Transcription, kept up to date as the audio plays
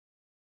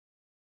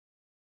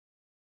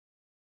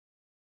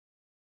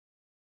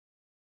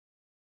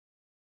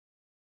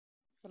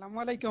আসসালামু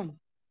আলাইকুম।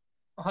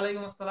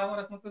 ওয়ালাইকুম আসসালাম ওয়া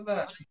রাহমাতুল্লাহ।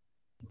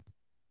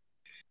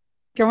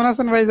 কেমন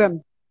আছেন ভাইজান?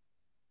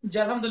 জি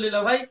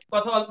আলহামদুলিল্লাহ ভাই,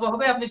 কথা অল্প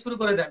হবে, আপনি শুরু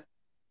করে দেন।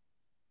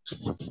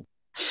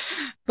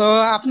 তো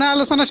আপনার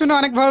আলোচনা শুনে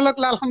অনেক ভালো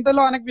লাগলো,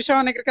 আলহামদুলিল্লাহ। অনেক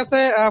বিষয় অনেকের কাছে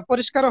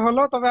পরিষ্কার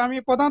হলো। তবে আমি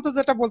প্রধানত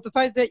যেটা বলতে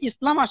চাই যে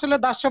ইসলাম আসলে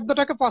দাস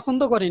শব্দটাকে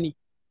পছন্দ করেনি।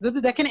 যদি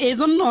দেখেন, এই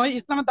জন্যই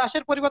ইসলামের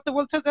দাসের পরিবর্তে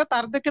বলছে যে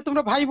তাদেরকে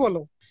তোমরা ভাই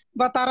বলো,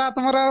 বা তারা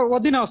তোমরা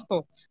অধীনস্থ।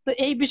 তো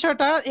এই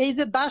বিষয়টা, এই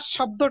যে দাস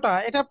শব্দটা,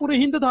 এটা পুরো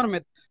হিন্দু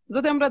ধর্মের।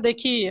 যদি আমরা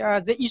দেখি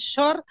যে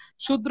ঈশ্বর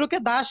শূদ্রকে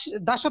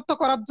দাসত্ব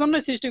করার জন্য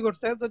সৃষ্টি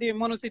করছে। যদি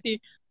মনুস্মৃতি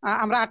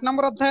আমরা 8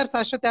 নম্বর অধ্যায়ের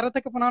 413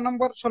 থেকে 15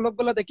 নম্বর শ্লোক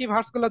গুলো দেখি,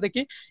 ভার্স গুলো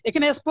দেখি,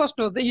 এখানে স্পষ্ট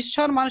যে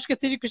ঈশ্বর মানুষকে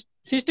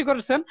সৃষ্টি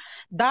করেছেন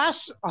দাস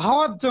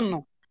হওয়ার জন্য।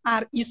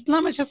 আর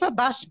ইসলাম এসেছে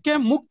দাসকে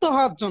মুক্ত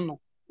হওয়ার জন্য।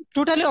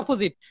 Totally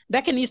opposite.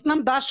 দেখেন, ইসলাম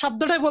দাস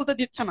শব্দটাই বলতে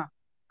দিচ্ছে না।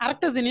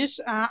 আরেকটা জিনিস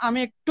আমি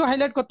একটু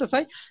হাইলাইট করতে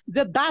চাই,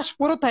 যে দাস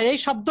প্রথা এই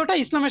শব্দটা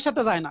ইসলামের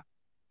সাথে যায় না।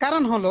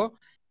 কারণ হলো,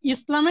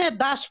 ইসলামে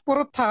দাস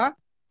প্রথা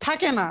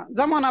থাকে না।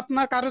 যেমন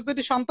আপনার কারো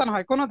যদি সন্তান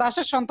হয়, কোনো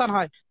দাসের সন্তান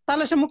হয়,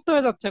 তাহলে সে মুক্ত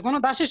হয়ে যাচ্ছে। কোনো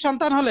দাসের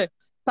সন্তান হলে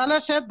তাহলে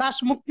সে দাস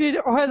মুক্তি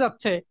হয়ে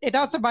যাচ্ছে। এটা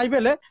হচ্ছে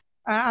বাইবেলে।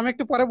 আমি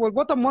একটু পরে বলবো।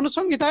 তো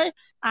মনুসংহিতায়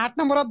 8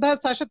 নম্বর অধ্যায়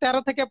 413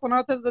 থেকে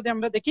 15-তে যদি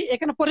আমরা দেখি,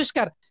 এখানে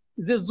পরিষ্কার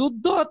যে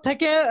যুদ্ধ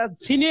থেকে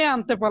ছিনিয়ে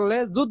আনতে পারলে,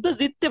 যুদ্ধে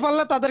জিততে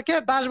পারলে তাদেরকে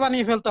দাস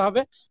বানিয়ে ফেলতে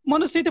হবে।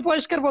 মনুস্মৃতি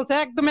পরিষ্কার বলছে,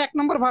 একদম 1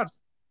 নম্বর ভার্স,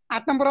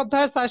 8 নম্বর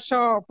অধ্যায়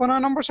 415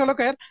 নম্বর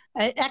শ্লোকের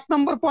 1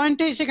 নম্বর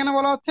পয়েন্টেই সেখানে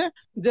বলা হচ্ছে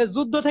যে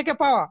যুদ্ধ থেকে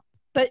পাওয়া।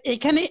 তাই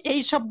এখানে এই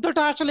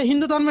শব্দটা আসলে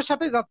হিন্দু ধর্মের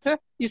সাথে যাচ্ছে,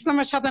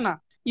 ইসলামের সাথে না।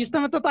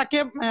 ইসলামে তো তাকে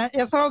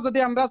এছাড়াও যদি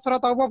আমরা সূরা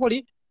তাওবা পড়ি,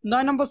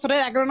 9 নম্বর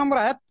সূরার 11 নম্বর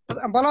আয়াত,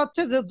 বলা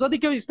হচ্ছে যে যদি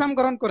কেউ ইসলাম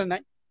গ্রহণ করে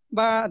নেয়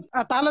বা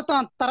তাহলে তো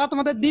তারা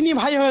তোমাদের দিনই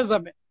ভাই হয়ে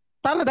যাবে।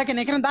 তাহলে দেখেন,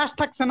 এখানে দাস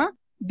থাকছে না,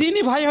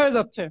 দিনই ভাই হয়ে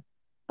যাচ্ছে।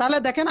 তাহলে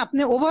দেখেন,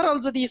 আপনি ওভারঅল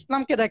যদি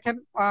ইসলামকে দেখেন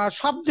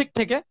সব দিক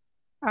থেকে,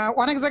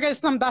 অনেক জায়গায়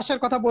ইসলাম দাসের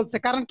কথা বলছে।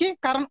 কারণ কি?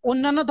 কারণ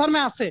অন্যান্য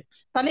ধর্মে আছে।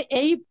 তাহলে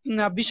এই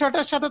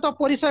বিষয়টার সাথে তো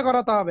পরিচয়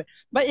করাতে হবে,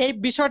 বা এই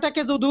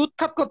বিষয়টাকে যদি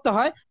উৎখাত করতে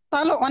হয়,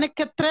 তাহলে অনেক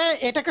ক্ষেত্রে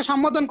এটাকে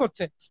সম্বোধন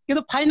করছে।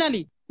 কিন্তু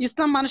ফাইনালি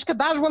ইসলাম মানুষকে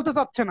দাস বলতে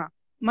চাচ্ছে না,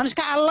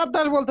 মানুষকে আল্লাহর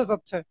দাস বলতে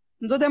চাচ্ছে।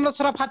 যদি আমরা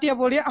সূরা ফাতিহা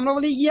পড়ি, আমরা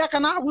বলি ইয়াকা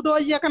নাবুদু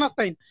ওয়া ইয়াকা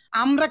নাস্তাইন,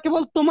 আমরা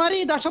কেবল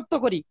তোমারই দাসত্ব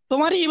করি,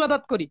 তোমারই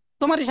ইবাদত করি,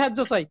 তোমারই সাহায্য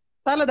চাই।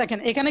 তাহলে দেখেন,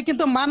 এখানে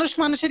কিন্তু মানুষ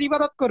মানুষের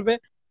ইবাদত করবে,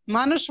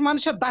 মানুষ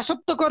মানুষের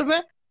দাসত্ব করবে,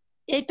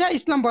 এটা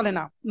ইসলাম বলে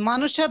না।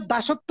 মানুষের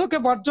দাসত্বকে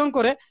বর্জন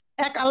করে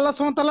এক আল্লাহ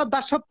সুবহানাহু ওয়া তাআলার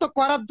দাসত্ব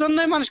করার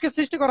জন্যই মানুষকে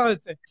সৃষ্টি করা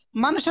হয়েছে,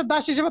 মানুষের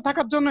দাস হিসেবে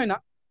থাকার জন্যই না।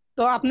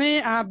 তো আপনি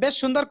বেশ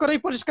সুন্দর করেই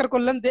পরিষ্কার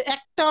করলেন যে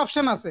একটা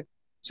অপশন আছে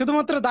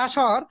শুধুমাত্র দাস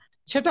হওয়ার।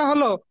 সেটা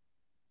হলো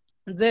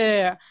যে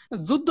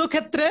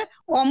যুদ্ধক্ষেত্রে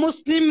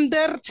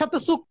অমুসলিমদের সাথে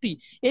চুক্তি,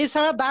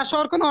 এছাড়া দাস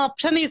হওয়ার কোনো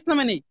অপশনই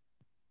ইসলামে নেই।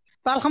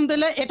 তো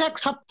আলহামদুলিল্লাহ, এটা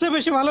সবচেয়ে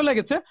বেশি ভালো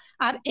লেগেছে।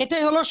 আর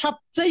এটাই হলো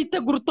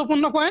সবচেয়ে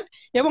গুরুত্বপূর্ণ পয়েন্ট,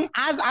 এবং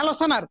আজ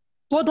আলোচনার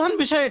প্রধান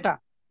বিষয় এটা,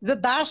 যে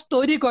দাস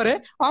তৈরি করে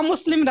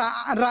অমুসলিমরা,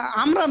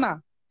 আমরা না।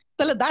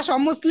 তাহলে দাস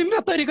অমুসলিমরা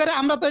তৈরি করে,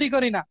 আমরা তৈরি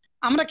করি না।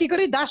 আমরা কি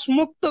করি? দাস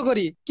মুক্ত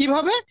করি।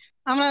 কিভাবে?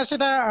 আমরা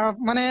সেটা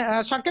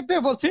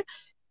সংক্ষেপে বলছি।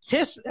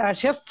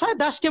 স্বেচ্ছায়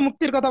দাসকে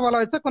মুক্তির কথা বলা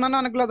হয়েছে কোরআনে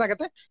অনেকগুলো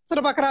জায়গাতে।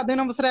 সূরা বাকারা 2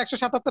 নম্বর সূরা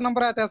 177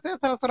 নম্বর আয়াতে আছে।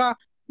 এছাড়া সূরা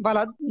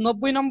বালাদ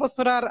 90 নম্বর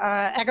সূরার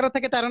 11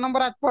 থেকে 13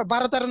 নম্বর আয়াত,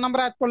 12-13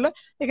 নম্বর আয়াত পড়লে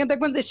এখানে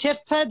দেখবেন যে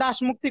স্বেচ্ছায় দাস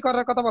মুক্তি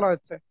করার কথা বলা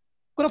হচ্ছে।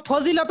 কোনো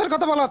ফজিলতের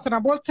কথা বলা হচ্ছে না,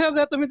 বলছে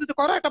যে তুমি যদি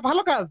করো একটা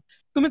ভালো কাজ,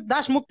 তুমি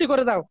দাস মুক্তি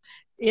করে দাও।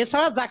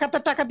 এছাড়া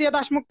জাকাতের টাকা দিয়ে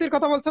দাস মুক্তির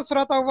কথা বলছে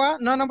সূরা তাওবা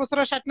 9 নম্বর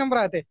সূরা 60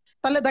 নম্বর আয়াতে।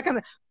 তাহলে দেখেন,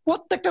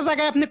 প্রত্যেকটা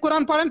জায়গায় আপনি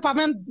কোরআন পড়েন,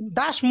 পাবেন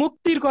দাস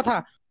মুক্তির কথা।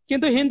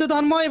 কিন্তু হিন্দু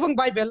ধর্ম এবং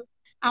বাইবেল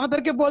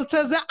আমাদেরকে বলছে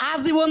যে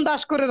আজীবন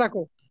দাস করে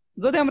রাখো।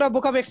 যদি আমরা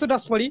বুক অফ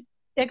এক্সোডাস পড়ি,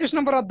 21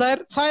 নম্বর অধ্যায়ের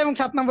 6 এবং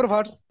 7 নম্বর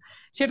ভার্স,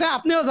 সেটা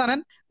আপনিও জানেন।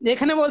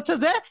 এখানে বলছে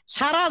যে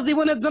সারা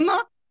জীবনের জন্য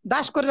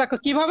দাস করে রাখো।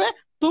 কিভাবে?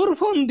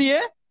 তুরফুন দিয়ে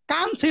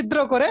কান ছিদ্র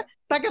করে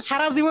তাকে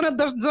সারা জীবনের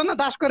জন্য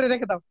দাস করে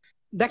রেখে দাও।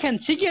 দেখেন,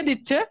 শিখিয়ে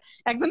দিচ্ছে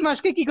একজন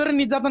মানুষকে কি করে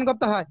নির্যাতন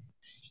করতে হয়।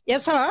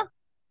 এছাড়া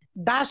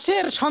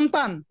দাসের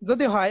সন্তান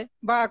যদি হয়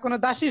বা কোনো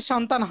দাসীর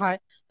সন্তান হয়,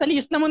 তাহলে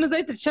ইসলাম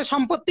অনুযায়ী সে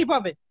সম্পত্তি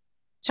পাবে,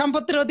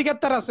 সম্পত্তির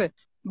অধিকার তার আছে।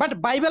 বাট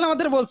বাইবেল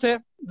আমাদের বলছে,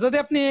 যদি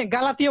আপনি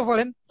গালাতীয়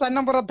পড়েন 4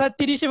 নম্বর অধ্যায়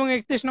 30 এবং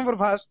 31 নম্বর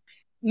ভার্স,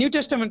 নিউ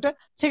টেস্টামেন্টে,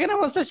 সেখানে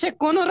বলছে সে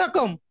কোন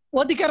রকম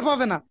অধিকার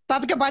পাবে না,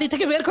 তাদেরকে বাড়ি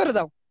থেকে বের করে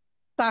দাও।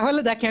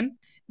 তাহলে দেখেন,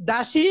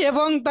 দাসী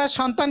এবং তার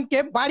সন্তানকে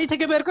বাড়ি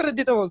থেকে বের করে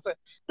দিতে বলছে।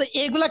 তো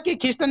এগুলা কি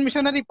খ্রিস্টান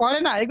মিশনারি পড়ে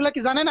না? এগুলা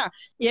কি জানে না?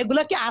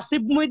 এগুলা কি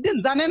আসিফ মহিউদ্দিন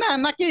জানে না,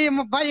 নাকি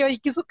ভাই ওই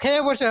কিছু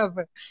খেয়ে বসে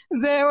আছে,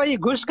 যে ওই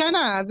ঘুষ খায়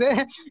না, যে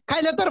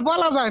খাইলে তোর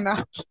বলা যায় না,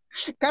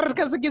 কারোর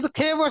কাছে কিছু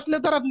খেয়ে বসলে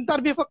তার আপনি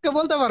তার বিপক্ষে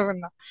বলতে পারবেন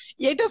না।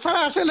 এটা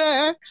ছাড়া আসলে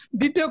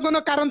দ্বিতীয় কোনো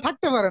কারণ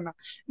থাকতে পারে না।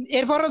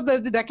 এরপরও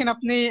যদি দেখেন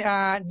আপনি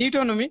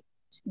ডিউটোনমি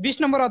 20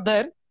 নম্বর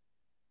অধ্যায়ের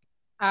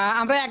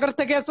আমরা 11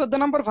 থেকে 14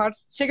 নম্বর ভার্স,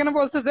 সেখানে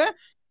বলছে যে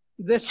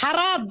যে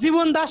সারা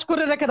জীবন দাস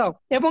করে রেখে দাও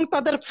এবং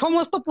তাদের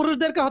সমস্ত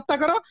পুরুষদেরকে হত্যা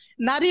করো,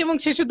 নারী এবং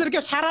শিশুদেরকে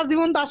সারা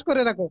জীবন দাস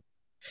করে রাখো,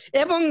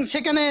 এবং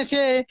সেখানে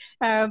সে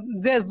আহ,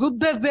 যে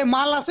যুদ্ধের যে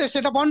মাল আছে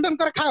সেটা বন্টন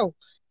করে খাও।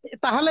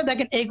 তাহলে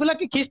দেখেন এইগুলা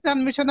কি খ্রিস্টান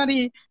মিশনারি,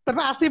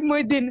 তারপর আসিফ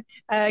মহিউদ্দিন,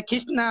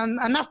 খ্রিস্টান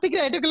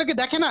নাস্তিকরা এটাগুলো কি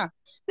দেখে না?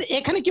 তো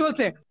এখানে কি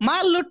বলছে,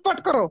 মাল লুটপাট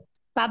করো,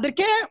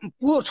 তাদেরকে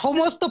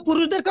সমস্ত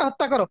পুরুষদেরকে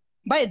হত্যা করো।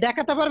 ভাই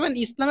দেখাতে পারবেন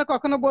ইসলামে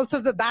কখনো বলছে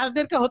যে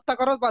দাসদেরকে হত্যা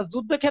করো, বা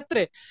যুদ্ধ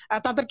ক্ষেত্রে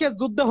তাদেরকে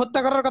যুদ্ধে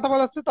হত্যা করার কথা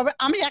বলা হচ্ছে? তবে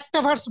আমি একটা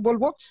ভার্স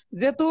বলবো,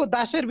 যেহেতু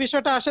দাসের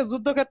বিষয়টা আসে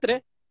যুদ্ধক্ষেত্রে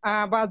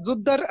বা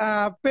যুদ্ধের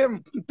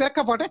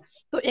প্রেক্ষাপটে,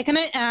 তো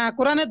এখানে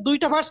কোরআনের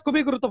দুইটা ভার্স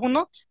খুবই গুরুত্বপূর্ণ।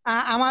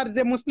 আমার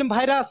যে মুসলিম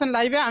ভাইরা আছেন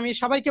লাইভে, আমি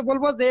সবাইকে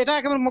বলবো যে এটা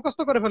একেবারে মুখস্থ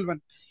করে ফেলবেন।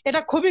 এটা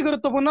খুবই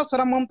গুরুত্বপূর্ণ,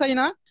 সূরা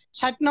মুমতাহিনা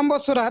 60 নম্বর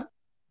সূরার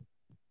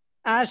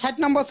 60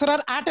 নম্বর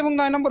সূরার 8 এবং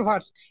 9 নম্বর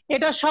ভার্স।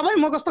 এটা সবাই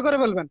মুখস্থ করে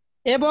ফেলবেন।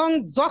 এবং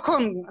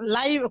যখন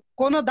লাইভ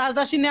কোন দাস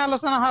দাসী নিয়ে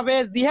আলোচনা হবে,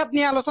 জিহাদ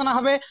নিয়ে আলোচনা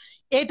হবে,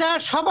 এটা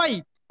সবাই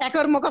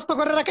একেবারে মুখস্থ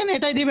করে রাখেন,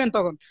 এটাই দিবেন।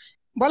 তখন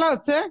বলা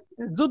হচ্ছে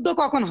যুদ্ধ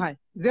কখন হয়,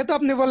 যেহেতু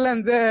আপনি বললেন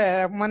যে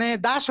মানে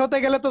দাস হতে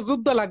গেলে তো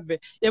যুদ্ধ লাগবে,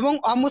 এবং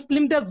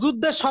অমুসলিমদের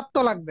যুদ্ধের সত্য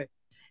লাগবে।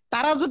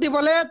 তারা যদি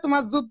বলে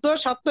তোমার যুদ্ধ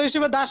সত্য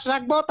হিসেবে দাস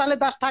রাখবো, তাহলে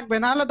দাস থাকবে,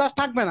 না হলে দাস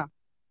থাকবে না,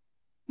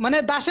 মানে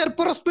দাসের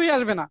প্রশ্নই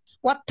আসবে না।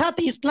 অর্থাৎ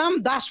ইসলাম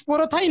দাস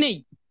প্রথাই নেই,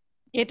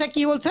 এটা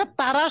কি বলছে,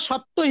 তারা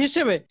সত্য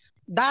হিসেবে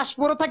দাস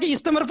প্রথাকে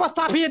ইসলামের উপর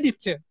চাপিয়ে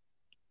দিচ্ছে।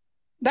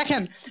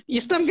 দেখেন,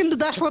 ইসলাম কিন্তু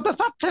দাস প্রথা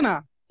চাচ্ছে না,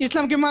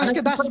 ইসলাম কি মানে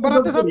মানুষকে দাস কিছুটা যোগ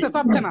বানাতে করি, চাচ্ছে?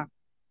 চাচ্ছে না।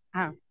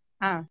 হ্যাঁ,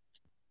 হ্যাঁ,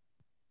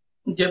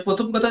 যে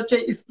প্রথম কথা হচ্ছে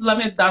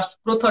ইসলামের দাস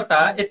প্রথাটা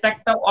এটা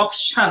একটা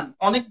অপশন,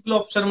 অনেকগুলো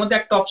অপশনের মধ্যে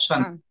একটা অপশন।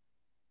 হ্যাঁ,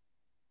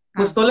 হ্যাঁ,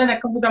 বুঝতে পারলেন?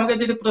 এখন যদি আমাকে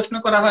যদি প্রশ্ন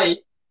করা হয়,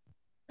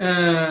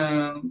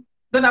 আহ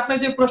দেন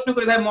আপনাকে যে প্রশ্ন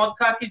করি ভাই মদ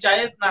খাওয়া কি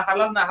জায়েজ না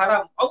হালাল না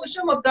হারাম,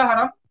 অবশ্যই মদ খাওয়া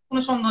হারাম,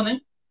 কোনো সন্দেহ নেই,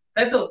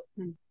 তাই তো?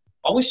 হুম,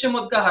 অবশ্যই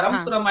মদ খাওয়া হারাম।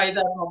 হ্যাঁ, সূরা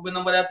মাইদা 90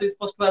 নম্বর এত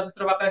স্পষ্ট আছে,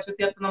 সূরা বাকারা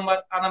 173 নম্বর,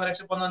 আনাম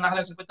 115, নাহল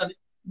 145,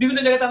 বিভিন্ন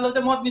জায়গায় আল্লাহ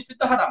হচ্ছে মদ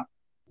নিষিদ্ধ হারাম।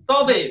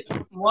 তবে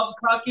হ্যাঁ, মদ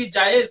খাওয়া কি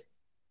জায়েজ?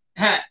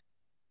 হ্যাঁ।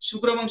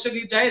 শুক্র মাংস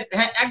কি জায়েজ?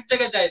 হ্যাঁ, এক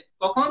জায়গায় জায়েজ।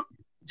 কখন?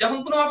 যখন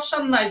কোনো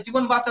অপশন নাই,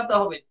 জীবন বাঁচাতে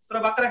হবে, সূরা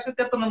বাকারা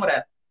 173 নম্বর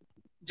আয়াত।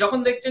 যখন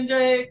দেখছেন যে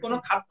কোনো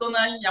খাদ্য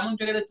নাই, এমন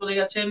জায়গায় চলে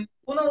গেছেন,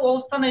 কোনো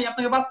অবস্থা নেই,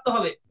 আপনাকে বাঁচতে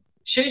হবে,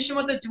 সেই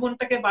সময়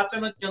জীবনটাকে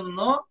বাঁচানোর জন্য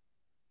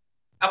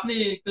আপনি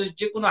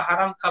যে কোনো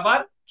হারাম খাবার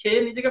খেয়ে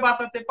নিজেকে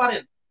বাঁচাতে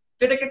পারেন। তো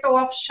এটাকে একটা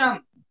অপশন।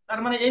 তার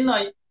মানে এই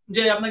নয়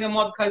যে আপনাকে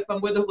মদ খাওয়া ইসলাম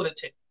বৈধ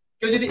করেছে।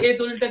 কেউ যদি এই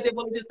দলিলটা দিয়ে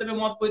বলে যে ইসলামে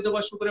মদ বৈধ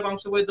বা শুকরের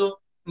মাংস বৈধ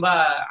বা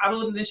আরো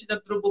নেশাজাত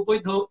দ্রব্য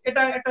বৈধ,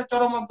 এটা একটা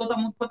চরম অজ্ঞতা,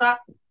 মূর্খতা।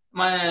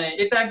 মানে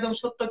এটা একদম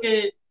সত্যকে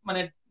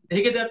মানে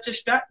ঢেকে দেওয়ার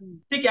চেষ্টা। হুম,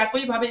 ঠিক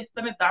একই ভাবে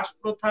ইসলামের দাস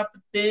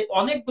প্রথাতে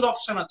অনেকগুলো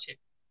অপশন আছে।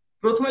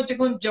 প্রথমে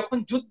যখন যখন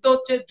যুদ্ধ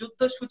হচ্ছে,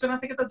 যুদ্ধের সূচনা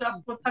থেকে তো দাস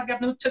হুম, প্রথাকে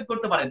আপনি উচ্ছেদ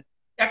করতে পারেন।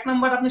 এক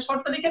নম্বর, আপনি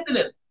শর্ত লিখে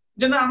দিলেন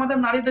যে না, আমাদের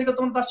নারীদেরকে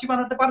তোমরা দাসী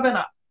বানাতে পারবে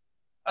না,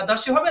 আর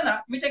দাসী হবে না,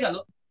 মিটে গেল।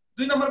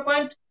 2 নম্বর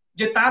পয়েন্ট,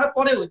 যে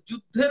তারপরেও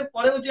যুদ্ধের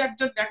পরেও যে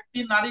একজন ব্যক্তি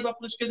নারী বা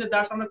পুরুষকে যে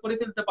দাস আমরা করে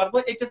ফেলতে পারবো,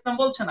 এটা ইসলাম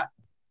বলছে না।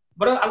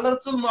 বরং আল্লাহ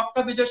রসুল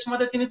মক্কা বিজয়ের সময়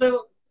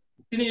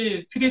তিনি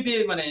ফিরে দিয়ে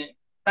মানে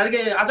তাদেরকে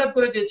আজাদ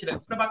করে দিয়েছিলেন।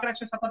 সূরা বাকারা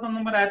 157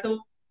 নম্বর আয়াতেও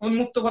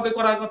উন্মুক্ত ভাবে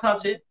করার কথা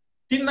আছে।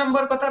 3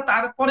 নম্বর কথা,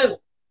 তারপরেও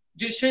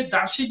যে সেই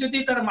দাসী যদি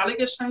তার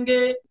মালিকের সঙ্গে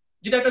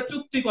যেটা একটা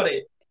চুক্তি করে,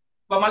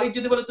 বা মালিক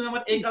যদি বলে তুমি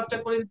আমার এই কাজটা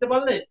করে দিতে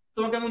পারলে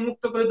তোমাকে আমি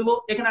মুক্ত করে দেবো,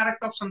 এখানে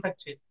আরেকটা অপশন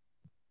থাকছে।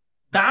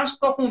 দাস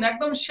কখন?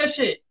 একদম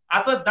শেষে।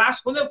 আপনার দাস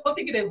হলেও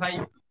ক্ষতি কি রে ভাই?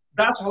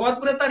 দাস হওয়ার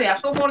পরে তার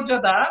এত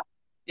মর্যাদা,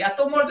 এত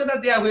মর্যাদা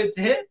দেওয়া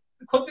হয়েছে,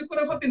 ক্ষতি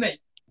করে ক্ষতি নাই।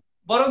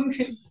 বরং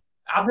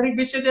আধুনিক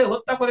বিশ্বে যে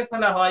হত্যা করে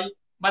ফেলা হয়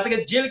বা তাকে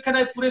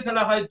জেলখানায় পুরে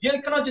ফেলা হয়,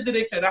 জেলখানাও যদি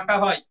রেখে রাখা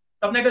হয়,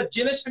 তো আপনি একটা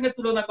জেলের সঙ্গে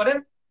তুলনা করেন,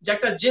 যে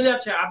একটা জেলে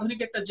আছে, আধুনিক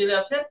একটা জেলে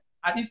আছে,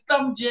 আর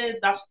ইসলাম যে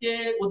দাসকে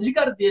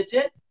অধিকার দিয়েছে,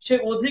 সে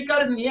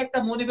অধিকার নিয়ে একটা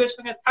মনিবের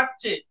সঙ্গে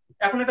থাকছে।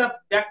 এখন একটা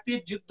ব্যক্তি,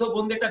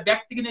 যুদ্ধবন্দী একটা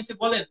ব্যক্তিকে নিয়ে এসে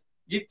বলেন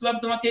যে ইসলাম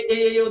তোমাকে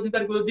এই এই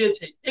অধিকার গুলো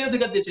দিয়েছে, এই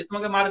অধিকার দিয়েছে,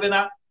 তোমাকে মারবে না,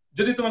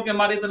 যদি তোমাকে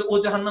মারে তাহলে ও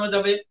জাহান্নামে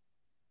যাবে,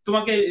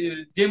 তোমাকে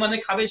যে মানে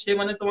খাবে সে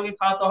মানে তোমাকে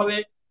খাওয়াতে হবে,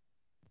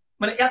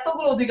 মানে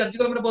এতগুলো অধিকার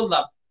যেগুলো আমরা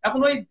বললাম। এখন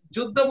ওই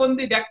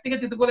যুদ্ধবন্দী ব্যক্তিকে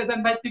যদি বলে দেন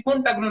ভাই তুই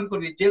কোনটা গ্রহণ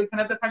করবি,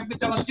 জেলখানাতে থাকবি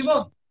চাওয়ার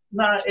জীবন,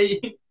 না এই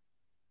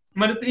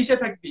মানে তুই ইসে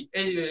থাকবি,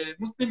 এই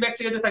মুসলিম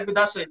ব্যক্তির কাছে থাকবি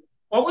দাস হয়ে,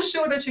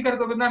 অবশ্যই ওটা স্বীকার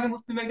করবে না, আমি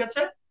মুসলিমের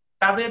কাছে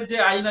তাদের যে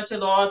আইন আছে,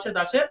 ল আছে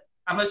দাসের,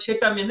 আমরা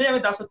সেটা মেনে আমি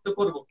দাসত্ব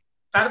করব।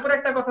 তারপরে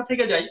একটা কথা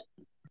থেকে যায়,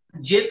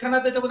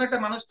 জেলখানাতে যখন একটা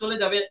মানুষ চলে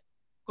যাবে,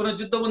 কোন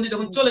যুদ্ধবন্দী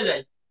যখন হুম, চলে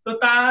যায়, তো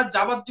তার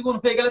যাবজ্জীবন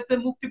হয়ে গেলে তো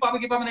মুক্তি পাবে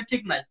কি পাবে না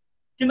ঠিক নাই।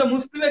 কিন্তু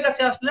মুসলিমের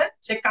কাছে আসলে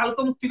সে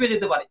কালকে মুক্তি পেয়ে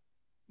যেতে পারে,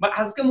 বা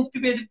আজকে মুক্তি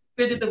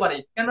পেয়ে যেতে পারে।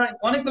 কেন?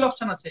 অনেকগুলো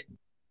অপশন আছে,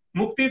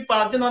 মুক্তি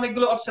পাওয়ার জন্য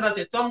অনেকগুলো অপশন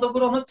আছে।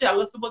 চন্দ্রগ্রহণ হচ্ছে,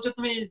 আল্লাহ বলছে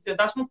তুমি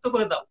দাস মুক্ত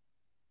করে দাও,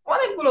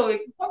 অনেকগুলো,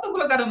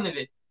 কতগুলো কারণ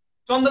নেবে।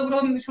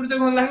 চন্দ্রগ্রহণ,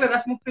 সূর্যগ্রহণ লাগলে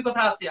দাস মুক্তির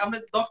কথা আছে, আমরা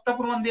 10টা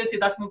প্রমাণ দিয়েছি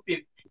দাস মুক্তির।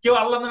 কেউ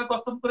আল্লাহ নামে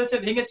কসম করেছে,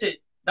 ভেঙেছে,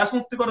 দাস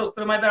মুক্তি করো,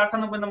 সূরা মাইদা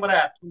 98 নম্বর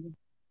আয়াত। হুম,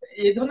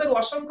 এই ধরনের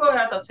অসংখ্য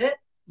আয়াত আছে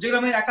যেগুলো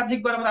আমি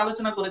একাধিকবার আমরা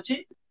আলোচনা করেছি।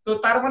 তো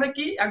তার মানে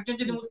কি, একজন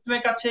যদি হুম,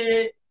 মুসলিমের কাছে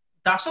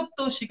দাসত্ব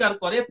স্বীকার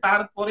করে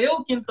তারপরেও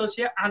কিন্তু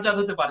সে আজাদ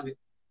হতে পারবে।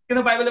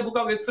 কিন্তু বাইবেলের বুক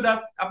অফ এক্সোডাস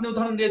আপনি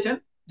উদাহরণ দিয়েছেন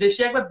যে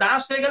সে একবার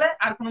দাস হয়ে গেলে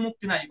আর কোনো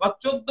মুক্তি নাই, বা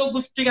 14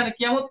 গোষ্ঠী, কেন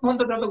কিয়ামত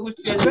পর্যন্ত যত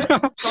গোষ্ঠী আসবে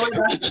সবাই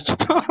দাস।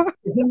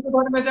 হিন্দু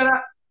ধর্মে যারা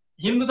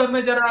হিন্দু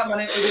ধর্মে যারা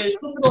মানে ওই যে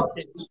শূদ্র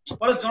আছে,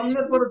 ওরা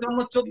জন্মের পর জন্ম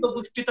 14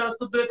 গোষ্ঠী তারা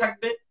শূদ্রে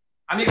থাকবে।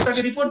 আমি একটু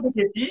আগে রিপোর্ট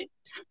দেখেছি,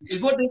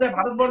 রিপোর্ট দেখে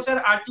ভারতবর্ষের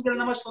আর্টিকেল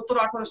নাম্বার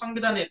 17-18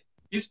 সংবিধানের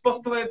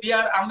স্পষ্টভাবে বি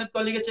আর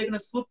আম্বেদকর লিখেছে এখানে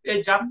সুদ এই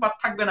জাতপাত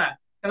থাকবে না।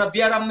 কেন বি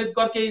আর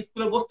আম্বেদকরকে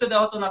স্কুলে বসতে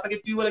দেওয়া হতো না, তাকে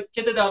টিউবওয়েলে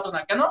খেতে দেওয়া হতো না,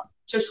 কেন?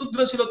 সে শূদ্র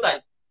ছিল তাই।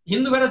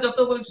 হিন্দু ভাইরা যত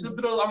বলি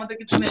শূদ্র আমাদের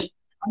কিছু নেই,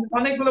 আমি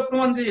অনেকগুলো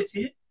প্রমাণ দিয়েছি,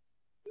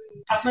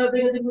 আপনারা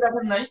দেখেছেন কি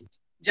রাখেন নাই,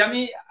 যে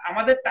আমি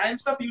আমাদের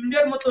টাইমস অফ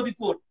ইন্ডিয়ার মতো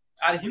রিপোর্ট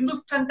আর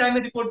হিন্দুস্তান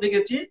টাইমের রিপোর্ট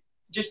দেখেছি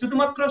যে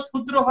শুধুমাত্র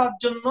শূদ্র হওয়ার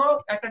জন্য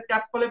একটা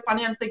ট্যাপ কলে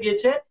পানি আনতে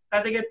গিয়েছে, তা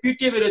থেকে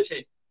পিটিয়ে বেড়েছে।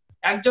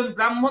 একজন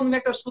ব্রাহ্মণ মেয়ে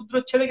একটা শূদ্র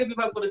ছেলেকে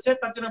বিবাহ করেছে,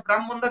 তার জন্য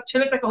ব্রাহ্মণরা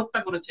ছেলেটাকে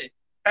হত্যা করেছে।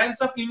 টাইমস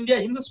অফ ইন্ডিয়া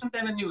হিন্দুস্তান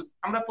টাইমের নিউজ,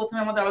 আমরা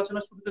প্রথমে আমাদের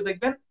আলোচনা শুরুতে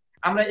দেখবেন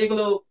আমরা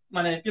এগুলো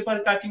মানে পেপার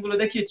কাটিং গুলো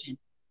দেখিয়েছি।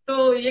 তো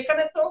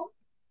এখানে তো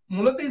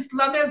মূলত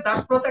ইসলামের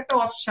দাসপ্রথা একটা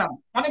অপশন,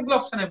 অনেকগুলো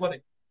অপশনে পড়ে।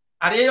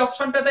 আর এই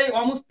অপশনটা দেয়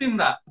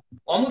অমুসলিমরা,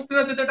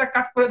 অমুসলিমরা যদি এটা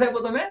কাট করে দেয়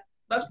প্রথমে,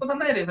 দাসপ্রথা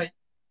নাই রে ভাই।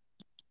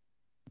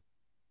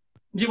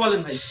 জি বলেন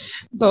ভাই।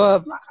 তো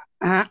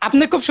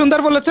আপনি খুব সুন্দর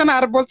বলেছেন,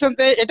 আর বলছেন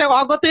যে এটা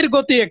অগতির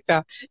গতি একটা,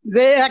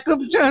 যে একদম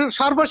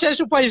সর্বশেষ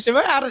উপায়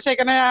হিসেবে। আর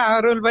সেখানে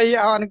রুল ভাই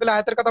অনেকগুলো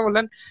আয়াতের কথা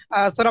বললেন।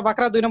 সূরা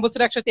বাকরা 2 নম্বর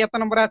সূরা 173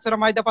 নম্বর আয়াত, সূরা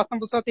মাইদা 5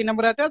 নম্বর সূরা 3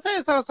 নম্বর আয়াতে আছে,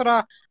 এছাড়া সূরা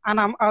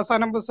আনাম 6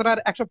 নম্বর সূরার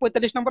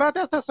 145 নম্বর আয়াতে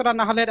আছে, সূরা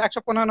নাহলের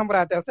 115 নম্বর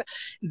আয়াতে আছে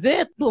যে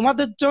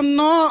তোমাদের জন্য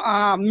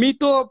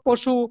মৃত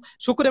পশু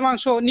শুকরের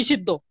মাংস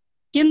নিষিদ্ধ,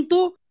 কিন্তু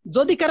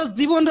যদি কারো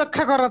জীবন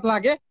রক্ষা করার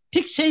লাগে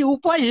ঠিক সেই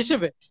উপায়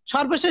হিসেবে,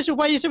 সর্বশেষ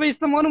উপায় হিসেবে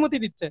ইসলাম অনুমতি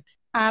দিচ্ছে।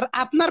 আর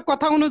আপনার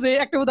কথা অনুযায়ী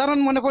একটা উদাহরণ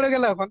মনে পড়ে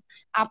গেল এখন,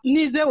 আপনি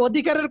যে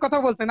অধিকারের কথা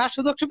বলছেন আর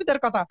সুযোগ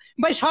সুবিধার কথা,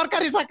 ভাই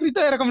সরকারি চাকরিতে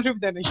এরকম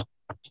সুবিধা নেই।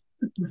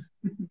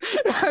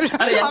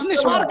 আপনি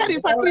সরকারি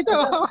চাকরিতে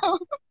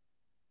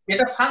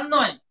এটা ফান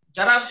নয়,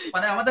 যারা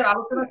মানে আমাদের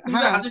আলোচনা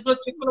শুনবে হাদিসগুলো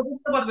চেক করে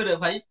বুঝতে পারবে রে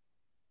ভাই।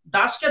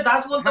 দাসকে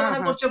দাস বলতে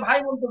মনে করছে, ভাই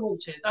বলতে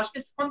বলছে, দাসকে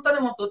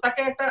সন্তানের মতো, তাকে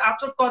একটা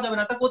আচরণ করা যাবে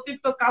না, তাকে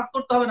অতিরিক্ত কাজ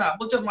করতে হবে না,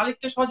 বলছে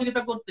মালিককে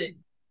সহযোগিতা করতে।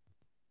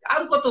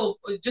 আর কত,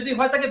 যদি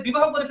হয় তাকে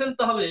বিবাহ করে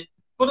ফেলতে হবে।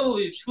 কোন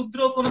শূদ্র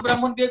কোন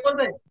ব্রাহ্মণ বিয়ে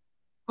করবে?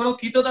 কোন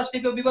কৃতদাসকে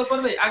কেউ বিবাহ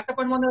করবে? আরেকটা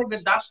পয়েন্ট মনে রাখবে,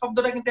 দাস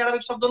শব্দটা কিন্তু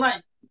আরবিক শব্দ নাই,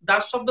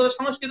 দাস শব্দটা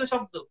সংস্কৃত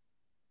শব্দ,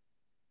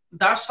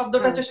 দাস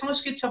শব্দটা হচ্ছে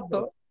সংস্কৃত শব্দ।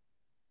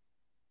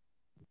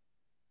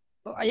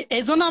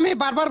 এই জন্য আমি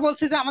বারবার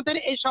বলছি যে আমাদের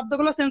এই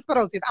শব্দগুলো চেঞ্জ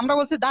করা উচিত। আমরা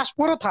বলছি দাস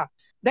প্রথা,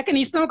 দেখেন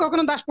ইসলামে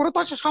কখনো দাস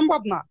প্রথা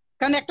সম্ভব না,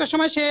 কারণ একটা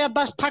সময় সে আর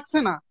দাস থাকছে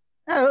না।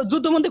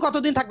 যুদ্ধবন্দী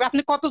কতদিন থাকবে?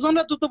 আপনি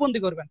কতজনের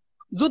যুদ্ধবন্দী করবেন?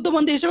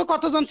 যুদ্ধবন্দী হিসেবে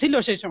কতজন ছিল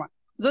সেই সময়?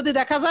 যদি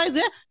দেখা যায়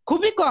যে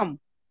খুবই কম,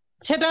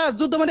 সেটা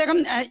যুদ্ধবন্দী। এখন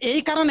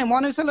এই কারণে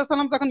মহানবী সাল্লাল্লাহু আলাইহি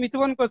ওয়াসাল্লাম যখন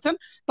মৃত্যুবরণ করছেন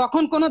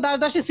তখন কোনো দাস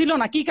দাসী ছিল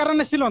না। কি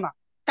কারণে ছিল না?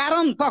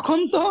 কারণ তখন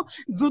তো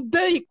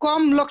যুদ্ধেই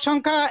কম লোক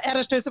সংখ্যা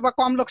অ্যারেস্ট হয়েছে বা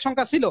কম লোক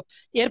সংখ্যা ছিল।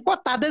 এরপর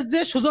তাদের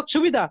যে সুযোগ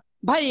সুবিধা,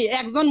 ভাই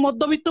একজন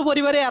মধ্যবিত্ত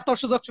পরিবারে এত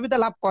সুযোগ সুবিধা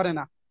লাভ করে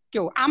না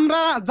কেউ।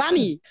 আমরা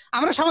জানি,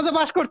 আমরা সমাজে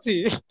বাস করছি।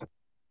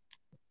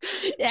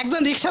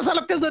 একজন রিক্সা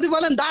চালককে যদি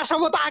বলেন দাস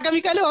হবো, তো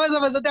আগামীকালে হয়ে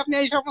যাবে যদি আপনি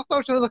এই সমস্ত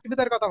সুযোগ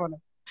সুবিধার কথা বলেন।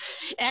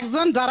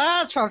 একজন যারা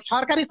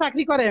সরকারি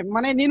চাকরি করে,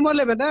 মানে নিম্ন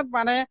লেভেলের,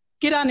 মানে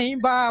কিরানি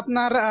বা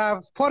আপনার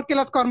 4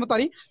 ক্লাস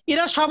কর্মচারী,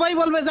 এরা সবাই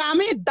বলবে যে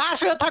আমি দাস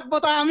হয়ে থাকবো,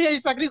 তা আমি এই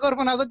চাকরি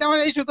করবো না যদি আমার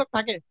এই সুযোগ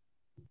থাকে।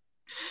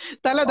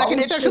 তাহলে দেখেন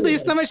এটা শুধু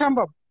ইসলামে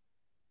সম্ভব।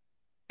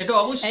 এটা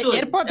অবশ্যই।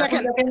 এরপর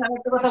দেখেন আমি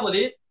একটা কথা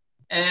বলি,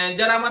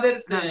 যারা আমাদের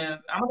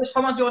আমাদের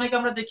সমাজে অনেকে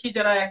আমরা দেখি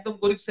যারা একদম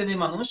গরিব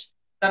শ্রেণীর মানুষ,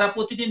 তারা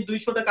প্রতিদিন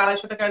 200 টাকা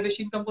 250 টাকার বেশি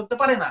ইনকাম করতে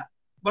পারে না,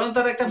 বরং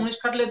তারা একটা মুনিশ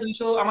খাটলে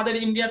 200, আমাদের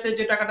ইন্ডিয়াতে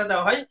যে টাকাটা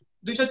দেওয়া হয়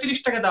 230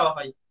 টাকা দেওয়া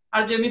হয়,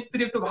 আর যে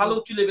মিস্ত্রি একটু ভালো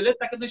উঁচু লেভেলের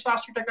তাকে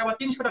 280 টাকা বা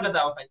 300 টাকা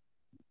দেওয়া হয়।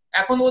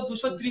 এখন ও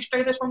 230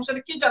 টাকাতে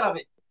সংসারে কি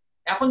চালাবে?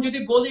 এখন যদি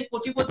বলি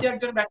কোটিপতি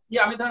একজন ব্যক্তি,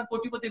 আমি ধরেন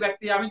কোটিপতি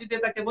ব্যক্তি, আমি যদি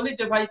তাকে বলি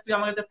যে ভাই তুই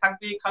আমার কাছে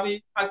থাকবি, খাবি,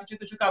 আর কিছু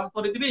কিছু কাজ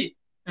করে দিবি,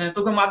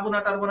 তোকে মারবো না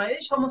টারবো না,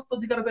 এই সমস্ত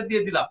অধিকার ওকে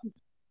দিয়ে দিলাম,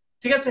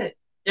 ঠিক আছে,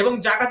 এবং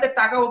জাকাতের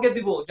টাকা ওকে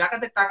দিব,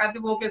 জাকাতের টাকা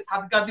দিব, ওকে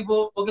সাদকা দিব,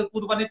 ওকে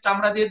কুরবানির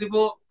চামড়া দিয়ে দিব,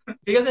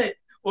 ঠিক আছে,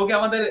 ওকে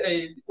আমাদের এই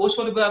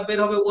ওসর বের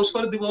হবে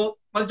ওসর দিব,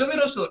 মানে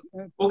জমির ওসর,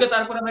 ওকে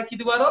তারপরে আমরা কি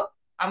দিব আরো,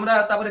 আমরা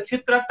তারপরে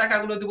ফিতরার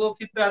টাকাগুলো দিব,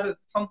 ফিতরার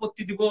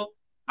সম্পত্তি দিব,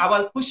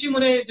 আবার খুশি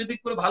মনে যদি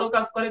করে ভালো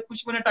কাজ করে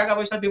খুশি মনে টাকা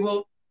পয়সা দিব,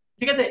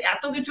 ঠিক আছে,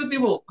 এত কিছু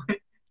দিব।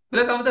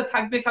 তাহলে তো আমাদের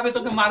থাকবে, খাবে,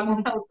 তোকে মারবো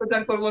না,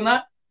 অত্যাচার করবো না,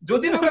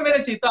 যদি তোকে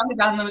মেরেছি তো আমি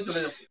জাহান্নামে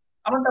চলে যাবো,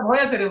 আমার একটা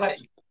ভয় আছে রে ভাই,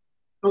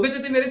 তোকে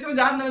যদি মেরেছি আমি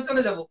জাহান্নামে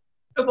চলে যাবো।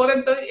 তো বলেন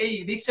তো, এই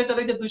রিক্সা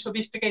চালিয়ে যে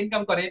 220 টাকা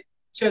ইনকাম করে,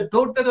 সে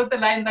দৌড়তে দৌড়তে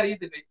লাইন দাঁড়িয়ে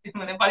দেবে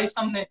মানে বাড়ির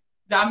সামনে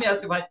যে আমি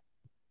আছি ভাই।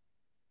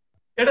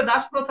 এটা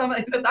দাস প্রথা না,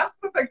 এটা দাস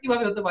প্রথা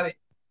কিভাবে হতে পারে?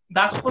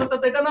 দাস প্রথা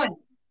তো এটা নয়।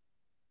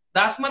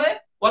 দাস মানে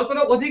ওর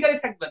কোনো অধিকারই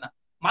থাকবে না,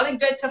 মালিক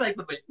যা ইচ্ছা তাই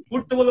করবে,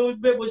 উঠতে বলে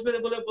উঠবে, বসবে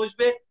বলে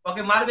বসবে,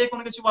 ওকে মারবে,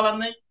 কোনো কিছু বলার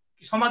নেই,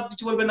 সমাজ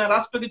কিছু বলবে না,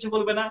 রাষ্ট্র কিছু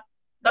বলবে না।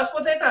 দাস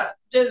প্রথা এটা,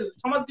 যে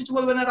সমাজ কিছু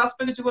বলবে না,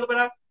 রাষ্ট্র কিছু বলবে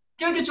না,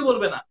 কেউ কিছু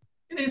বলবে না।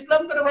 কিন্তু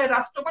ইসলাম করে ভাই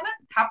রাষ্ট্র মানে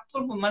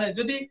থাপ্পড়, মানে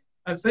যদি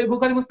সহিহ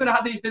বুখারী মুসলিমের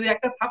হাদিস, যদি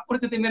একটা থাপ্পড়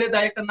যদি মেরে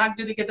দেয়, একটা নাক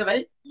যদি কেটে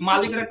দেয়,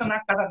 মালিকের একটা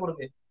নাক কাটা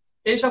পড়বে।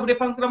 এইসব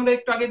রেফারেন্স আমরা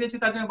একটু আগে দিয়েছি,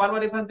 তার জন্য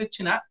বারবার রেফারেন্স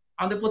দিচ্ছি না,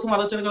 আমাদের প্রথম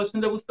আলোচনা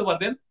শুনলে বুঝতে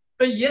পারবেন।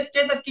 তো এর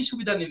চাই তার কি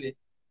সুবিধা নিবে?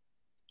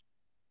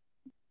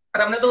 আর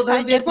আমরা তো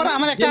উদাহরণ দিয়েছি, এরপর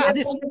আমার একটা জেলে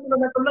হাদিস,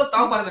 না করলেও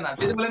তাও পারবে না,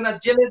 যদি বলেন না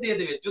জেলে দিয়ে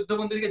দিবে,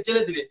 যুদ্ধবন্দীকে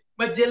জেলে দিবে,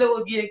 বা জেলেও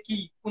গিয়ে কি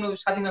কোনো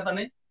স্বাধীনতা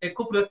নেই, এই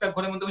খুপড়ো একটা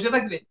ঘরের মধ্যে বসে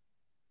থাকবে,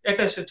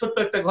 একটা ছোট্ট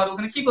একটা ঘর,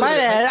 ওখানে কি করবে ভাই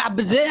রে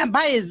ভাই?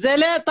 ভাই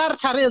জেলে তার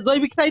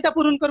জৈবিক চাহিদা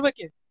পূরণ করবে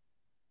কে?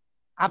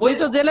 আপনি ওই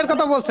তো জেলের মানে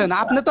কথা বলছেন,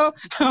 আপনি তো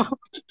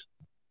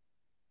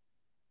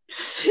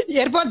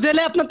এরপর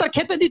জেলে আপনার তার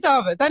খেতে দিতে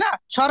হবে, তাই না?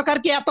 সরকার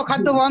কি এত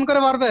খাদ্য বহন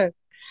করে পারবে?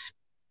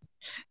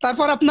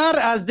 তারপর আপনার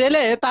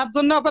জেলে তার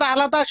জন্য আবার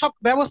আলাদা সব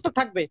ব্যবস্থা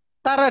থাকবে,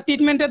 তার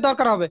ট্রিটমেন্টের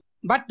দরকার হবে।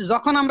 বাট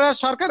যখন আমরা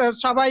সরকারের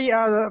সবাই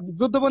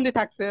যুদ্ধবন্দী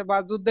থাকছে বা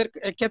যুদ্ধের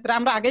ক্ষেত্রে,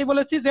 আমরা আগেই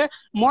বলেছি যে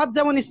মদ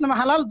যেমন ইসলামে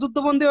হালাল,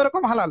 যুদ্ধবন্দী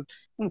ওরকম হালাল।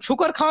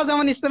 শুকর খাওয়া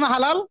যেমন ইসলামে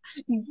হালাল,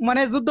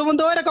 মানে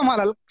যুদ্ধবন্দী ওইরকম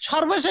হালাল,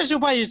 সর্বশেষ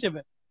উপায়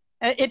হিসেবে।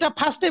 এটা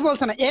ফার্স্টে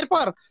বলছে না।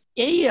 এরপর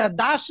এই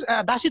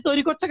দাসী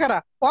তৈরি করছে কারা?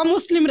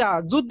 অমুসলিমরা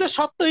যুদ্ধের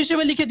সত্য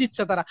হিসেবে লিখে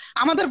দিচ্ছে তারা,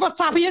 আমাদের পর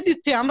চাপিয়ে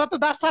দিচ্ছে। আমরা তো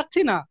দাস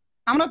চাচ্ছি না,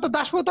 আমরা তো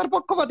দাসপ্রথার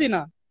পক্ষপাতী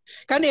না,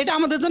 কারণ এটা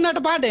আমাদের জন্য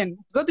একটা বার্ডেন।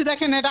 যদি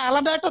দেখেন এটা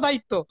আলাদা একটা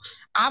দায়িত্ব,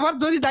 আবার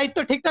যদি দায়িত্ব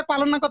ঠিকঠাক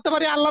পালন না করতে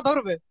পারি আল্লাহ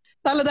ধরবে।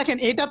 তাহলে দেখেন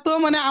এটা তো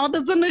মানে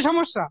আমাদের জন্যই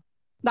সমস্যা,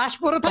 দাস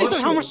প্রথাই তো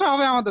অবশ্যই। সমস্যা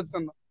হবে আমাদের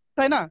জন্য,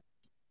 তাই না?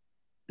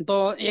 তো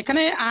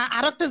এখানে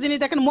আর একটা জিনিস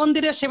দেখেন,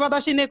 মন্দিরের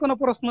সেবাদাসী নিয়ে কোনো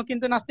প্রশ্ন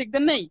কিন্তু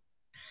নাস্তিকদের নেই।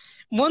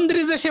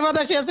 মন্দিরে যে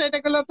সেবাদাসী আছে এটা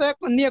গুলো তো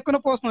নিয়ে কোনো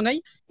প্রশ্ন নেই।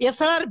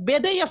 এছাড়া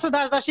বেদেই আছে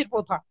দাস দাসীর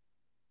প্রথা,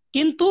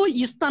 কিন্তু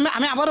ইসলামে,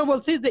 আমি আবারও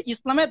বলছি যে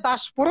ইসলামে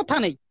দাস প্রথা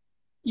নেই।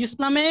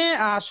 ইসলামে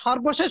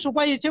সর্বশেষ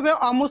উপায় হিসেবে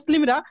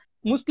অমুসলিমরা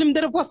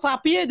মুসলিমদের উপর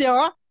চাপিয়ে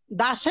দেওয়া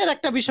দাসের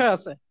একটা বিষয়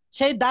আছে,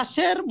 সেই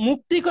দাসের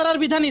মুক্তি করার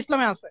বিধান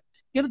ইসলামে আছে।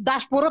 কিন্তু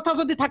দাস প্রথা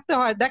যদি থাকতে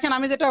হয়, দেখেন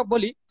আমি যেটা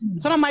বলি,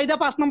 সূরা মাইদা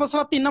 5 নম্বর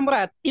সূরা 3 নম্বর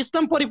আয়াত,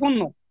 ইসলাম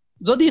পরিপূর্ণ।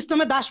 যদি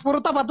ইসলামে দাস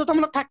প্রথা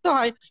বাধ্যতামূলক থাকতে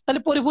হয়,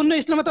 তাহলে পরিপূর্ণ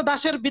ইসলামে তো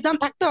দাসের বিধান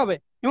থাকতে হবে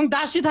এবং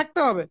দাসই থাকতে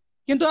হবে।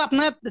 কিন্তু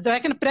আপনার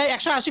দেখেন প্রায়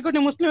 180 কোটি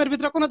মুসলিমের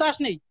ভিতরে কোনো দাস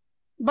নেই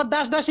বা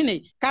দাস দাসী নেই।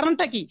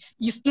 কারণটা কি?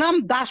 ইসলাম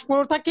দাস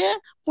প্রথাকে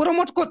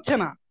প্রমোট করছে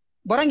না,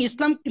 বরং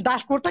ইসলাম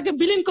দাস প্রথাকে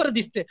বিলীন করে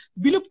দিচ্ছে,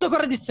 বিলুপ্ত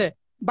করে দিচ্ছে।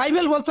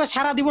 বাইবেল বলছে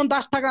সারা জীবন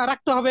দাস থাকা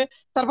রাখতে হবে।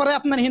 তারপরে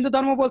আপনার হিন্দু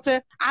ধর্ম বলছে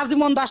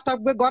আজীবন দাস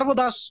থাকবে,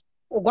 গর্ভদাস,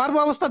 ও গর্ভ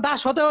অবস্থা দাস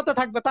হতে হতে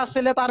থাকবে, তার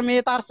ছেলে তার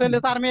মেয়ে, তার ছেলে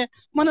তার মেয়ে,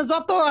 মানে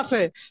যত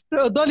আছে,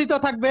 দলিত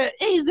থাকবে,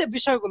 এই যে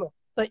বিষয়গুলো।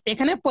 তো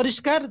এখানে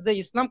পরিষ্কার যে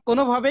ইসলাম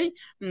কোনোভাবেই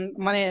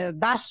মানে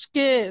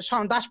দাসকে,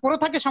 দাস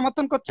প্রথাকে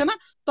সমর্থন করছে না।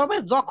 তবে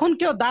যখন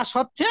কেউ দাস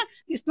হচ্ছে,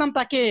 ইসলাম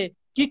তাকে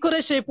কি করে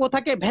সেই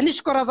প্রথাকে ভ্যানিশ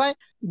করা যায়,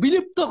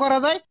 বিলুপ্ত করা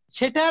যায়,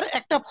 সেটার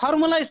একটা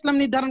ফর্মুলা ইসলাম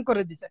নির্ধারণ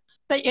করে দিছে।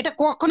 তাই এটা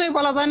কখনোই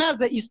বলা যায় না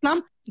যে ইসলাম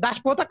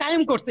দাসপ্রথা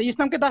কায়েম করছে,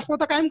 ইসলামকে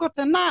দাসপ্রথা কায়েম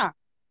করছে না।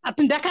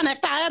 আপনি দেখেন,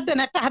 একটা আয়াত দেন,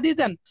 একটা হাদিস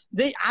দেন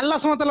যে আল্লাহ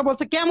সুবহানাহু ওয়া তাআলা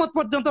বলছে কিয়ামত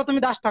পর্যন্ত তুমি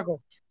দাস থাকো,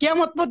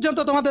 কিয়ামত পর্যন্ত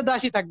তোমাদের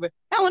দাসী থাকবে,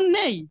 এমন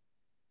নেই।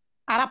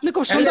 আর আপনি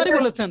খুব সুন্দরই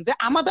বলেছেন যে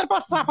আমাদের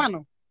পর চাপানো।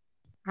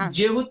 হ্যাঁ,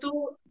 যেহেতু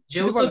জি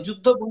যেহেতু বলেন।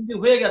 যুদ্ধবন্দী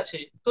হয়ে গেছে,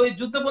 তো এই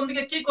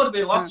যুদ্ধবন্দীকে কি করবে?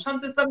 হ্যাঁ, অপশন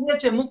তো ইসলাম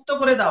দিয়েছে, মুক্ত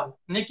করে দাও,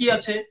 নেকি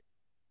আছে।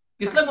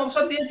 হ্যাঁ, ইসলাম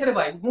অপশন দিয়েছে রে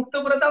ভাই, মুক্ত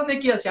করে দাও,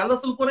 নেকি আছে। আল্লাহ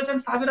রাসূল করেছেন,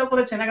 সাহাবীরা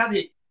করেছেন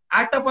একাধিক।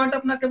 আরেকটা পয়েন্ট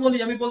আপনাকে বলি,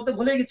 আমি বলতে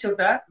ভুলে গেছি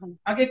ওটা,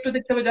 আগে একটু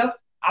দেখতে হবে জাস্ট।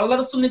 আল্লাহ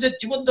রাসূল নিজের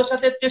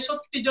জীবদ্দশাতে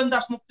 63 জন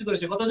দাস মুক্তি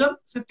করেছে। কতজন?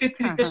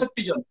 63, হ্যাঁ, হ্যাঁ,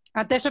 63 জন।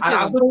 হ্যাঁ, আর 63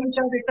 জন। আব্দুর রহিম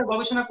সাহেব একটা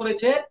গবেষণা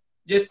করেছে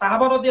যে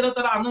সাহাবা রাদিয়াল্লাহু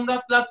তাআলা আনহুরা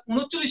প্লাস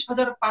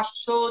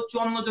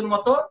 39,554 জন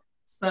মতো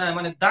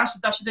মানে দাস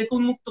দাসীদেরকে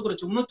উন্মুক্ত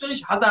করেছে।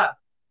 39,000,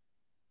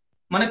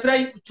 মানে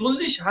প্রায়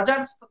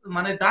 40,000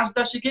 মানে দাস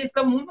দাসীকে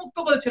ইসলাম উন্মুক্ত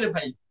করেছে রে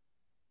ভাই।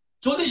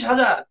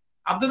 40,000।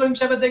 আব্দুর রহিম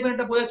সাহেবের দেখবেন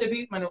একটা বই আছে,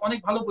 মানে অনেক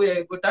ভালো বই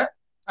বইটা,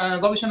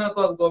 গবেষণা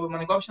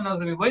মানে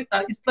গবেষণাধর্মী বই,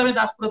 তার ইসলামে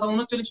দাস প্রথা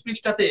 39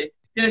 পৃষ্ঠাতে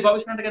তিনি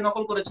গবেষণাটাকে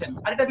নকল করেছেন।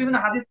 আর এটা বিভিন্ন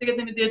হাদিস থেকে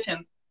তিনি দিয়েছেন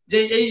যে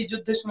এই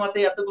যুদ্ধের সময়তে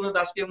এতগুলো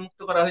দাসকে মুক্ত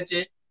করা হয়েছে,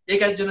 এই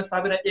কাজের জন্য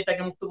সাহাবীরা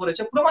এটাকে মুক্ত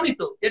করেছে, প্রমাণিত।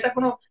 এটা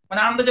কোনো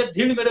মানে আন্দাজের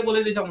ঢিল মেরে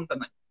বলে দিয়েছে এমনটা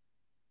নাই।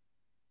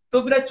 তো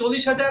প্রায়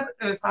 40,000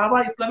 সাহাবা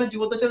ইসলামের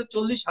জীবদ্দশায়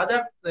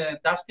 40,000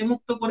 দাসকে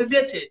মুক্ত করে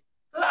দিয়েছে।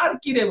 তো আর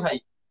কি রে ভাই?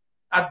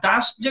 আর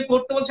দাস যে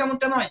করতে বলছে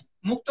এমনটা নয়,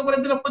 মুক্ত করে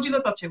দিলে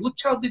ফজিলত আছে,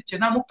 উৎসাহ দিচ্ছে,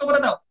 না মুক্ত করে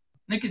দাও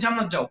নাকি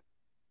জান্নাত যাও,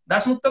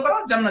 দাস মুক্ত করো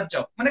জান্নাত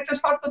যাও, মানে একটা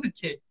শর্ত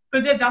দিচ্ছে। তো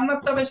যে জান্নাত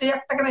যাবে সেই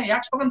 1 টাকা নেই,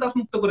 100 জন দাস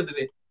মুক্ত করে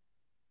দেবে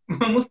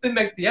মুসলিম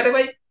ব্যক্তি। আরে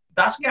ভাই,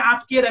 দাসকে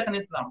আটকিয়ে রাখেন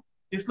ইসলাম।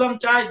 ইসলাম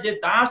চায় যে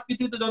দাস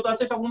পৃথিবীতে যত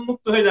আছে সব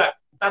উন্মুক্ত হয়ে যায়।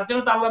 তার জন্য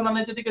তো আল্লাহর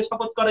নামে যদি কেউ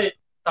শপথ করে,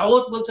 তাও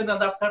বলছে না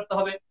দাস ছাড়তে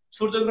হবে,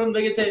 সূর্যগ্রহণ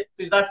লেগেছে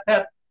তুই দাস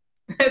ছাড়।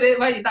 রে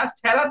ভাই, দাস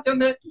ছাড়ার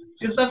জন্য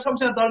ইসলাম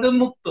সবসময় দরজা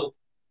মুক্ত।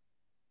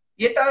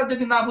 এটা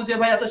যদি না বুঝে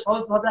ভাই, এত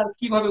সহজ ভাবে আর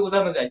কিভাবে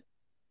বোঝানো যায়?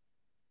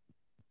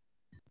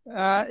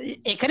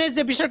 এখানে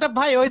যে বিষয়টা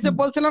ভাই, ওই যে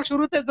বলছিলাম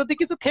শুরুতে, যদি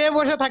কিছু খেয়ে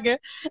বসে থাকে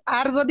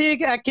আর যদি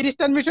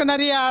খ্রিস্টান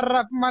মিশনারি আর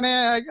মানে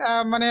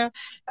মানে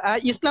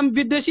ইসলাম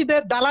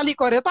বিদ্বেষীদের দালালি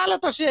করে, তাহলে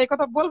তো সে এই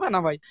কথা বলবে না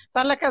ভাই।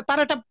 তাহলে তার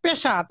এটা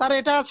পেশা, তার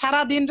এটা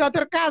সারা দিন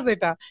রাতের কাজ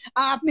এটা।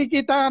 আপনি কি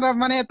তার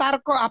মানে তার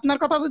আপনার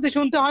কথা যদি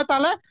শুনতে হয়,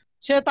 তাহলে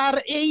সে তার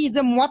এই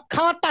যে মদ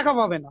খাওয়ার টাকা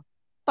পাবে না।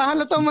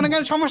 তাহলে তো মনে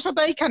করেন সমস্যা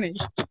তো এইখানেই।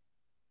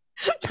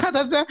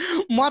 তাদের যে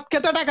মদ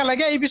খেতে টাকা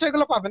লাগে এই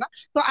বিষয়গুলো পাবে না।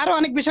 তো আরো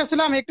অনেক বিষয় ছিল,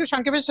 আমি একটু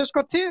সংক্ষেপে শেষ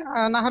করছি,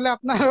 না হলে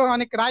আপনারও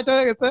অনেক রাত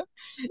হয়ে গেছে।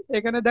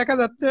 এখানে দেখা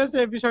যাচ্ছে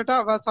সেই বিষয়টা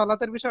বা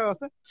সালাতের বিষয়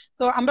আছে।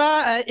 তো আমরা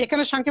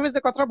এখানে সংক্ষেপে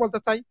যে কথা বলতে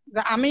চাই,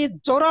 যে আমি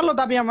জোরালো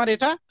দাবি আমার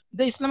এটা,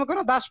 যে ইসলামে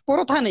কোনো দাস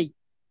প্রথা নেই,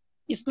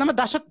 ইসলামে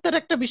দাসত্বের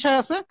একটা বিষয়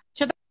আছে,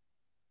 সেটা।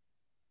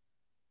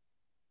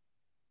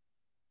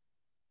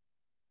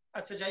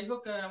 আচ্ছা, যাই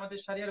হোক, আমাদের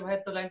শারিয়ার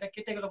ভাইয়ের তো লাইনটা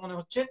কেটে গেল মনে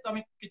হচ্ছে, তো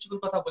আমি কিছুক্ষণ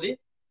কথা বলি।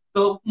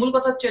 তো মূল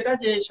কথা হচ্ছে এটা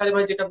যে শারি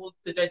ভাই যেটা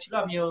বলতে চাইছিল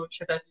আমিও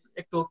সেটা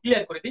একটু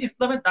ক্লিয়ার করে দিই।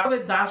 ইসলামের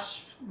দাস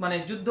মানে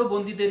যুদ্ধ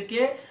বন্দীদেরকে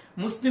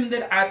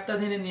মুসলিমদের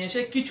আয়ত্তাধীনে নিয়ে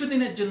এসে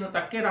কিছুদিনের জন্য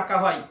তাকে রাখা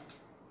হয়,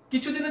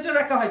 কিছুদিনের জন্য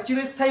রাখা হয়,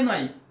 চিরস্থায়ী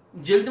নয়।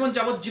 জেল যেমন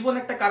যাবজ্জীবন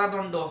একটা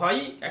কারাদণ্ড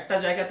হয়, একটা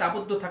জায়গাতে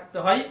আবদ্ধ থাকতে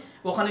হয়,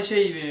 ওখানে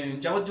সেই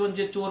যাবজ্জীবন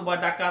যে চোর বা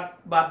ডাকাত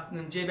বা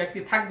যে ব্যক্তি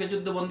থাকবে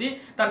যুদ্ধবন্দী,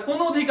 তার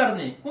কোনো অধিকার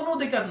নেই, কোনো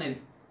অধিকার নেই।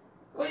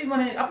 ওই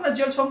মানে আপনার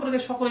জেল সম্পর্কে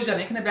সকলেই জানে,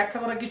 এখানে ব্যাখ্যা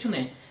করার কিছু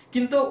নেই।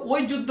 কিন্তু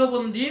ওই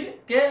যুদ্ধবন্দীর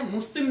কে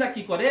মুসলিমরা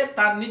কি করে,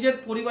 তার নিজের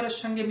পরিবারের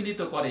সঙ্গে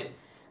মিলিত করে,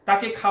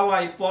 তাকে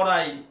খাওয়ায়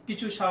পড়ায়,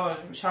 কিছু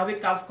স্বাভাবিক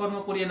কাজকর্ম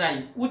করিয়ে নাই,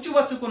 উঁচু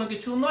বাচু কোনো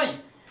কিছু নয়।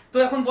 তো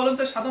এখন বলেন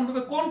তো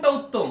সাধারণভাবে কোনটা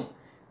উত্তম,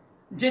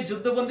 যে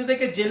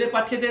যুদ্ধবন্দীদেরকে জেলে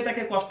পাঠিয়ে দেয়,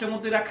 তাকে কষ্টের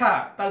মধ্যে রাখা,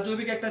 তার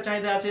জৈবিক একটা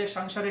চাহিদা আছে,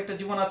 সাংসারিক একটা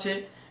জীবন আছে,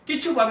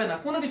 কিছু পাবে না,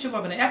 কোনো কিছু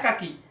পাবে না,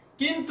 একাকী।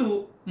 কিন্তু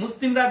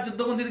মুসলিমরা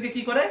যুদ্ধবন্দীদেরকে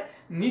কি করে,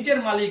 নিজের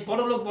মালিক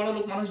বড় লোক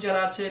মানুষ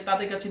যারা আছে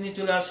তাদের কাছে নিয়ে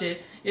চলে আসে,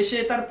 এসে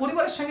তার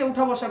পরিবারের সঙ্গে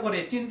উঠা বসা করে।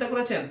 চিন্তা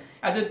করেছেন,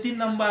 একজন 3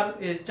 নাম্বার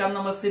 4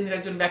 নাম্বার শ্রেণীর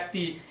একজন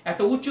ব্যক্তি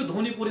একটা উচ্চ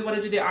ধনী পরিবারে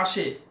যদি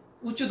আসে,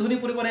 উচ্চ ধনী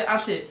পরিবারে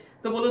আসে,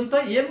 তো বলুন তো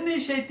এমনি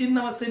সেই 3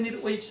 নাম্বার শ্রেণীর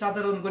ওই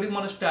সাধারণ গরিব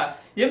মানুষটা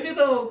এমনি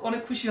তো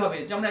অনেক খুশি হবে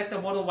যে আমরা একটা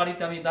বড়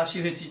বাড়িতে আমি দাসী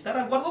হয়েছি। তারা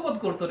গর্ববোধ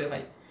করতো রে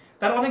ভাই,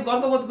 তারা অনেক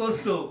গর্ববোধ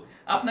করতো।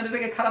 আপনার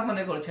এটাকে খারাপ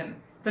মনে করছেন।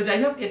 তো যাই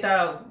হোক, এটা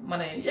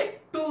মানে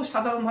একটু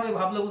সাধারণভাবে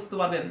ভাবলে বুঝতে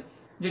পারবেন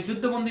যে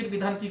যুদ্ধবন্দির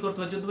বিধান কি করতে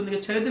হবে। যুদ্ধবন্দীকে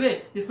ছেড়ে দেবে,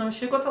 ইসলামে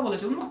সে কথা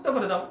বলেছে, উন্মুক্ত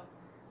করে দাও,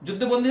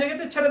 যুদ্ধবন্দী হয়ে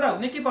গেছে ছেড়ে দাও,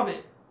 নেকি পাবে,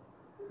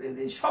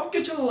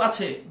 সবকিছু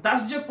আছে। দাস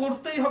যে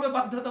করতেই হবে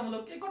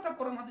বাধ্যতামূলক, এই কথা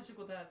কোরআন হাদিসে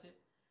কোথায় আছে?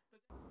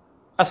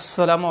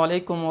 আসসালামু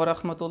আলাইকুম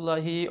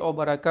ওরহমতুল্লাহি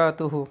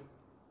ওবরাকাতুহু।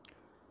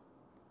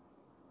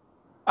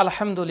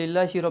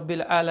 আলহামদুলিল্লাহি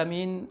রব্বিল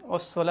আলামিন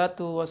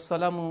ওয়াসসালাতু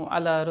ওয়াসসালামু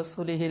আলা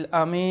রাসূলিহিল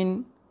আমিন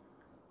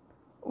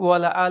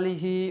ওয়ালা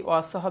আলিহি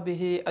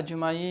ওয়াসাহবিহি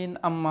আজমাইন,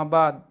 আম্মা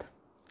বাদ।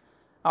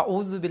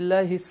 আউযু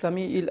বিল্লাহিস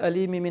সামিউল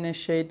আলিম মিনাশ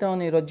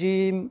শাইতানির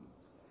রাজীম,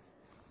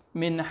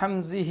 মিন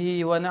হামজিহি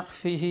ওয়া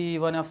নাফখিহি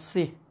ওয়া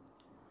নাফসিহি।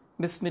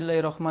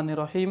 বিসমিল্লাহির রহমানির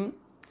রহিম।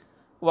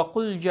 ওয়া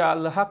কুল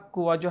জাআল হাক্কু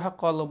ওয়া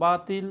জাহাকাল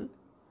বাতিল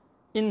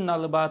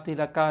ইন্নাল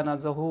বাতিলা কানা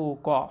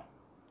যাহুকা।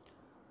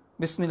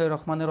 বিসমিল্লাহির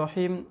রহমানির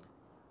রহিম।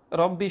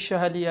 রব্বি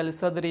ইশরাহলি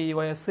সাদরি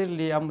ওয়া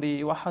ইয়াসসিরলি আমরি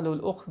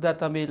ওয়াহলুল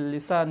উকদাতাম মিন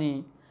লিসানি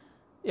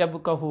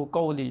ইয়াফকাহু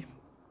কওলি।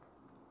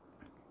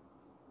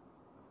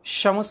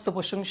 সমস্ত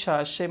প্রশংসা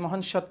সেই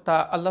মহান সত্তা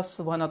আল্লাহ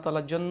সুবহানাহু ওয়া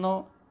তাআলার জন্য।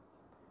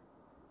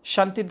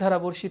 শান্তির ধারা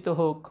বর্ষিত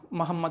হোক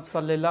মুহাম্মদ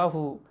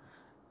সাল্লাল্লাহু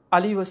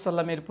আলাইহি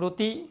ওয়াসাল্লামের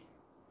প্রতি।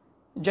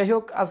 যাই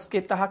হোক, আজকে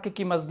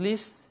তাহাকিকি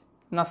মাজলিস,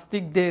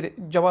 নাস্তিকদের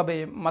জবাবে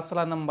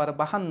মাসলা নাম্বার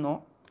 52।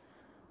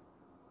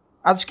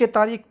 আজকে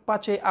তারিখ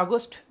 5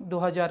 আগস্ট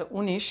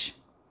 2019,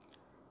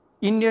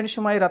 ইন্ডিয়ান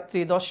সময় রাত্রি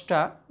 10টা,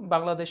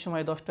 বাংলাদেশ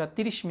সময় 10টা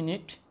 30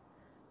 মিনিট।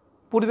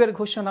 পূর্বের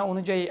ঘোষণা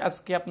অনুযায়ী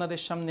আজকে আপনাদের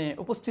সামনে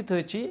উপস্থিত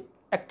হয়েছি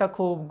একটা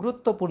খুব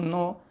গুরুত্বপূর্ণ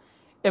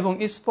এবং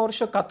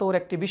স্পর্শকাতর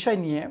একটি বিষয়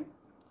নিয়ে।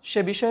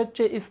 সে বিষয়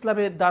হচ্ছে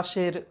ইসলামের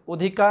দাসের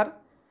অধিকার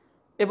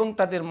এবং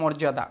তাদের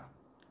মর্যাদা।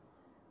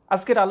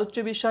 আজকের আলোচ্য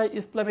বিষয়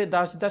ইসলামের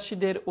দাস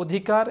দাসীদের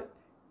অধিকার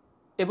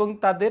এবং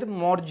তাদের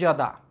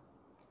মর্যাদা।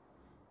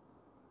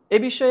 এ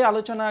বিষয়ে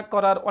আলোচনা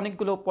করার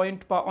অনেকগুলো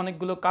পয়েন্ট বা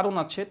অনেকগুলো কারণ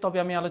আছে, তবে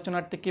আমি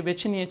আলোচনাটিকে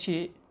বেছে নিয়েছি।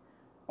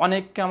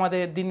 অনেক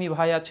আমাদের দিনী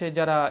ভাই আছে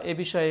যারা এ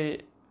বিষয়ে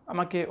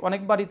আমাকে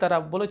অনেকবারই তারা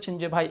বলেছেন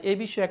যে ভাই এই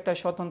বিষয়ে একটা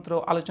স্বতন্ত্র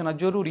আলোচনা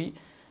জরুরি,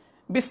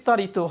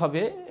 বিস্তারিত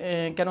হবে,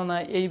 কেননা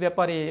এই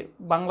ব্যাপারে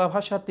বাংলা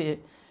ভাষাতে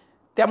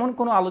তেমন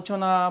কোনো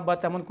আলোচনা বা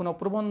তেমন কোনো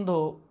প্রবন্ধ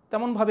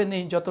তেমনভাবে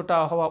নেই যতটা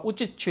হওয়া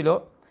উচিত ছিল।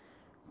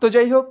 তো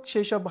যাই হোক,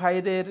 সেই সব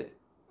ভাইদের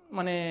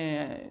মানে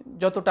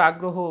যতটা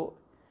আগ্রহ,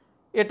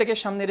 এটাকে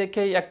সামনে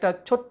রেখেই একটা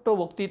ছোট্ট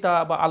বক্তৃতা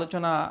বা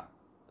আলোচনা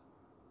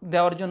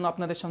দেওয়ার জন্য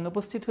আপনাদের সামনে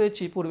উপস্থিত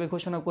হয়েছি। পূর্বে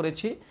ঘোষণা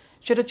করেছি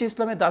সেটা হচ্ছে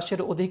ইসলামের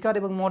দাসের অধিকার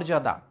এবং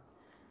মর্যাদা।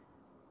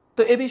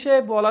 তো এ বিষয়ে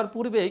বলার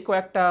পূর্বেই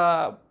কয়েকটা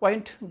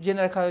পয়েন্ট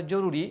জেনে রাখা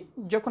জরুরি।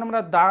 যখন আমরা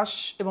দাস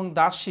এবং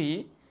দাসী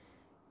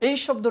এই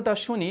শব্দটা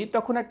শুনি,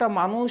 তখন একটা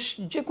মানুষ,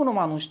 যে কোনো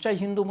মানুষ, চাই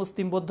হিন্দু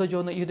মুসলিম বৌদ্ধ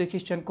জৈন ইহুদি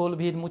খ্রিস্টান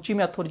কলভির মুচি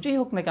ম্যাথর যেই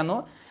হোক না কেন,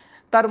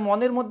 তার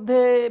মনের মধ্যে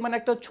মানে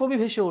একটা ছবি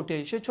ভেসে ওঠে।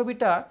 সেই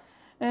ছবিটা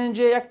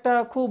যে একটা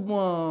খুব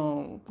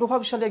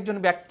প্রভাবশালী একজন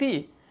ব্যক্তি,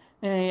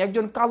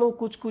 একজন কালো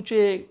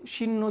কুচকুচে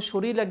শীর্ণ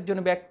শরীর একজন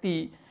ব্যক্তি,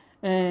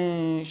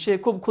 সে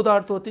খুব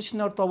ক্ষুধার্ত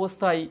তৃষ্ণার্ত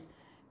অবস্থায়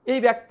এই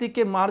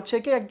ব্যক্তিকে মারছে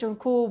কে একজন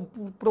খুব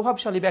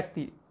প্রভাবশালী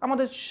ব্যক্তি।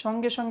 আমাদের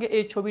সঙ্গে সঙ্গে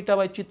এই ছবিটা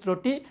বা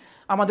চিত্রটি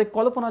আমাদের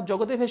কল্পনার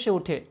জগতে ভেসে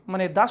ওঠে।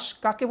 মানে দাস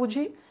কাকে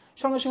বুঝি,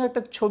 সঙ্গে সঙ্গে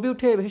একটা ছবি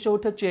ভেসে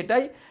উঠেছে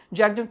এটাই, যে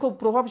একজন খুব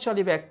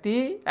প্রভাবশালী ব্যক্তি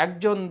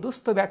একজন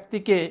দুস্থ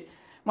ব্যক্তিকে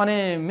মানে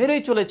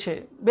মেরেই চলেছে,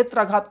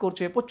 বেত্রাঘাত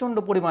করছে প্রচণ্ড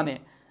পরিমাণে।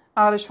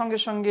 আর সঙ্গে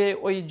সঙ্গে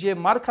ওই যে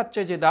মার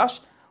খাচ্ছে যে দাস,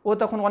 ও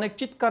তখন অনেক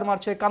চিৎকার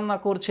মারছে, কান্না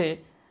করছে।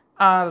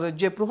 আর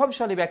যে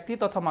প্রভাবশালী ব্যক্তি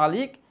তথা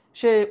মালিক,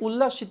 সে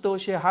উল্লাসিত,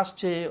 সে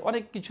হাসছে,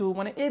 অনেক কিছু,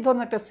 মানে এই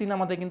ধরনের একটা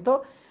সিনেমাতে কিন্তু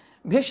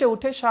ভেসে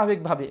ওঠে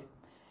স্বাভাবিকভাবে।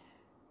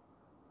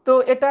 তো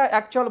এটা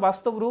অ্যাকচুয়াল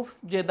বাস্তব রূপ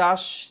যে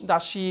দাস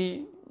দাসী,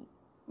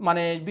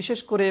 মানে বিশেষ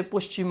করে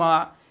পশ্চিমা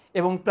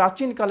এবং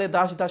প্রাচীনকালে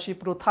দাস দাসী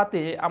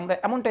প্রথাতে আমরা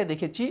এমনটাই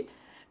দেখেছি।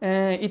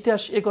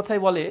 ইতিহাস এ কথাই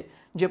বলে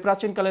যে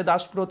প্রাচীনকালে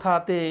দাস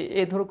প্রথাতে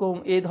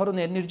এই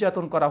ধরনের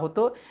নির্যাতন করা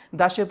হতো,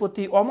 দাসের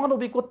প্রতি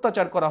অমানবিক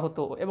অত্যাচার করা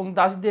হতো এবং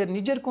দাসদের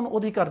নিজের কোনো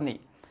অধিকার নেই।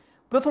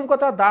 প্রথম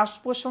কথা, দাসী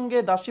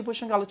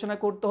প্রসঙ্গে আলোচনা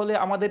করতে হলে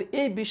আমাদের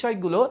এই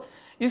বিষয়গুলো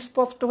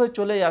স্পষ্ট হয়ে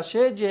চলে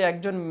আসে যে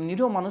একজন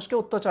নিরীহ মানুষকে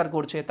অত্যাচার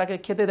করছে, তাকে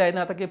খেতে দেয়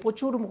না, তাকে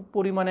প্রচুর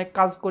পরিমাণে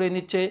কাজ করে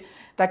নিচ্ছে,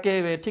 তাকে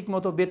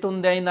ঠিকমতো বেতন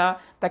দেয় না,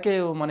 তাকে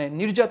মানে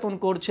নির্যাতন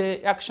করছে,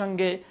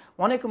 একসঙ্গে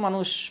অনেক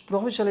মানুষ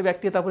প্রভাবশালী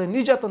ব্যক্তি তারপরে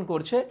নির্যাতন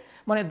করছে।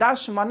 মানে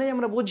দাস মানে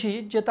আমরা বুঝি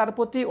যে তার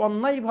প্রতি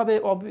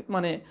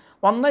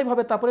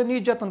অন্যায়ভাবে তারপরে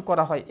নির্যাতন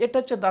করা হয়। এটা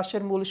হচ্ছে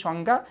দাসের মূল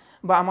সংজ্ঞা,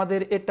 বা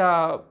আমাদের এটা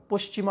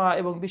পশ্চিমা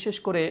এবং বিশেষ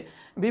করে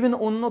বিভিন্ন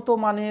উন্নত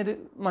মানের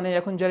মানে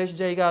এখন যে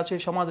জায়গা আছে,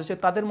 সমাজ আছে,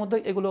 তাদের মধ্যে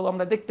এগুলো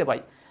আমরা দেখতে পাই।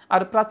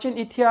 আর প্রাচীন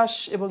ইতিহাস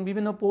এবং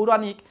বিভিন্ন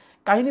পৌরাণিক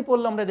কাহিনী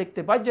পড়লে আমরা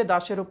দেখতে পাই যে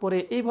দাসের উপরে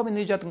এইভাবে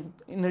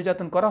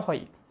নির্যাতন করা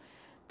হয়।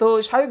 তো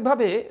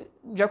স্বাভাবিকভাবে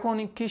যখন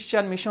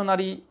খ্রিস্টান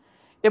মিশনারি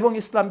এবং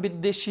ইসলাম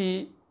বিদ্বেষী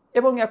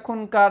এবং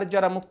এখনকার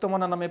যারা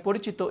মুক্তমনা নামে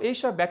পরিচিত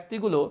এইসব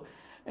ব্যক্তিগুলো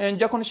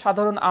যখন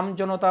সাধারণ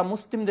আমজনতা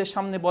মুসলিমদের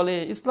সামনে বলে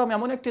ইসলাম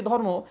এমন একটি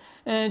ধর্ম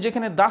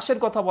যেখানে দাসের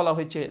কথা বলা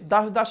হয়েছে,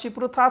 দাসী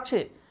প্রথা আছে,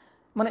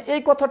 মানে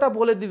এই কথাটা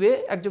বলে দিবে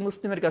একজন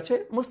মুসলিমের কাছে,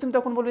 মুসলিম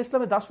তখন বলবে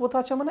ইসলামে দাস প্রথা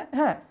আছে, মানে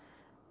হ্যাঁ।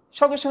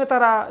 সঙ্গে সঙ্গে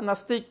তারা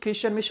নাস্তিক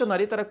খ্রিস্টান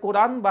মিশনারি তারা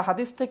কোরআন বা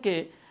হাদিস থেকে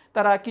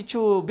তারা কিছু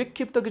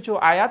বিক্ষিপ্ত কিছু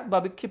আয়াত বা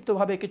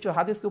বিক্ষিপ্তভাবে কিছু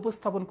হাদিসকে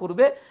উপস্থাপন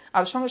করবে।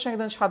 আর সঙ্গে সঙ্গে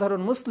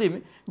সাধারণ মুসলিম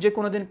যে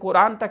কোনোদিন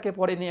কোরআনটাকে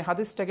পড়েনি,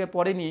 হাদিসটাকে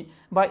পড়েনি,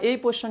 বা এই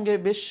প্রসঙ্গে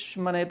বেশ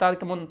মানে তার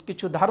কেমন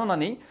কিছু ধারণা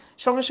নেই,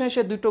 সঙ্গে সঙ্গে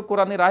সে দুটো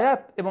কোরআনের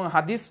আয়াত এবং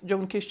হাদিস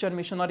যখন খ্রিস্টান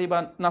মিশনারি বা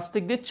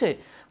নাস্তিক দিচ্ছে,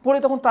 পড়ে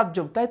তখন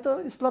তাজ্জব, তাই তো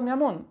ইসলাম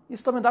এমন,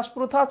 ইসলামে দাস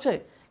প্রথা আছে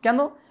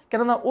কেন?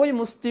 কেননা ওই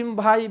মুসলিম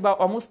ভাই বা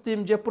অমুসলিম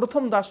যে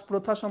প্রথম দাস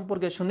প্রথা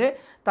সম্পর্কে শুনে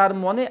তার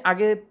মনে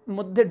আগের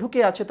মধ্যে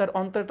ঢুকে আছে, তার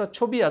অন্তরে একটা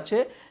ছবি আছে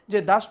যে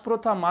দাস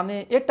প্রথা মানে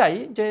এটাই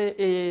যে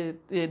এই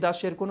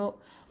দাসের কোনো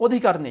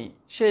অধিকার নেই,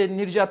 সে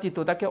নির্যাতিত,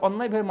 তাকে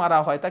অন্যায়ভাবে মারা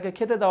হয়, তাকে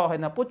খেতে দেওয়া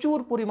হয় না, প্রচুর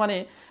পরিমাণে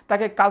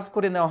তাকে কাজ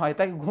করে নেওয়া হয়,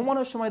 তাকে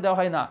ঘুমানোর সময় দেওয়া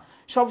হয় না,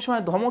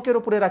 সবসময় ধমকের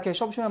উপরে রাখে,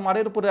 সবসময়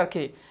মারের উপরে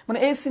রাখে, মানে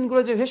এই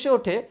সিনগুলো যে ভেসে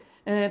ওঠে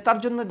তার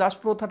জন্য দাস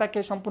প্রথাটাকে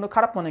সম্পূর্ণ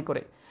খারাপ মনে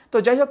করে। তো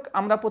যাই হোক,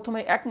 আমরা প্রথমে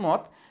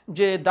একমত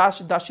যে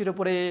দাসীর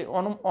উপরে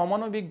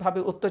অমানবিকভাবে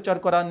অত্যাচার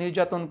করা,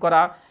 নির্যাতন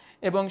করা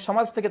এবং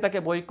সমাজ থেকে তাকে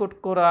বয়কট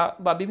করা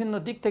বা বিভিন্ন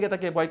দিক থেকে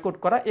তাকে বয়কট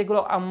করা,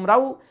 এগুলো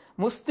আমরাও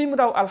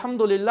মুসলিমরাও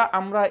আলহামদুলিল্লাহ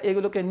আমরা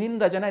এগুলোকে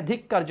নিন্দা জানাই,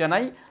 ধিক্কার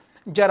জানাই।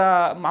 যারা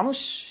মানুষ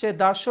সে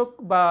দাস হোক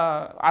বা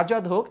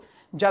আজাদ হোক,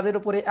 যাদের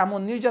উপরে এমন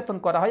নির্যাতন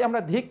করা হয়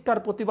আমরা ধিক্কার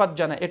প্রতিবাদ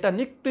জানাই, এটা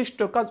নিকৃষ্ট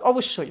কাজ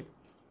অবশ্যই।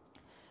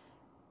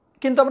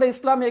 কিন্তু আমরা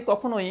ইসলামে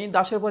কখনোই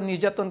দাসের উপর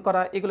নির্যাতন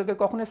করা এগুলোকে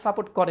কখনোই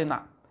সাপোর্ট করে না।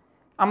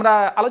 আমরা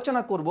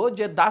আলোচনা করব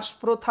যে দাস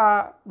প্রথা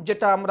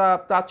যেটা আমরা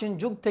প্রাচীন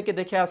যুগ থেকে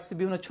দেখে আসছি,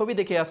 বিভিন্ন ছবি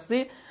দেখে আসছি,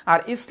 আর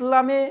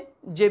ইসলামে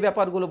যে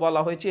ব্যাপারগুলো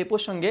বলা হয়েছে এ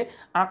প্রসঙ্গে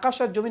আকাশ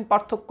আর জমিন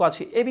পার্থক্য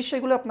আছে। এই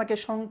বিষয়গুলো আপনাকে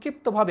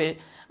সংক্ষিপ্তভাবে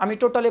আমি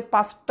টোটালি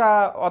 5টা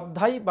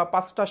অধ্যায় বা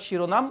 5টা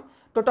শিরোনাম,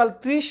 টোটাল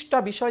 30টা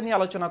বিষয় নিয়ে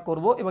আলোচনা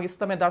করব এবং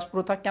ইসলামে দাস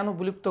প্রথা কেন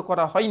বিলুপ্ত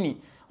করা হয়নি।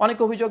 অনেক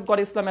অভিযোগ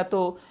করে ইসলাম এত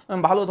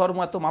ভালো ধর্ম,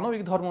 এত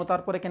মানবিক ধর্ম,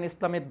 তারপরে কেন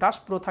ইসলামের দাস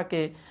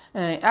প্রথাকে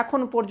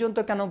এখন পর্যন্ত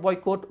কেন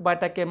বয়কট বা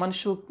এটাকে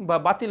মানসুখ বা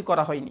বাতিল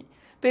করা হয়নি।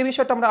 তো এই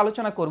বিষয়টা আমরা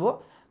আলোচনা করব।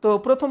 তো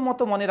প্রথম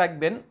মতো মনে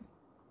রাখবেন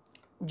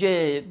যে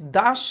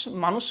দাস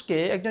মানুষকে,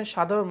 একজন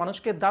সাধারণ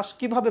মানুষকে দাস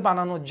কিভাবে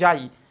বানানো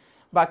যায়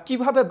বা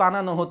কিভাবে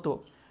বানানো হতো।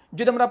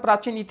 যদি আমরা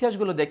প্রাচীন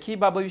ইতিহাসগুলো দেখি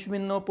বা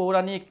বিভিন্ন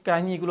পৌরাণিক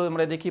কাহিনীগুলো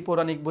আমরা দেখি,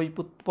 পৌরাণিক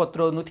বইপত্র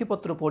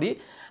নথিপত্র পড়ি,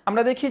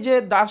 আমরা দেখি যে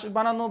দাস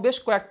বানানো বেশ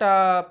কয়েকটা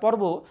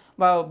পর্ব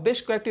বা বেশ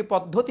কয়েকটি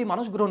পদ্ধতি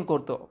মানুষ গ্রহণ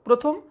করত।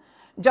 প্রথম,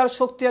 যার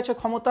শক্তি আছে,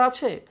 ক্ষমতা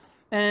আছে,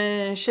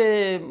 সে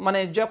মানে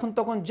যখন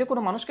তখন যে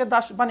কোনো মানুষকে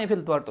দাস বানিয়ে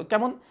ফেলতে পারতো।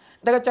 কেমন?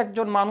 দেখা যাচ্ছে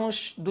একজন মানুষ,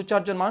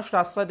 2-4 জন মানুষ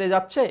রাস্তা দিয়ে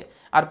যাচ্ছে,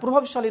 আর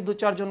প্রভাবশালী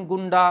 2-4 জন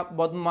গুন্ডা,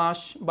 বদমাশ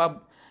বা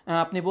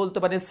আপনি বলতে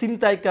পারেন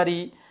ছিনতাইকারী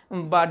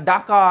বা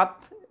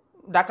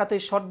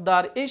ডাকাতের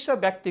সর্দার, এইসব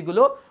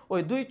ব্যক্তিগুলো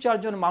ওই 2-4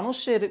 জন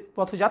মানুষের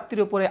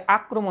পথযাত্রীর উপরে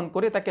আক্রমণ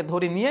করে তাকে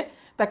ধরে নিয়ে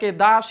তাকে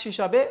দাস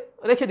হিসাবে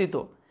রেখে দিত।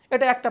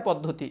 এটা একটা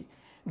পদ্ধতি।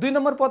 2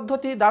 নম্বর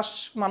পদ্ধতি, দাস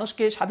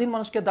মানুষকে, স্বাধীন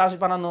মানুষকে দাস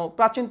বানানো,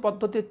 প্রাচীন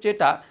পদ্ধতি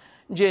যেটা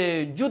যে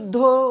যুদ্ধ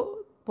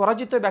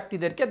পরাজিত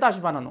ব্যক্তিদেরকে দাস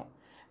বানানো।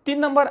 3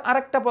 নম্বর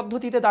আরেকটা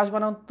পদ্ধতিতে দাস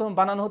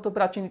বানানো হতো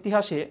প্রাচীন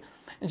ইতিহাসে,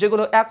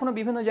 যেগুলো এখনো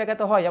বিভিন্ন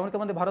জায়গাতে হয়, এমনকি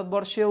আমাদের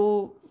ভারতবর্ষেও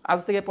আজ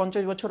থেকে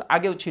 50 বছর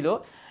আগেও ছিল।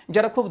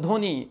 যারা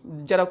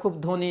খুব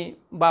ধনী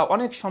বা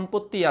অনেক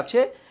সম্পত্তি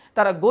আছে,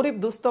 তারা গরিব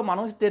দুস্থ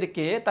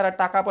মানুষদেরকে তারা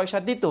টাকা পয়সা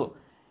দিত।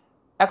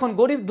 এখন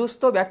গরিব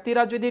দুস্থ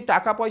ব্যক্তিরা যদি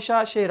টাকা পয়সা,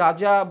 সে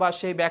রাজা বা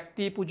সেই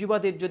ব্যক্তি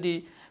পুঁজিবাদীর যদি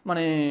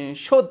মানে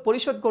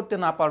পরিশোধ করতে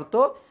না পারতো,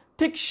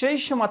 ঠিক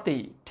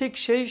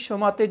সেই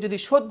সময়তে যদি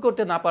শোধ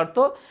করতে না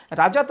পারতো,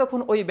 রাজা তখন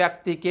ওই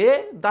ব্যক্তিকে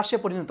দাসে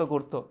পরিণত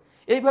করত।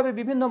 এইভাবে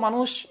বিভিন্ন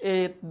মানুষ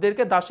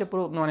এদেরকে দাসের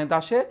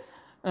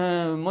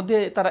মধ্যে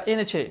তারা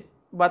এনেছে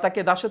বা তাকে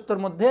দাসত্বের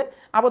মধ্যে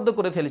আবদ্ধ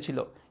করে ফেলেছিল।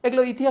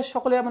 এগুলো ইতিহাস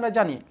সকলে আমরা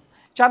জানি।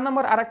 4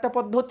 নম্বর আরেকটা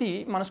পদ্ধতি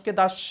মানুষকে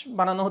দাস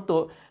বানানো হতো,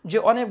 যে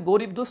অনেক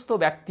গরিব দুস্থ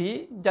ব্যক্তি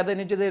যাদের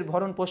নিজেদের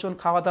ভরণ পোষণ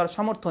খাওয়া দাওয়ার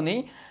সামর্থ্য নেই,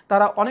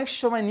 তারা অনেক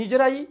সময়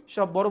নিজেরাই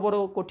সব বড় বড়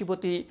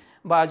কোটিপতি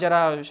বা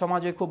যারা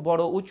সমাজে খুব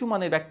বড় উঁচু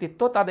মানের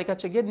ব্যক্তিত্ব, তাদের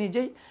কাছে গিয়ে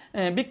নিজেই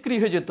বিক্রি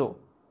হয়ে যেত,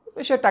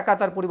 সে টাকা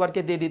তার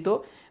পরিবারকে দিয়ে দিত।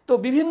 তো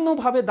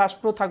বিভিন্নভাবে দাস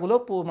প্রথাগুলো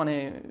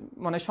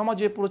মানে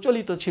সমাজে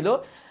প্রচলিত ছিল।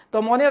 তো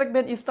মনে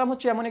রাখবেন, ইসলাম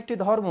হচ্ছে এমন একটি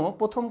ধর্ম,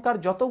 প্রথমকার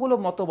যতগুলো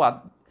মতবাদ,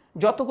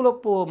 যতগুলো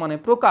মানে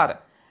প্রকার,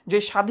 যে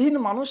স্বাধীন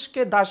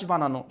মানুষকে দাস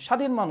বানানো,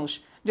 স্বাধীন মানুষ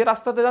যে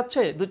রাস্তাতে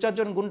যাচ্ছে, 2-4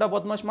 জন গুন্ডা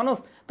বদমাশ মানুষ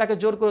তাকে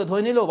জোর করে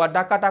ধরে নিল বা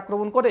ডাকাত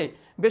আক্রমণ করে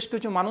বেশ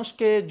কিছু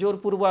মানুষকে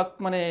জোরপূর্বক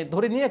মানে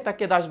ধরে নিয়ে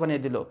তাকে দাস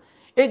বানিয়ে দিল।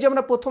 এই যে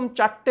আমরা প্রথম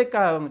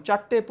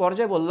 4টে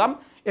পর্যায় বললাম,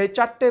 এই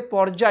 4টে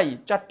পর্যায়,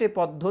 4টে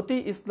পদ্ধতি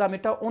ইসলাম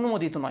এটা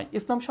অনুমোদিত নয়,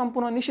 ইসলাম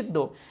সম্পূর্ণ নিষিদ্ধ।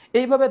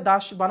 এইভাবে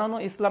দাস বানানো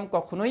ইসলাম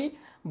কখনোই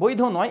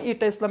বৈধ নয়,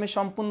 এটা ইসলামে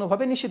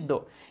সম্পূর্ণভাবে নিষিদ্ধ।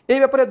 এই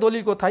ব্যাপারে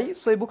দলিল কোথায়?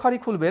 সহিহ বুখারী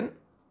খুলবেন,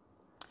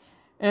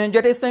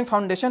 যেটা ইসলামিক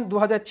ফাউন্ডেশন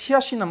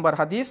 2086 নম্বর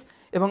হাদিস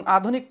এবং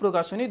আধুনিক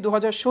প্রকাশনী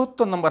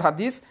 2070 নম্বর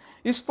হাদিস।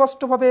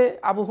 স্পষ্টভাবে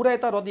আবু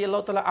হুরায়রা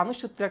রাদিয়াল্লাহু তাআলা আনহু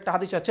সূত্রে একটা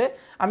হাদিস আছে।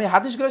 আমি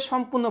হাদিসগুলো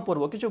সম্পূর্ণ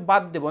পড়ব, কিছু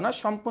বাদ দেব না,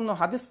 সম্পূর্ণ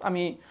হাদিস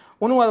আমি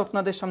অনুবাদ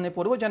আপনাদের সামনে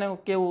পড়ব, যেন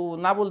কেউ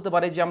না বলতে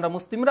পারে যে আমরা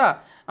মুসলিমরা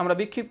আমরা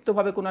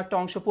বিক্ষিপ্তভাবে কোনো একটা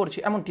অংশ পড়ছি,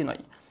 এমনটি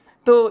নয়।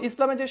 তো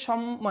ইসলামে যে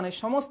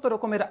সমস্ত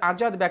রকমের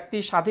আজাদ ব্যক্তি,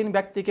 স্বাধীন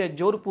ব্যক্তিকে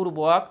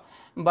জোরপূর্বক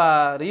বা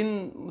ঋণ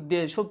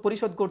দিয়ে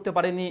পরিশোধ করতে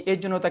পারেনি এর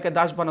জন্য তাকে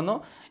দাস বানানো,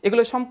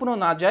 এগুলো সম্পূর্ণ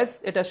নাজায়েজ,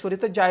 এটা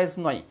শরীয়তে জায়েজ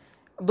নয়।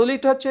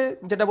 দলিলটা হচ্ছে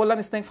যেটা বললাম,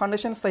 ইসলামিক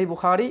ফাউন্ডেশন সহিহ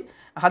বুখারী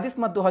হাদিস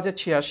নম্বর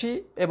 2086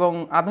 এবং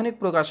আধুনিক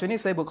প্রকাশনী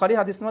সহিহ বুখারী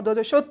হাদিস নম্বর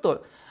 2070।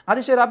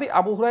 হাদিসের রাবি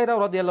আবু হুরায়রা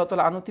রাদিয়াল্লাহু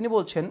তাআলা আনহু তিনি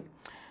বলছেন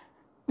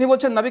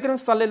নবী করিম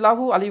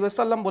সাল্লাল্লাহু আলাইহি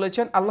ওয়াসাল্লাম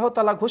বলেছেন, আল্লাহ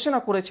তাআলা ঘোষণা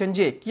করেছেন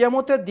যে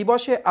কিয়ামতের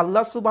দিবসে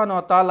আল্লাহ সুবহানাহু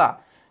ওয়া তাআলা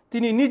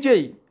তিনি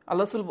নিজেই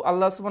আল্লাহ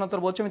সুবহানাহু ওয়া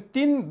তাআলা বলছেন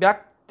 3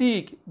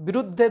 ব্যক্তির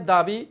বিরুদ্ধে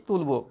দাবি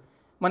তুলব,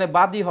 মানে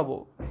বাদী হব।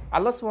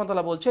 আল্লাহ সুবহানাহু ওয়া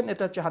তাআলা বলছেন,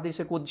 এটা হচ্ছে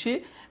হাদিসে কুদসি।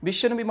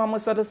 বিশ্বনবী মুহাম্মদ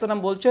সাল্লাল্লাহু আলাইহি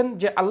ওয়াসাল্লাম বলছেন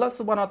যে আল্লাহ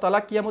সুবহানাহু ওয়া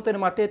তাআলা কিয়ামতের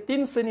মাঠে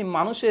 3 শ্রেণীর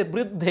মানুষের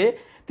বিরুদ্ধে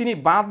তিনি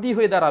বাদী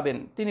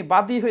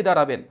হয়ে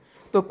দাঁড়াবেন।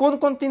 তো কোন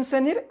কোন 3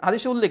 শ্রেণীর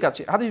হাদিসে উল্লেখ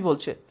আছে? হাদিস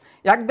বলছে,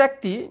 এক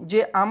ব্যক্তি যে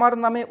আমার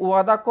নামে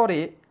ওয়াদা করে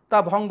তা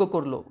ভঙ্গ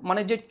করলো,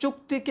 মানে যে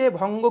চুক্তিকে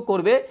ভঙ্গ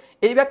করবে,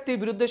 এই ব্যক্তির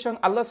বিরুদ্ধে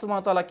আল্লাহ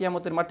সুবহানাহু ওয়া তাআলা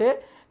কিয়ামতের মাঠে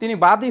তিনি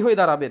বাদী হয়ে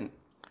দাঁড়াবেন।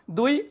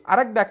 2,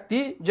 আরেক ব্যক্তি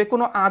যে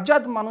কোনো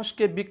আজাদ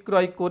মানুষকে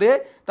বিক্রয় করে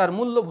তার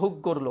মূল্য ভোগ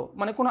করলো,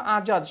 মানে কোনো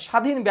আজাদ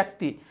স্বাধীন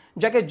ব্যক্তি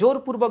যাকে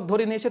জোরপূর্বক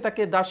ধরে নিয়ে এসে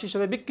তাকে দাস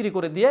হিসেবে বিক্রি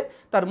করে দিয়ে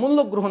তার মূল্য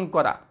গ্রহণ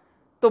করা।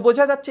 তো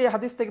বোঝা যাচ্ছে এই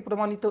হাদিস থেকে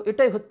প্রমাণিত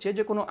এটাই হচ্ছে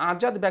যে কোনো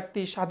আজাদ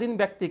ব্যক্তি, স্বাধীন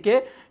ব্যক্তিকে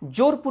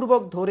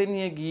জোরপূর্বক ধরে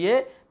নিয়ে গিয়ে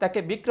তাকে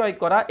বিক্রয়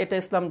করা, এটা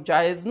ইসলাম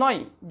জায়েজ নয়।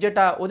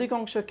 যেটা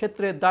অধিকাংশ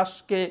ক্ষেত্রে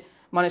দাসকে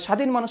মানে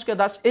স্বাধীন মানুষকে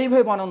দাস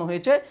এইভাবে বানানো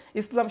হয়েছে,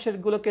 ইসলাম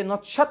সেগুলোকে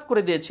নস্যাৎ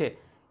করে দিয়েছে,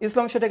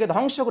 ইসলাম সেটাকে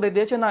ধ্বংস করে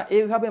দিয়েছে। না,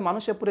 এইভাবে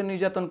মানুষের উপরে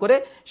নির্যাতন করে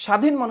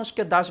স্বাধীন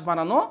মানুষকে দাস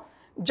বানানো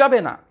যাবে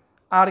না।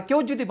 আর কেউ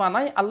যদি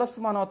বানায়, আল্লাহ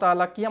সুবহানাহু ওয়া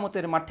তাআলা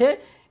কিয়ামতের মাঠে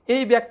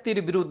এই ব্যক্তির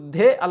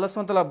বিরুদ্ধে আল্লাহ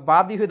সুবহানাহু ওয়া তাআলা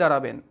বাদী হয়ে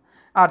দাঁড়াবেন।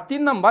 আর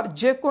 3 নম্বর,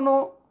 যে কোনো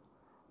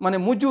মানে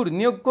মজুর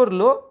নিয়োগ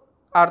করলো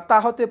আর তা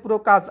হতে পুরো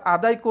কাজ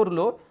আদায়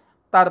করলো,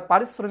 তার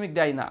পারিশ্রমিক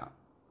দেয় না।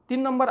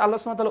 3 নম্বর, আল্লাহ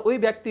সুবহানাহু ওয়া তাআলা ওই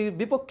ব্যক্তির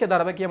বিপক্ষে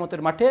দাঁড়াবে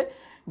কিয়ামতের মাঠে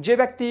যে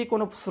ব্যক্তি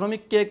কোনো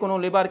শ্রমিককে, কোনো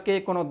লেবারকে,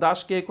 কোনো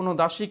দাসকে, কোনো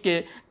দাসীকে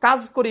কাজ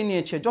করে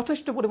নিয়েছে,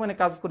 যথেষ্ট পরিমাণে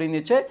কাজ করে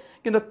নিয়েছে,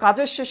 কিন্তু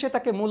কাজের শেষে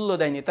তাকে মূল্য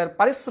দেয়নি, তার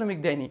পারিশ্রমিক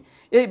দেয়নি।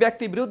 এই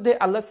ব্যক্তির বিরুদ্ধে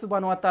আল্লাহ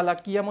সুবহানাহু ওয়া তাআলা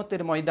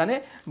কিয়ামতের ময়দানে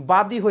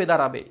বাদী হয়ে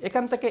দাঁড়াবে।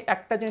 এখান থেকে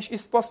একটা জিনিস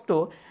স্পষ্ট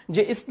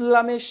যে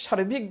ইসলামে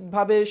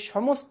সার্বিকভাবে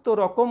সমস্ত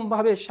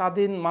রকমভাবে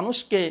স্বাধীন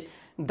মানুষকে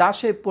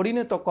দাসে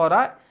পরিণত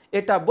করা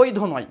এটা বৈধ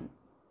নয়,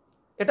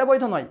 এটা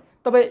বৈধ নয়।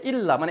 তবে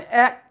ইল্লা মানে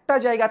একটা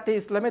জায়গাতে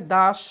ইসলামে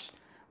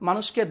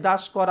মানুষকে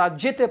দাস করা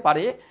যেতে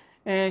পারে,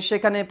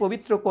 সেখানে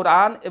পবিত্র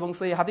কোরআন এবং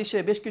সেই হাদিসে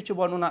বেশ কিছু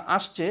বর্ণনা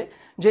আসছে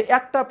যে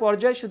একটা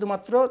পর্যায়ে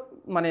শুধুমাত্র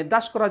মানে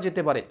দাস করা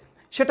যেতে পারে,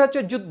 সেটা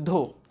হচ্ছে যুদ্ধ।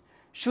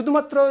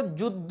 শুধুমাত্র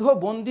যুদ্ধ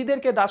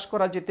বন্দীদেরকে দাস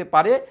করা যেতে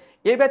পারে,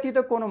 এ ব্যতীত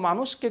কোনো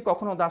মানুষকে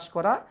কখনো দাস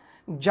করা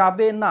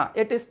যাবে না।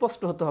 এটা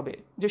স্পষ্ট হতে হবে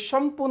যে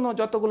সম্পূর্ণ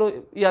যতগুলো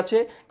আছে,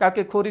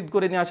 কাকে খরিদ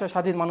করে নিয়ে আসা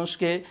স্বাধীন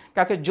মানুষকে,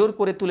 কাকে জোর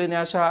করে তুলে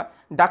নিয়ে আসা,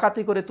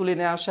 ডাকাতি করে তুলে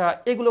নিয়ে আসা,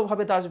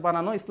 এগুলোভাবে দাস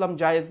বানানো ইসলাম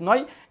জায়েজ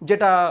নয়।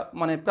 যেটা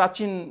মানে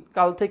প্রাচীন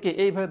কাল থেকে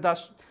এইভাবে দাস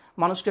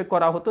মানুষকে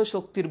করা হতো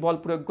শক্তির বল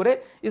প্রয়োগ করে।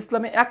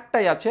 ইসলামে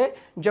একটাই আছে,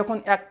 যখন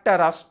একটা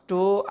রাষ্ট্র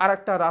আর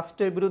একটা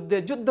রাষ্ট্রের বিরুদ্ধে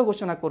যুদ্ধ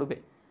ঘোষণা করবে,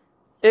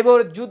 এবার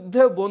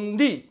যুদ্ধে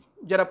বন্দী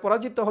যারা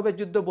পরাজিত হবে,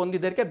 যুদ্ধ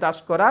বন্দীদেরকে দাস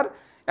করার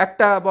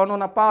একটা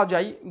বর্ণনা পাওয়া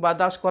যায় বা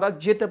দাস করা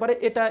যেতে পারে,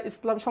 এটা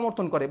ইসলাম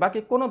সমর্থন করে। বাকি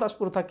কোনো দাস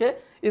প্রথাকে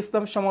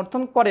ইসলাম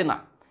সমর্থন করে না।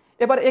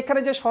 এবার এখানে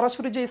যে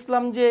সরাসরি যে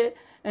ইসলাম যে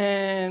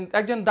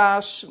একজন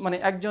দাস মানে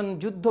একজন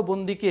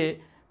যুদ্ধবন্দীকে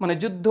মানে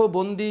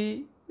যুদ্ধবন্দী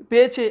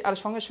পেয়েছে আর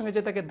সঙ্গে সঙ্গে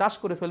যে তাকে দাস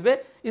করে ফেলবে,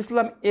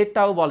 ইসলাম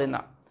এটাও বলে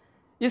না।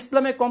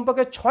 ইসলামে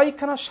কমপক্ষে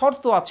 6খানা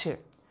শর্ত আছে,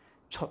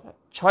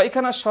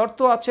 6খানা শর্ত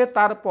আছে,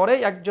 তারপরে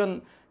একজন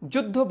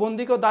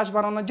যুদ্ধবন্দীকেও দাস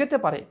বানানো যেতে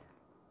পারে।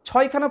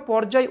 6খানা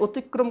পর্যায়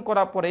অতিক্রম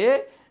করার পরে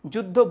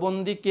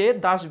যুদ্ধবন্দীকে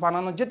দাস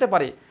বানানো যেতে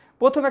পারে।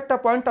 প্রথম একটা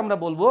পয়েন্ট আমরা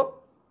বলবো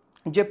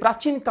যে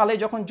প্রাচীনকালে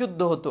যখন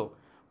যুদ্ধ হতো,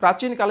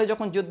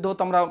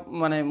 আমরা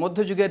মানে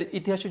মধ্যযুগের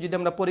ইতিহাসে যদি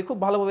আমরা পড়ি খুব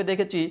ভালোভাবে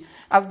দেখেছি,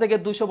 আজ থেকে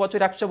 200 বছর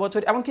 100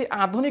 বছর এমনকি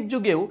আধুনিক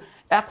যুগেও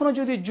এখনও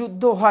যদি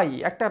যুদ্ধ হয়,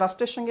 একটা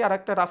রাষ্ট্রের সঙ্গে আর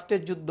একটা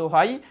রাষ্ট্রের যুদ্ধ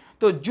হয়,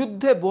 তো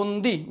যুদ্ধে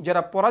বন্দী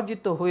যারা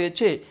পরাজিত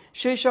হয়েছে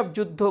সেই সব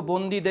যুদ্ধ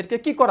বন্দীদেরকে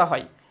কি করা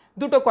হয়?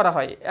 দুটো করা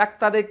হয়। এক,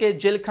 তাদেরকে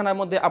জেলখানার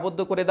মধ্যে আবদ্ধ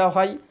করে দেওয়া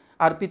হয়,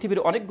 আর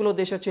পৃথিবীর অনেকগুলো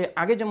দেশ আছে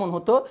আগে যেমন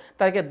হতো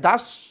তাকে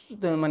দাস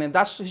মানে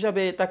দাস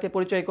হিসাবে তাকে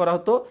পরিচয় করা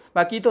হতো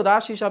বা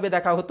কৃতদাস হিসাবে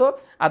দেখা হতো।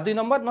 আর 2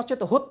 নম্বর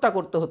নচেত হত্যা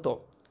করতে হতো।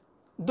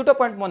 দুটো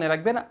পয়েন্ট মনে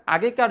রাখবেন,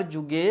 আগেকার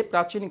যুগে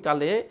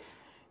প্রাচীনকালে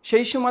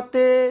সেই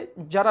সময়তে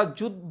যারা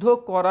যুদ্ধ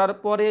করার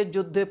পরে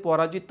যুদ্ধে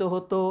পরাজিত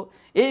হতো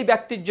এই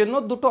ব্যক্তির জন্য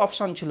দুটো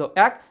অপশন ছিল।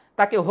 এক,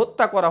 তাকে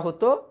হত্যা করা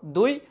হতো।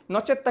 2,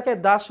 নচেত তাকে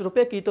দাস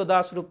রূপে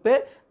কৃতদাস রূপে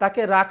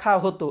তাকে রাখা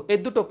হতো। এই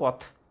দুটো পথ।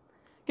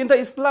 কিন্তু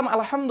ইসলাম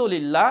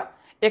আলহামদুলিল্লাহ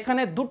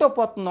এখানে দুটো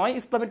পথ নয়,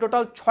 ইসলামে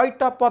টোটাল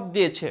 6টা পথ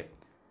দিয়েছে।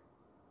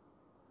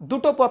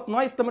 দুটো পথ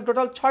নয়, ইসলামে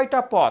টোটাল 6টা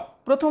পথ।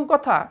 প্রথম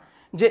কথা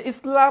যে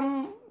ইসলাম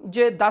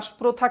যে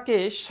দাসপ্রথাকে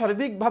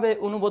সার্বিকভাবে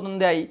অনুমোদন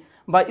দেয়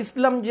বা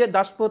ইসলাম যে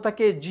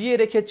দাসপ্রথাকে জিয়ে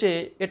রেখেছে,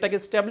 এটাকে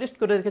স্ট্যাবলিশ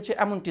করে রেখেছে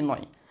এমনটি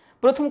নয়।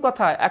 প্রথম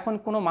কথা, এখন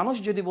কোনো মানুষ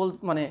যদি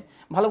মানে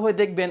ভালোভাবে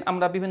দেখবেন,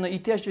 আমরা বিভিন্ন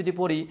ইতিহাস যদি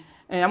পড়ি,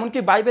 এমনকি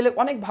বাইবেলে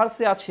অনেক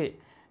ভার্সে আছে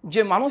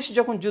যে মানুষ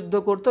যখন যুদ্ধ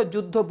করত,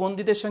 যুদ্ধ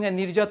বন্দীদের সঙ্গে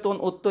নির্যাতন,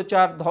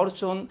 অত্যাচার,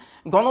 ধর্ষণ,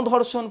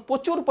 গণধর্ষণ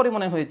প্রচুর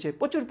পরিমাণে হয়েছে,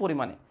 প্রচুর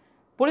পরিমাণে।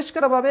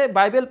 পরিষ্কারভাবে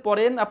বাইবেল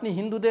পড়েন আপনি,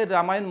 হিন্দুদের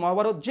রামায়ণ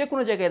মহাভারত যে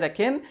কোনো জায়গায়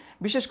দেখেন,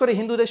 বিশেষ করে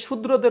হিন্দুদের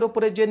শূদ্রদের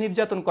উপরে যে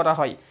নির্যাতন করা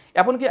হয়।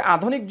 এমনকি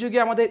আধুনিক যুগে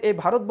আমাদের এই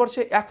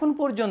ভারতবর্ষে এখন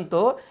পর্যন্ত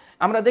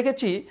আমরা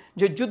দেখেছি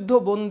যে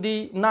যুদ্ধবন্দী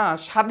না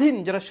স্বাধীন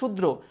যারা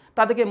শূদ্র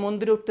তাদেরকে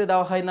মন্দিরে উঠতে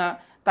দেওয়া হয় না,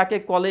 তাকে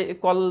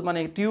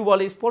মানে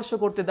টিউবওয়েলে স্পর্শ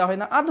করতে দেওয়া হয়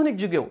না আধুনিক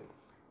যুগেও।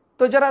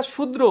 তো যারা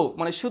শূদ্র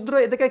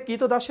এদেরকে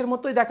কৃতদাসের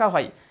মতোই দেখা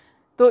হয়।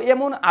 তো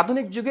এমন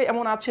আধুনিক যুগে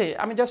এমন আছে,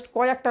 আমি জাস্ট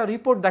কয়েকটা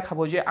রিপোর্ট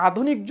দেখাবো যে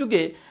আধুনিক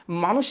যুগে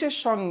মানুষের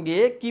সঙ্গে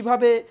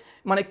কিভাবে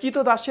মানে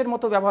কৃতদাসের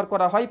মতো ব্যবহার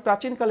করা হয়,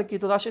 প্রাচীনকালে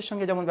কৃতদাসের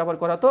সঙ্গে যেমন ব্যবহার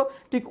করা হতো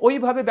ঠিক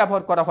ওইভাবে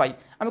ব্যবহার করা হয়।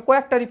 আমি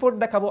কয়েকটা রিপোর্ট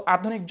দেখাবো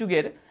আধুনিক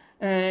যুগের,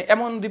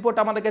 এমন রিপোর্ট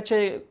আমাদের কাছে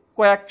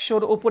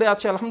কয়েকশোর উপরে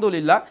আছে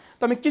আলহামদুলিল্লাহ।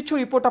 তো আমি কিছু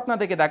রিপোর্ট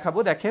আপনাদেরকে দেখাবো।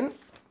 দেখেন,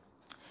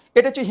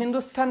 এটা হচ্ছে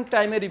হিন্দুস্তান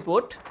টাইমের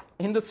রিপোর্ট।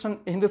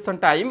 হিন্দুস্তান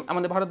টাইম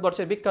আমাদের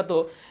ভারতবর্ষের বিখ্যাত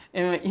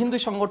হিন্দু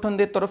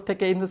সংগঠনদের তরফ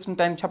থেকে হিন্দুস্তান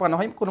টাইম ছাপানো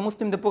হয়, কোনো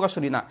মুসলিমদের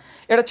প্রকাশনী না।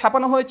 এটা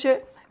ছাপানো হয়েছে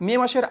মে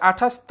মাসের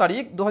 28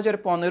 তারিখ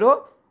 2015,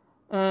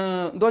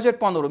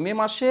 মে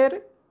মাসের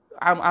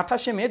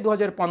 28 মে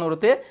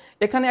 2015-তে।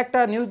 এখানে একটা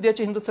নিউজ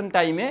দিয়েছে হিন্দুস্তান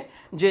টাইমে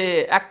যে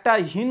একটা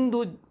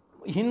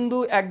হিন্দু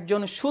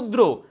একজন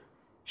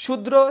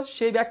শূদ্র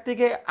সেই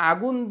ব্যক্তিকে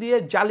আগুন দিয়ে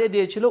জ্বালিয়ে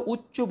দিয়েছিল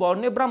উচ্চ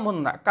বর্ণে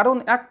ব্রাহ্মণরা। কারণ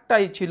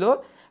একটাই ছিল,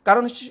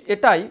 কারণ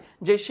এটাই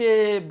যে সে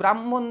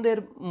ব্রাহ্মণদের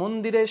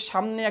মন্দিরের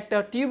সামনে একটা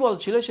টিউবওয়েল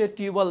ছিল, সেই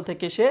টিউবওয়েল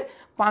থেকে সে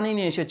পানি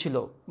নিয়ে এসেছিল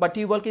বা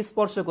টিউবওয়েলকে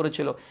স্পর্শ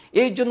করেছিল।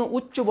 এই জন্য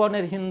উচ্চ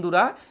বর্ণের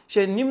হিন্দুরা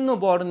সে নিম্ন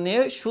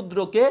বর্ণের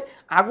শূদ্রকে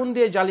আগুন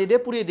দিয়ে জ্বালিয়ে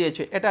দিয়ে পুড়িয়ে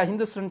দিয়েছে। এটা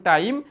হিন্দুস্তান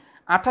টাইম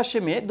 28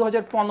 মে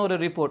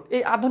 2015-এর রিপোর্ট।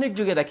 এই আধুনিক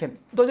যুগে দেখেন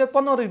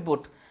 2015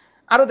 রিপোর্ট।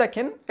 আরও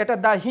দেখেন, এটা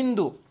দ্য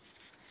হিন্দু,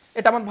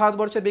 এটা আমার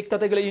ভারতবর্ষের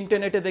বিখ্যাত, গেলে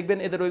ইন্টারনেটে দেখবেন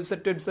এদের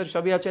ওয়েবসাইট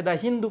সবই আছে। দ্য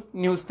হিন্দু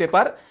নিউজ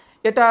পেপার,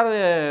 এটার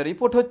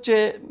রিপোর্ট হচ্ছে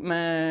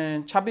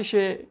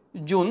 26শে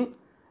জুন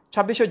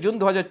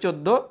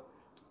 2014।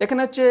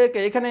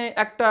 এখানে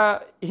একটা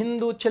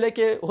হিন্দু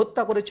ছেলেকে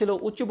হত্যা করেছিল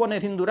উঁচু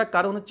বর্ণের হিন্দুরা।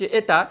 কারণ হচ্ছে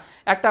এটা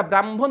একটা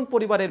ব্রাহ্মণ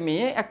পরিবারের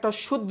মেয়ে একটা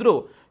শূদ্র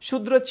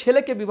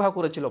ছেলেকে বিবাহ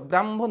করেছিল।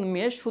 ব্রাহ্মণ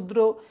মেয়ে শূদ্র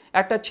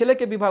একটা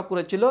ছেলেকে বিবাহ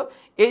করেছিল,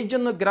 এই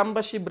জন্য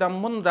গ্রামবাসী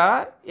ব্রাহ্মণরা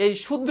এই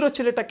শূদ্র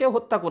ছেলেটাকে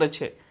হত্যা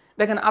করেছে।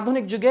 দেখেন,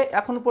 আধুনিক যুগে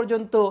এখন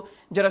পর্যন্ত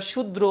যারা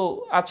শূদ্র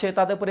আছে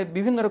তাদের উপরে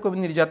বিভিন্ন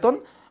রকমের নির্যাতন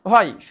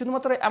হয়।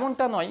 শুধুমাত্র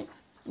এমনটা নয়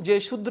যে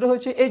শূদ্র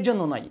হয়েছে এই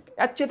জন্য নয়,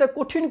 এর চেয়ে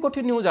কঠিন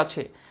নিউজ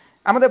আছে।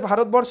 আমাদের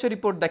ভারতবর্ষের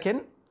রিপোর্ট দেখেন,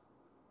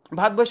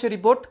 ভারতবর্ষের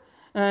রিপোর্ট,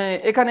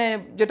 এখানে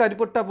যেটা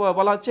রিপোর্টটা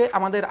বলা হচ্ছে,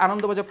 আমাদের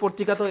আনন্দবাজার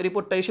পত্রিকাতে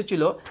রিপোর্টটা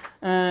এসেছিল।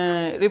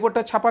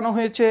 রিপোর্টটা ছাপানো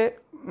হয়েছে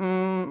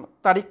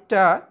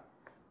তারিখটা,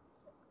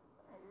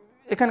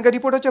 এখানকার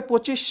রিপোর্ট হচ্ছে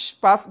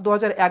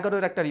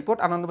 25/5/2011-এর একটা রিপোর্ট,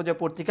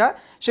 আনন্দবাজার পত্রিকা।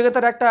 সেখানে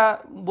তারা একটা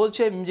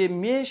বলছে যে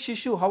মেয়ে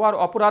শিশু হওয়ার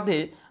অপরাধে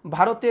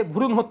ভারতে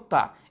ভ্রূণ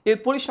হত্যা এর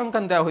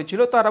পরিসংখ্যান দেওয়া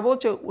হয়েছিল। তারা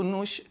বলছে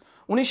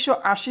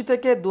 1980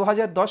 থেকে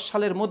 2010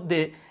 সালের মধ্যে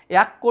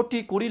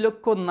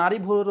 1,20,00,000 নারী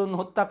ভ্রূণ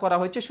হত্যা করা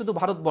হয়েছে শুধু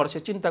ভারতবর্ষে।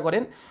 চিন্তা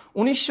করেন,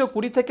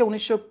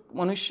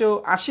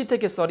 1980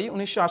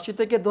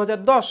 থেকে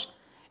 2010,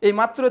 এই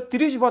মাত্র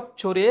 30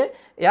 বছরে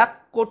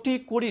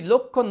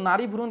 1,20,00,000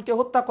 নারী ভ্রূণকে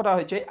হত্যা করা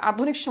হয়েছে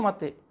আধুনিক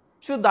সময়তে।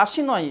 শুধু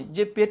দাসী নয়,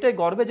 যে পেটে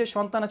গর্ভে যে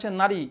সন্তান আছে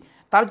নারী,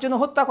 তার জন্য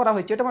হত্যা করা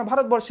হয়েছে। এটা আমার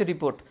ভারতবর্ষের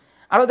রিপোর্ট।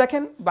 আরও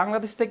দেখেন,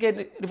 বাংলাদেশ থেকে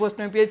রিপোর্ট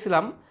আমি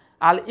পেয়েছিলাম,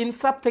 আল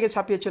ইনসাফ থেকে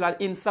ছাপিয়েছিল। আল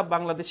ইনসাফ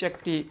বাংলাদেশে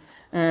একটি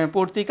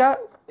পত্রিকা,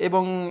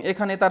 এবং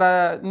এখানে তারা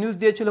নিউজ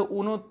দিয়েছিল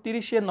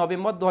 29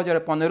 নভেম্বর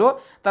 2015।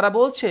 তারা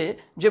বলছে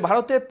যে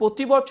ভারতে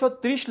প্রতি বছর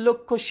 30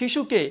 লক্ষ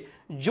শিশুকে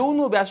যৌন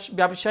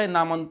ব্যবসায়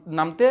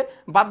নামতে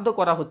বাধ্য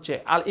করা হচ্ছে।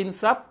 আল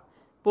ইনসাফ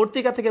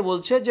পত্রিকা থেকে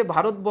বলছে যে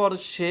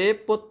ভারতবর্ষে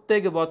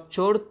প্রত্যেক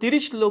বছর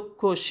 30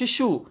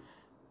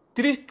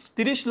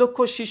 লক্ষ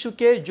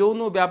শিশুকে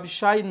যৌন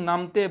ব্যবসায়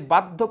নামতে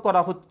বাধ্য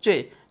করা হচ্ছে।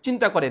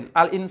 চিন্তা করেন,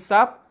 আল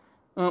ইনসাফ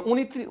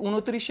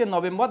 29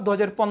 নভেম্বর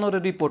 2015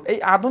 রিপোর্ট। এই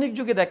আধুনিক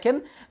যুগে দেখেন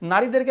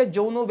নারীদেরকে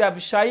যৌন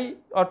ব্যবসায়ী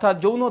অর্থাৎ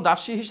যৌন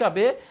দাসী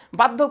হিসাবে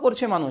বাধ্য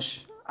করছে মানুষ।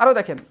 আরও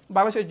দেখেন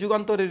বাংলাদেশের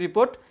যুগান্তরের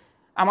রিপোর্ট,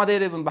 আমাদের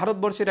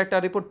ভারতবর্ষের একটা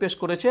রিপোর্ট পেশ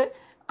করেছে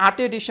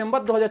 8 ডিসেম্বর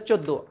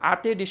 2014।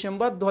 8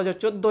 ডিসেম্বর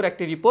 2014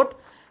 একটি রিপোর্ট।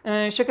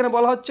 সেখানে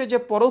বলা হচ্ছে যে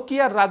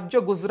পরকীয়ার রাজ্য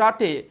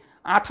গুজরাটে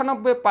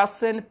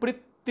 98%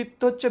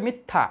 পিতৃত্ব হচ্ছে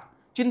মিথ্যা।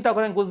 চিন্তা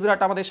করেন, গুজরাট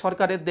আমাদের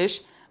সরকারের দেশ,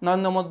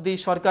 নরেন্দ্র মোদী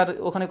সরকার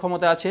ওখানে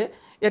ক্ষমতা আছে।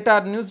 এটা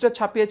নিউজটা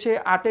ছাপিয়েছে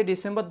 8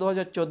 ডিসেম্বর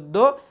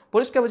 2014।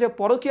 পরিষ্কার বলছে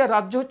পরকীয়ার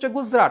রাজ্য হচ্ছে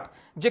গুজরাট,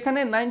 যেখানে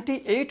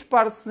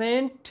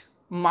 98%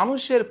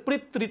 মানুষের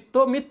পিতৃত্ব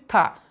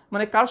মিথ্যা,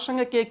 মানে কার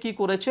সঙ্গে কে কি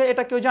করেছে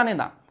এটা কেউ জানে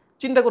না।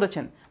 চিন্তা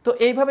করেছেন? তো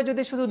এইভাবে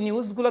যদি শুধু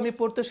নিউজগুলো আমি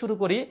পড়তে শুরু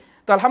করি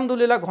তো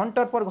আলহামদুলিল্লাহ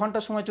ঘন্টার পর ঘন্টা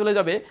সময় চলে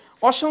যাবে।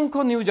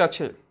 অসংখ্য নিউজ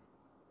আছে।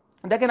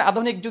 দেখেন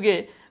আধুনিক যুগে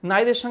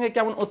নারীদের সঙ্গে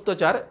কেমন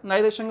অত্যাচার,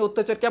 নারীদের সঙ্গে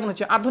অত্যাচার কেমন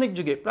হচ্ছে আধুনিক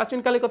যুগে।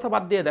 প্রাচীনকালের কথা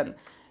বাদ দিয়ে দেন,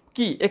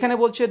 কি এখানে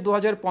বলছে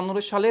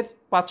 2015 সালের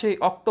 5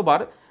 অক্টোবর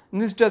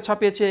নিউজটা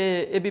ছাপিয়েছে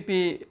এবিপি,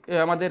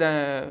 আমাদের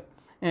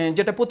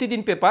যেটা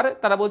প্রতিদিন পেপার।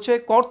 তারা বলছে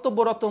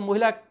কর্তব্যরত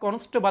মহিলা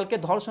কনস্টেবলকে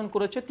ধর্ষণ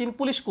করেছে 3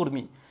 পুলিশ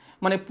কর্মী।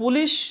 মানে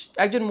পুলিশ,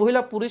 একজন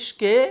মহিলা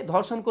পুলিশকে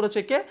ধর্ষণ করেছে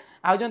কে?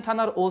 আয়োজন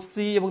থানার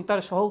ওসি এবং তার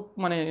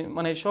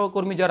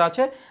সহকর্মী যারা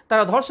আছে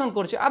তারা ধর্ষণ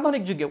করেছে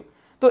আধুনিক যুগেও।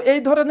 তো এই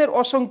ধরনের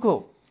অসংখ্য,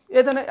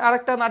 এই ধরনের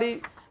আরেকটা নারী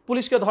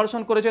পুলিশকে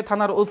ধর্ষণ করেছে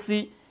থানার ওসি,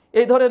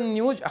 এই ধরনের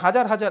নিউজ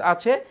হাজার হাজার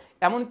আছে।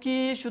 এমনকি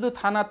শুধু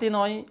থানাতে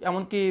নয়,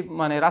 এমনকি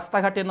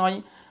রাস্তাঘাটে নয়।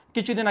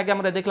 কিছুদিন আগে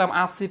আমরা দেখলাম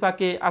আসিফা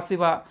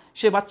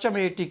সে বাচ্চা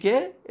মেয়েটিকে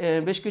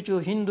বেশ কিছু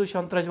হিন্দু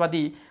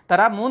সন্ত্রাসবাদী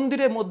তারা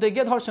মন্দিরের মধ্যে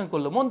গিয়ে ধর্ষণ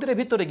করলো, মন্দিরের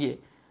ভিতরে গিয়ে।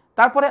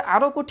 তারপরে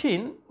আরও কঠিন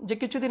যে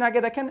কিছুদিন আগে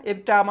দেখেন,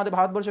 এটা আমাদের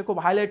ভারতবর্ষে খুব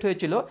হাইলাইট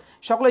হয়েছিল,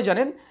 সকলেই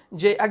জানেন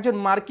যে একজন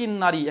মার্কিন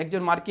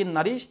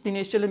নারী তিনি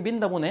এসেছিলেন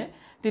বৃন্দাবনে।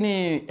 তিনি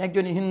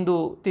একজন হিন্দু,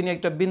 তিনি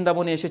একটা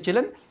বৃন্দাবনে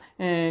এসেছিলেন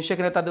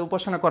সেখানে তাদের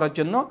উপাসনা করার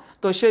জন্য।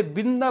 তো সে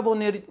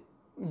বৃন্দাবনের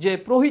যে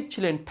পুরোহিত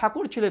ছিলেন,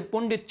 ঠাকুর ছিলেন,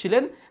 পণ্ডিত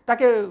ছিলেন,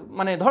 তাকে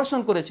ধর্ষণ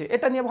করেছে।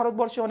 এটা নিয়ে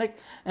ভারতবর্ষে অনেক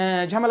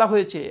ঝামেলা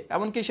হয়েছে।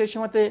 এমনকি সেই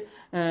সময়তে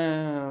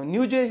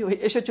নিউজে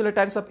এসেছিল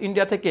টাইমস অফ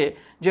ইন্ডিয়া থেকে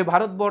যে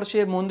ভারতবর্ষে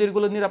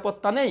মন্দিরগুলোর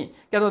নিরাপত্তা নেই।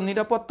 কেন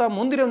নিরাপত্তা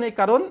মন্দিরেও নেই?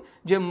 কারণ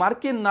যে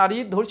মার্কিন নারী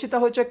ধর্ষিতা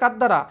হয়েছে কার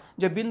দ্বারা?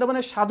 যে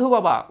বৃন্দাবনের সাধু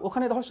বাবা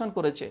ওখানে ধর্ষণ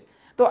করেছে।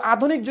 তো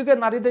আধুনিক যুগের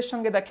নারীদের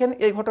সঙ্গে দেখেন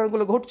এই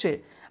ঘটনাগুলো ঘটছে।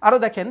 আরও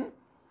দেখেন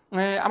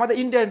আমাদের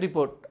ইন্ডিয়ান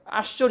রিপোর্ট,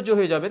 আশ্চর্য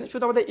হয়ে যাবেন।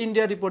 শুধু আমাদের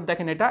ইন্ডিয়ান রিপোর্ট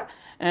দেখেন, এটা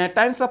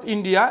টাইমস অফ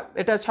ইন্ডিয়া,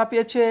 এটা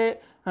ছাপিয়েছে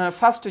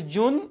 1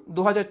 জুন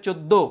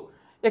 2014।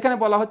 এখানে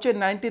বলা হচ্ছে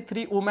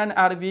 93 woman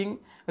are being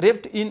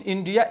raped in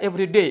India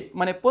every day.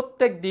 মানে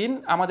প্রত্যেক দিন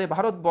আমাদের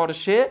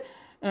ভারতবর্ষে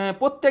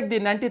প্রত্যেক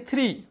দিন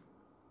 93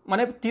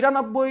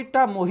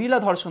 93টা মহিলা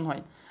ধর্ষণ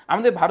হয়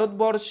আমাদের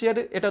ভারতবর্ষের।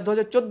 এটা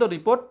 2014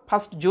 report,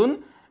 1 June.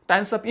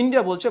 Times of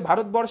India বলছে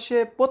ভারতবর্ষে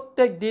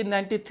প্রত্যেক দিন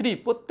 93,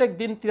 প্রত্যেক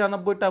দিন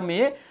 93টা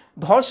মেয়ে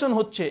ধর্ষণ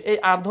হচ্ছে এই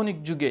আধুনিক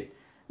যুগে।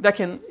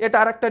 দেখেন এটা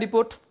আরেকটা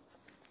রিপোর্ট,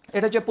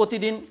 এটা হচ্ছে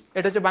প্রতিদিন,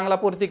 এটা হচ্ছে বাংলা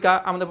পত্রিকা,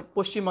 আমাদের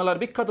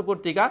পশ্চিমবাংলার বিখ্যাত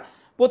পত্রিকা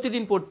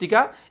প্রতিদিন পত্রিকা।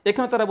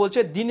 এখানে তারা বলছে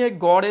দিনে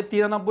গড়ে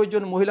 93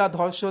 জন মহিলা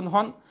ধর্ষণ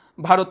হন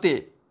ভারতে।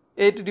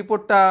 এই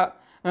রিপোর্টটা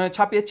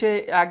ছাপিয়েছে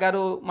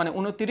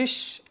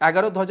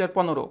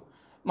 29/11/2015,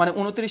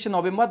 29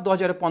 নভেম্বর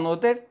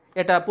 2015-তে।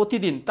 এটা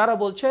প্রতিদিন, তারা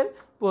বলছে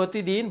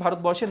প্রতিদিন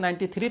ভারতবর্ষের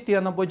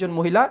 93 জন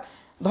মহিলা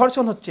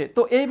ধর্ষণ হচ্ছে।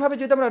 তো এইভাবে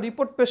যদি আমরা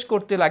রিপোর্ট পেশ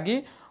করতে লাগি,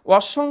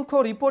 অসংখ্য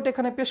রিপোর্ট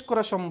এখানে পেশ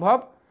করা সম্ভব।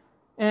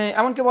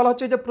 এমনকি বলা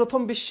হচ্ছে যে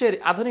প্রথম বিশ্বের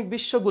আধুনিক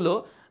বিশ্ব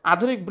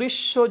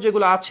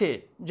যেগুলো আছে,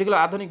 যেগুলো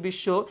আধুনিক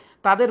বিশ্ব,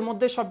 তাদের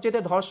মধ্যে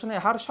সবচেয়ে ধর্ষণের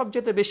হার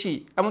সবচেয়ে বেশি।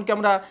 এমনকি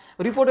আমরা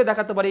রিপোর্টে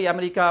দেখাতে পারি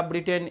আমেরিকা,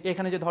 ব্রিটেন,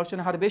 এখানে যে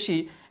ধর্ষণের হার বেশি,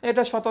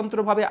 এটা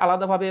স্বতন্ত্রভাবে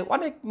আলাদাভাবে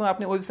অনেক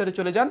আপনি ওয়েবসাইটে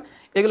চলে যান,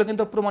 এগুলো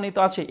কিন্তু প্রমাণিত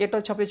আছে। এটা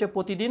ছাপিয়েছে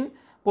প্রতিদিন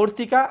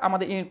পত্রিকা,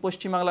 আমাদের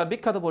পশ্চিমবাংলার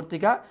বিখ্যাত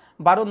পত্রিকা,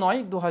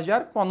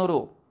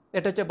 12/9/2015।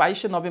 এটা হচ্ছে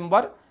 22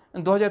 নভেম্বর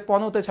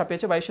 2015-তে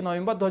ছাপিয়েছে, 22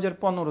 নভেম্বর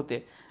 2015-তে।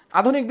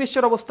 আধুনিক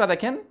বিশ্বের অবস্থা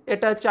দেখেন,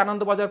 এটা হচ্ছে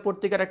আনন্দবাজার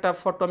পত্রিকার একটা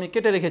ফটো আমি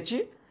কেটে রেখেছি।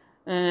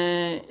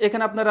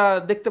 এখানে আপনারা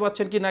দেখতে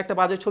পাচ্ছেন কি না একটা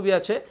বাজে ছবি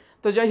আছে।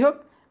 তো যাই হোক,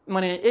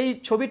 এই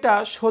ছবিটা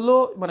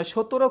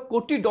 17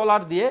 কোটি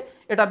ডলার দিয়ে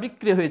এটা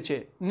বিক্রি হয়েছে।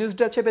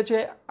 নিউজটা ছেপেছে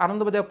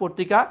আনন্দবাজার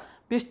পত্রিকা,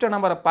 পৃষ্ঠা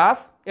নাম্বার 5।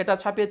 এটা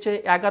ছাপিয়েছে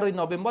 11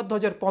 নভেম্বর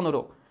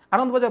 2015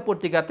 আনন্দবাজার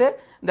পত্রিকাতে।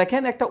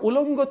 দেখেন একটা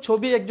উলঙ্গ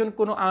ছবি একজন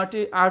কোনো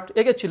আর্ট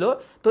এঁকেছিল,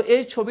 তো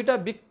এই ছবিটা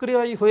বিক্রি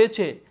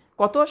হয়েছে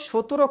কত?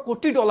 17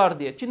 কোটি ডলার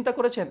দিয়ে। চিন্তা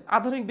করেছেন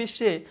আধুনিক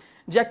বিশ্বে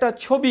যে একটা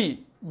ছবি,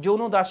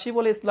 যৌন দাসী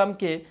বলে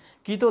ইসলামকে,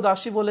 কৃত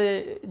দাসী বলে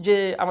যে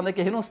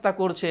আমাদেরকে হেনস্থা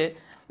করছে,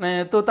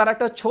 তো তার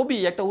একটা ছবি,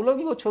 একটা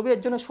উলঙ্গ ছবি,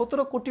 এর জন্য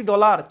 $17 কোটি,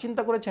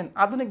 চিন্তা করেছেন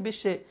আধুনিক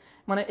বিশ্বে,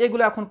 মানে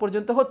এগুলো এখন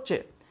পর্যন্ত হচ্ছে।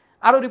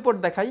 আরও রিপোর্ট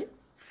দেখাই,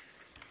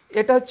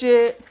 এটা হচ্ছে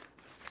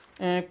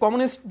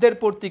কমিউনিস্টদের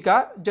পত্রিকা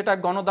যেটা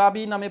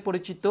গণদাবি নামে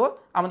পরিচিত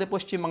আমাদের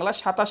পশ্চিমবাংলা,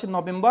 27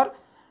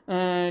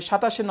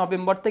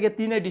 নভেম্বর থেকে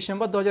 3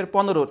 ডিসেম্বর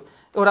 2015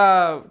 ওরা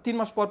 3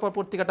 মাস পর পর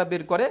পত্রিকাটা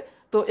বের করে।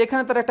 তো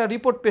এখানে তারা একটা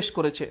রিপোর্ট পেশ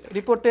করেছে।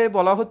 রিপোর্টে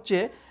বলা হচ্ছে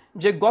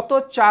যে গত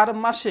 4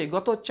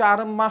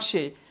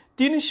 মাসে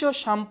 300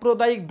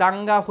 সাম্প্রদায়িক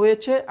দাঙ্গা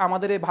হয়েছে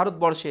আমাদের এই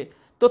ভারতবর্ষে।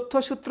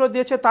 তথ্যসূত্র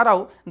দিয়েছে তারাও,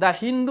 দ্য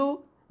হিন্দু,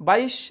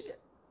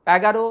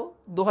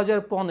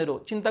 22/11/2015।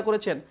 চিন্তা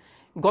করেছেন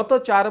গত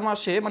 4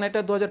 মাসে, মানে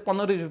এটা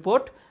 2015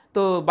 রিপোর্ট,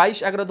 তো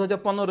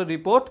 22/11/2015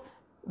 রিপোর্ট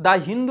দ্য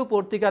হিন্দু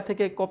পত্রিকা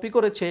থেকে কপি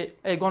করেছে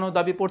এই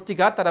গণদাবি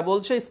পত্রিকা। তারা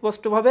বলছে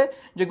স্পষ্টভাবে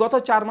যে গত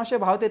 4 মাসে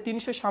ভারতে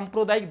 300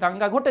 সাম্প্রদায়িক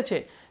দাঙ্গা ঘটেছে।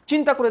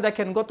 চিন্তা করে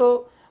দেখেন, গত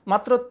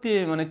মাত্র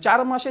 4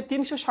 মাসে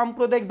 300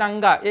 সাম্প্রদায়িক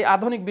দাঙ্গা এই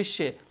আধুনিক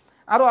বিশ্বে,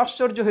 আরও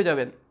আশ্চর্য হয়ে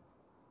যাবেন।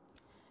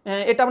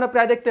 এটা আমরা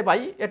প্রায় দেখতে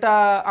পাই। এটা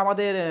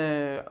আমাদের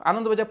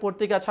আনন্দবাজার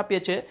পত্রিকা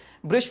ছাপিয়েছে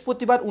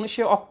বৃহস্পতিবার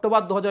 19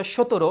 অক্টোবর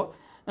 2017।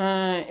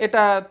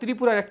 এটা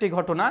ত্রিপুরার একটি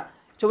ঘটনা।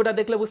 ছবিটা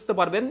দেখলে বুঝতে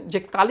পারবেন যে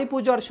কালী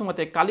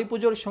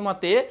পুজোর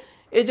সময়তে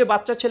এই যে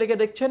বাচ্চা ছেলেকে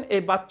দেখছেন,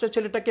 এই বাচ্চা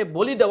ছেলেটাকে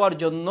বলি দেওয়ার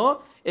জন্য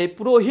এই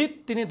পুরোহিত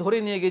তিনি ধরে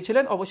নিয়ে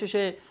গিয়েছিলেন,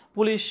 অবশেষে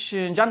পুলিশ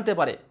জানতে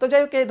পারে। তো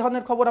যাই হোক, এই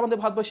ধরনের খবর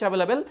আমাদের ভারতবর্ষে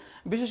অ্যাভেলেবেল।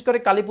 বিশেষ করে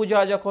কালী পূজা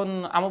যখন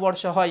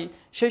অমাবস্যা হয়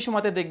সেই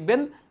সময়তে দেখবেন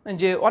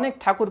যে অনেক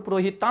ঠাকুর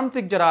পুরোহিত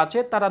তান্ত্রিক যারা আছে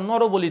তারা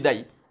নরবলি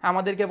দেয়,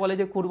 আমাদেরকে বলে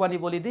যে কুরবানি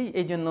বলি দিই,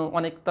 এই জন্য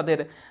অনেক তাদের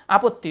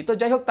আপত্তি। তো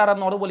যাই হোক, তারা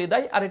নরবলি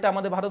দেয়। আর এটা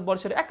আমাদের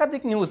ভারতবর্ষের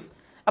একাধিক নিউজ,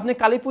 আপনি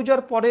কালী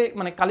পুজোর পরে,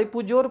 মানে কালী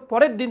পুজোর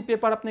পরের দিন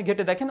পেপার আপনি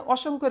ঘেটে দেখেন,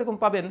 অসংখ্য এরকম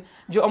পাবেন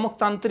যে অমুক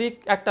তান্ত্রিক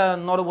একটা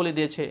নর বলি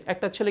দিয়েছে,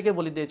 একটা ছেলেকে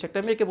বলি দিয়েছে, একটা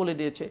মেয়েকে বলি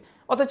দিয়েছে,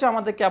 অথচ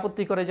আমাদেরকে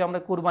আপত্তি করে যে আমরা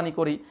কুরবানি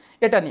করি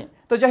এটা নিয়ে।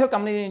 তো যাই হোক,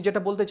 আমি যেটা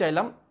বলতে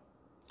চাইলাম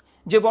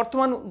যে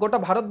বর্তমান গোটা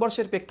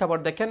ভারতবর্ষের প্রেক্ষাপট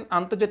দেখেন,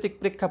 আন্তর্জাতিক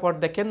প্রেক্ষাপট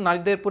দেখেন,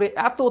 নারীদের উপরে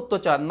এত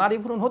অত্যাচার, নারী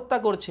ভ্রূণ হত্যা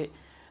করছে,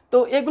 তো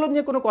এগুলো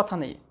নিয়ে কোনো কথা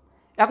নেই।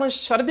 এখন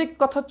সার্বিক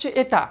কথা হচ্ছে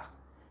এটা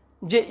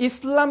যে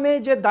ইসলামে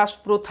যে দাস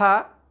প্রথা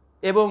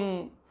এবং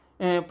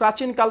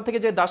প্রাচীনকাল থেকে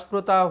যে দাস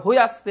প্রথা হয়ে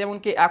আসছে,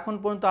 এমনকি এখন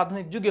পর্যন্ত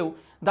আধুনিক যুগেও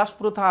দাস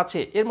প্রথা আছে,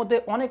 এর মধ্যে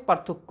অনেক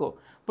পার্থক্য।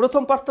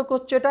 প্রথম পার্থক্য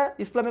হচ্ছে এটা,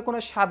 ইসলামে কোনো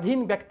স্বাধীন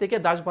ব্যক্তিকে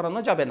দাস বানানো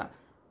যাবে না,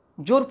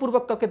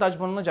 জোরপূর্বক কাউকে দাস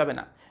বানানো যাবে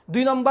না।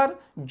 2 নম্বর,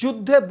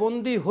 যুদ্ধে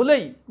বন্দী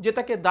হলেই যে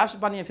তাকে দাস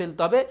বানিয়ে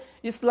ফেলতে হবে,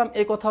 ইসলাম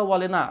এ কথাও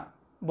বলে না,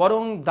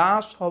 বরং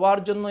দাস হওয়ার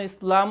জন্য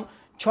ইসলাম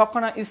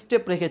 6খানা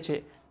স্টেপ রেখেছে।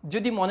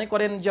 যদি মনে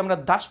করেন যে আমরা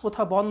দাস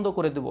প্রথা বন্ধ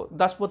করে দেব,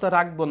 দাস প্রথা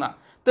রাখবো না,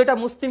 তো এটা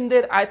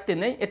মুসলিমদের আয়ত্তে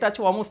নেই, এটা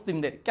আছে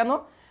অমুসলিমদের। কেন?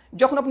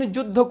 যখন আপনি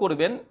যুদ্ধ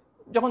করবেন,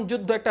 যখন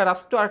যুদ্ধ, একটা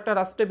রাষ্ট্র আর একটা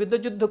রাষ্ট্রের বিরুদ্ধে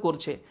যুদ্ধ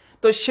করছে,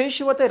 তো সেই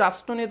সময়তে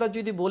রাষ্ট্রনেতা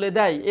যদি বলে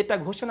দেয়, এটা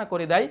ঘোষণা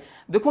করে দেয়,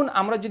 দেখুন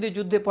আমরা যদি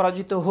যুদ্ধে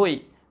পরাজিত হই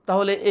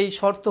তাহলে এই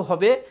শর্ত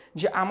হবে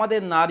যে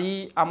আমাদের নারী,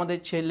 আমাদের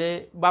ছেলে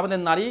বা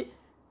আমাদের নারী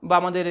বা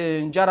আমাদের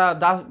যারা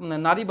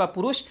নারী বা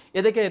পুরুষ,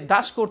 এদেরকে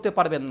দাস করতে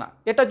পারবেন না।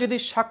 এটা যদি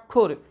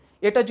স্বাক্ষর,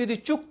 এটা যদি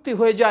চুক্তি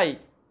হয়ে যায়,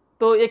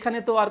 তো এখানে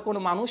তো আর কোনো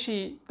মানুষই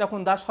তখন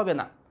দাস হবে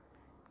না।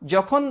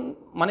 যখন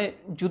মানে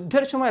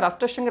যুদ্ধের সময়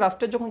রাষ্ট্রের সঙ্গে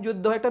রাষ্ট্রের যখন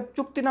যুদ্ধ হয়, একটা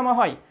চুক্তিনামা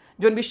হয়।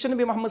 যখন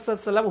বিশ্বনবী মুহাম্মদ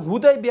সাল্লাল্লাহু আলাইহি ওয়াসাল্লাম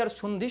হুদায়বিয়ার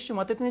সন্ধির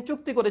সময়তে তিনি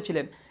চুক্তি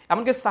করেছিলেন,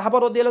 এমনকি সাহাবা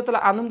রাদিয়াল্লাহু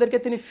তাআলা আনহুদেরকে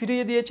তিনি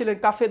ফিরিয়ে দিয়েছিলেন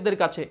কাফেরদের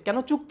কাছে। কেন?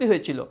 চুক্তি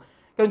হয়েছিল।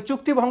 কারণ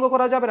চুক্তি ভঙ্গ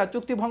করা যাবে না,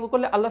 চুক্তি ভঙ্গ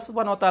করলে আল্লাহ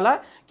সুবহানাহু ওয়া তাআলা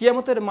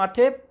কিয়ামতের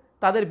মাঠে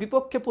তাদের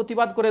বিপক্ষে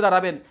প্রতিবাদ করে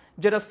দাঁড়াবেন,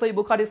 যেটা সহিহ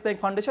বুখারী ইসলামিক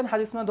ফাউন্ডেশন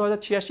হাদিস নম্বর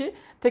 2086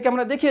 থেকে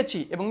আমরা দেখিয়েছি,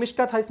 এবং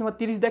মিশকাত হাদিস নম্বর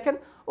 30 দেখেন,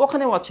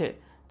 ওখানেও আছে।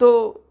 তো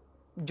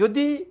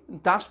যদি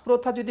দাস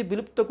প্রথা যদি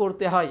বিলুপ্ত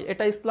করতে হয়,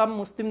 এটা ইসলাম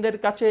মুসলিমদের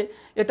কাছে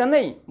এটা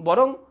নেই,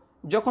 বরং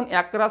যখন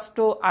এক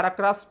রাষ্ট্র আর এক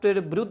রাষ্ট্রের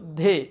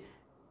বিরুদ্ধে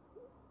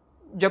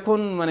যখন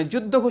মানে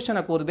যুদ্ধ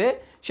ঘোষণা করবে,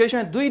 সেই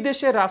সময় 2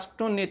 দেশের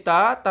রাষ্ট্রনেতা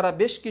তারা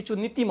বেশ কিছু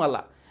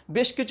নীতিমালা,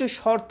 বেশ কিছু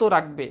শর্ত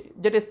রাখবে,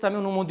 যেটা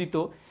ইসলামে অনুমোদিত।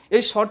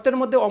 এই শর্তের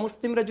মধ্যে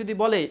অমুসলিমরা যদি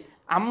বলে,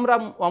 আমরা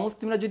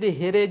অমুসলিমরা যদি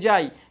হেরে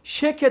যাই,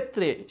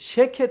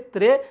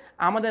 সেক্ষেত্রে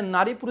আমাদের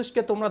নারী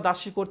পুরুষকে তোমরা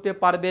দাসী করতে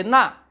পারবে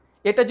না,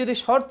 এটা যদি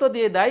শর্ত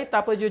দিয়ে দেয়,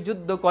 তারপরে যদি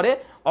যুদ্ধ করে,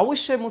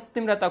 অবশ্যই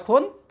মুসলিমরা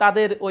তখন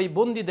তাদের ওই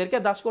বন্দীদেরকে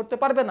দাস করতে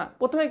পারবে না।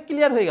 প্রথমে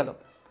ক্লিয়ার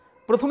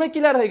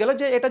হয়ে গেল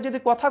যে এটা যদি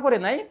কথা করে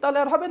নাই তাহলে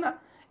আর হবে না।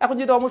 এখন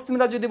যদি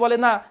অমুসলিমরা যদি বলে,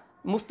 না,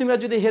 মুসলিমরা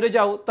যদি হেরে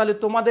যাও, তাহলে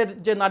তোমাদের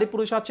যে নারী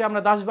পুরুষ আছে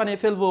আমরা দাস বানিয়ে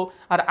ফেলবো,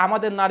 আর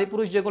আমাদের নারী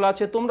পুরুষ যেগুলো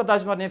আছে তোমরা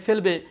দাস বানিয়ে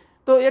ফেলবে,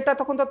 তো এটা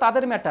তখন তো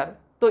তাদের ম্যাটার।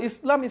 তো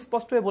ইসলাম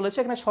স্পষ্ট হয়ে বলেছে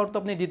এখানে শর্ত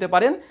আপনি দিতে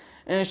পারেন,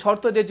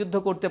 শর্ত দিয়ে যুদ্ধ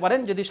করতে পারেন।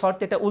 যদি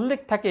শর্তে এটা উল্লেখ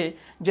থাকে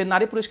যে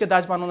নারী পুরুষকে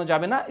দাস বানানো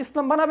যাবে না,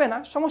 ইসলাম বানাবে না,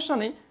 সমস্যা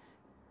নেই।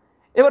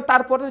 এবার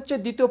তারপরে হচ্ছে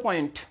দ্বিতীয়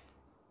পয়েন্ট,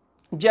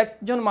 যে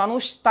একজন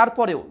মানুষ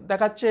তারপরেও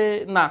দেখাচ্ছে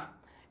না,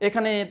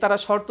 এখানে তারা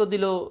শর্ত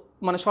দিল,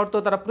 মানে শর্ত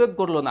তারা প্রয়োগ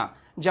করলো না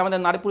যে আমাদের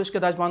নারী পুরুষকে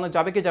দাস বানানো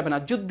যাবে কি যাবে না,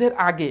 যুদ্ধের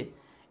আগে।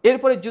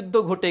 এরপরে যুদ্ধ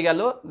ঘটে গেল,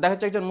 দেখা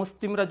যাচ্ছে একজন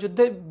মুসলিমরা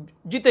যুদ্ধে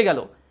জিতে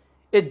গেল।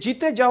 এই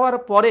জিতে যাওয়ার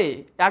পরে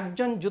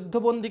একজন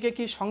যুদ্ধবন্দীকে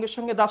কি সঙ্গে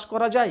সঙ্গে দাস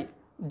করা যায়?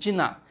 জি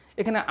না।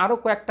 এখানে আরও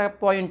কয়েকটা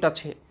পয়েন্ট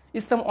আছে।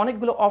 ইসলাম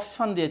অনেকগুলো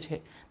অপশান দিয়েছে,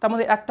 তার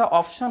মধ্যে একটা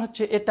অপশান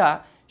হচ্ছে এটা,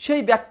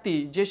 সেই ব্যক্তি,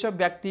 যেসব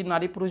ব্যক্তি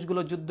নারী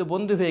পুরুষগুলো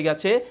যুদ্ধবন্দী হয়ে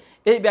গেছে,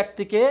 এই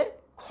ব্যক্তিকে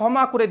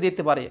ক্ষমা করে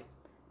দিতে পারে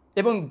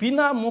এবং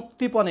বিনা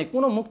মুক্তিপণে,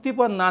 কোনো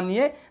মুক্তিপণ না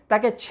নিয়ে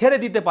তাকে ছেড়ে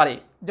দিতে পারে।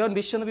 যেমন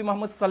বিশ্বনবী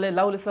মুহাম্মদ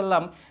সাল্লাল্লাহু আলাইহি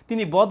সাল্লাম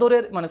তিনি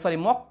বদরের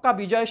মক্কা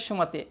বিজয়ের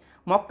সময়তে,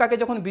 মক্কাকে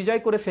যখন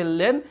বিজয় করে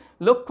ফেললেন,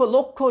 লক্ষ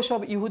লক্ষ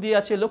সব ইহুদি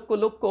আছে, লক্ষ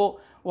লক্ষ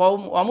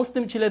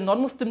অমুসলিম ছিলেন, নন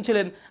মুসলিম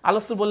ছিলেন,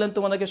 আল্লাহ রাসূল বললেন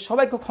তোমাদেরকে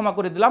সবাইকে ক্ষমা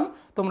করে দিলাম,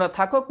 তোমরা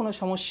থাকো, কোনো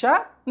সমস্যা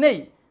নেই।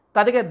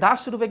 তাদেরকে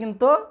দাস রূপে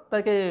কিন্তু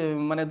তাদেরকে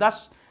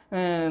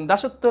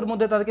দাসত্বের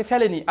মধ্যে তাদেরকে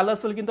ফেলেনি। আল্লাহ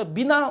রাসূল কিন্তু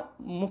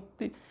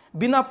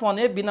বিনা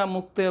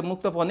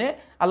মুক্তপণে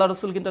আল্লাহ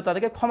রাসূল কিন্তু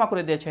তাদেরকে ক্ষমা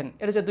করে দিয়েছেন।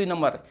 এটা হচ্ছে 2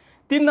 নম্বর।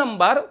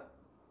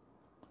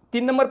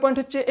 3 নম্বর পয়েন্ট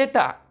হচ্ছে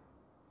এটা,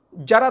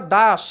 যারা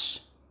দাস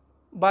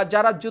বা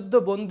যারা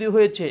যুদ্ধবন্দী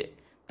হয়েছে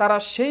তারা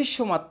সেই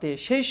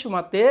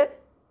সময়তে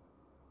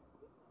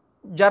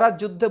যারা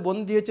যুদ্ধে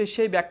বন্দী হয়েছে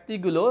সেই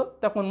ব্যক্তিগুলো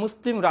তখন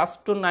মুসলিম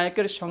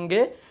রাষ্ট্রনায়কের সঙ্গে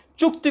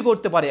চুক্তি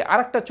করতে পারে।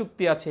 আরেকটা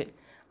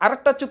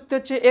চুক্তি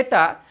হচ্ছে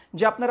এটা,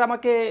 যে আপনারা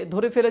আমাকে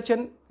ধরে ফেলেছেন,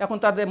 এখন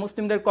তাদের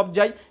মুসলিমদের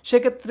কবজায়,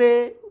 সেক্ষেত্রে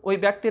ওই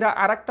ব্যক্তিরা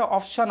আরেকটা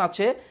অপশান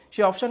আছে,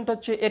 সেই অপশানটা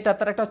হচ্ছে এটা,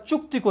 তারা একটা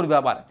চুক্তি করবে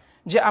আবার,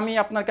 যে আমি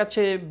আপনার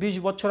কাছে 20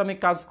 বছর আমি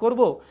কাজ করব,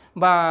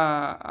 বা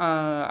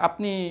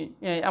আপনি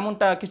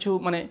এমনটা কিছু,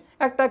 মানে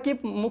একটা কি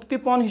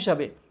মুক্তিপণ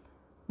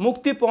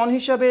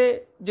হিসাবে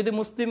যদি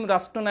মুসলিম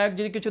রাষ্ট্রনায়ক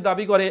যদি কিছু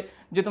দাবি করে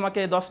যে তোমাকে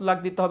 10 লাখ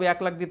দিতে হবে, 1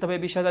 লাখ দিতে হবে,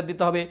 20,000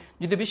 দিতে হবে,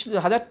 যদি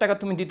 20,000 টাকা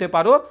তুমি দিতে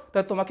পারো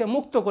তাহলে তোমাকে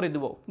মুক্ত করে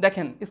দেবো।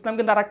 দেখেন, ইসলাম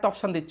কিন্তু আর একটা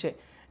অপশান দিচ্ছে,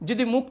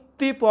 যদি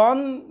মুক্তিপণ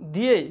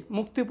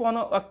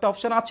একটা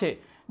অপশান আছে,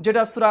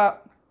 যেটা সূরা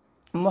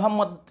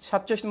মুহাম্মদ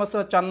 47 নম্বর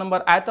সূরা 4 নম্বর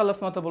আয়াত আল্লাহ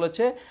সুবহানাহু ওয়া তাআলা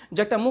বলেছে যে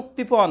একটা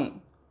মুক্তিপণ,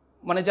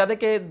 মানে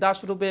যাদেরকে দাস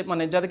রূপে,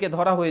 মানে যাদেরকে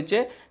ধরা হয়েছে,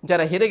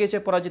 যারা হেরে গেছে,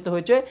 পরাজিত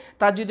হয়েছে,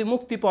 তার যদি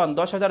মুক্তিপণ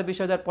 10,000,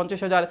 20,000,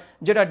 50,000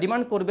 যেটা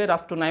ডিমান্ড করবে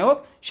রাষ্ট্রনায়ক,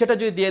 সেটা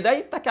যদি দিয়ে দেয়,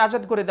 তাকে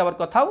আজাদ করে দেওয়ার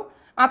কথাও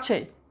আছে।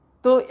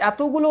 তো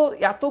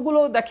এতগুলো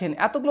দেখেন,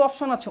 এতগুলো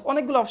অপশান আছে,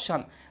 অনেকগুলো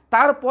অপশান,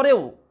 তারপরেও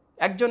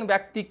একজন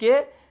ব্যক্তিকে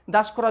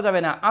দাস করা যাবে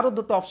না। আরও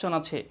 2টো অপশান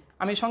আছে,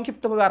 আমি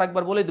সংক্ষিপ্তভাবে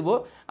আরেকবার বলে দেব।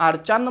 আর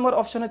 4 নম্বর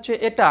অপশান হচ্ছে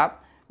এটা,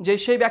 যে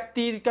সেই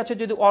ব্যক্তির কাছে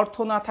যদি অর্থ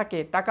না থাকে,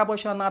 টাকা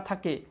পয়সা না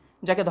থাকে,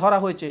 যাকে ধরা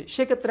হয়েছে,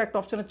 সেক্ষেত্রে একটা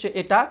অপশন হচ্ছে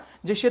এটা,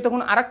 যে সে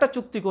তখন আরেকটা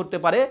চুক্তি করতে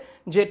পারে,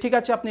 যে ঠিক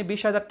আছে আপনি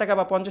 20,000 টাকা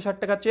বা 50,000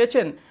 টাকা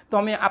চেয়েছেন, তো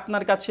আমি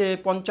আপনার কাছে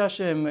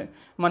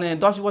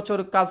 10 বছর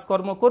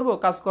কাজকর্ম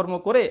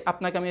করে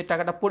আপনাকে আমি এই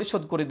টাকাটা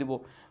পরিশোধ করে দিব।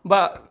 বা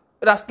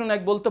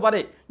রাষ্ট্রনায়ক বলতে পারে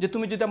যে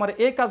তুমি যদি আমার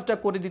এই কাজটা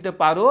করে দিতে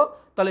পারো,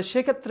 তাহলে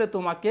সেক্ষেত্রে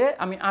তোমাকে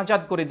আমি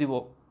আজাদ করে দিব।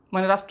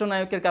 মানে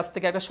রাষ্ট্রনায়কের কাছ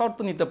থেকে একটা শর্ত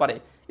নিতে পারে।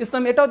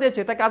 ইসলাম এটাও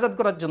দিয়েছে তাকে আজাদ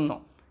করার জন্য,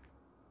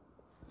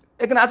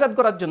 এখানে আজাদ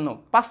করার জন্য।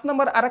 5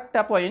 নম্বর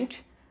আরেকটা পয়েন্ট,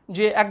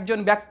 যে একজন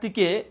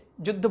ব্যক্তিকে,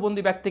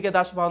 যুদ্ধবন্দী ব্যক্তিকে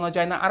দাস বানানো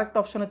যায় না। আরেকটা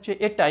অপশন হচ্ছে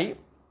এটাই,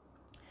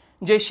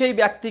 যে সেই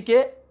ব্যক্তিকে,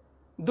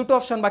 2টো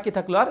অপশন বাকি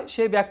থাকলো, আর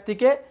সেই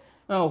ব্যক্তিকে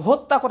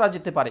হত্যা করা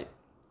যেতে পারে।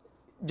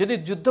 যদি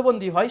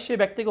যুদ্ধবন্দী হয়, সেই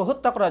ব্যক্তিকে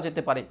হত্যা করা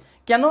যেতে পারে।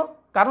 কেন?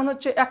 কারণ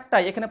হচ্ছে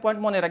একটাই, এখানে পয়েন্ট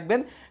মনে রাখবেন,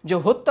 যে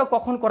হত্যা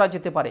কখন করা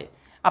যেতে পারে।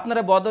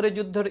 আপনারা বদরের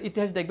যুদ্ধের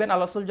ইতিহাস দেখবেন,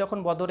 আল্লাহ রাসূল যখন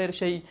বদরের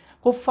সেই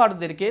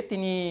কুফফারদেরকে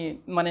তিনি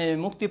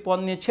মুক্তিপণ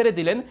নিয়ে ছেড়ে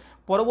দিলেন,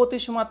 পরবর্তী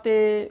সময়তে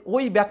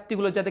ওই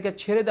ব্যক্তিগুলো যাদেরকে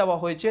ছেড়ে দেওয়া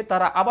হয়েছে,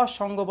 তারা আবার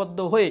সংঘবদ্ধ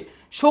হয়ে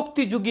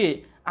শক্তি জুগিয়ে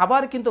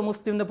আবার কিন্তু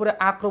মুসলিমদের উপরে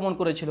আক্রমণ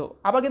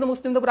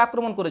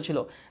করেছিল।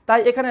 তাই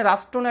এখানে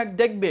রাষ্ট্রনায়ক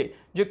দেখবে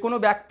যে কোনো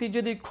ব্যক্তি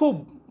যদি খুব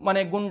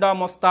গুন্ডা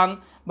মস্তান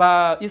বা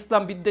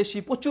ইসলাম বিদ্বেষী,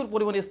 প্রচুর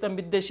পরিমাণে ইসলাম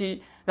বিদ্বেষী,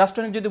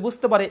 রাষ্ট্রনায়ক যদি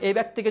বুঝতে পারে এই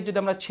ব্যক্তিকে যদি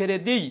আমরা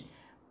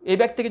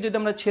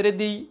ছেড়ে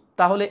দিই,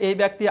 তাহলে এই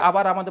ব্যক্তি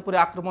আবার আমাদের উপরে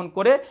আক্রমণ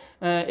করে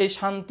এই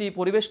শান্তি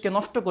পরিবেশকে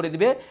নষ্ট করে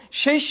দিবে,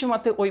 সেই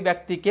সময়তে ওই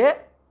ব্যক্তিকে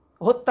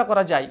হত্যা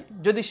করা যায়।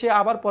 যদি সে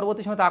আবার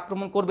পরবর্তী সময়তে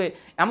আক্রমণ করবে,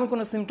 এমন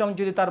কোনো সিমটম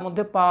যদি তার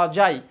মধ্যে পাওয়া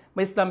যায়,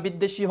 বা ইসলাম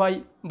বিদ্বেষী হয়,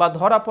 বা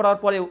ধরা পড়ার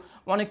পরেও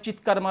অনেক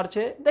চিৎকার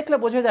মারছে, দেখলে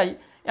বোঝা যায়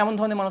এমন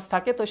ধরনের মানুষ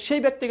থাকে, তো সেই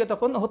ব্যক্তিকে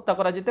তখন হত্যা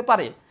করা যেতে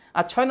পারে।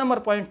 আর 6 নম্বর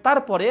পয়েন্ট,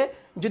 তারপরে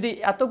যদি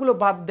এতগুলো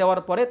বাদ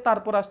দেওয়ার পরে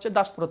তারপর আসছে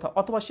দাস প্রথা,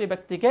 অথবা সেই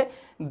ব্যক্তিকে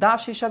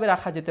দাস হিসাবে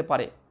রাখা যেতে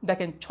পারে।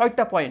 দেখেন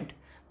 6টা পয়েন্ট।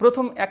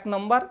 প্রথম 1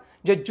 নম্বর,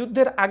 যে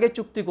যুদ্ধের আগে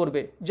চুক্তি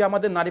করবে যে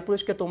আমাদের নারী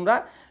পুরুষকে তোমরা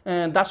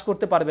দাস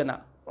করতে পারবে না,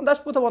 দাস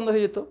প্রথা বন্ধ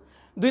হয়ে যেত।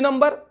 2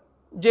 নম্বর,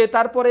 যে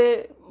তারপরে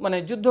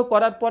যুদ্ধ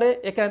করার পরে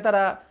এখানে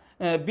তারা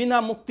বিনা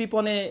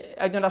মুক্তিপণে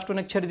একজন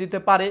রাষ্ট্রনায়ক ছেড়ে দিতে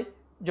পারে,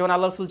 যেমন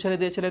আল্লাহ রাসূল ছেড়ে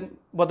দিয়েছিলেন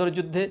বদরের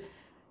যুদ্ধে,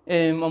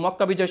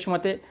 মক্কা বিজয়ের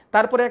সময়তে।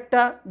 তারপরে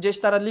একটা, যে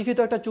তারা লিখিত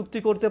একটা চুক্তি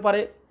করতে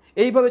পারে।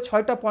 এইভাবে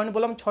 6টা পয়েন্ট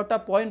বললাম। 6টা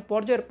পয়েন্ট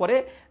পর্যায়ের পরে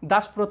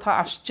দাস প্রথা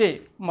আসছে,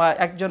 বা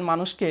একজন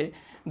মানুষকে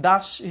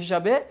দাস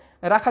হিসাবে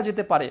রাখা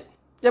যেতে পারে।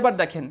 এবার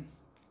দেখেন,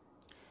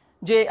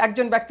 যে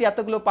একজন ব্যক্তি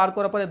এতগুলো পার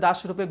করার পরে দাস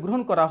রূপে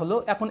গ্রহণ করা হলো,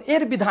 এখন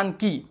এর বিধান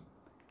কি?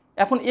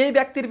 এখন এই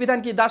ব্যক্তির বিধান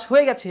কি? দাস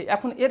হয়ে গেছে,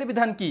 এখন এর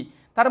বিধান কি?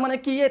 তার মানে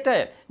কি এটা,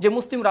 যে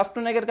মুসলিম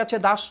রাষ্ট্রনায়কের কাছে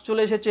দাস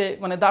চলে এসেছে,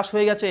 দাস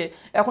হয়ে গেছে,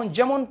 এখন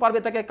যেমন পারবে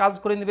তাকে কাজ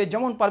করে নেবে,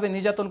 যেমন পারবে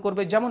নির্যাতন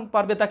করবে, যেমন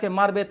পারবে তাকে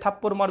মারবে,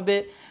 থাপ্পড় মারবে,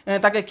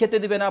 তাকে খেতে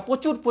দিবে না,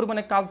 প্রচুর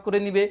পরিমাণে কাজ করে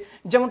নিবে,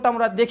 যেমনটা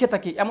আমরা দেখে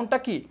থাকি। এমনটা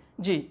কি?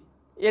 জি,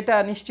 এটা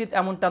নিশ্চিত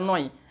এমনটা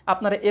নয়।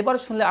 আপনারা এবার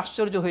শুনলে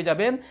আশ্চর্য হয়ে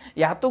যাবেন,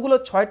 এতগুলো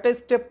 6টা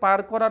স্টেপ পার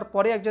করার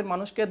পরে একজন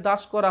মানুষকে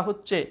দাস করা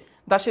হচ্ছে,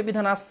 দাসের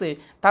বিধান আসছে,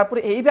 তারপরে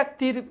এই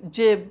ব্যক্তির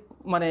যে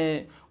মানে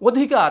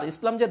অধিকার,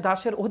 ইসলাম যে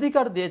দাসের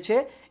অধিকার দিয়েছে,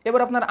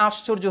 এবার আপনার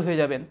আশ্চর্য হয়ে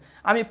যাবেন।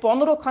 আমি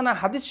 15খানা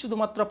হাদিস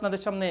শুধুমাত্র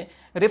আপনাদের সামনে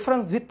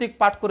রেফারেন্স ভিত্তিক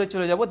পাঠ করে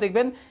চলে যাব।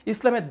 দেখবেন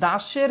ইসলামের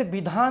দাসের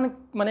বিধান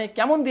মানে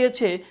কেমন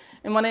দিয়েছে,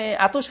 মানে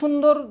এত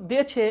সুন্দর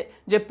দিয়েছে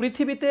যে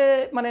পৃথিবীতে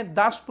মানে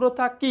দাস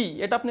প্রথা কি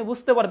এটা আপনি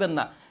বুঝতে পারবেন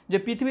না। যে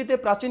পৃথিবীতে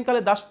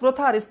প্রাচীনকালে দাস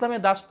প্রথা আর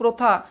ইসলামের দাস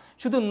প্রথা,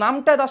 শুধু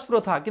নামটাই দাস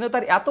প্রথা, কিন্তু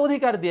তার এত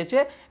অধিকার দিয়েছে,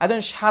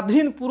 একজন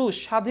স্বাধীন পুরুষ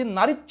স্বাধীন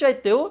নারীর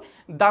চাইতেও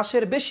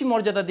দাসের বেশি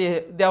মর্যাদা দিয়ে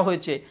দেওয়া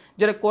হয়েছে।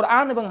 যেটা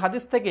কোরআন এবং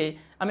হাদিস থেকে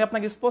আমি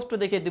আপনাকে স্পষ্ট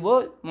দেখিয়ে দিব,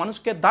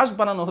 মানুষকে দাস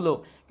বানানো হলো,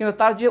 কিন্তু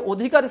তার যে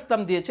অধিকার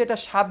ইসলাম দিয়েছে এটা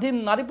স্বাধীন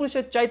নারী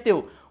পুরুষের চাইতেও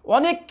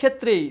অনেক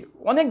ক্ষেত্রেই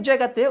অনেক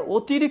জায়গাতে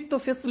অতিরিক্ত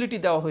ফেসিলিটি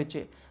দেওয়া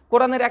হয়েছে।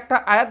 কোরআনের একটা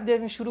আয়াত দিয়ে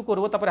আমি শুরু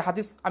করব, তারপরে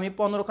হাদিস, আমি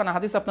 15খানা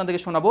হাদিস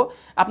আপনাদেরকে শোনাবো।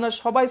 আপনারা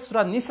সবাই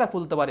সূরা নিসা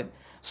খুলতে পারেন।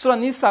 সূরা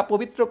নিসা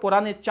পবিত্র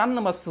কোরআনের 4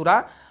 নম্বর সূরা,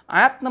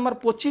 আয়াত নম্বর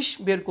 25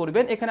 বের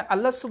করবেন। এখানে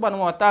আল্লাহ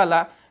সুবহানাহু ওয়া তাআলা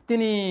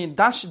তিনি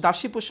দাস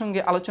দাসী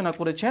প্রসঙ্গে আলোচনা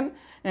করেছেন।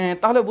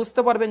 তাহলে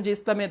বুঝতে পারবেন যে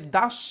ইসলামের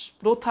দাস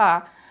প্রথা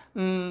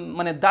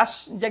মানে দাস,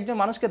 যে একজন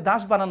মানুষকে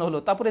দাস বানানো হলো,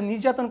 তারপরে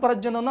নির্যাতন করার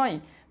জন্য নয়,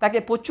 তাকে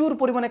প্রচুর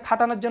পরিমাণে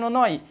খাটানোর জন্য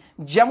নয়,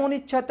 যেমন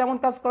ইচ্ছা তেমন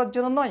কাজ করার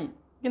জন্য নয়।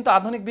 কিন্তু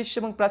আধুনিক বিশ্ব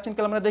এবং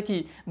প্রাচীনকালে আমরা দেখি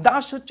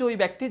দাস হচ্ছে ওই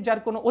ব্যক্তি যার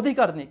কোনো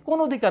অধিকার নেই,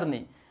 কোনো অধিকার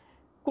নেই,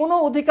 কোনো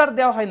অধিকার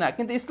দেওয়া হয় না।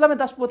 কিন্তু ইসলামের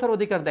দাস প্রথার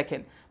অধিকার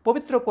দেখেন,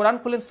 পবিত্র কোরআন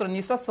খুলেন সূরা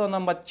নিসা সূরা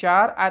নম্বর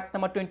 4 আয়াত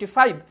নম্বর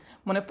 25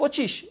 মানে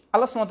 25,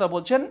 আল্লাহ সুবহানাহু ওয়া তাআলা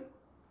বলছেন,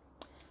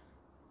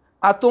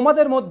 আর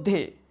তোমাদের মধ্যে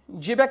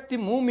যে ব্যক্তি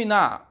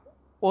মুমিনা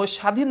ও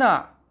স্বাধীনা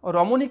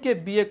রমণীকে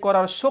বিয়ে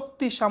করার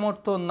শক্তি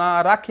সামর্থ্য না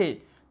রাখে,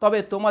 তবে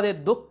তোমাদের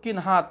দক্ষিণ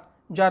হাত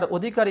যার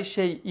অধিকারী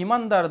সেই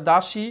ইমানদার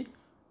দাসী,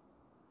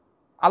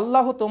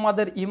 আল্লাহ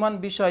তোমাদের ইমান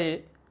বিষয়ে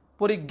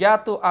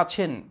পরিজ্ঞাত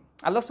আছেন।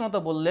 আল্লাহ সুবহানাহু ওয়া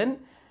তাআলা বললেন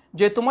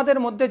যে তোমাদের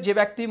মধ্যে যে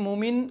ব্যক্তি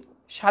মুমিন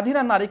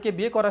স্বাধীনা নারীকে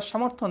বিয়ে করার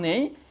সামর্থ্য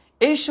নেই,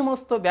 এই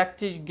সমস্ত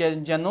ব্যক্তি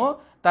যেন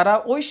তারা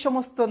ওই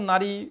সমস্ত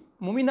নারী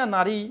মুমিনা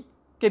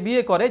নারীকে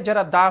বিয়ে করে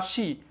যারা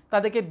দাসী,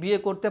 তাদেরকে বিয়ে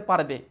করতে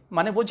পারবে।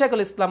 মানে বোঝা গেল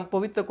ইসলাম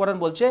পবিত্র কোরআন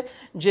বলছে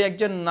যে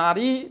একজন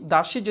নারী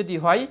দাসী যদি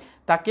হয়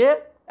তাকে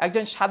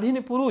একজন স্বাধীন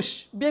পুরুষ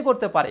বিয়ে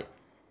করতে পারে।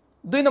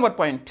 2 নম্বর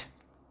পয়েন্ট,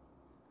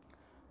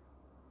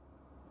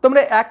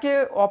 তোমরা একে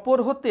অপর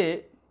হতে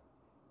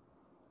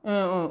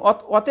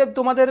অতএব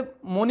তোমাদের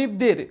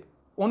মনিবদের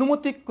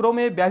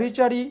অনুমতিক্রমে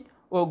ব্যভিচারী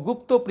ও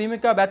গুপ্ত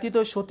প্রেমিকা ব্যতীত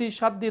সতী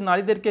সাধ্বী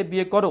নারীদেরকে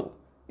বিয়ে করো।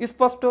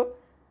 স্পষ্ট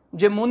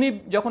যে মনিব,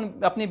 যখন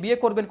আপনি বিয়ে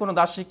করবেন কোনো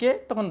দাসীকে,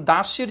 তখন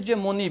দাসীর যে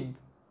মনিব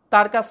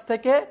তার কাছ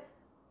থেকে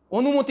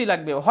অনুমতি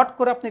লাগবে। হট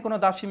করে আপনি কোনো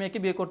দাসী মেয়েকে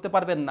বিয়ে করতে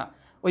পারবেন না।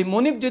 ওই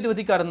মনিব যদি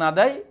অধিকার না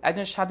দেয়,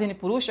 একজন স্বাধীন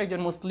পুরুষ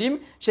একজন মুসলিম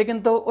সে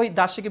কিন্তু ওই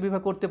দাসীকে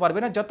বিবাহ করতে পারবে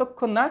না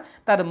যতক্ষণ না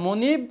তার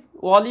মনিব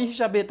ওয়ালি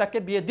হিসাবে তাকে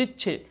বিয়ে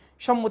দিচ্ছে,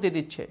 সম্মতি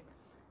দিচ্ছে।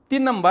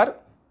 3 নম্বর,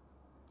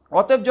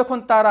 অতএব যখন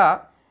তারা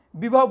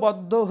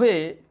বিবাহবদ্ধ হয়ে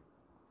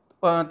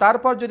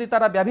তারপর যদি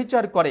তারা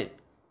ব্যভিচার করে,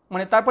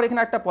 মানে তারপর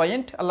এখানে একটা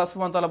পয়েন্ট আল্লাহ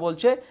সুবহানাহু ওয়া তাআলা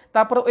বলছে,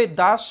 তারপর ওই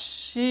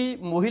দাসী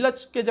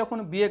মহিলাকে যখন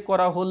বিয়ে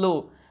করা হলো,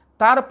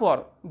 তারপর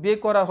বিয়ে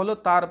করা হলো,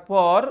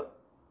 তারপর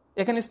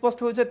এখানে স্পষ্ট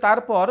হয়েছে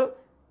তারপর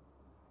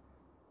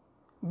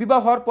বিবাহ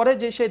হওয়ার পরে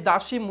যে সেই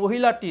দাসী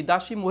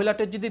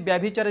মহিলাটি যদি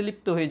ব্যভিচারে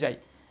লিপ্ত হয়ে যায়,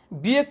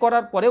 বিয়ে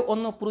করার পরে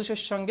অন্য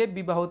পুরুষের সঙ্গে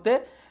বিবাহতে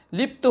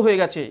লিপ্ত হয়ে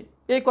গেছে,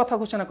 এই কথা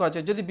ঘোষণা করা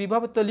হয়েছে। যদি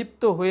বিবাহতে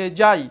লিপ্ত হয়ে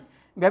যায়,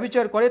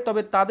 ব্যভিচার করে,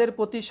 তবে তাদের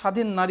প্রতি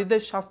স্বাধীন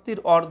নারীদের শাস্তির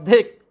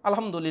অর্ধেক।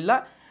 আলহামদুলিল্লাহ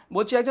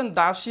বলছি, একজন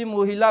দাসী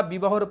মহিলা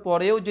বিবাহের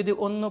পরেও যদি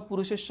অন্য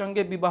পুরুষের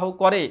সঙ্গে বিবাহ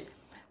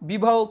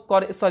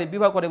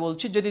করে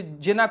বলছি, যদি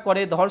জেনা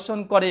করে, ধর্ষণ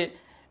করে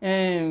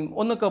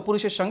অন্য কেউ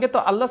পুরুষের সঙ্গে, তো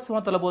আল্লাহ সুবহানাহু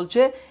ওয়া তাআলা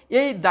বলছে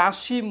এই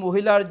দাসী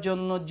মহিলার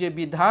জন্য যে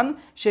বিধান,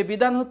 সে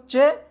বিধান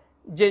হচ্ছে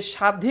যে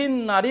স্বাধীন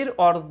নারীর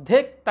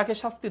অর্ধেক তাকে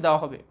শাস্তি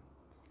দেওয়া হবে।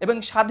 এবং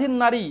স্বাধীন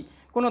নারী,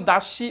 কোনো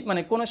দাসী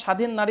মানে কোনো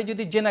স্বাধীন নারী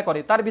যদি জেনা করে,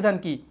 তার বিধান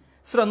কি?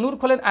 সূরা নূর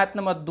খোলেন আয়াত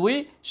নম্বর 2,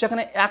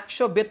 সেখানে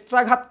 100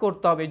 বেত্রাঘাত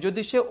করতে হবে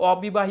যদি সে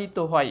অবিবাহিত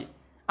হয়।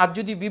 আর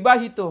যদি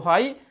বিবাহিত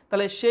হয়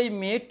তাহলে সেই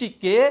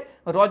মেয়েটিকে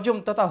রজম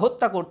তথা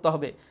হত্যা করতে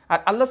হবে। আর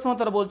আল্লাহ সুবহানাহু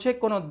ওয়া তাআলা বলছে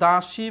কোনো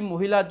দাসী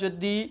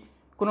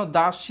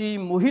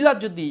মহিলা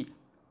যদি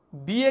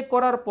বিয়ে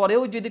করার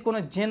পরেও যদি কোনো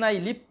জেনায়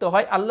লিপ্ত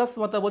হয়, আল্লাহ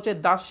সুবহানাহু ওয়া তাআলা বলছে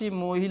দাসী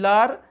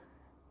মহিলার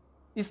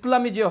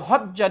ইসলামী যে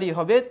হদ জারি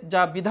হবে,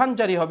 যা বিধান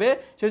জারি হবে,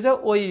 সেটা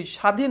ওই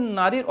স্বাধীন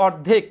নারীর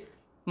অর্ধেক।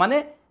 মানে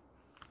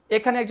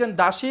এখানে একজন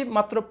দাসী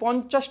মাত্র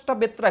 50টা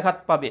বেত্রাঘাত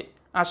পাবে,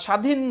 আর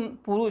স্বাধীন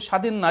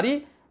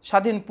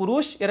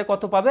পুরুষ এরা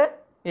কত পাবে?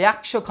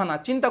 100খানা।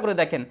 চিন্তা করে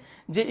দেখেন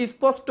যে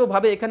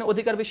স্পষ্টভাবে এখানে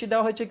অধিকার বেশি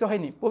দেওয়া হয়েছে কি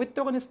হয়নি? পবিত্র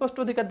কোরআনে স্পষ্ট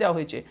অধিকার দেওয়া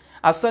হয়েছে।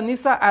 আর সূরা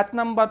নিসা আয়াত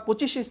নাম্বার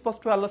 25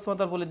 স্পষ্ট আল্লাহ সুবহানাহু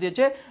ওয়া তাআলা বলে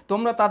দিয়েছে,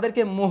 তোমরা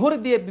তাদেরকে মোহর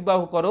দিয়ে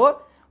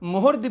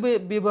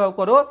বিবাহ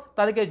করো,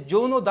 তাদেরকে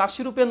যৌন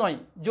দাসী রূপে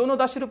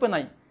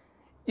নয়।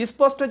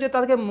 স্পষ্ট যে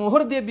তাদেরকে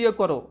মোহর দিয়ে বিয়ে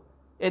করো,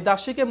 এই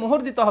দাসীকে মোহর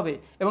দিতে হবে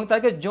এবং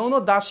তাকে যৌন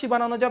দাসী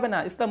বানানো যাবে না।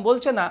 ইসলাম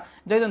বলছে না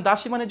যে একজন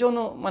দাসী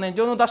মানে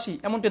যৌন দাসী,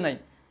 এমনটি নাই।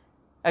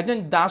 একজন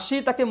দাসী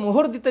তাকে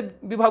মোহর দিতে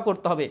বিবাহ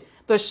করতে হবে।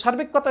 তো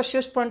সার্বিক কথা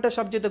শেষ পয়েন্টটা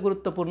সবচেয়ে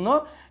গুরুত্বপূর্ণ,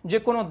 যে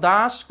কোনো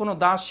দাস কোনো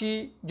দাসী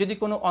যদি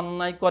কোনো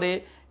অন্যায় করে,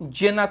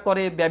 জেনা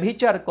করে,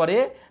 ব্যভিচার করে,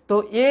 তো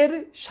এর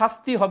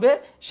শাস্তি হবে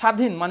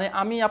স্বাধীন, মানে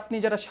আমি আপনি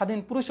যারা স্বাধীন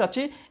পুরুষ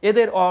আছি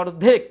এদের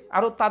অর্ধেক।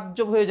 আরও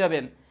তাজ্জব হয়ে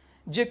যাবেন,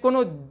 যে কোনো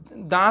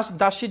দাস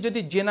দাসী যদি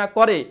জেনা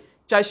করে,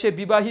 চাই সে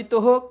বিবাহিত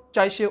হোক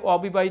চাই সে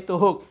অবিবাহিত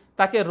হোক,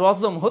 তাকে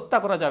রজম, হত্যা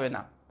করা যাবে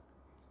না।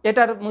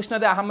 এটার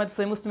মুসনাদে আহমেদ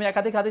সহিহ মুসলিমে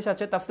একাধিক হাদিস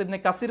আছে, তাফসীর ইবনে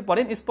কাসির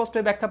পড়েন স্পষ্ট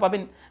ব্যাখ্যা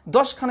পাবেন।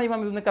 10খানা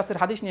ইমাম ইবনে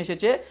কাসির হাদিস নিয়ে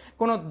এসেছে,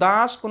 কোনো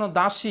দাস কোনো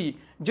দাসী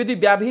যদি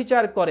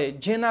ব্যভিচার করে,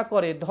 জেনা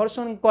করে,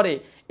 ধর্ষণ করে,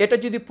 এটা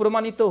যদি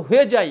প্রমাণিত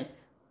হয়ে যায়,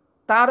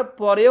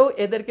 তারপরেও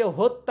এদেরকে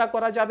হত্যা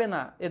করা যাবে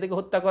না, এদেরকে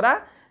হত্যা করা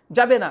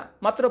যাবে না,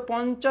 মাত্র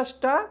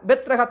 50টা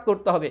বেত্রাঘাত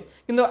করতে হবে।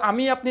 কিন্তু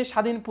আমি আপনি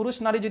স্বাধীন পুরুষ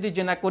নারী যদি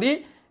জেনা করি,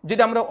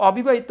 যদি আমরা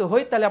অবিবাহিত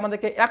হই তাহলে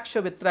আমাদেরকে 100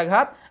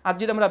 বেত্রাঘাত, আর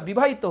যদি আমরা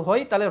বিবাহিত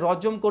হই তাহলে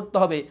রজম করতে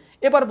হবে।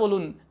 এবার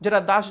বলুন, যারা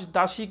দাস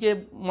দাসীকে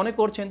মনে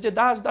করছেন যে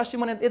দাস দাসী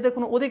মানে এদের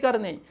কোনো অধিকার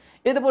নেই,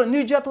 এদের উপর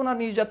নির্যাতন আর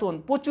নির্যাতন,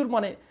 প্রচুর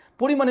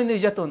পরিমাণে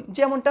নির্যাতন,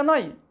 যেমনটা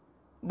নয়,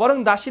 বরং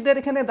দাসীদের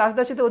এখানে দাস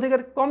দাসীদের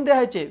অধিকার কম দেওয়া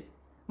হয়েছে,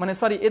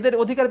 এদের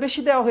অধিকার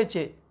বেশি দেওয়া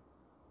হয়েছে।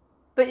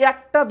 তো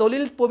একটা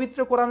দলিল পবিত্র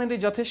কোরআনেরই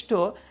যথেষ্ট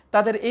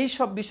তাদের এই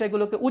সব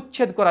বিষয়গুলোকে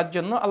উচ্ছেদ করার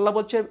জন্য। আল্লাহ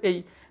বলছে এই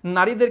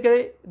নারীদেরকে,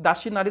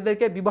 দাসী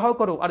নারীদেরকে বিবাহ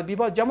করো, আর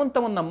বিবাহ যেমন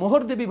তেমন না,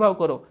 মোহর দিয়ে বিবাহ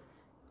করো,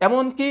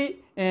 এমনকি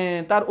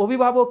তার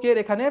অভিভাবকের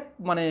এখানে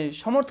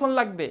সমর্থন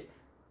লাগবে,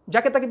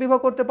 যাকে তাকে বিবাহ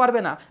করতে পারবে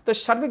না। তো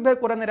সার্বিকভাবে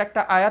কোরআনের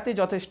একটা আয়াতই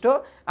যথেষ্ট।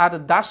 আর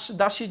দাস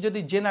দাসী যদি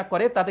জেনা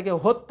করে তাদেরকে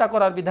হত্যা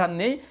করার বিধান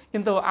নেই,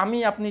 কিন্তু আমি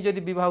আপনি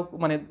যদি বিবাহ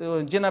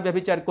জেনা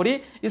ব্যভিচার করি,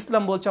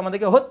 ইসলাম বলছে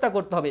আমাদেরকে হত্যা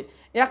করতে হবে।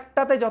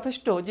 একটাতে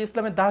যথেষ্ট যে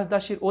ইসলামের দাস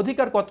দাসীর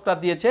অধিকার কতটা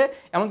দিয়েছে,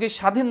 এমনকি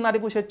স্বাধীন নারী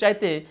পুরুষের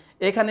চাইতে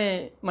এখানে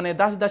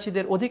দাস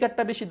দাসীদের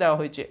অধিকারটা বেশি দেওয়া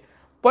হয়েছে।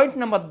 পয়েন্ট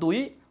নাম্বার 2,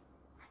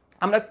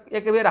 আমরা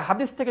একেবারে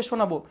হাদিস থেকে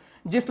শোনাবো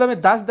যে ইসলামের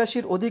দাস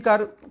দাসীর অধিকার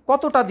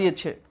কতটা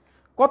দিয়েছে,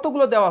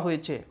 কতগুলো দেওয়া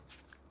হয়েছে।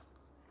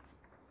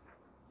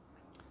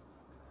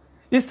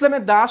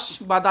 ইসলামের দাস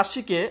বা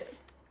দাসীকে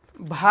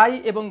ভাই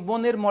এবং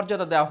বোনের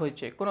মর্যাদা দেওয়া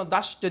হয়েছে। কোনো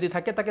দাস যদি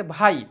থাকে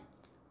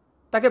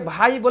তাকে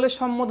ভাই বলে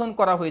সম্বোধন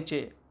করা হয়েছে।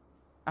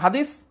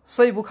 হাদিস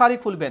সহিহ বুখারী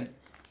খুলবেন,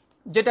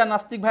 যেটা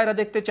নাস্তিক ভাইরা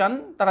দেখতে চান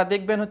তারা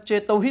দেখবেন হচ্ছে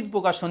তৌহিদ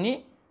প্রকাশনী,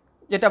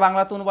 যেটা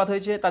বাংলাতে অনুবাদ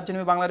হয়েছে, তার জন্য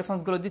আমি বাংলা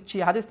রেফারেন্সগুলো দিচ্ছি।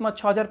 হাদিস নম্বর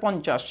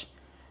 6050,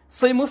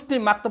 সহিহ মুসলিম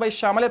মাকতাবায়ে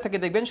শামালে থেকে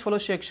দেখবেন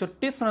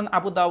 1661, সুনান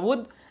আবু দাউদ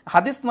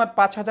হাদিস নম্বর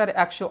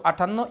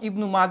 5158,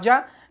 ইবনু মাজাহ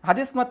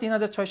হাদিস নম্বর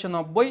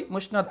 3690,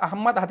 মুসনাদ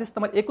আহমদ হাদিস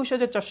নম্বর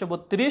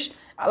 21432,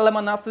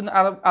 আল্লামা নাসির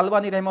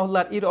আলবানী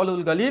রাহিমাহুল্লাহ ইর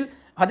অলুল গলিল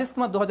হাদিস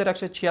নম্বর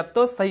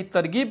 2176, সহিহ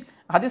তারগিব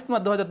হাদিস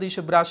নম্বর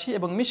 2282,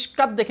 এবং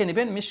মিশকাত দেখে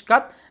নেবেন,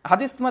 মিশকাত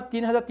হাদিস নম্বর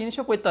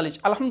 3345।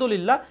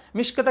 আলহামদুলিল্লাহ,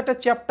 মিশকাত একটা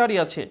চ্যাপ্টারই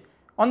আছে,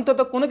 অন্তত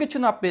কোনো কিছু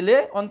না পেলে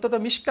অন্তত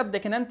মিশকাত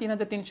দেখে নেন।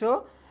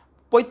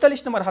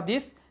 3345 নম্বর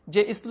হাদিস,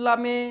 যে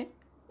ইসলামে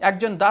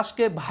একজন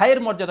দাসকে ভাইয়ের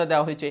মর্যাদা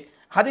দেওয়া হয়েছে।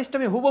 হাদিসটা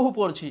আমি হুবহু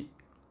পড়ছি,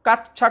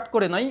 কাটছাট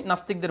করে নয়,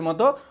 নাস্তিকদের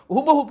মতো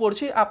হুবহু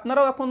পড়ছি।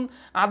 আপনারাও এখন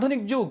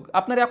আধুনিক যুগ,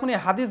 আপনারা এখন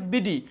হাদিস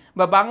বিডি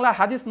বা বাংলা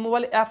হাদিস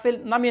মোবাইল অ্যাপে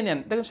নামিয়ে নেন,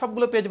 দেখেন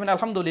সবগুলো পেয়ে যাবেন।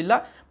 আলহামদুলিল্লাহ,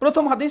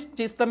 প্রথম হাদিস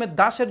যে ইসলামের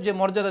দাসের যে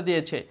মর্যাদা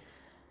দিয়েছে,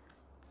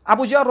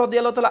 আবু যর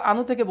রাদিয়াল্লাহু তাআলা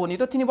আনহু থেকে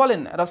বর্ণিত, তিনি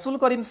বলেন রাসূল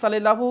করিম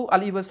সাল্লাল্লাহু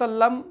আলাইহি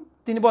ওয়াসাল্লাম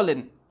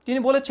তিনি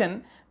বলেছেন,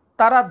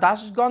 তারা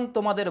দাসগণ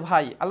তোমাদের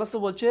ভাই। আল্লাহ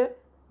বলছে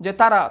যে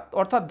তারা,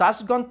 অর্থাৎ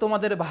দাসগণ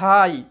তোমাদের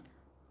ভাই,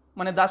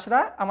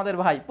 দাসরা আমাদের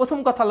ভাই। প্রথম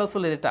কথা আল্লাহ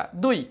রাসূলের এটা।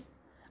 2,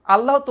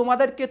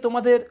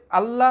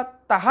 আল্লাহ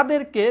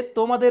তাহাদেরকে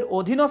তোমাদের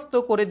অধীনস্থ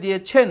করে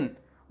দিয়েছেন,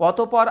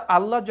 অতঃপর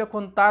আল্লাহ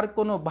যখন তার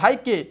কোনো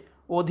ভাইকে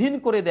অধীন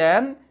করে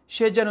দেন,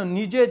 সে যেন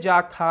নিজে যা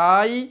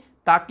খায়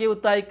তাকেও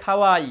তাই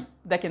খাওয়ায়।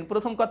 দেখেন,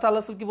 প্রথম কথা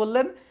আল্লাহ রাসূল কি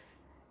বললেন,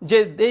 যে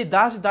এই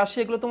দাস দাসী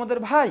এগুলো তোমাদের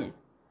ভাই,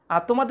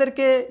 আর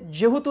তোমাদেরকে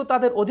যেহেতু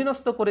তাদের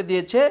অধীনস্থ করে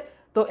দিয়েছে,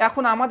 তো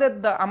এখন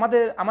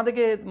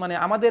আমাদেরকে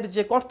আমাদের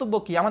যে কর্তব্য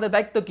কি, আমাদের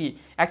দায়িত্ব কি?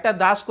 একটা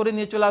দাস করে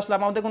নিয়ে চলে আসলাম,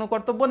 আমাদের কোনো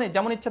কর্তব্য নেই,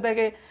 যেমন ইচ্ছা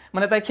তাকে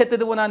তাই খেতে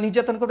দেবো না,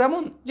 নির্যাতন করবো,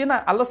 এমন যে না।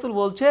 আল্লাহ রাসূল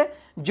বলছে,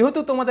 যেহেতু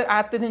তোমাদের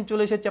আয়াত্তাধীন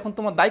চলে এসেছে, এখন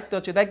তোমার দায়িত্ব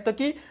আছে। দায়িত্ব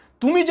কি?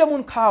 তুমি যেমন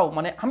খাও,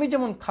 আমি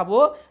যেমন খাবো,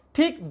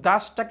 ঠিক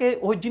দাসটাকে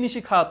ওই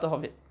জিনিসই খাওয়াতে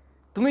হবে।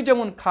 তুমি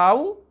যেমন খাও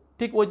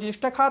ঠিক ওই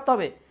জিনিসটা খাওয়াতে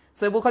হবে।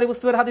 সহিহ বুখারী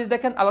মুসলিমের হাদিস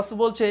দেখেন, আল্লাহ রাসূল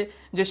বলছে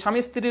যে স্বামী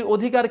স্ত্রীর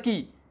অধিকার কি,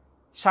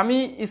 স্বামী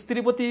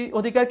স্ত্রীর প্রতি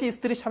অধিকার কি,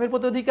 স্ত্রীর স্বামীর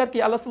প্রতি অধিকার কি।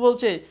 আল্লাহ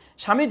বলছে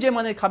স্বামী যে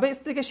খাবে,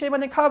 স্ত্রীকে সেই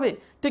খাওয়াবে।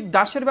 ঠিক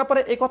দাসের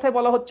ব্যাপারে এই কথাই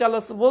বলা হচ্ছে।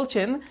 আল্লাহ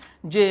বলছেন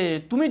যে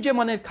তুমি যে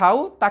খাও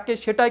তাকে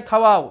সেটাই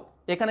খাওয়াও,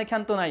 এখানে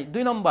ক্ষান্ত নাই।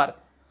 2 নম্বর,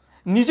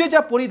 নিজে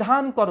যা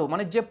পরিধান করো,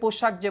 যে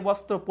পোশাক যে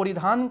বস্ত্র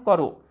পরিধান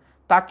করো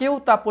তাকেও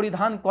তা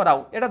পরিধান করাও।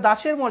 এটা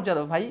দাসের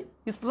মর্যাদা ভাই,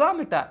 ইসলাম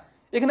এটা।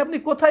 এখানে আপনি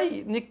কোথায়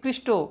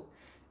নিকৃষ্ট?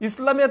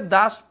 ইসলামের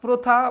দাস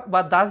প্রথা বা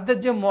দাসদের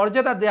যে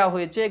মর্যাদা দেওয়া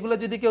হয়েছে, এগুলো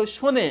যদি কেউ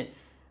শোনে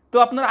তো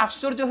আপনার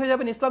আশ্চর্য হয়ে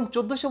যাবেন। ইসলাম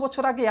 1400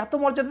 বছর আগে এত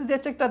মর্যাদা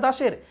দিয়েছে একটা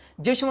দাসের।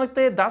 যে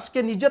সময়তে দাসকে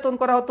নির্যাতন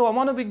করা হতো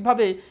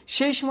অমানবিকভাবে,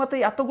 সেই সময়তে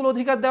এতগুলো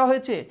অধিকার দেওয়া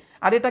হয়েছে।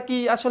 আর এটা কি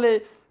আসলে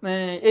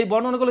এই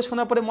বর্ণনাগুলো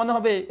শোনার পরে মনে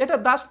হবে এটা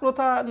দাস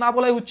প্রথা না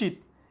বলাই উচিত।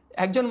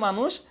 একজন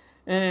মানুষ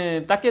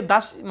তাকে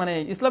দাস মানে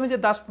ইসলামী যে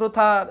দাস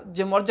প্রথার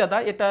যে মর্যাদা,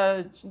 এটা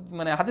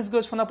মানে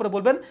হাদিসগুলো শোনার পরে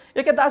বলবেন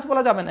একে দাস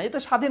বলা যাবে না, এ তো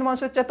স্বাধীন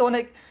মানুষের চাইতে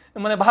অনেক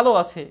মানে ভালো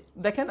আছে।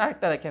 দেখেন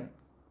আরেকটা দেখেন,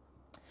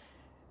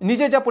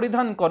 নিজে যা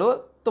পরিধান করো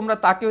তোমরা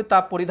তাকেও তা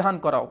পরিধান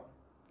করাও।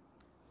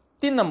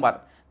 3 নম্বর,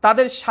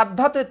 তাদের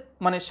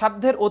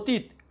সাধ্যের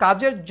অতীত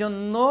কাজের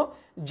জন্য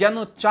যেন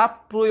চাপ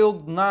প্রয়োগ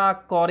না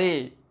করে।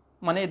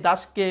 মানে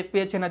দাসকে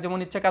পেয়েছে না, যেমন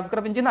ইচ্ছা কাজ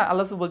করাবেন যে না,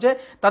 আল্লাহ বলছে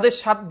তাদের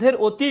সাধ্যের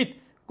অতীত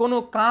কোনো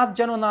কাজ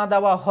যেন না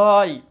দেওয়া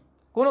হয়,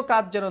 কোনো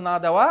কাজ যেন না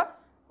দেওয়া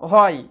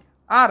হয়।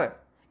 আর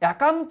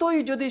একান্তই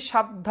যদি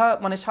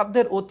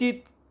সাধ্যের অতীত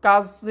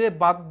কাজে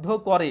বাধ্য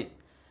করে,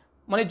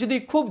 মানে যদি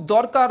খুব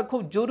দরকার,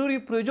 খুব জরুরি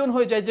প্রয়োজন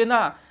হয়ে যায় যে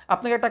না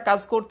আপনাকে একটা কাজ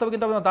করতে হবে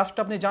কিন্তু আপনার দাসটা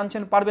আপনি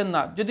জানছেন পারবেন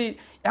না, যদি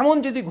এমন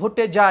যদি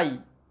ঘটে যায়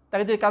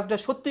তাকে যে কাজটা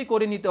সত্যি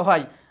করে নিতে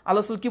হয়,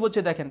 আল্লাহ কি বলছে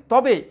দেখেন,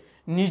 তবে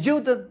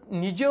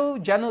নিজেও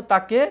যেন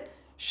তাকে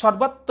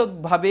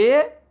সর্বাত্মকভাবে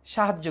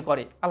সাহায্য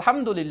করে।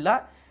 আলহামদুলিল্লাহ,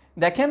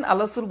 দেখেন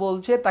আল্লাহ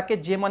বলছে তাকে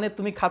যে মানে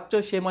তুমি খাচ্ছ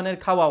সে মানের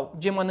খাওয়াও,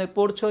 যে মানে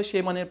পড়ছো সে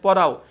মানের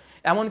পড়াও,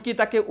 এমনকি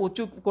তাকে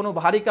উঁচু কোনো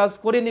ভারী কাজ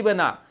করে নিবে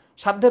না,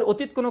 সাধ্যের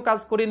অতীত কোনো কাজ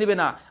করে নেবে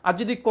না। আর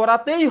যদি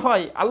করাতেই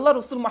হয়, আল্লাহ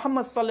রসুল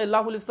মুহাম্মদ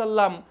সাল্লাল্লাহু আলাইহি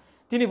সাল্লাম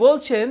তিনি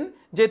বলছেন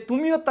যে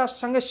তুমিও তার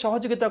সঙ্গে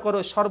সহযোগিতা করো,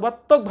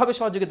 সর্বাত্মকভাবে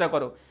সহযোগিতা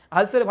করো।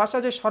 হাদিসের ভাষা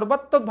যে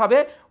সর্বাত্মকভাবে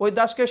ওই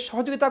দাসকে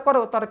সহযোগিতা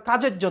করো তার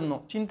কাজের জন্য।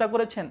 চিন্তা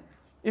করেছেন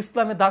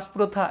ইসলামে দাস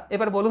প্রথা,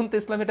 এবার বলুন তো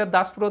ইসলামে এটা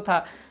দাস প্রথা,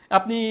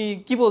 আপনি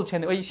কি বলছেন?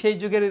 ওই সেই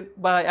যুগের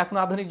বা এখন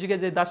আধুনিক যুগে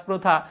যে দাস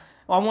প্রথা,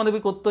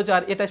 অমানবিক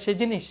অত্যাচার, এটা সেই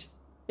জিনিস?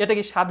 এটা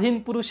কি স্বাধীন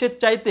পুরুষের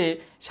চাইতে,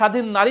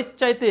 স্বাধীন নারীর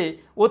চাইতে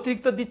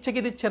অতিরিক্ত দিচ্ছে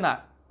কি দিচ্ছে না?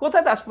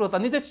 কোথায় দাস প্রথা?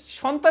 নিজের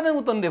সন্তানের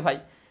মতন রে ভাই,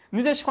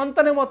 নিজের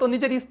সন্তানের মতো,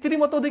 নিজের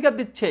স্ত্রীর মতো অধিকার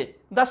দিচ্ছে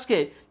দাসকে,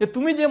 যে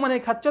তুমি যে মানে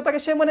খাচ্ছ তাকে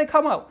সে মানে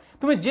খামাও,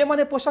 তুমি যে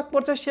মানে পোশাক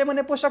পরছো সে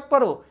মানে পোশাক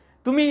পরো,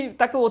 তুমি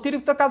তাকে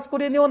অতিরিক্ত কাজ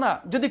করিয়ে নিও না,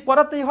 যদি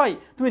করাতেই হয়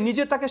তুমি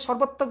নিজে তাকে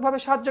সর্বাত্মকভাবে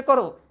সাহায্য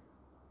করো।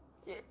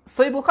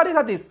 সহিহ বুখারীর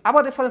হাদিস,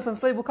 আবার রেফারেন্স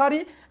সহিহ বুখারী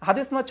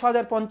হাদিস নম্বর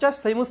 6050,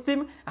 সহিহ মুসলিম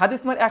হাদিস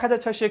নম্বর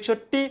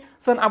 1661,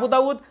 সুনান আবু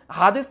দাউদ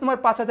হাদিস নম্বর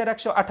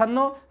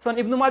 5158, সুনান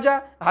ইবনে মাজাহ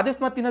হাদিস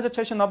নম্বর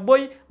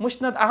 3690,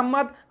 মুসনাদ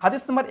আহমদ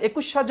হাদিস নম্বর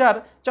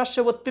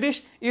 21432,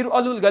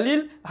 ইরওয়ালুল গালিল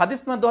হাদিস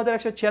নম্বর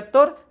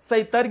 2176,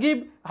 সহিহ তারগিব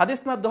হাদিস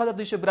নম্বর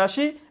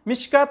 2282,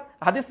 মিশকাত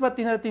হাদিস নম্বর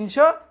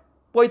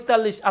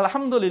 3345।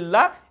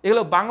 আলহামদুলিল্লাহ,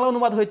 এগুলো বাংলা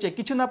অনুবাদ হয়েছে।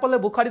 কিছু না পারলে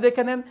বুখারী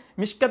দেখে নেন,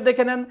 মিশকাত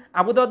দেখে নেন,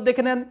 আবু দাউদ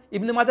দেখে নেন,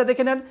 ইবনে মাজাহ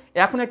দেখে নেন।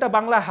 এখন একটা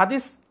বাংলা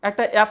হাদিস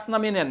একটা অ্যাপস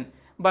নামিয়ে নেন,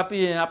 বা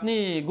আপনি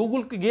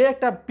গুগল গিয়ে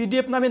একটা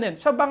পিডিএফ নামিয়ে নেন,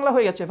 সব বাংলা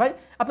হয়ে গেছে ভাই,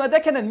 আপনারা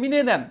দেখে নেন,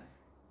 মিলিয়ে নেন।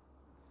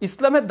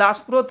 ইসলামের দাস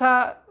প্রথা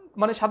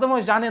মানে সাধারণ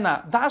মানুষ জানে না।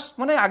 দাস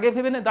মানে আগে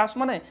ভেবে নেয় দাস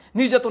মানে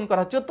নির্যাতন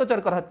করা হচ্ছে, অত্যাচার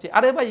করা হচ্ছে।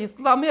 আরে ভাই,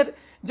 ইসলামের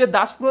যে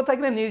দাস প্রথা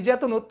এখানে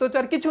নির্যাতন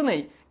অত্যাচার কিছু নেই,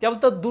 কেবল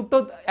তো দুটো,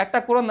 একটা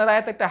কোরআনের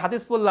আয়াত একটা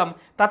হাদিস পড়লাম,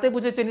 তাতে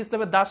বুঝেছেন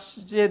ইসলামের দাস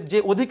যে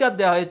অধিকার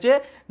দেওয়া হয়েছে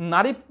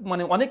নারী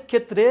মানে অনেক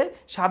ক্ষেত্রে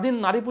স্বাধীন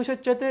নারী পুরুষের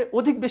চাইতে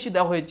অধিক বেশি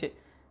দেওয়া হয়েছে।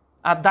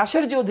 আর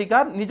দাসের যে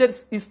অধিকার, নিজের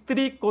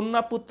স্ত্রী,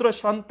 কন্যা, পুত্র,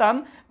 সন্তান,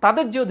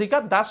 তাদের যে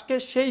অধিকার, দাসকে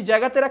সেই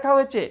জায়গাতে রাখা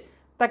হয়েছে,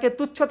 তাকে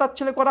তুচ্ছ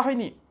তাচ্ছিল্য করা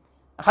হয়নি।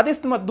 হাদিস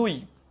নম্বর 2,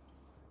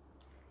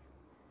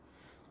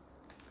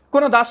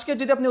 কোনো দাসকে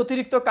যদি আপনি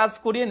অতিরিক্ত কাজ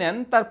করিয়ে নেন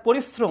তার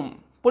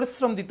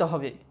পরিশ্রম দিতে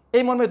হবে।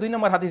 এই মর্মে 2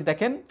 নম্বর হাদিস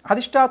দেখেন,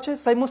 হাদিসটা আছে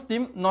সহিহ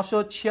মুসলিম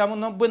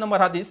 996 নম্বর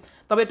হাদিস,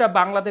 তবে এটা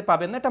বাংলাতে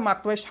পাবেন না, এটা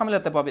মাকতুবায়ে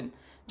শামিলাতে পাবেন।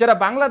 যারা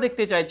বাংলা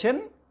দেখতে চাইছেন,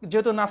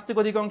 যেহেতু নাস্তিক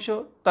অধিকাংশ,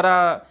 তারা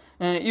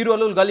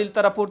ইরওয়ালুল গালিল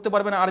তারা পড়তে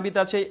পারবেন, আরবিতে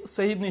আছে।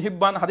 সহিহ ইবনে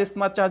হিব্বান হাদিস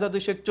নম্বর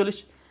 4241,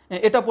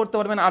 এটা পড়তে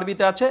পারবেন,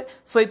 আরবিতে আছে।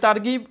 সহিহ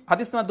তারগিব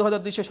হাদিস নম্বর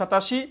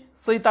 2287,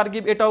 সহিহ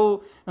তারগিব এটাও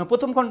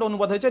প্রথম খণ্ড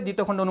অনুবাদ হয়েছে,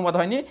 দ্বিতীয় খণ্ড অনুবাদ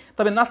হয়নি।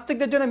 তবে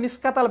নাস্তিকদের জন্য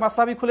মিশকাত আল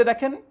মাসাবি খুলে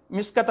দেখেন,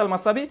 মিশকাত আল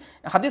মাসাবি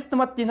হাদিস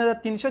নম্বর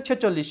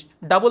 3346,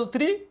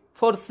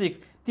 3346,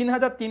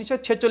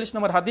 3346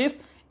 নম্বর হাদিস।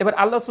 এবার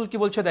আল্লাহ রাসূল কি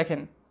বলছে দেখেন,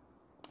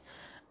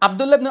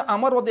 আব্দুল্লাহ ইবনে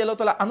আমর রাদিয়াল্লাহু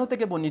তাআলা আনহু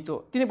থেকে বর্ণিত,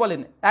 তিনি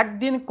বলেন,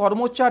 একদিন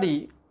কর্মচারী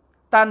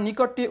তার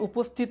নিকটে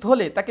উপস্থিত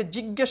হলে তাকে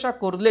জিজ্ঞাসা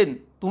করলেন,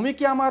 তুমি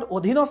কি আমার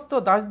অধীনস্থ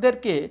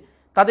দাসদেরকে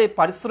তাদের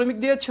পারিশ্রমিক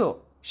দিয়েছ?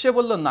 সে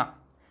বলল না।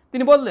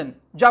 তিনি বললেন,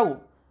 যাও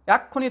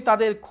এক্ষুনি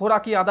তাদের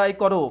খোরাকি আদায়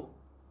করো।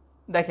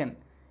 দেখেন,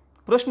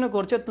 প্রশ্ন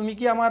করছে, তুমি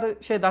কি আমার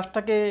সেই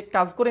দাসটাকে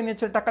কাজ করে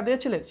নিয়েছে, টাকা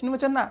দিয়েছিলে? তিনি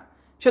বলছেন না।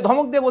 সে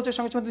ধমক দিয়ে বলছে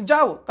সঙ্গে সঙ্গে,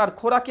 যাও তার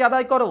খোরাকি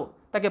আদায় করো,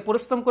 তাকে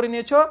পরিশ্রম করে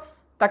নিয়েছ,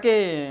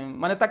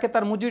 তাকে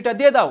তার মজুরিটা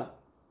দিয়ে দাও।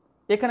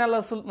 এখানে আল্লাহ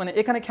রাসূল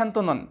এখানে ক্ষান্ত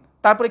নন।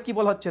 তারপরে কি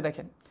বলা হচ্ছে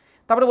দেখেন,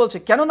 তারপরে বলছে,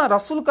 কেননা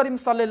রাসূল করিম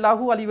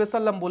সাল্লাল্লাহু আলাইহি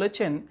ওয়াসাল্লাম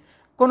বলেছেন,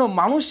 কোনো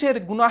মানুষের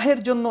গুনাহের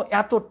জন্য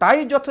এতটাই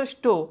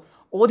যথেষ্ট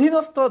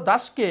অধীনস্থ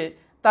দাসকে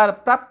তার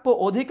প্রাপ্য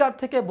অধিকার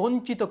থেকে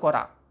বঞ্চিত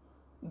করা।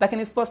 দেখেন,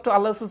 স্পষ্ট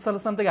আল্লাহ রাসূল সাল্লাল্লাহু আলাইহি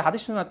ওয়াসাল্লাম থেকে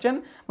হাদিস শোনাচ্ছেন,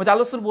 আল্লাহ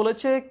রাসূল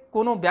বলেছে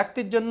কোনো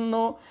ব্যক্তির জন্য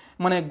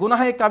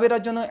গুনাহে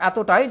কাবিরার জন্য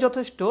এতটাই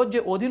যথেষ্ট যে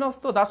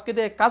অধীনস্থ দাসকে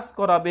দিয়ে কাজ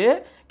করাবে,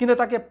 কিন্তু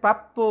তাকে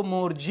প্রাপ্য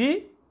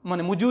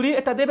মজুরি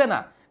এটা দেবে না।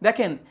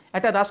 দেখেন,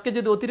 একটা দাসকে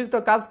যদি অতিরিক্ত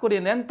কাজ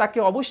করিয়ে নেন তাকে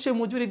অবশ্যই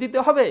মজুরি দিতে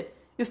হবে।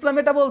 ইসলাম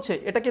এটা বলছে।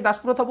 এটা কি দাস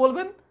প্রথা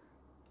বলবেন?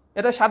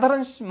 এটা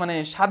সাধারণ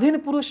স্বাধীন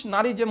পুরুষ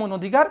নারী যেমন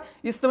অধিকার,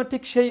 ইসলামে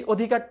ঠিক সেই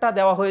অধিকারটা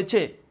দেওয়া হয়েছে।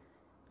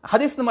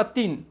 হাদিস নম্বর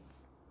 3,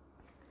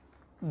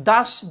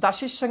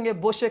 দাসীর সঙ্গে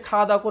বসে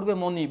খাওয়া দাওয়া করবে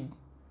মনিব।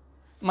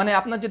 মানে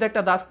আপনার যদি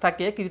একটা দাস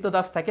থাকে, কৃত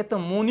দাস থাকে, তো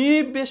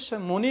মনিব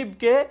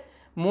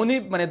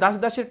মানে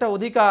দাসের একটা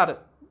অধিকার,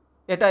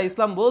 এটা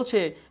ইসলাম বলছে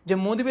যে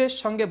মনিবের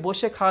সঙ্গে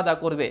বসে খাওয়া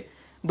দাওয়া করবে।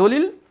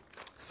 দলিল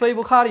সহিহ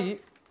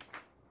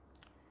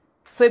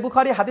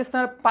বুখারী হাদিস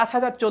নাম্বার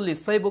 5040,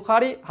 সহিহ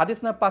বুখারী হাদিস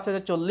নাম্বার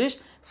 5040,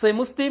 সহিহ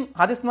মুসলিম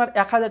হাদিস নাম্বার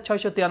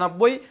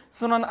 1693,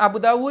 সুনান আবু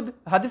দাউদ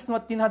হাদিস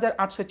নাম্বার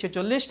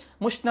 3846,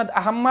 মুসনাদ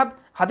আহমদ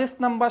হাদিস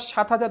নাম্বার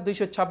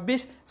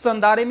 7226, সুনান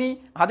দারিমি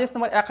হাদিস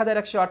নাম্বার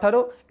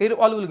 1118,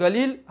 ইরওয়ালুল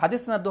গলিল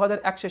হাদিস নাম্বার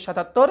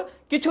 2177,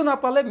 কিছু না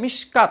পারলে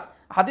মিশকাত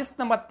হাদিস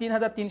নাম্বার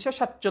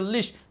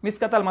 3347,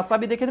 মিশকাত আল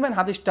মাসাবি দেখে নেবেন,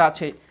 হাদিসটা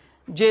আছে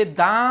যে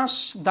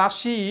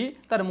দাসী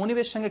তার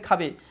মনিবের সঙ্গে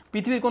খাবে।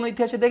 পৃথিবীর কোনো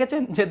ইতিহাসে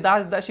দেখেছেন যে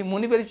দাসী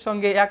মনিবের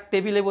সঙ্গে এক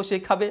টেবিলে বসে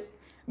খাবে?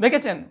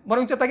 দেখেছেন?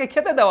 বরঞ্চ তাকে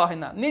খেতে দেওয়া হয়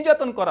না,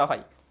 নির্যাতন করা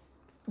হয়।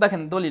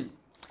 দেখেন দলিল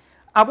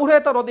আবু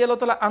হুরায়রা রাদিয়াল্লাহু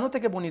তাআলা আনহু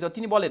থেকে বর্ণিত,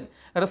 তিনি বলেন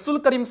রাসূল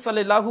করিম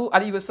সাল্লাল্লাহু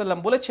আলাইহি ওয়াসাল্লাম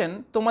বলেছেন,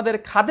 তোমাদের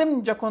খাদেম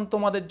যখন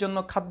তোমাদের জন্য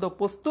খাদ্য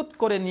প্রস্তুত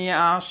করে নিয়ে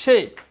আসে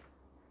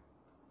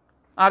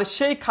আর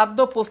সেই খাদ্য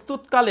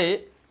প্রস্তুতকালে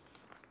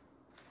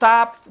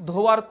তাপ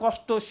ধোয়ার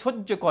কষ্ট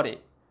সহ্য করে,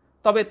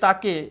 তবে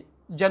তাকে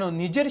যেন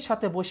নিজের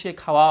সাথে বসিয়ে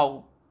খাওয়াও।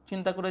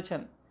 চিন্তা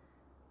করেছেন?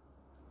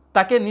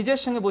 তাকে নিজের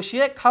সঙ্গে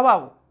বসিয়ে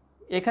খাওয়াও।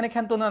 এখানে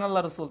ক্ষান্ত নন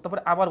আল্লাহ রাসূল।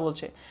 তারপরে আবার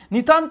বলছে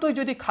নিতান্তই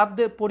যদি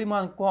খাদ্যের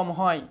পরিমাণ কম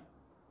হয়,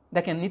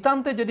 দেখেন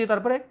নিতান্তই যদি,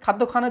 তারপরে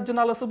খাদ্য খাওয়ানোর জন্য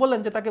আল্লাহ রাসূল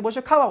বললেন যে তাকে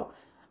বসে খাওয়াও,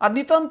 আর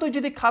নিতান্তই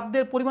যদি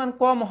খাদ্যের পরিমাণ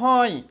কম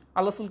হয়,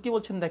 আল্লাহ রাসূল কি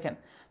বলছেন দেখেন,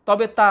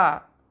 তবে তা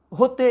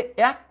হতে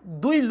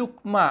 1-2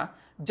 লুকমা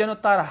যেন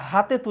তার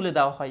হাতে তুলে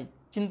দেওয়া হয়।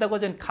 চিন্তা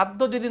করছেন, খাদ্য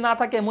যদি না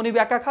থাকে মনিব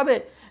একা খাবে?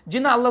 জি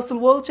না, আল্লাহ রাসূল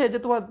বলছে যে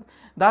তোমার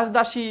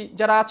দাসী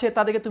যারা আছে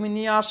তাদেরকে তুমি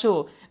নিয়ে আসো,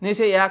 নিয়ে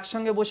এসে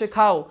একসঙ্গে বসে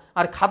খাও।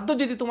 আর খাদ্য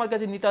যদি তোমার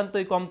কাছে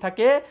নিতান্তই কম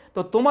থাকে, তো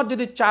তোমার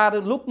যদি 4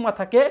 লুকমা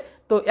থাকে,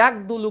 তো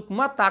 1-2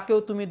 লুকমা তাকেও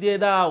তুমি দিয়ে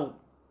দাও।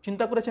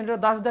 চিন্তা করেছেন, এটা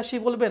দাসী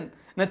বলবেন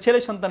না ছেলে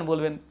সন্তান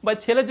বলবেন? বা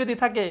ছেলে যদি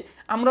থাকে,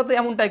 আমরা তো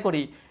এমনটাই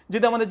করি,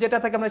 যদি আমাদের যেটা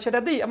থাকে আমরা সেটা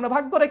দিই, আমরা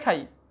ভাগ করে খাই।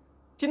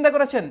 চিন্তা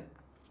করেছেন?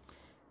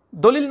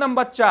 দলিল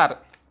নাম্বার 4,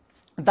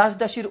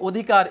 দাসীর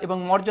অধিকার এবং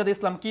মর্যাদা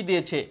ইসলাম কি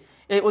দিয়েছে।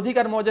 এই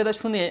অধিকার মর্যাদা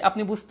শুনে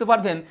আপনি বুঝতে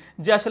পারবেন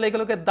যে আসলে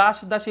এগুলোকে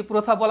দাসী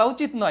প্রথা বলা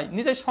উচিত নয়।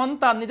 নিজের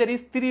সন্তান, নিজের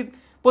স্ত্রীর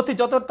প্রতি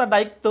যতটা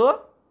দায়িত্ব,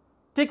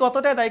 ঠিক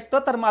অতটাই দায়িত্ব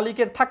তার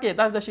মালিকের থাকে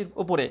দাসীর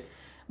উপরে।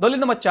 দলিল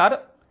নম্বর 4,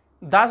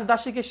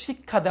 দাসীকে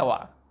শিক্ষা দেওয়া।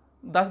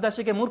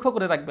 দাসীকে মূর্খ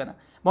করে রাখবে না,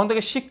 বরং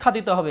তাকে শিক্ষা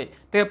দিতে হবে,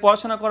 তাকে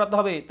পড়াশোনা করাতে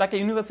হবে, তাকে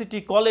ইউনিভার্সিটি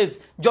কলেজ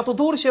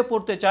যতদূর সে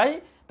পড়তে চায়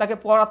তাকে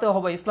পড়াতে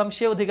হবে। ইসলাম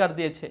সে অধিকার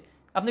দিয়েছে।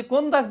 আপনি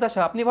কোন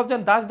দাসা? আপনি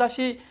ভাবছেন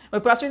দাসী ওই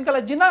প্রাচীনকালে?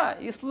 জি না,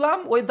 ইসলাম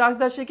ওই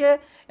দাসীকে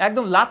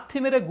একদম লাথি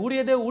মেরে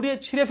গুড়িয়ে দিয়ে উড়িয়ে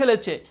ছিঁড়ে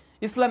ফেলেছে।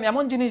 ইসলাম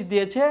এমন জিনিস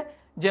দিয়েছে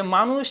যে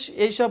মানুষ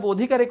এইসব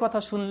অধিকারের কথা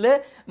শুনলে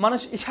মানুষ,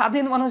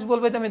 স্বাধীন মানুষ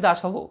বলবে যে আমি দাস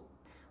হব।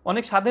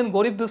 অনেক স্বাধীন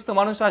গরিব দুস্থ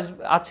মানুষ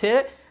আছে,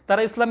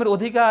 তারা ইসলামের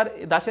অধিকার,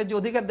 দাসের যে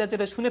অধিকার দিয়েছে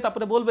এটা শুনে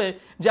তারপরে বলবে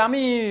যে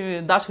আমি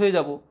দাস হয়ে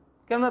যাব,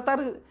 কেননা তার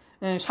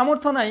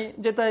সামর্থ্য নাই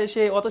যে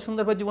সে অত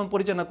সুন্দরভাবে জীবন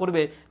পরিচালনা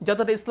করবে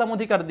যতটা ইসলাম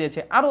অধিকার দিয়েছে।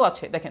 আরও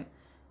আছে দেখেন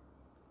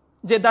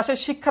যে দাসের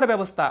শিক্ষার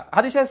ব্যবস্থা।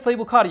 হাদিস সহিহ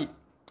বুখারী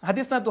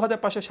হাদিস নাম্বার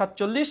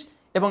 2547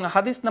 এবং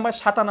হাদিস নাম্বার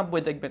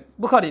 97 দেখবেন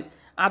বুখারীর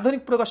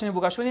আধুনিক প্রকাশনী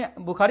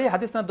বুখারী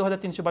হাদিস নাম্বার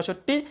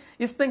 2362,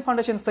 ইসলামিক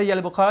ফাউন্ডেশন সহিহ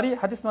আল বুখারী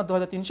হাদিস নাম্বার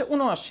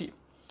 2379।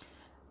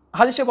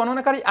 হাদিসে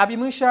বর্ণনাকারী আবি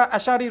মুসা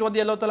আশআরী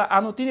রাদিয়াল্লাহু তাআলা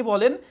আনহু তিনি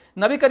বলেন,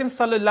 নবী করিম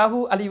সাল্লাল্লাহু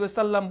আলাইহি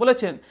ওয়াসাল্লাম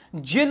বলেছেন,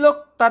 যে লোক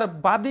তার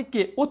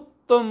বাদীকে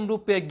উত্তম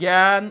রূপে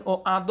জ্ঞান ও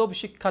আদব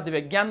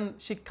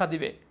শিক্ষা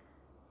দিবে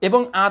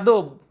এবং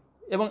আদব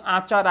এবং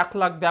আচার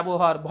আখলাক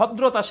ব্যবহার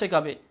ভদ্রতা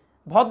শেখাবে,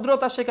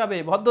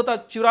 ভদ্রতার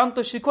চূড়ান্ত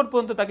শিখর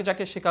পর্যন্ত তাকে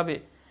যাকে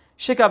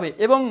শেখাবে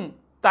এবং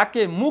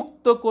তাকে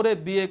মুক্ত করে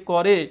বিয়ে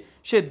করে,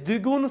 সে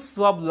দ্বিগুণ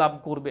সওয়াব লাভ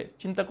করবে।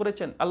 চিন্তা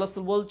করেছেন? আল্লাহ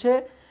রাসূল বলছে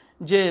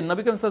যে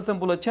নবী করিম সাল্লাল্লাহু আলাইহি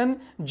ওয়াসাল্লাম বলেছেন,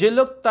 যে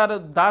লোক তার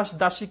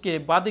দাসীকে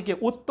বাদীকে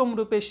উত্তম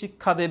রূপে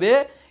শিক্ষা দেবে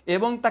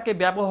এবং তাকে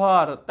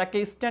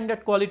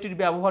স্ট্যান্ডার্ড কোয়ালিটির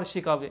ব্যবহার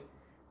শেখাবে,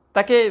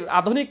 তাকে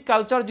আধুনিক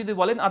কালচার যদি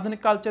বলেন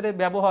আধুনিক কালচারের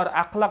ব্যবহার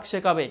আখলাক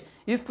শেখাবে,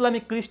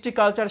 ইসলামিক কৃষ্টি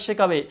কালচার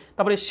শেখাবে,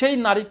 তারপরে সেই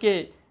নারীকে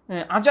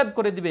আজাদ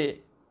করে দিবে,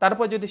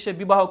 তারপর যদি সে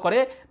বিবাহ করে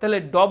তাহলে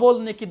ডবল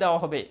নেকি দেওয়া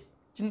হবে।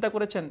 চিন্তা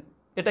করেছেন?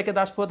 এটাকে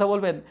দাস প্রথা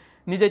বলবেন?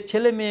 নিজের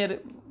ছেলে মেয়ের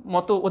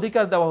মতো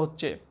অধিকার দেওয়া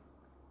হচ্ছে।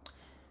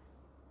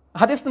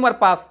 হাদিস নম্বর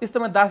 5,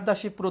 ইসলামের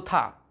দাসী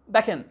প্রথা।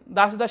 দেখেন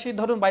দাসী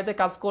ধরুন বাড়িতে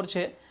কাজ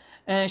করছে,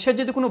 সে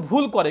যদি কোনো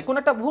ভুল করে, কোনো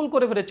একটা ভুল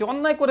করে ফেলেছে,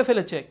 অন্যায় করে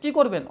ফেলেছে, কি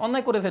করবেন?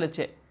 অন্যায় করে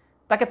ফেলেছে,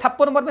 তাকে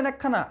থাপ্পড় মারবেন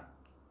একখানা?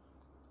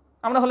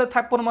 আমরা হলে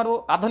থাপ্পড় মারবো।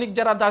 আধুনিক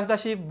যারা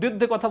দাসী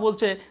বিরুদ্ধে কথা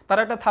বলছে তারা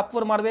একটা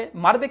থাপ্পড়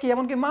মারবে কি?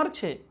 এমনকি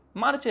মারছে।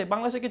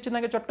 বাংলাদেশে কিছু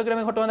আগে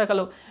চট্টগ্রামে ঘটনা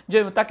দেখালো যে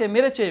তাকে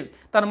মেরেছে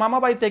তার মামা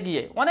বাড়িতে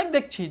গিয়ে। অনেক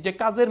দেখছি যে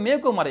কাজের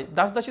মেয়েকেও মারে,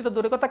 দাসী তো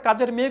দূরের কথা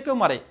কাজের মেয়েকেও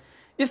মারে।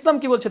 ইসলাম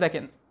কি বলছে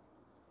দেখেন,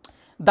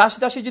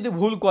 দাসী যদি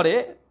ভুল করে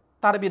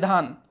তার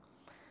বিধান।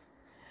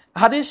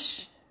 হাদিস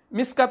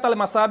মিসকাত আল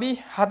মাসাবি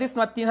হাদিস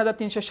নাম্বার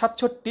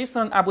 3367,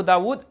 সুনান আবু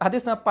দাউদ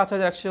হাদিস নাম্বার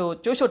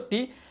 5164,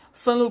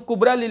 সুনানুল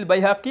কুবরা লিল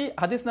বাইহাকি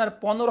হাদিস নাম্বার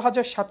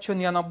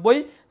 15799,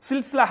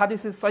 সিলসিলা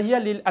হাদিস সাহিহা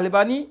লিল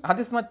আলবানী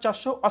হাদিস নাম্বার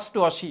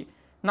 488।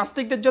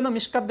 নাস্তিকদের জন্য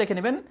মিশকাত দেখে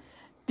নেবেন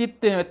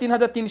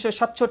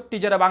 3367,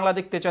 যারা বাংলা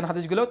দেখতে চান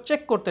হাদিসগুলো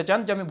চেক করতে চান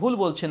যে আমি ভুল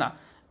বলছি না।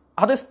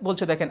 হাদিস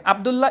বলছে দেখেন,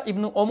 আব্দুল্লাহ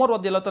ইবনু ওমর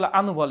রাদিয়াল্লাহু তাআলা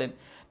আনহু বলেন,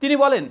 তিনি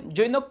বলেন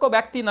জৈনক্য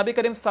ব্যক্তি নবী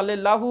করিম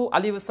সাল্লাল্লাহু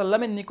আলাইহি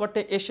ওয়াসাল্লামের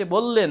নিকটে এসে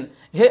বললেন,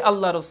 হে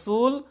আল্লাহ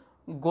রাসূল,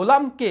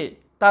 গোলামকে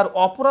তার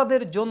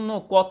অপরাধের জন্য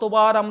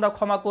কতবার আমরা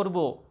ক্ষমা করব?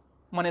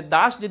 মানে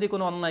দাস যদি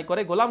কোনো অন্যায়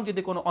করে, গোলাম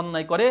যদি কোনো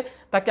অন্যায় করে,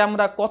 তাকে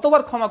আমরা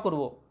কতবার ক্ষমা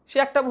করব? সে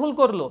একটা ভুল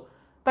করলো,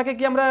 তাকে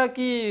কি আমরা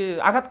কি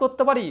আঘাত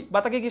করতে পারি বা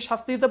তাকে কি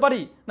শাস্তি দিতে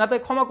পারি, না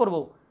তাকে ক্ষমা করব?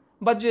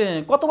 বা যে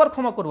কতবার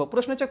ক্ষমা করব?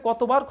 প্রশ্ন হচ্ছে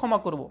কতবার ক্ষমা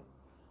করব?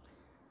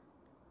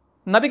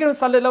 নবী করিম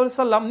সাল্লাল্লাহু আলাইহি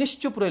সাল্লাম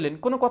নিশ্চুপ রইলেন,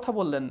 কোনো কথা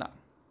বললেন না।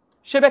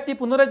 সে ব্যক্তি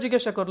পুনরায়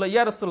জিজ্ঞাসা করলো,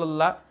 ইয়া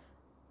রাসূলুল্লাহ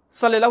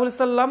সাল্লাল্লাহু আলাইহি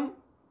সাল্লাম,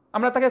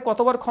 আমরা তাকে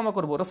কতবার ক্ষমা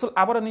করব? রাসূল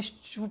আবারও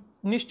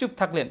নিশ্চুপ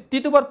থাকলেন।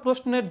 তৃতীয়বার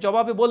প্রশ্নের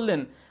জবাবে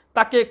বললেন,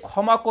 তাকে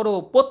ক্ষমা করো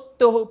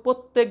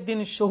প্রত্যেক দিন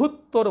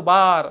 ৭০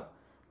 বার।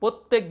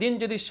 প্রত্যেক দিন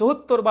যদি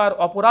 ৭০ বার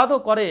অপরাধও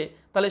করে,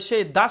 তাহলে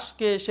সেই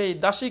দাসকে, সেই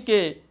দাসীকে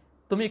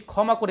তুমি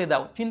ক্ষমা করে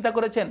দাও। চিন্তা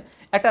করেছেন,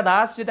 একটা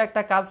দাস যদি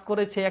একটা কাজ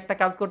করেছে, একটা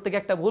কাজ করতে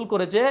গিয়ে একটা ভুল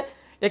করেছে,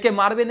 একে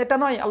মারবেন এটা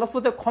নয়, আল্লাহ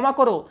বলছে ক্ষমা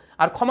করো।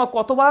 আর ক্ষমা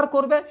কতবার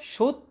করবে?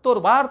 ৭০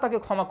 বার তাকে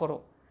ক্ষমা করো।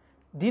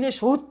 দিনে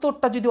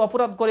 ৭০টা যদি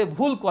অপরাধ করে,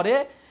 ভুল করে,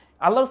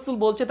 আল্লাহ রাসূল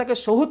বলছে তাকে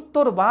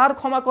 ৭০ বার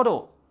ক্ষমা করো,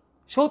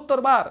 ৭০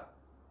 বার।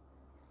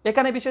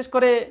 এখানে বিশেষ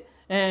করে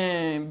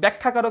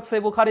ব্যাখ্যাকারক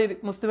সহিহ বুখারীর,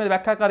 মুসলিমের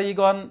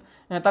ব্যাখ্যাকারীগণ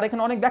তারা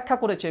এখানে অনেক ব্যাখ্যা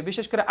করেছে।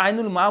 বিশেষ করে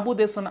আইনুল মাহবুদ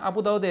আবু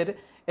দাউদের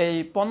এই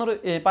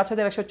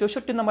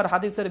 5164 নম্বর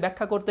হাদিসের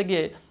ব্যাখ্যা করতে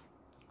গিয়ে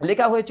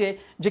লেখা হয়েছে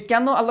যে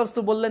কেন আল্লাহ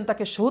রাসূল বললেন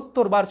তাকে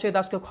 ৭০ বার সেই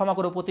দাসকে ক্ষমা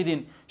করো প্রতিদিন।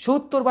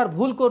 ৭০ বার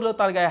ভুল করলেও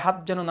তার গায়ে হাত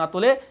যেন না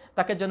তোলে,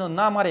 তাকে যেন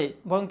না মারে,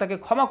 বরং তাকে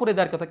ক্ষমা করে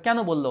দেওয়ার কথা কেন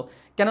বলল?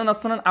 কেননা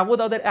সুনান আবু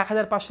দাউদের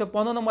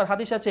 1515 নম্বর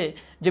হাদিস আছে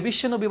যে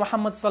বিশ্বনবী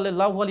মুহাম্মদ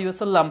সাল্লাল্লাহু আলাইহি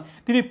ওয়াসাল্লাম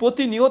তিনি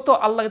প্রতিনিয়ত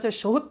আল্লাহর কাছে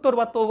 ৭০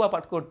 বার তওবা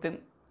পাঠ করতেন।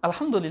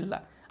 আলহামদুলিল্লাহ,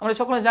 আমরা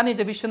সকলে জানি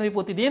যে বিশ্বনবী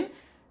প্রতিদিন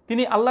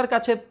তিনি আল্লাহর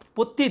কাছে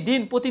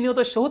প্রতিনিয়ত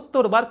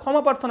 ৭০ বার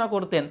ক্ষমা প্রার্থনা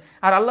করতেন।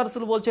 আর আল্লাহ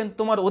রাসূল বলছেন,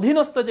 তোমার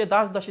অধীনস্থ যে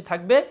দাস দাসী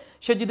থাকবে,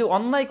 সে যদি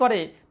অন্যায় করে,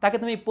 তাকে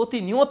তুমি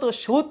প্রতিনিয়ত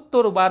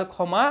 ৭০ বার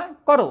ক্ষমা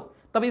করো।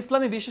 তবে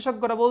ইসলামী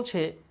বিশেষজ্ঞরা বলছে,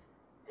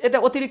 এটা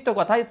অতিরিক্ত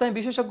কথা, ইসলামী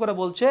বিশেষজ্ঞরা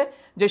বলছে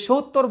যে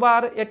 ৭০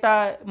 বার এটা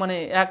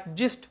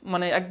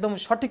মানে একদম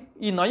সঠিক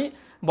নয়,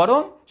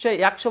 বরং সে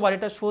 ১০০ বার,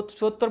 এটা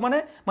 ৭০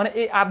 মানে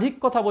এই আধিক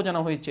কথা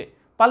বোঝানো হয়েছে।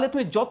 পারলে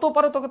তুমি যত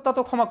পারো তত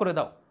ক্ষমা করে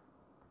দাও।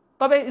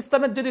 তবে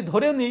ইসলামের যদি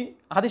ধরেও নিই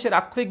হাদিসের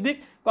আক্ষরিক দিক,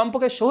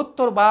 কমপক্ষে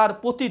 ৭০ বার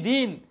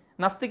প্রতিদিন।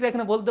 নাস্তিকরা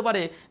এখানে বলতে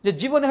পারে যে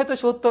জীবনে হয়তো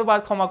 ৭০ বার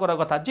ক্ষমা করার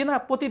কথা, যে না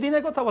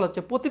প্রতিদিনের কথা বলা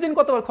হচ্ছে, প্রতিদিন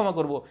কতবার ক্ষমা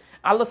করব?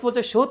 আল্লাহ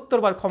বলছে ৭০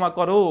 বার ক্ষমা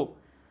করো।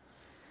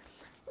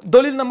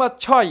 দলিল নাম্বার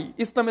 ৬,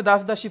 ইসলামে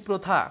দাস দাসী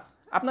প্রথা।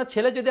 আপনার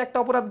ছেলে যদি একটা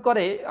অপরাধ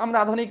করে, আমরা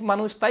আধুনিক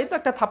মানুষ তাই তো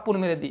একটা থাপ্পড়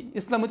মেরে দিই।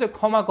 ইসলাম হচ্ছে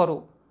ক্ষমা করো।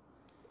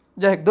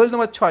 যাই হোক, দলিল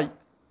নাম্বার ৬,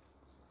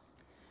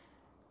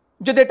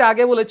 যদি এটা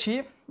আগে বলেছি,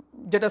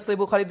 যেটা সহিহ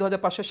বুখারী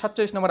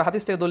 2547 নম্বর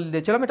হাদিস থেকে দলিল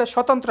দিয়েছিলাম, এটা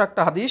স্বতন্ত্র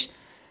একটা হাদিস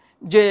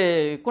যে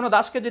কোনো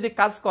দাসকে যদি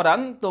কাজ করান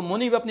তো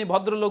মনিব আপনি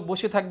ভদ্রলোক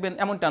বসে থাকবেন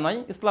এমনটা নয়।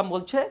 ইসলাম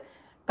বলছে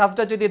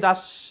কাজটা যদি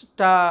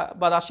দাসটা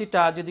বা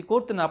দাসীটা যদি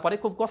করতে না পারে,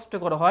 খুব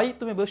কষ্টকর হয়,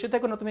 তুমি বসে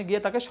থাকো না, তুমি গিয়ে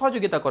তাকে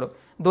সহযোগিতা করো।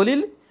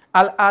 দলিল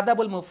আল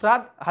আদাবুল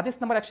মুফরাদ হাদিস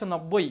নাম্বার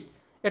 190,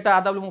 এটা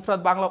আদাবুল মুফরাদ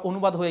বাংলা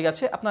অনুবাদ হয়ে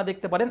গেছে, আপনারা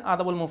দেখতে পারেন।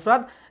 আদাবুল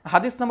মুফরাদ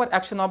হাদিস নাম্বার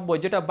 190,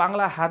 যেটা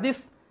বাংলা হাদিস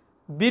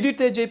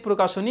বিডিতে যে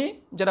প্রকাশনী,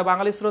 যারা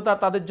বাঙালি শ্রোতা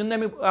তাদের জন্য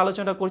আমি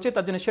আলোচনা করছি,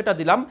 তার জন্য সেটা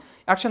দিলাম।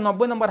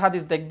 190 নম্বর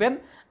হাদিস দেখবেন।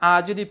 আর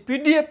যদি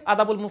পিডিএফ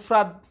আদাবুল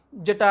মুফরাদ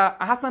যেটা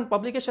আহসান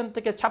পাবলিকেশন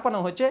থেকে ছাপানো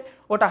হয়েছে,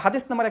 ওটা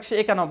হাদিস নাম্বার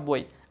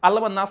 191।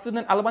 আল্লামা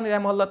নাসিরুদ্দিন আলবানী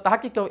রাহিমাহুল্লাহ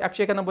তাহকিকেও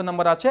 191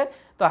 নম্বর আছে।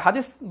 তো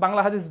হাদিস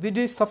বাংলা হাদিস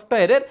বিডি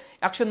সফটওয়্যারের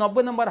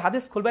 190 নম্বর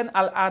হাদিস খুলবেন,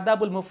 আল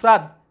আদাবুল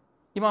মুফরাদ,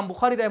 ইমাম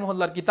বুখারী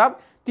রাহিমাহুল্লাহর কিতাব।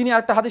 তিনি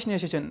আরেকটা হাদিস নিয়ে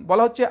এসেছেন,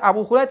 বলা হচ্ছে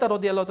আবু হুরায়রা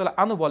রাদিয়াল্লাহু তাআলা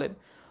আনহু বলেন,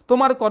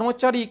 তোমার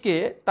কর্মচারীকে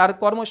তার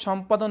কর্ম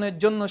সম্পাদনের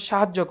জন্য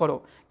সাহায্য করো।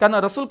 কেন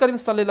রাসূল করিম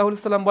সাল্লাল্লাহু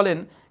আলাইহি সাল্লাম বলেন,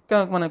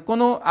 মানে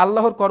কোনো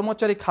আল্লাহর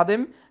কর্মচারী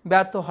খাদেম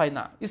ব্যর্থ হয়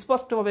না।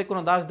 স্পষ্টভাবে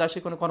কোনো দাস দাসী,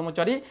 কোনো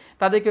কর্মচারী,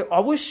 তাদেরকে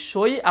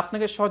অবশ্যই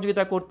আপনাকে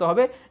সহযোগিতা করতে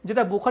হবে,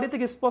 যেটা বুখারী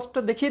থেকে স্পষ্ট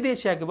দেখিয়ে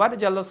দিয়েছে একবার,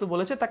 যে আল্লাহ রাসূল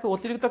বলেছে তাকে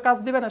অতিরিক্ত কাজ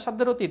দিবে না,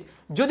 সাধ্যের অতীত,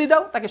 যদি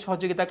দাও তাকে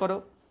সহযোগিতা করো।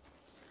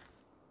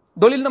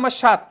 দলিল নম্বর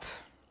 ৭,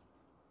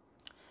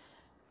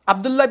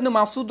 আব্দুল্লাহ ইবনে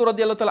মাসউদ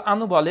রাদিয়াল্লাহু তাআলা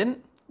আনহু বলেন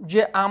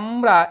যে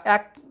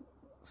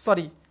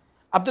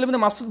আব্দুল্লাহ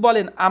ইবনে মাসউদ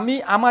বলেন, আমি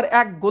আমার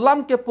এক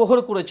গোলামকে প্রহর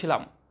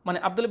করেছিলাম। মানে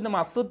আব্দুল্লাহ ইবনে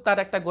মাসউদ তার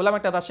একটা গোলাম,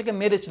 একটা দাসীকে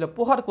মেরেছিল,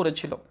 প্রহর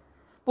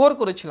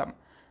করেছিলাম।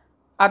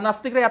 আর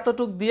নাস্তিকরা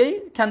এতটুক দিয়েই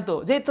ক্ষান্ত,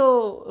 যেহেতু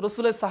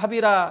রাসূলের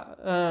সাহাবীরা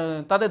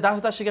তাদের দাস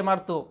দাসীকে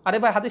মারতো। আরে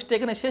ভাই, হাদিসটা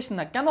এখানে শেষ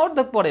না, কেন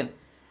অর্ধেক পড়েন?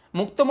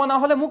 মুক্ত মনে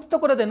হলে মুক্ত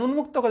করে দেন,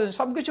 উন্মুক্ত করে দেন,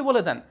 সবকিছু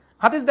বলে দেন।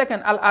 হাদিস দেখেন,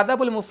 আল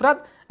আদাবুল মুফরাদ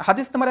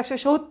হাদিস নাম্বার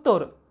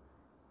 170,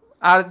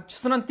 আর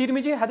সুনান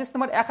তিরমিজি হাদিস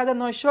নাম্বার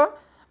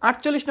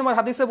 1948 নম্বর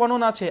হাদিসে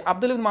বর্ণনা আছে।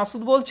 আব্দুল্লাহ ইবনে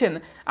মাসউদ বলছেন,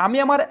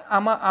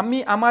 আমি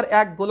আমার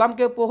এক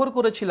গোলামকে প্রহর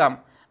করেছিলাম,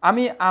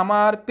 আমি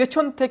আমার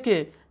পেছন থেকে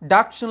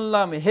ডাক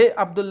শুনলাম, হে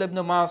আব্দুল্লাহ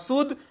ইবনে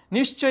মাসুদ,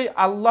 নিশ্চয়ই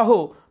আল্লাহ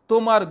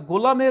তোমার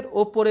গোলামের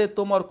ওপরে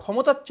তোমার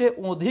ক্ষমতার চেয়ে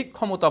অধিক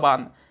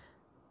ক্ষমতাবান।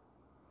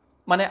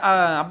 মানে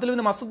আব্দুল্লাহ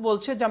ইবনে মাসুদ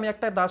বলছে যে আমি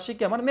একটা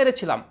দাসীকে আমার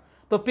মেরেছিলাম,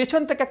 তো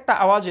পেছন থেকে একটা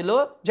আওয়াজ এলো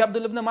যে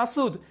আব্দুল্লাহ ইবনে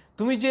মাসুদ,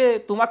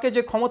 তোমাকে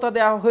যে ক্ষমতা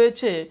দেওয়া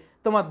হয়েছে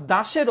তোমার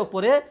দাসের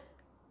ওপরে,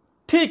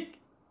 ঠিক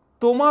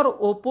তোমার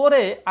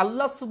ওপরে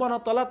আল্লাহ সুবহানাহু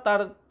ওয়া তাআলা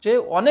তার চেয়ে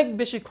অনেক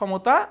বেশি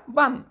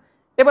ক্ষমতাবান।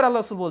 এবার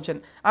আল্লাহ রাসূল বলছেন,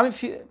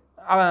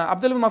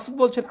 আব্দুল্লাহ ইবনে মাসুদ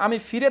বলছেন, আমি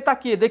ফিরে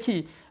তাকিয়ে দেখি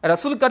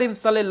রাসূল করিম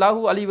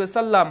সাল্লাল্লাহু আলাইহি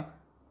ওয়াসাল্লাম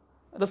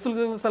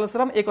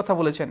এই কথা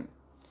বলেছেন।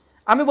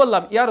 আমি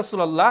বললাম, ইয়া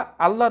রাসূলুল্লাহ,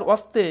 আল্লাহর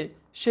ওয়াস্তে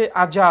সে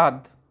আজাদ।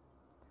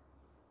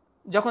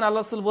 যখন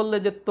আল্লাহ রাসূল বললে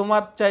যে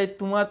তোমার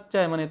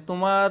চাই মানে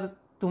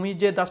তুমি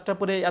যে দাসটা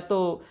পরে এত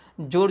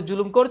জোর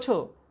জুলুম করছো,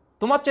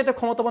 তোমার চাইতে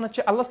ক্ষমতাবান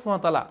হচ্ছে আল্লাহ সুবহানাহু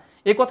ওয়া তাআলা।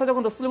 এই কথা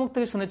যখন রাসূলের মুখ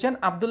থেকে শুনেছেন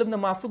আব্দুল্লাহ ইবনে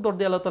মাসউদ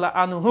রাদিয়াল্লাহু তাআলা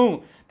আনহু,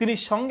 তিনি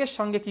সঙ্গে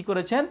সঙ্গে কি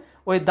করেছেন,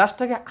 ওই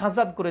দাসটাকে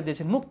আজাদ করে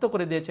দিয়েছেন, মুক্ত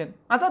করে দিয়েছেন,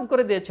 আজাদ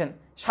করে দিয়েছেন,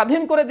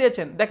 স্বাধীন করে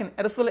দিয়েছেন। দেখেন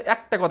রাসূলের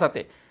একটা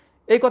কথাতে,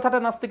 এই কথাটা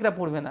নাস্তিকরা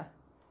পড়বে না,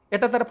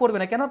 এটা তারা পড়বে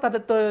না। কেন?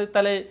 তাদের তো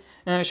তাহলে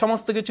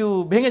সমস্ত কিছু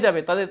ভেঙে যাবে,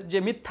 তাদের যে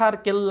মিথ্যার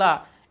কেল্লা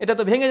এটা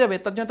তো ভেঙে যাবে,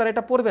 তার জন্য তারা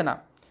এটা পড়বে না।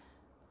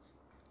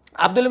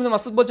 আব্দুল্লাহ ইবনে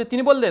মাসউদ বলছে,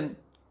 তিনি বললেন,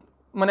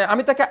 মানে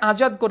আমি তাকে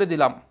আজাদ করে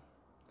দিলাম।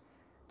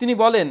 তিনি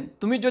বলেন,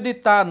 তুমি যদি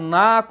তা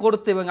না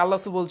করতে, এবং আল্লাহ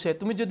বলছে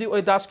তুমি যদি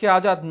ওই দাসকে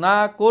আজাদ না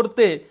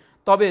করতে,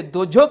 তবে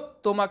দোজখ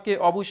তোমাকে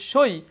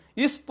অবশ্যই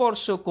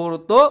স্পর্শ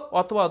করত,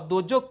 অথবা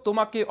দোজখ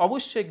তোমাকে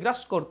অবশ্যই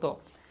গ্রাস করত।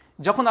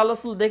 যখন আল্লাহ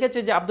দেখেছে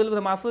যে আব্দুল্লাহ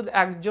ইবনে মাসউদ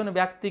একজন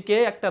ব্যক্তিকে,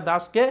 একটা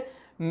দাসকে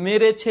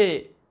মেরেছে,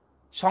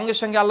 সঙ্গে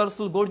সঙ্গে আল্লাহ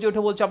রাসূল গর্জে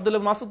উঠে বলছে, আব্দুল্লাহ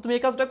ইবনে মাসউদ তুমি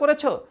এই কাজটা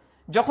করেছো।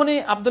 যখনই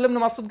আব্দুল্লাহ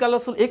ইবনে মাসউদকে আল্লাহ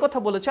রাসূল এই কথা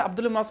বলেছে,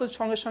 আব্দুল্লাহ ইবনে মাসউদ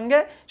সঙ্গে সঙ্গে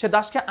সে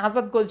দাসকে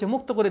আজাদ করেছে,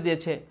 মুক্ত করে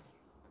দিয়েছে।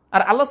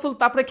 আর আল্লাহ রাসূল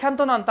তারপরে ক্ষান্ত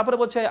নন, তারপরে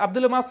বলছে,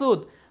 আব্দুল্লাহ মাসউদ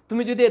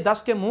তুমি যদি এই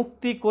দাসকে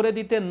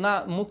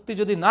মুক্তি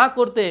যদি না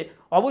করতে,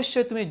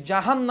 অবশ্যই তুমি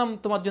জাহান্নাম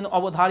তোমার জন্য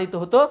অবধারিত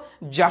হতো,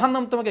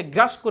 জাহান্নাম তোমাকে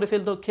গ্রাস করে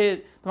ফেলতো,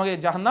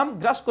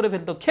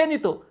 খেয়ে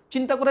নিত।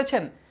 চিন্তা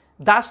করেছেন,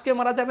 দাসকে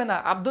মারা যাবে না।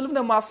 আব্দুল্লাহ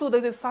ইবনে মাসউদ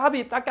এই যে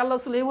সাহাবী, তাকে আল্লাহ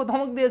রাসূল এই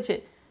ধমক দিয়েছে।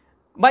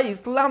 ভাই,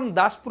 ইসলাম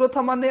দাস প্রথা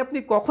মানে আপনি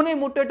কখনোই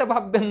মোটো এটা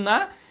ভাববেন না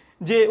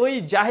যে ওই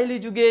জাহেলি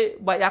যুগে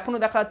বা এখনো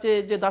দেখা যাচ্ছে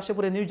যে দাসে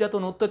পরে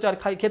নির্যাতন অত্যাচার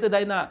খেতে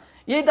দেয় না,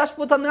 এই দাস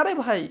প্রথা না রে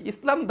ভাই।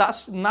 ইসলাম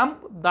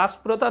দাস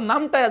প্রথার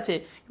নামটাই আছে,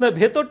 কিন্তু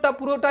ভেতরটা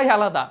পুরোটাই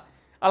আলাদা।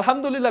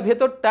 আলহামদুলিল্লাহ,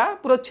 ভেতরটা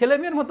পুরো ছেলে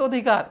মেয়ের মতো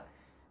অধিকার।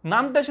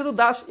 নামটা শুধু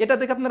দাস, এটা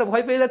দেখে আপনারা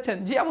ভয় পেয়ে যাচ্ছেন,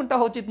 যে এমনটা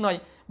হওয়া উচিত নয়।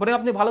 বরং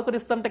আপনি ভালো করে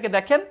ইসলামটাকে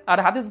দেখেন, আর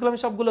হাদিসগুলো আমি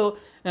সবগুলো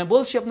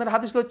বলছি, আপনারা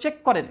হাদিসগুলো চেক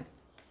করেন।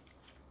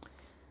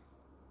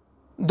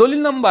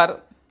 দলিল নম্বর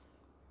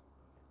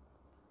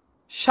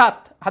 7,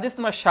 হাদিস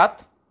নম্বর 7,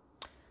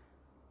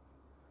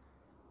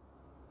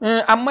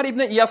 আম্মার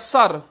ইবনে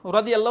ইয়াসার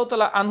রাদিয়াল্লাহু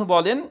তাআলা আনহু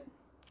বলেন,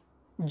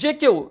 যে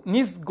কেউ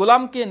নিজ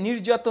গোলামকে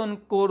নির্যাতন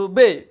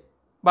করবে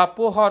বা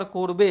প্রহার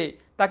করবে,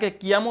 তাকে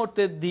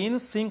কিয়ামতের দিন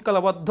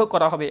শৃঙ্খলাবদ্ধ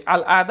করা হবে।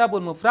 আল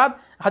আদাবুল মুফরাদ,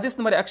 হাদিস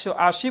নম্বর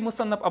 180,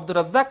 মুসান্নাফ আব্দুর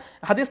রাজ্জাক,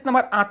 হাদিস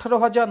নম্বর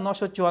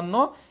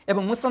 18954,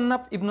 এবং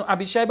মুসান্নাফ ইবনু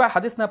আবি শাইবা,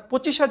 হাদিস নম্বর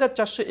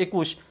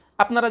 25421।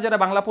 আপনারা যারা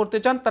বাংলা পড়তে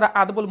চান তারা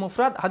আদবুল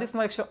মুফরাদ হাদিস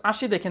নম্বর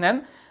 180 দেখে নেন।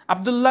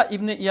 আব্দুল্লাহ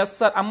ইবনে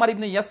ইয়াসার, আম্মার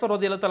ইবনে ইয়াসার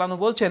রাদিয়াল্লাহু তাআলা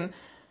আনহু বলছেন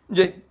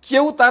যে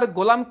কেউ তার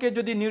গোলামকে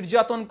যদি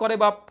নির্যাতন করে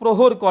বা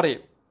প্রহর করে,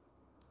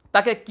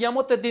 তাকে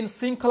কিয়ামতের দিন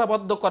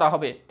শৃঙ্খলাবদ্ধ করা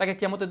হবে, তাকে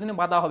কিয়ামতের দিনে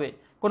বাঁধা হবে।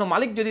 কোনো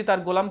মালিক যদি তার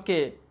গোলামকে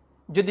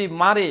যদি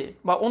মারে,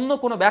 বা অন্য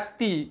কোনো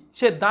ব্যক্তি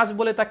সে দাস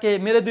বলে তাকে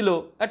মেরে দিল,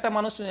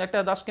 একটা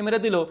দাসকে মেরে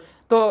দিল,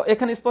 তো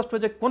এখানে স্পষ্ট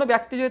হয়েছে কোনো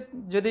ব্যক্তি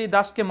যদি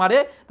দাসকে মারে,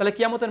 তাহলে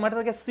কিয়ামতের মাঠে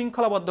তাকে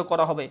শৃঙ্খলাবদ্ধ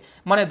করা হবে।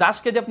 মানে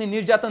দাসকে যে আপনি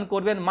নির্যাতন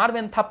করবেন,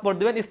 মারবেন, থাপ্পড়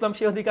দেবেন, ইসলাম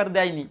সে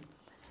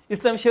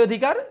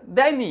অধিকার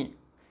দেয়নি।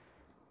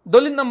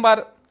 দলিল নম্বর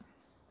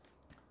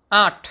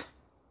 8,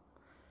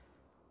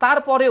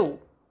 তারপরেও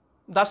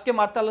দাসকে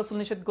মারতে আল্লাহ রাসূল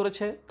নিষেধ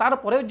করেছে,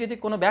 তারপরেও যদি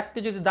কোনো ব্যক্তি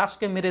যদি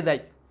দাসকে মেরে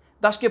দেয়,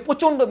 দাসকে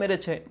প্রচণ্ড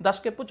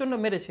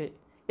মেরেছে,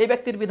 এই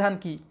ব্যক্তির বিধান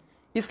কি?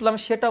 ইসলাম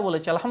সেটা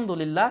বলেছে।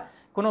 আলহামদুলিল্লাহ,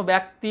 কোনো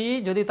ব্যক্তি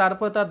যদি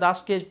তারপরে তার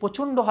দাসকে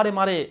প্রচণ্ড হারে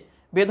মারে,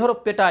 বেধড়ক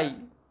পেটায়,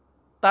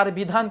 তার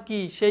বিধান কি?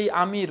 সেই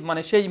আমির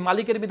মানে সেই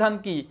মালিকের বিধান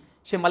কি?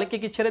 সে মালিককে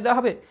কি ছেড়ে দেওয়া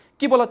হবে?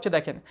 কি বলা হচ্ছে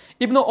দেখেন।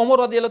 ইবনু ওমর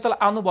রাদিয়াল্লাহু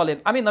তাআলা আনহু বলেন,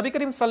 আমি নবী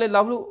করিম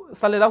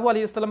সাল্লাল্লাহু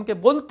আলাইহি ওয়াসাল্লামকে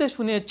বলতে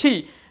শুনেছি,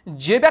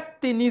 যে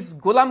ব্যক্তি নিজ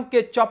গোলামকে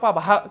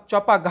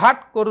চপাঘাট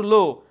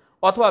করলো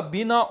অথবা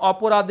বিনা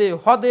অপরাধে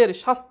হদের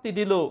শাস্তি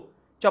দিল,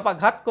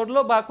 চপাঘাট করলো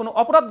বা কোনো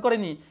অপরাধ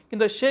করেনি,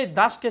 কিন্তু সেই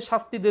দাসকে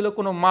শাস্তি দিল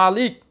কোনো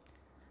মালিক,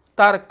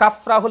 তার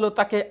কাফরা হলো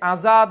তাকে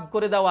আজাদ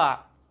করে দেওয়া।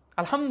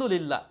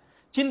 আলহামদুলিল্লাহ,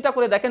 চিন্তা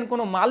করে দেখেন,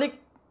 কোনো মালিক,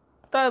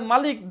 তার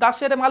মালিক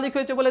দাসের মালিক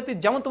হয়েছে বলে তুই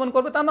যেমন তেমন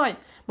করবে তা নয়।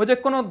 বলছে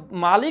কোনো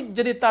মালিক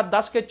যদি তার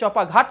দাসকে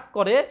চপাঘাট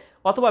করে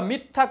অথবা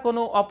মিথ্যা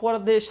কোনো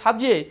অপরাধে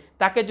সাজিয়ে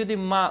তাকে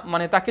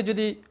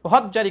যদি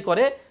হদ জারি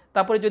করে,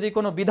 তারপরে যদি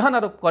কোনো বিধান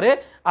আরোপ করে,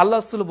 আল্লাহ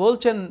রাসূল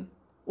বলছেন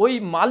ওই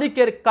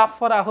মালিকের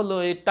কাফারা হলো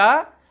এটা,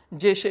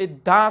 যে সেই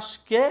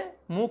দাসকে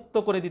মুক্ত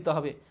করে দিতে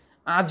হবে,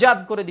 আজাদ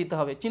করে দিতে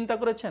হবে। চিন্তা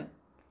করেছেন?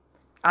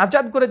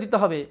 আজাদ করে দিতে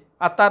হবে।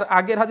 আর তার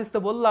আগের হাদিস তো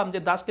বললাম যে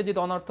দাসকে যদি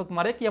অনর্থক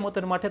মারে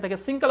কিয়ামতের মাঠে তাকে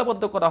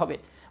শৃঙ্খলাবদ্ধ করা হবে।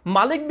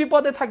 মালিক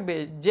বিপদে থাকবে,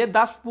 যে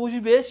দাস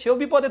পুষবে সেও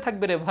বিপদে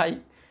থাকবে রে ভাই,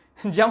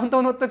 যেমন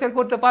তেমন অত্যাচার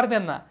করতে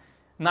পারবেন না।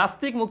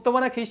 নাস্তিক,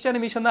 মুক্তমানা, খ্রিস্টান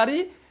মিশনারি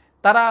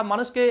তারা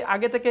মানুষকে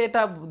আগে থেকে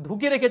এটা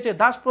ঢুকিয়ে রেখেছে,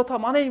 দাস প্রথা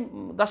মানেই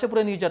দাসে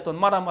পুরে নির্যাতন,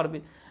 মারা মারবে,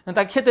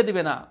 তাকে খেতে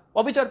দিবে না,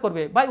 অবিচার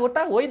করবে। ভাই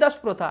ওটা ওই দাস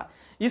প্রথা,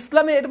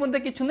 ইসলামে এর মধ্যে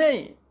কিছু নেই।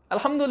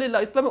 আলহামদুলিল্লাহ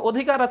ইসলামে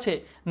অধিকার আছে,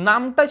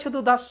 নামটাই শুধু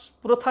দাস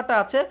প্রথাটা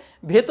আছে,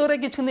 ভেতরে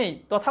কিছু নেই।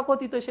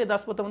 তথাকথিত সেই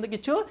দাস প্রথার মধ্যে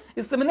কিছু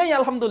ইসলামে নেই,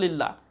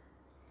 আলহামদুলিল্লাহ।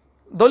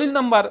 দলিল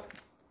নাম্বার,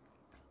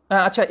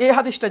 আচ্ছা এই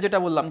হাদিসটা যেটা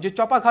বললাম যে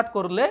চপাঘাট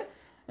করলে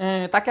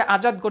তাকে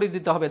আজাদ করে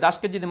দিতে হবে,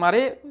 দাসকে যদি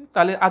মারে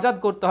তাহলে আজাদ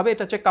করতে হবে,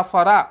 এটা হচ্ছে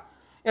কাফারা।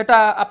 এটা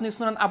আপনি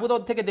সুনান আবু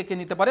দাউদ থেকে দেখে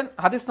নিতে পারেন।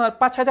 হাদিস নাম্বার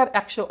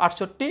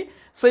 5168,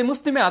 সেই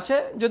মুসলিমে আছে,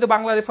 যদি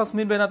বাংলা রেফারেন্স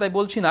মিলবে না তাই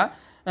বলছি না।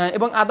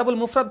 এবং আদাবুল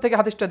মুফরাদ থেকে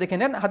হাদিসটা দেখে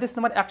নেন, হাদিস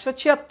নাম্বার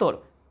 176।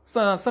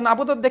 সুনান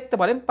আবু দাউদ দেখতে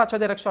পারেন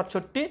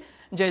 5168,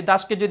 যে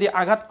দাসকে যদি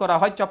আঘাত করা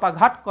হয়,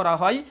 চপাঘাট করা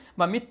হয়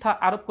বা মিথ্যা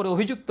আরোপ করে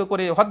অভিযুক্ত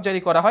করে হদ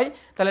জারি করা হয়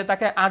তাহলে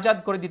তাকে আজাদ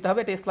করে দিতে হবে,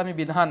 এটা ইসলামী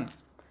বিধান।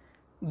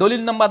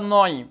 দলিল নাম্বার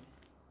 9,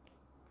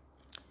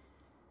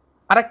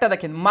 আরেকটা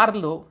দেখেন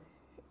মারলো,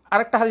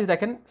 আরেকটা হাদিস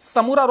দেখেন,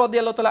 সামুরা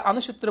রাদিয়াল্লাহু তাআলা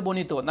আনহু সূত্রে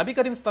বর্ণিত, নবী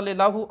করিম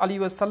সাল্লাল্লাহু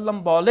আলাইহি ওয়াসাল্লাম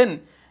বলেন,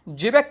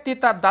 যে ব্যক্তি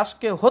তার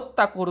দাসকে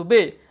হত্যা করবে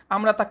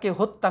আমরা তাকে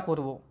হত্যা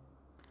করব।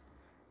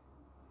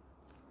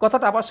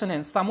 কথাটা আবার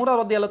শুনেন, সামুরা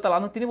রাদিয়াল্লাহু তাআলা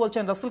আনহু তিনি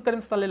বলছেন, রাসূল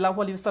করিম সাল্লাল্লাহু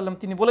আলাইহি ওয়াসাল্লাম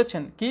তিনি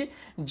বলেছেন কি,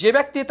 যে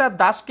ব্যক্তি তার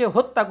দাসকে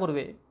হত্যা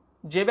করবে,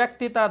 যে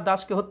ব্যক্তি তার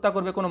দাসকে হত্যা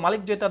করবে, কোনো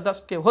মালিক যে তার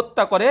দাসকে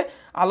হত্যা করে,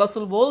 আল্লাহ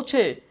রাসূল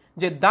বলছে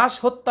যে দাস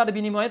হত্যার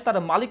বিনিময়ে তার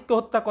মালিককে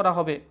হত্যা করা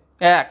হবে।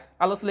 এক,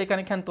 আল্লাহ রাসূল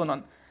এখানে ক্ষান্ত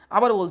নন।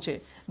 আবার বলছে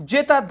যে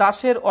তার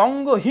দাসের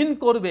অঙ্গহীন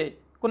করবে,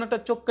 কোনো একটা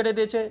চোখ কেটে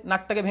দিয়েছে,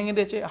 নাকটাকে ভেঙে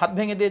দিয়েছে, হাত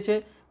ভেঙে দিয়েছে,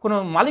 কোনো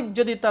মালিক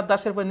যদি তার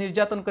দাসের উপর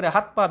নির্যাতন করে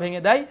হাত পা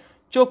ভেঙে দেয়,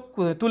 চোখ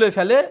তুলে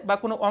ফেলে বা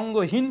কোনো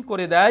অঙ্গহীন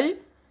করে দেয়,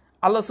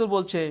 আল্লাহ রাসূল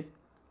বলছে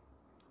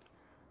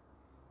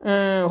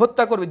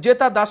হত্যা করবে, যে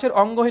তার দাসের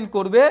অঙ্গহীন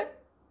করবে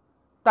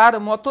তার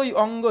মতোই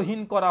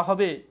অঙ্গহীন করা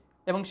হবে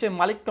এবং সে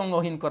মালিককে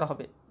অঙ্গহীন করা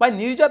হবে। ভাই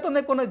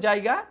নির্যাতনের কোনো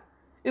জায়গা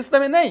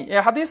ইসলামে নেই। এ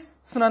হাদিস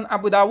সুনান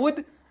আবু দাউদ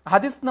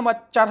হাদিস নাম্বার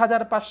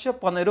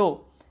 4515।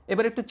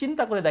 এবার একটু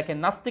চিন্তা করে দেখেন,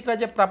 নাস্তিকরা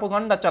যে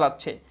প্রাপগণ্ডা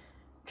চালাচ্ছে,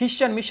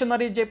 খ্রিস্টান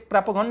মিশনারি যে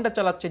প্রাপগণ্ডা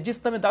চালাচ্ছে, যে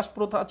ইসলামে দাস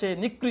প্রথা আছে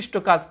নিকৃষ্ট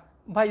কাজ,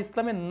 ভাই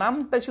ইসলামের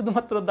নামটাই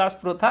শুধুমাত্র দাস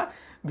প্রথা,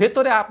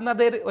 ভেতরে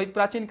আপনাদের ওই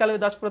প্রাচীনকালে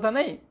দাস প্রথা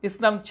নেই।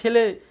 ইসলাম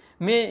ছেলে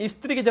মেয়ে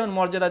স্ত্রীকে যেমন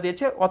মর্যাদা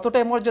দিয়েছে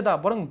অতটাই মর্যাদা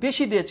বরং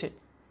বেশি দিয়েছে।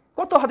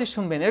 কত হাদিস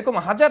শুনবেন, এরকম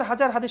হাজার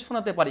হাজার হাদিস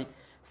শোনাতে পারি,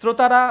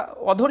 শ্রোতারা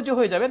অধৈর্য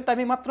হয়ে যাবেন, তাই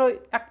আমি মাত্র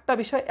একটা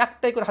বিষয়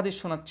একটাই করে হাদিস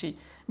শোনাচ্ছি,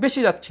 বেশি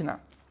যাচ্ছি না।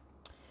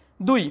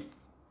 2,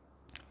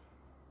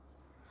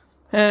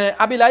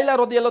 আবি লাইলা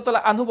রাদিয়াল্লাহু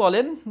তাআলা আনহু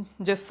বলেন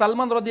যে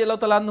সালমান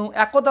রাদিয়াল্লাহু তাআলা আনহু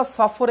একদা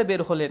সফরে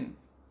বের হলেন,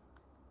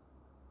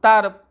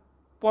 তার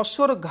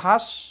পশর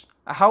ঘাস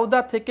হাওদা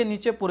থেকে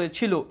নিচে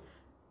পড়েছিল,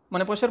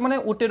 মানে পশর মানে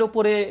উটের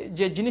উপরে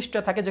যে জিনিসটা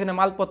থাকে, যেখানে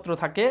মালপত্র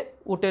থাকে,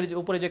 উটের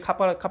উপরে যে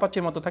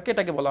খাপাচ্ছের মতো থাকে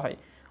এটাকে বলা হয়,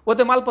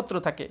 ওতে মালপত্র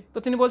থাকে। তো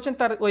তিনি বলছেন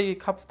তার ওই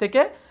খাপ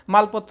থেকে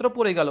মালপত্র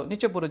পড়ে গেল,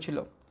 নিচে পড়েছিল।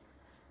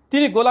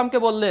 তিনি গোলামকে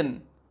বললেন,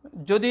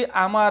 যদি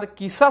আমার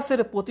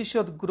কিসাসের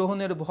প্রতিশোধ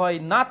গ্রহণের ভয়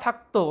না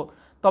থাকতো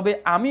তবে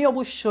আমি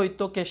অবশ্যই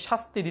তোকে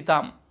শাস্তি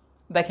দিতাম।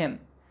 দেখেন,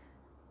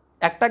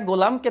 একটা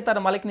গোলামকে তার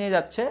মালিক নিয়ে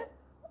যাচ্ছে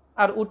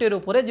আর উটের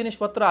উপরে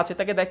জিনিসপত্র আছে,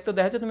 তাকে দায়িত্ব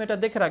দেওয়া হয়েছে তুমি এটা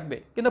দেখে রাখবে,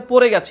 কিন্তু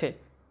পড়ে গেছে।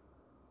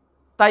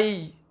 তাই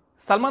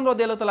সালমান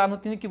রাদিয়াল্লাহু তাআলা আনহু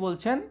তিনি কি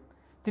বলছেন,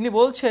 তিনি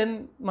বলছেন,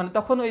 মানে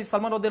তখন ওই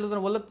সালমান রাদিয়াল্লাহু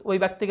তাআলা বলল, ওই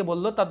ব্যক্তিকে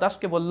বলল, তার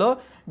দাসকে বলল,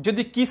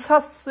 যদি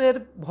কিসাসের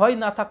ভয়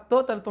না থাকতো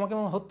তাহলে তোমাকে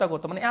হত্যা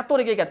করতো, মানে এত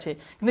রেগে গেছে।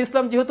 কিন্তু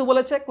ইসলাম যেহেতু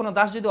বলেছে কোনো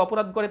দাস যদি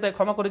অপরাধ করে তাই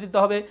ক্ষমা করে দিতে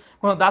হবে,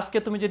 কোনো দাসকে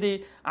তুমি যদি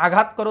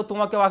আঘাত করো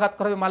তোমাকেও আঘাত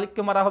করা হবে,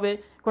 মালিককে মারা হবে,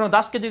 কোনো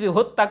দাসকে যদি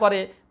হত্যা করে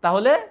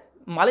তাহলে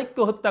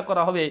মালিককে হত্যা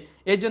করা হবে,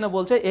 এই জন্য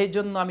বলছে এই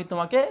জন্য আমি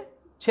তোমাকে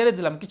ছেড়ে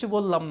দিলাম, কিছু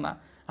বললাম না।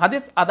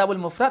 হাদিস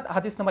আদাবুল মুফরাদ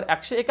হাদিস নাম্বার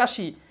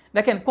 181।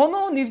 দেখেন, কোনো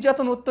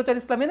নির্যাতন অত্যাচার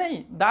ইসলামে নেই,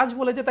 দাস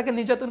বলে যে তাকে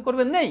নির্যাতন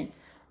করবেন নেই।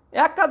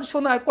 একাধ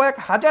শোনায় কয়েক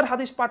হাজার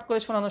হাদিস পাঠ করে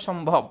শোনানো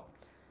সম্ভব।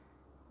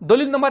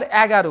 দলিল নম্বর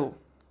 11,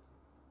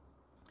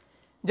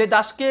 যে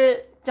দাসকে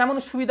কেমন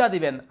সুবিধা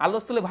দিবেন, আল্লাহ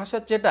রাসূলের ভাষা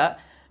যেটা,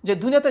 যে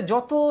দুনিয়াতে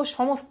যত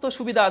সমস্ত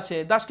সুবিধা আছে,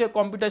 দাসকে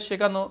কম্পিউটার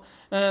শেখানো,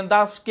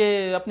 দাসকে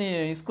আপনি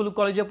স্কুল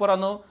কলেজে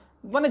পড়ানো,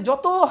 মানে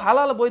যত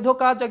হালাল বৈধ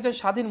কাজ একজন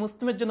স্বাধীন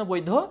মুসলিমের জন্য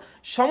বৈধ,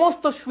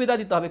 সমস্ত সুবিধা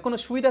দিতে হবে, কোনো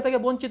সুবিধা থেকে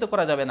বঞ্চিত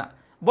করা যাবে না।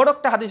 বড়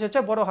একটা হাদিস আছে,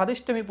 বড়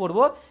হাদিসটা আমি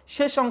পড়বো,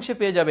 শেষ অংশে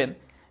পেয়ে যাবেন,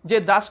 যে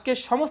দাসকে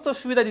সমস্ত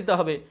সুবিধা দিতে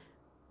হবে।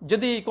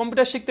 যদি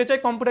কম্পিউটার শিখতে চায়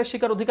কম্পিউটার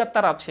শেখার অধিকার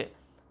তার আছে,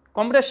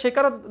 কম্পিউটার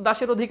শেখার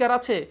দাসের অধিকার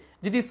আছে।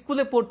 যদি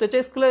স্কুলে পড়তে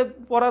চায় স্কুলে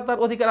পড়ার তার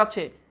অধিকার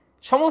আছে।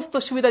 সমস্ত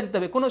সুবিধা দিতে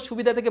হবে, কোনো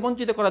সুবিধা থেকে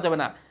বঞ্চিত করা যাবে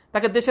না।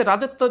 তাকে দেশের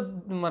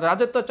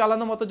রাজত্ব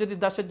চালানোর মতো যদি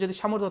দাসের যদি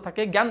সামর্থ্য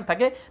থাকে, জ্ঞান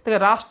থাকে, তাকে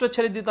রাষ্ট্র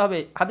ছেড়ে দিতে হবে।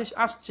 হাদিস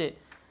আসছে,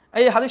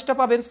 এই হাদিসটা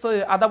পাবেন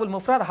আদাবুল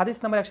মুফরাদ হাদিস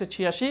নাম্বার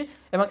 186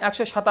 এবং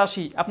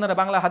 187। আপনারা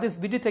বাংলা হাদিস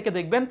বিডি থেকে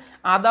দেখবেন,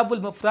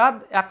 আদাবুল মুফরাদ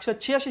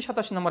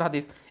 186-87 নম্বর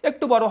হাদিস।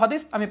 একটু বড়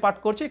হাদিস, আমি পাঠ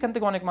করছি, এখান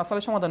থেকে অনেক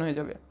মাসালা সমাধান হয়ে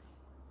যাবে।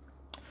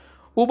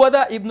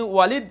 উবাদা ইবনু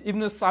ওয়ালিদ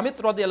ইবনু সামিত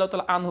রাদিয়াল্লাহু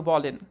তাআলা আনহু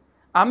বলেন,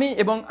 আমি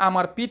এবং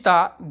আমার পিতা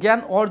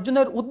জ্ঞান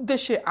অর্জনের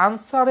উদ্দেশ্যে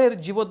আনসারের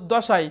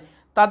জীবদ্দশায়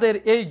তাদের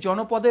এই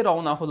জনপদে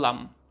রওনা হলাম।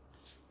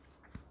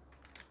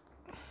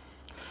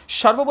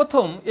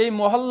 সর্বপ্রথম এই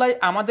মহল্লায়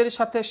আমাদের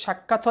সাথে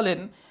সাক্ষাৎ হলেন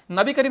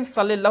নবী করিম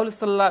সাল্লাল্লাহু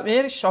আলাইহি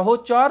সাল্লামের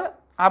সহচর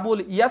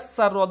আবুল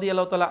ইয়াসার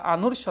রাদিয়াল্লাহু তাআলা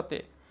আনহুর সাথে।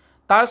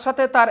 তার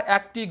সাথে তার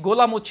একটি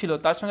গোলামও ছিল,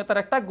 তার সঙ্গে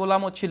তার একটা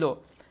গোলামও ছিল।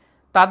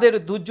 তাদের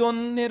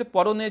দুজনের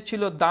পরনে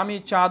ছিল দামি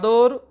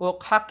চাদর ও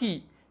খাকি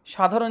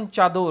সাধারণ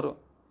চাদর।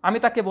 আমি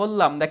তাকে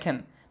বললাম, দেখেন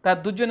তার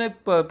দুজনের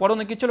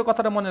পরনে কি ছিল,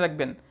 কথাটা মনে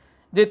রাখবেন,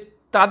 যে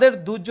তাদের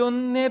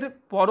দুজনের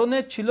পরনে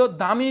ছিল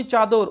দামি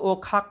চাদর ও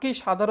খাকি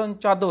সাধারণ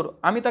চাদর।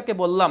 আমি তাকে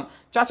বললাম,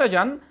 চাচা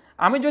যান,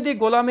 আমি যদি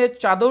গোলামের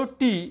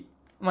চাদরটি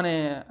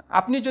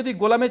আপনি যদি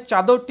গোলামের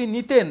চাদরটি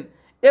নিতেন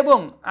এবং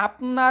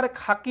আপনার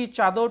খাকি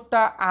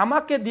চাদরটা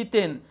আমাকে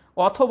দিতেন,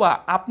 অথবা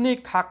আপনি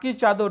খাকি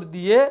চাদর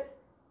দিয়ে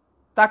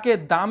তাকে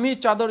দামি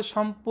চাদর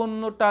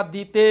সম্পূর্ণটা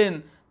দিতেন,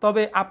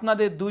 তবে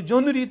আপনাদের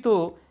দুজনেরই তো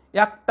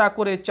একটা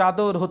করে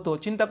চাদর হতো।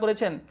 চিন্তা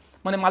করেছেন,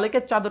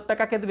 মালিকের চাদরটা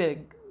কাকে দেবে?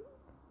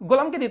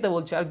 গোলামকে দিতে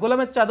বলছে, আর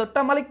গোলামের চাদরটা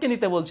মালিককে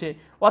নিতে বলছে।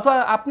 অথবা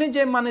আপনি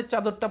যে মানের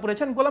চাদরটা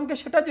পরেছেন গোলামকে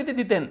সেটা যদি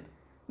দিতেন।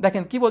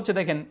 দেখেন কি বলছে,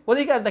 দেখেন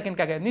অধিকার দেখেন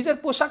কাকে, নিজের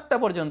পোশাকটা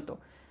পর্যন্ত।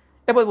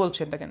 এবার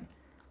বলছেন দেখেন,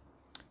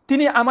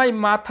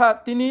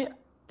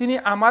 তিনি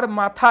আমার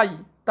মাথায়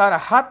তার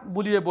হাত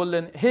বুলিয়ে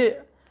বললেন, হে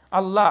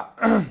আল্লাহ,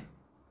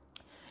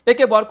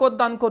 একে বরকত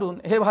দান করুন।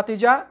 হে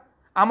ভাতিজা,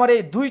 আমার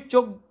এই দুই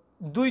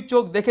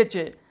চোখ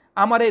দেখেছে,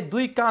 আমার এই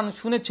দুই কান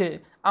শুনেছে,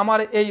 আমার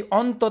এই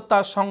অন্তর তা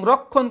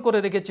সংরক্ষণ করে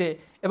রেখেছে।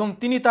 এবং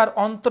তিনি তার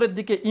অন্তরের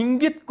দিকে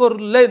ইঙ্গিত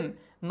করলেন।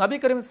 নবী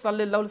করিম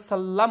সাল্লাল্লাহু আলাইহি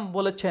সাল্লাম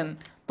বলেছেন,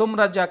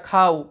 তোমরা যা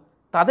খাও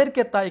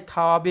তাদেরকে তাই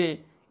খাওয়াবে,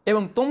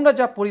 এবং তোমরা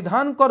যা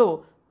পরিধান করো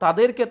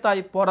তাদেরকে তাই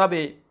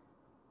পরাবে।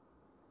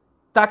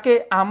 তাকে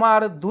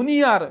আমার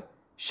দুনিয়ার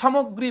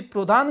সামগ্রী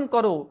প্রদান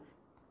করো।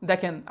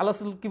 দেখেন আল্লাহ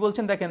রাসূল কি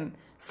বলছেন, দেখেন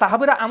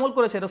সাহাবীরা আমল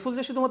করেছে। রাসূল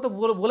যে শুধুমাত্র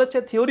বলেছে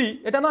থিওরি,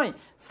 এটা নয়,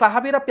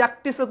 সাহাবীরা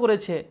প্র্যাকটিসও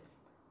করেছে।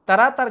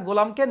 তারা তার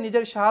গোলামকে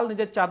নিজের শাল,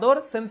 নিজের চাদর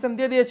সেম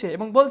দিয়ে দিয়েছে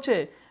এবং বলছে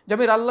যে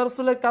আমি আল্লাহ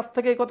রাসূলের কাছ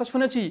থেকে এই কথা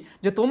শুনেছি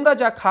যে তোমরা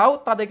যা খাও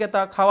তাদেরকে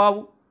তা খাওয়াও,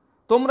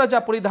 তোমরা যা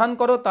পরিধান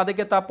করো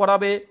তাদেরকে তা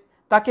পরাবে।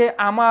 তাকে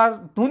আমার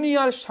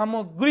দুনিয়ার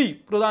সামগ্রী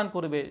প্রদান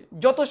করবে,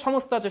 যত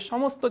সমস্ত আছে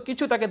সমস্ত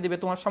কিছু তাকে দেবে,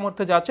 তোমার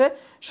সামর্থ্য যা আছে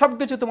সব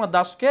কিছু তোমার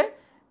দাসকে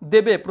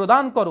দেবে,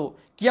 প্রদান করো।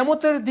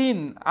 কিয়ামতের দিন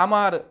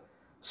আমার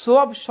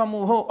সওয়াব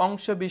সমূহ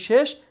অংশ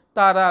বিশেষ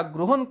তারা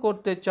গ্রহণ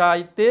করতে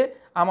চাইতে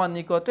আমার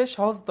নিকটে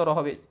সহজতর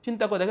হবে।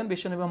 চিন্তা করে দেখেন,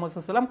 বিশ্বনবী মুহাম্মদ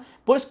সাল্লাল্লাহু আলাইহি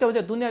ওয়াসাল্লাম পরিষ্কার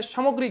হচ্ছে দুনিয়ার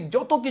সামগ্রিক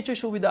যত কিছু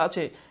সুবিধা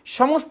আছে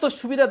সমস্ত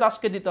সুবিধা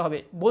দাসকে দিতে হবে,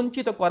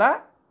 বঞ্চিত করা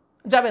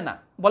যাবে না।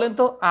 বলেন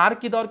তো আর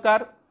কি দরকার?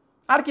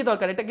 আর কি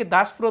দরকার? এটা কি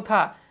দাস প্রথা?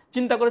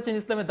 চিন্তা করেছেন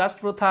ইসলামের দাস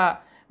প্রথা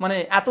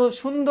এত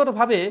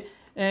সুন্দরভাবে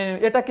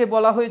এটাকে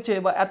বলা হয়েছে,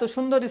 বা এত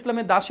সুন্দর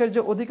ইসলামের দাসের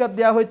যে অধিকার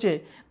দেওয়া হয়েছে,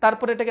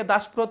 তারপরে এটাকে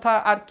দাস প্রথা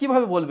আর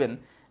কিভাবে বলবেন?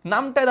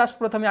 নামটাই দাস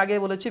প্রথা, আমি আগে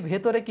বলেছি,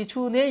 ভেতরে কিছু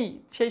নেই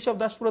সেই সব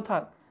দাস প্রথা,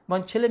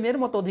 মানে ছেলে মেয়ের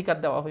মতো অধিকার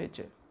দেওয়া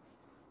হয়েছে।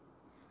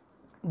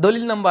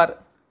 দলিল নাম্বার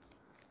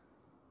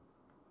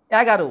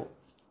 11,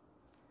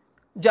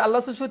 যে আল্লাহ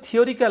রাসূল শুধু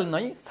থিওরিক্যাল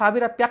নয়,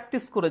 সাহাবীরা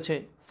প্র্যাকটিস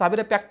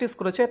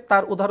করেছে,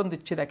 তার উদাহরণ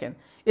দিচ্ছি। দেখেন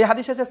এই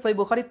হাদিস আছে সহিহ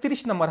বুখারী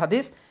 30 নম্বর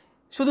হাদিস,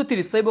 শুধু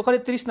 30, সহিহ বুখারী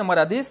 30 নম্বর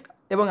হাদিস,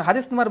 এবং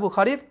হাদিস নম্বর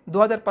বুখারীর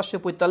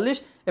 2545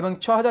 এবং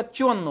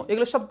 6054,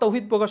 এগুলো সব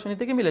তাওহীদ প্রকাশনী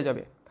থেকে মিলে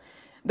যাবে।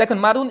 দেখেন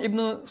মারুন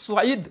ইবনু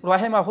সুয়াইদ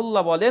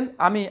রাহিমাহুল্লাহ বলেন,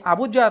 আমি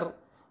আবু জার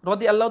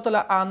রাদিয়াল্লাহু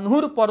তাআলা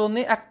আনহুর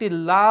পরনে একটি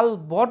লাল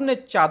বর্ণের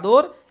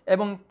চাদর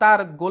এবং তার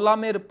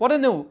গোলামের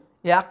পরনেও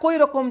একই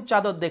রকম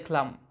চাদর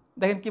দেখলাম।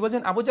 দেখেন কি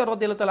বলছেন, আবু জার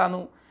রাদিয়াল্লাহু তাআলা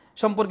আনহু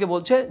সম্পর্কে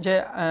বলছে যে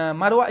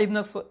মারওয়া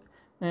ইবনে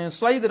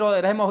সুয়াইদ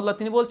রাহিমাহুল্লাহ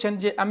তিনি বলছেন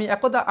যে আমি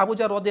একদা আবু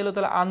জার রাদিয়াল্লাহু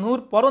তাআলা আনহুর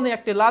পরনে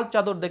একটি লাল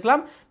চাদর দেখলাম,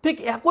 ঠিক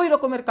একই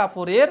রকমের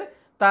কাপড়ের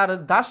তার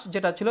দাস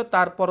যেটা ছিল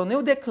তার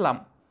পরনেও দেখলাম।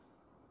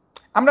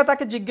 আমরা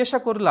তাকে জিজ্ঞাসা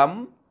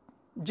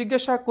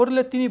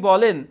করলে তিনি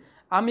বলেন,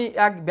 আমি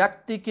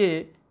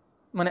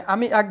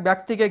এক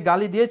ব্যক্তিকে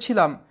গালি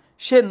দিয়েছিলাম।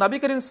 সে নবী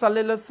করিম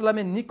সাল্লাল্লাহু আলাইহি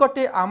সাল্লামের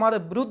নিকটে আমার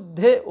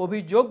বিরুদ্ধে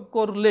অভিযোগ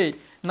করলে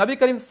নবী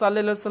করিম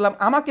সাল্লাল্লাহু আলাইহি সাল্লাম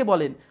আমাকে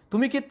বলেন,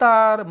 তুমি কি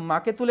তার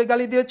মাকে তুলে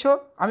গালি দিয়েছ?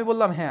 আমি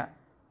বললাম হ্যাঁ।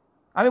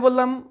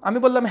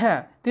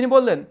 তিনি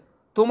বললেন,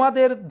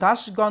 তোমাদের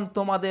দাসগণ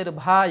তোমাদের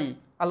ভাই।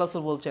 আল্লাহ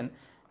রাসূল বলছেন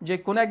যে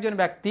কোন একজন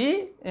ব্যক্তি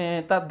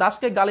তার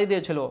দাসকে গালি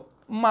দিয়েছিল,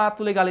 মা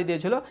তুলে গালি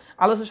দিয়েছিল।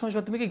 আল্লাহ রাসূল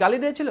সঙ্গে তুমি কি গালি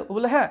দিয়েছিল? ও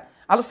বলে হ্যাঁ।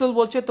 আল্লাহ রাসূল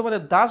বলছে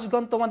তোমাদের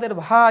দাসগণ তোমাদের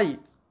ভাই।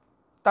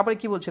 তারপরে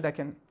কি বলছে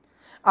দেখেন,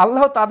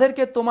 আল্লাহ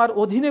তাদেরকে তোমার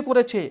অধীনে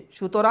করেছে,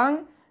 সুতরাং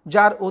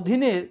যার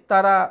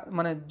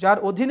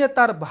অধীনে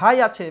তার ভাই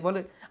আছে, বলে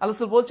আল্লাহ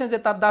রাসূল বলছেন যে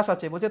তার দাস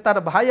আছে, বলছে তার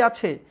ভাই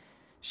আছে,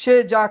 সে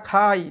যা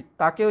খায়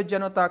তাকেও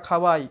যেন তা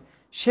খাওয়ায়,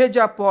 সে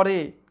যা পড়ে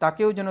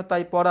তাকেও যেন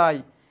তাই পড়ায়,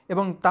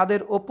 এবং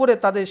তাদের ওপরে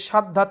তাদের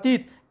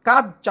সাধ্যাতীত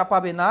কাজ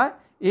চাপাবে না।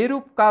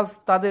 এরূপ কাজ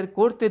তাদের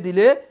করতে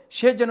দিলে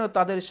সে যেন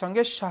তাদের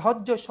সঙ্গে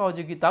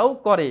সহযোগিতাও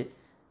করে।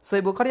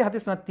 সহিহ বুখারী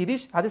হাদিস নম্বর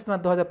 30, হাদিস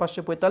নম্বর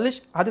 2545,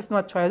 হাদিস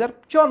নম্বর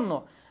 6054।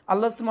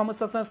 আল্লাহ রাসূল মুহাম্মদ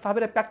সাল্লাল্লাহু আলাইহি ওয়াসাল্লাম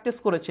সাহাবীরা প্র্যাকটিস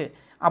করেছে।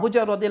 আবু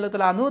জার রাদিয়াল্লাহু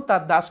তাআলা আনহু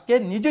তার দাসকে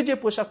নিজে যে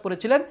পোশাক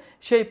পরেছিলেন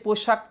সেই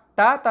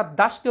পোশাকটা তার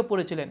দাসকেও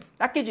পরেছিলেন,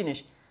 একই জিনিস।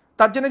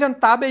 তার জন্য একজন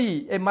তাবেই,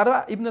 এই মারা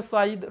ইবনে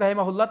সাঈদ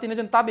রাহিমাহুল্লাহ, তিনি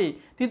একজন তাবেই।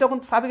 তিনি তখন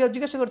সাহাবীকে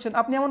জিজ্ঞাসা করছেন,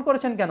 আপনি এমন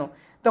করেছেন কেন?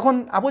 তখন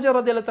আবু যর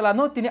রাদিয়াল্লাহু তাআলা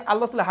আনহু তিনি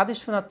আল্লাহ রাসূলের হাদিস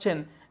শোনাচ্ছেন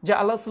যে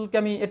আল্লাহ রাসূলকে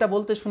আমি এটা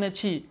বলতে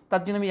শুনেছি,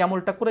 তার জন্য আমি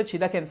আমলটা করেছি।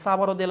 দেখেন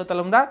সাহাবা রাদিয়াল্লাহু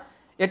তাআলা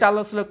এটা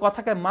আল্লাহ রাসূলের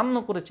কথাকে মান্য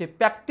করেছে,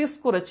 প্র্যাকটিস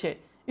করেছে,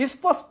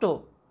 স্পষ্ট।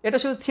 এটা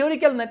শুধু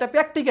থিওরিক্যাল না, এটা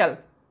প্র্যাকটিক্যাল।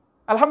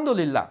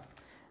 আলহামদুলিল্লাহ।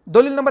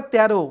 দলিল নম্বর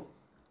 13,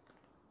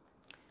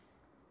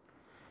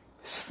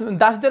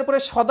 দাসদের উপরে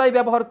সদাই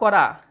ব্যবহার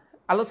করা।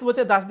 আল্লাহ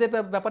বলছে দাসদের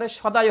ব্যাপারে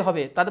সদাই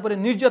হবে, তাদের উপরে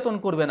নির্যাতন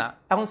করবে না।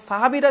 এখন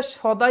সাহাবীরা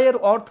সদাইয়ের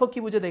অর্থ কি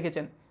বুঝে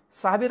দেখেছেন?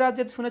 সাহাবীরা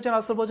যে শুনেছেন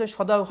আল্লাহ বলছে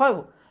সদাই হয়,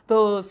 তো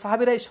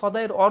সাহাবীরা এই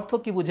সদাইয়ের অর্থ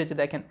কি বুঝেছে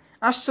দেখেন,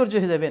 আশ্চর্য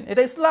হয়ে যাবেন।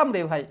 এটা ইসলাম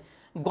রে ভাই,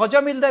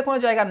 গজামিল দেওয়ার কোনো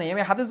জায়গা নেই।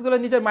 আমি হাদিসগুলো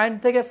নিজের মাইন্ড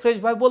থেকে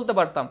ফ্রেশভাবে বলতে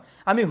পারতাম।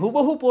 আমি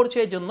হুবহু পড়ছি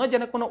এই জন্য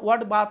যেন কোনো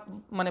ওয়ার্ড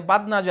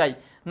বাদ না যায়।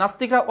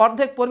 নাস্তিকরা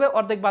অর্ধেক পড়বে,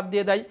 অর্ধেক বাদ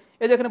দিয়ে দেয়।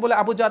 এই যেখানে বলে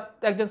আবু জাত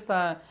একজন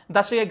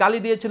দাসীকে গালি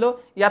দিয়েছিল,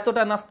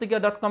 এতটা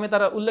নাস্তিকা.com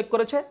তারা উল্লেখ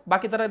করেছে,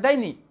 বাকি তারা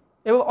দেয়নি,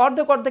 এবং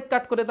অর্ধেক অর্ধেক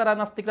কাট করে তারা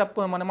নাস্তিকরা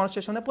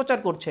মানুষের সামনে প্রচার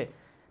করছে।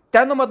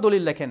 13 নম্বর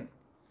দলিল লেখেন,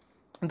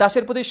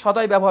 দাসের প্রতি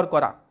সদাই ব্যবহার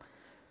করা।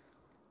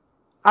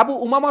 আবু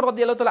উমামা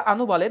রাদিয়াল্লাহু তাআলা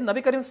আনহু বলেন,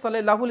 নবী করিম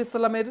সাল্লাল্লাহু আলাইহি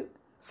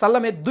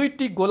সাল্লামের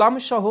 2টি গোলাম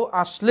সহ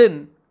আসলেন।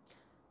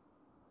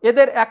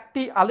 এদের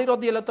একটি আলী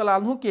রাদিয়াল্লাহু তাআলা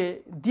আনহুকে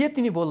দিয়ে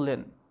তিনি বললেন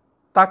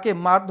তাকে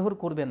মারধর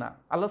করবে না।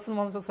 আল্লাহ রাসূল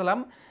মুহাম্মদ সাল্লাল্লাহু আলাইহি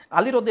ওয়াসাল্লাম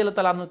আলী রাদিয়াল্লাহু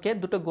তাআলা আনহুকে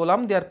 2টো গোলাম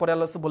দেওয়ার পরে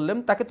আল্লাহ রাসূল বললেন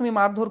তাকে তুমি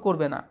মারধর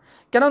করবে না,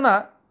 কেননা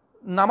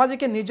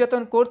নামাজীকে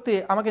নির্যাতন করতে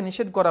আমাকে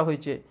নিষেধ করা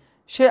হয়েছে।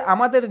 সে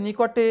আমাদের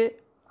নিকটে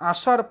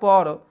আসার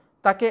পর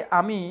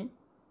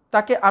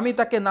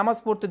তাকে নামাজ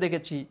পড়তে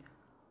দেখেছি।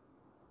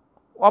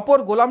 অপর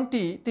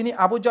গোলামটি তিনি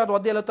আবু যর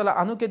রাদিয়াল্লাহু তাআলা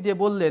আনহুকে দিয়ে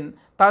বললেন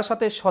তার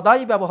সাথে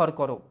সদাই ব্যবহার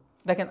করো।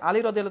 দেখেন আলী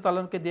রাদিয়াল্লাহু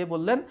তাআলা আনহুকে দিয়ে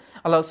বললেন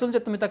আল্লাহ রাসূল যে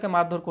তুমি তাকে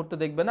মারধর করতে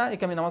দেখবে না,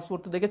 একে আমি নামাজ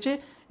পড়তে দেখেছি,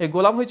 এই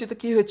গোলাম হয়েছে তো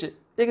কি হয়েছে,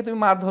 একে তুমি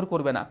মারধর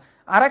করবে না।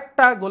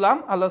 আরেকটা গোলাম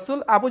আল্লাহ রাসূল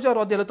আবু যর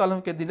রাদিয়াল্লাহু তাআলা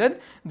আনহুকে দিলেন,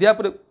 দেওয়ার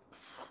পরে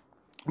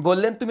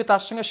বললেন তুমি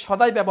তার সঙ্গে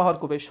সদাই ব্যবহার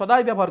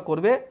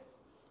করবে।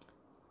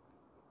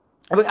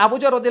 এবং আবু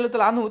যর রাদিয়াল্লাহু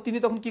তাআলা আনহু তিনি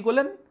তখন কি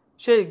করলেন,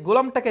 সেই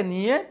গোলামটাকে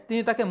নিয়ে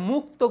তিনি তাকে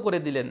মুক্ত করে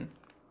দিলেন।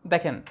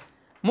 দেখেন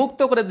মুক্ত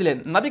করে দিলেন।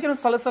 নবী করিম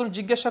সাল্লাল্লাহু আলাইহি ওয়াসাল্লাম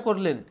জিজ্ঞাসা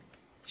করলেন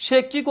সে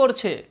কি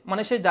করছে,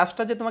 মানে সেই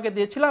দাসটা যে তোমাকে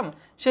দিয়েছিলাম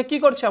সে কি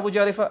করছে? আবু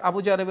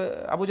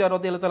যর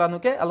রাদিয়াল্লাহু তাআলা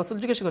আনহুকে আল্লাহ রাসূল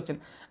জিজ্ঞাসা করছেন।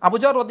 আবু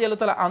যর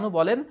রাদিয়াল্লাহু তাআলা আনহু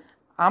বলেন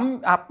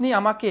আপনি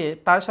আমাকে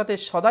তার সাথে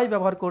সদাই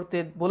ব্যবহার করতে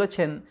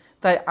বলেছেন,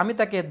 তাই আমি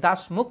তাকে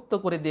দাস মুক্ত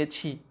করে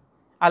দিয়েছি।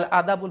 আল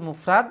আদাবুল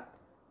মুফরাদ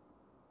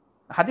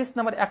হাদিস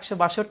নাম্বার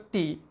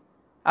 162,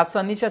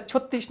 নিচে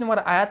 36 নম্বর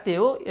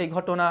আয়াতেও এই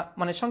ঘটনা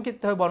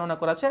সংক্ষিপ্তভাবে বর্ণনা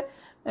করা আছে।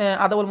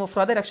 আদাবুল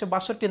মুফরাদের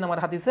 162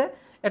 নম্বর হাদিসে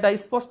এটা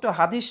স্পষ্ট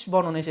হাদিস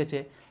বর্ণনা এসেছে।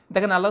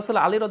 দেখেন আল্লাহ রাসূল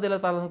আলী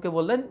রাদিয়াল্লাহু তাআলা আনহুকে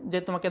বললেন যে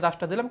তোমাকে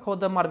দাসটা দিলাম,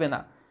 খবরদার মারবে না।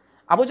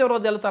 আবু যর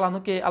রাদিয়াল্লাহু তাআলা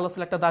আনহুকে আল্লাহ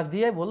রাসূল একটা দাস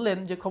দিয়ে বললেন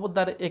যে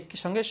খবরদার এর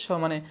সঙ্গে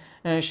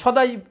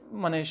সদাই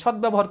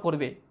সদ্ব্যবহার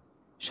করবে,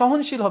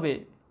 সহনশীল হবে।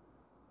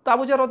 তো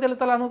আবু যর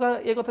রাদিয়াল্লাহু তাআলা আনহু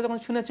এই কথা যখন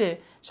শুনেছে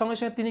সঙ্গে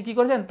সঙ্গে তিনি কি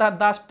করেছেন, তার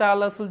দাসটা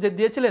আল্লাহ রাসূল যে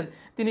দিয়েছিলেন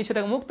তিনি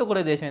সেটাকে মুক্ত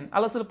করে দিয়েছেন।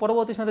 আল্লাহ রাসূল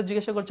পরবর্তী সময়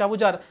জিজ্ঞাসা করছে আবু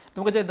যর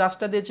তোমাকে যে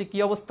দাসটা দিয়েছে কি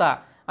অবস্থা?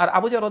 আর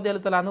আবু যর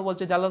রাদিয়াল্লাহু তাআলা আনহু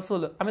বলছে যে আল্লাহ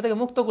রাসূল আমি তাকে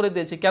মুক্ত করে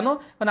দিয়েছি। কেন?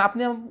 কারণ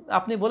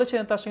আপনি বলেছেন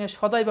তার সঙ্গে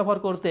সদাই ব্যবহার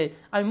করতে,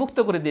 আমি মুক্ত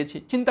করে দিয়েছি।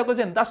 চিন্তা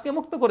করেছেন, দাসকে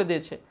মুক্ত করে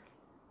দিয়েছে।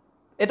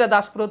 এটা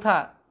দাস প্রথা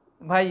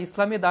ভাই,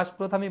 ইসলামী দাস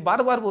প্রথা। আমি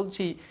বারবার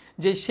বলছি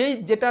যে সেই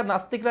যেটা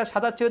নাস্তিকরা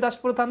সাজাচ্ছে ওই দাস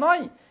প্রথা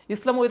নয়,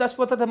 ইসলাম ওই দাস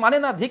প্রথাতে মানে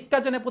না।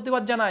 ধিক্কার জন্য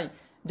প্রতিবাদ জানাই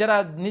যারা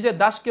নিজের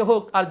দাসকে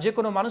হোক আর যে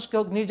কোনো মানুষকে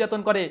হোক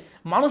নির্যাতন করে।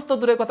 মানুষ তো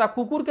দূরের কথা,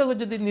 কুকুরকে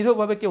যদি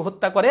নিরীহভাবে কেউ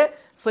হত্যা করে,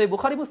 সেই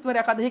বুখারী মুসলিমের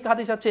একাধিক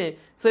হাদিস আছে।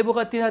 সেই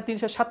বুখারী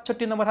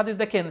 3367 নম্বর হাদিস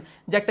দেখেন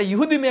যে একটা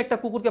ইহুদি মেয়ে একটা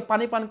কুকুরকে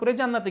পানি পান করে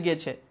জান্নাতে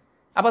গিয়েছে।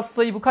 আবার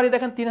সেই বুখারী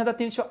দেখেন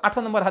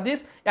 3308 নম্বর হাদিস,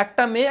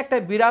 একটা মেয়ে একটা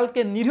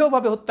বিড়ালকে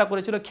নিরীহভাবে হত্যা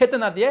করেছিল খেতে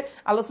না দিয়ে,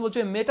 আল্লাহ বলছে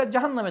মেয়েটা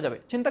জাহান্নামে যাবে।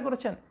 চিন্তা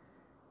করেছেন?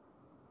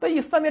 তাই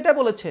ইসলাম এটা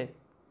বলেছে।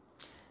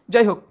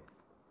 যাই হোক,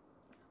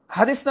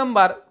 হাদিস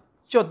নাম্বার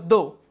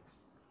 14,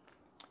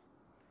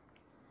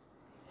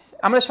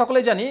 আমরা সকলে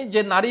জানি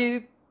যে নারী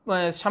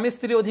স্বামী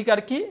স্ত্রীর অধিকার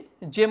কি,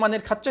 যে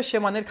মানের খাচ্ছে সে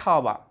মানের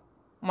খাওয়াবা,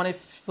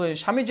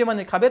 স্বামী যে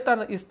মানের খাবে তার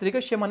স্ত্রীকে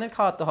সে মানের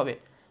খাওয়াতে হবে।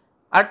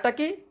 আরটা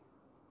কি,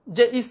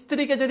 যে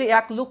স্ত্রীকে যদি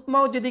এক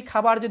লুকমাও যদি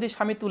খাবার যদি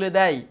স্বামী তুলে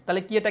দেয়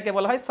তাহলে কি এটাকে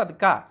বলা হয়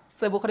সাদকা।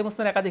 সে বুখারী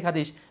মুসলিমের একাধিক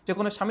হাদিস যে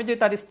কোনো স্বামী যদি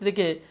তার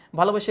স্ত্রীকে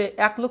ভালোবেসে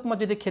এক লুকমা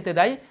যদি খেতে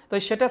দেয় তো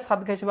সেটা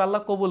সাদকা হিসেবে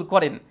আল্লাহ কবুল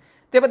করেন।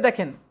 তো এবার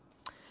দেখেন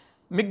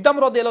মিকদাম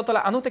রাদিয়াল্লাহু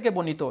তাআলা আনহু থেকে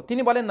বর্ণিত,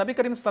 তিনি বলেন নবী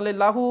করিম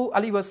সাল্লাল্লাহু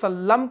আলাইহি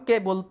ওয়াসাল্লামকে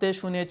বলতে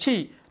শুনেছি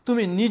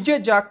তুমি নিজে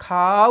যা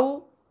খাও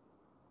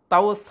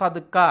তাও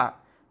সাদকা,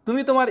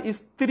 তুমি তোমার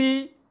স্ত্রী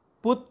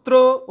পুত্র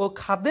ও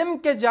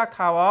খাদেমকে যা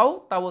খাওয়াও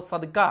তাও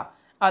সাদকা।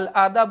 আল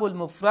আদাবুল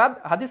মুফরাদ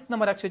হাদিস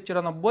নাম্বার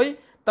 194,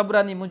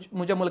 তাবরানী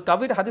মুজামুল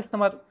কাবির হাদিস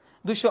নাম্বার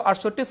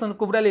 268, সুনান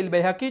কুবরা লিল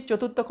বাইহাকি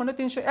 4th খণ্ডে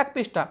 301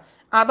 পৃষ্ঠা।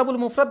 আদাবুল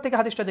মুফরাদ থেকে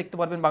হাদিসটা দেখতে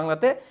পারবেন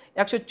বাংলাতে।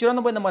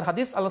 194 নম্বর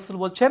হাদিস, আল্লাহ রাসূল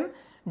বলছেন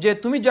যে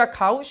তুমি যা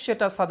খাও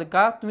সেটা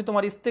সাদকা, তুমি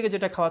তোমার স্ত্রীকে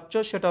যেটা খাওয়াচ্ছ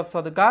সেটা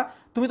সাদকা,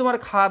 তুমি তোমার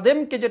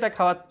খাদেমকে যেটা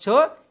খাওয়াচ্ছ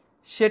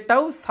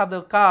সেটাও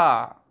সাদকা।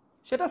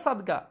 সেটা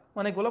সাদকা,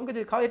 গোলামকে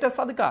যে খাও এটা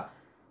সাদকা।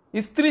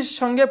 স্ত্রীর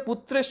সঙ্গে,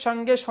 পুত্রের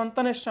সঙ্গে,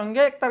 সন্তানের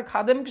সঙ্গে তার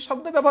খাদেমকে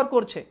শব্দ ব্যবহার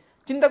করছে।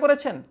 চিন্তা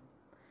করেছেন?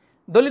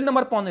 দলিল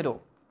নম্বর 15।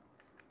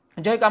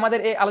 যাই হোক, আমাদের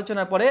এই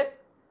আলোচনার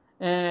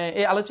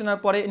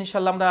পরে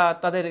ইনশাল্লাহ আমরা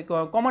তাদের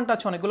কমেন্ট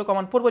আছে, অনেকগুলো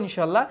কমেন্ট পড়বো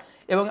ইনশাল্লাহ,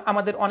 এবং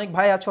আমাদের অনেক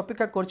ভাই আছে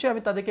অপেক্ষা করছে,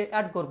 আমি তাদেরকে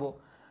অ্যাড করব।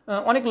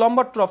 অনেক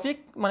লম্বা টপিক,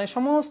 মানে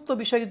সমস্ত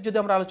বিষয় যদি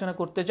আমরা আলোচনা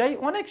করতে যাই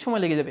অনেক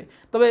সময় লেগে যাবে।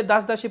 তবে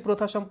দাস দাসী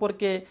প্রথা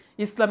সম্পর্কে,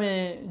 ইসলামে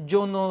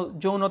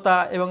যৌনতা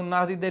এবং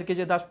নারীদেরকে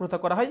যে দাস প্রথা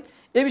করা হয়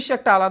এই বিষয়ে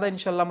একটা আলাদা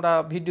ইনশাল্লাহ আমরা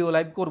ভিডিও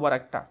লাইভ করবার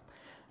একটা।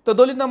 তো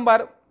দলিল নাম্বার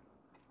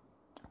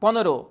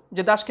 15,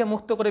 যে দাসকে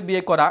মুক্ত করে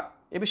বিয়ে করা,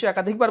 এ বিষয়ে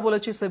একাধিকবার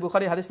বলেছি। সহিহ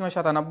বুখারী হাদিস নম্বর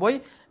 97,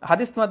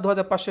 হাদিস নম্বর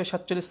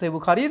 2547 সহিহ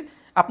বুখারীর,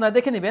 আপনারা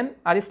দেখে নেবেন।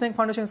 আর ইসলামিক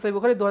ফাউন্ডেশন সহিহ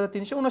বুখারী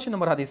 2379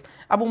 নম্বর হাদিস।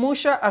 আবু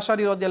মুসা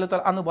আশআরী রাদিয়াল্লাহু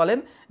তাআলা আনহু বলেন,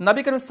 নবী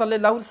করিম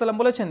সাল্লাল্লাহু আলাইহি ওয়াসাল্লাম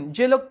বলেছেন,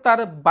 যে লোক তার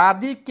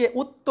বাদীকে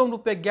উত্তম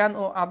রূপে জ্ঞান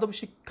ও আদব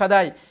শিক্ষা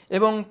দেয়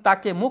এবং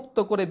তাকে মুক্ত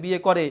করে বিয়ে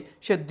করে,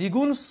 সে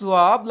দ্বিগুণ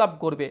সওয়াব লাভ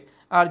করবে।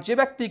 আর যে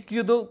ব্যক্তি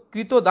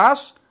কৃতদাস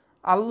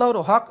আল্লাহর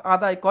হক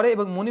আদায় করে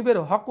এবং মনিবের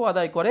হকও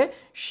আদায় করে,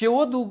 সেও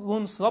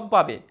দুগুণ সওয়াব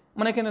পাবে।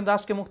 মানে এখানে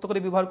দাসকে মুক্ত করে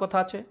বিবাহের কথা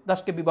আছে,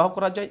 দাসকে বিবাহ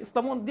করা যায়,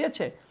 ইসলাম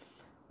দিয়েছে।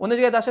 অন্য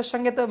জায়গায় দাসের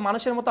সঙ্গে তো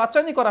মানুষের মতো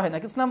আচরণই করা হয় না,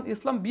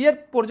 ইসলাম বিয়ের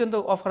পর্যন্ত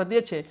অফার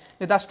দিয়েছে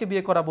যে দাসকে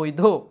বিয়ে করা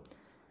বৈধ।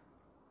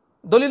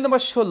 দলিল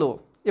নম্বর 16,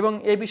 এবং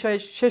এই বিষয়ে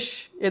শেষ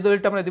এই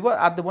দলিলটা আমরা দিব,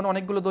 আর দেব না,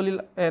 অনেকগুলো দলিল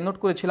নোট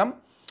করেছিলাম।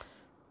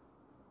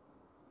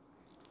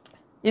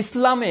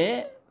 ইসলামে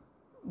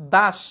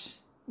দাস,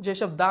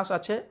 যেসব দাস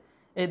আছে,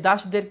 এই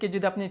দাসদেরকে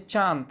যদি আপনি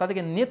চান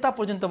তাদেরকে নেতা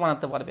পর্যন্ত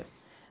বানাতে পারবেন।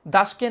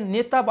 দাসকে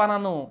নেতা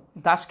বানানো,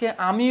 দাসকে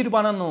আমির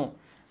বানানো,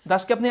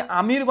 দাসকে আপনি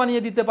আমির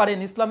বানিয়ে দিতে পারেন।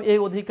 ইসলাম এই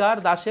অধিকার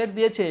দাসের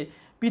দিয়েছে।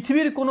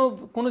 পৃথিবীর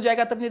কোনো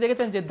জায়গাতে আপনি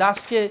দেখেছেন যে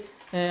দাসকে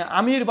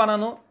আমির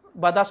বানানো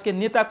বা দাসকে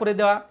নেতা করে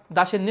দেওয়া,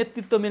 দাসের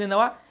নেতৃত্ব মেনে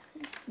নেওয়া?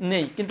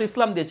 নেই, কিন্তু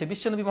ইসলাম দিয়েছে।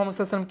 বিশ্বনবী মুহাম্মদ সাল্লাল্লাহু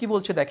আলাইহি ওয়াসাল্লাম কি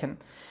বলছে দেখেন,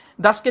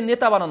 দাসকে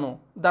নেতা বানানো,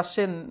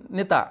 দাসের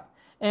নেতা।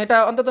 এটা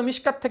অন্তত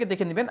মিশকাত থেকে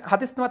দেখে নেবেন।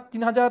 হাদিস নাম্বার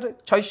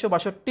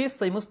 3662,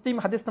 সহিহ মুসলিম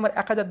হাদিস নাম্বার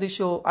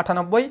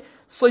 1298,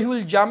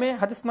 সহিহুল জামে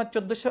হাদিস নাম্বার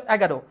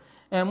 1411।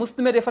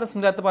 মুসলিমের রেফারেন্স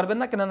মিলাতে পারবেন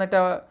না, কেননা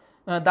এটা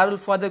দারুল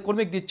ফাদের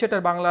কর্মিক দিচ্ছে,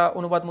 এটার বাংলা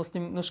অনুবাদ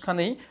মুসলিম নুসখা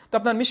নেই। তো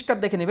আপনার মিশকাত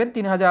দেখে নেবেন,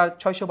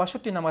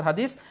 3662 নম্বর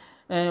হাদিস।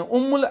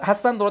 উম্মুল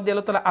হাসান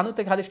রাদিয়াল্লাহু তাআলা আনহু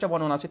থেকে হাদিসটা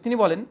বর্ণনা আছে। তিনি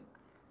বলেন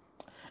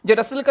যে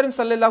রাসূল করিম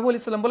সাল্লাল্লাহু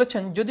আলাইহি সাল্লাম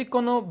বলেছেন, যদি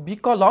কোনো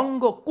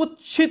বিকলাঙ্গ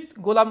কুৎসিত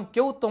গোলাম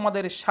কেউ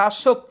তোমাদের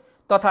শাসক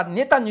তথা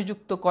নেতা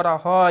নিযুক্ত করা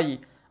হয়,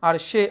 আর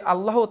সে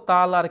আল্লাহ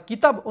তাআলার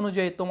কিতাব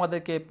অনুযায়ী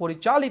তোমাদেরকে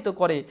পরিচালিত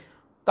করে,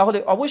 তাহলে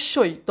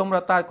অবশ্যই তোমরা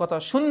তার কথা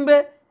শুনবে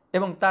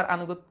এবং তার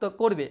আনুগত্য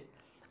করবে।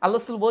 আল্লাহ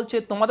রাসূল বলছে,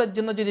 তোমাদের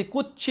জন্য যদি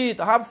কুৎসিত,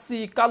 হাবসি,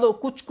 কালো,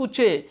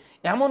 কুচকুচে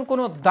এমন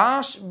কোনো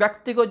দাস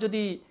ব্যক্তিকে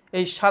যদি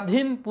এই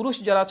স্বাধীন পুরুষ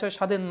যারা আছে,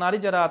 স্বাধীন নারী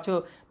যারা আছে,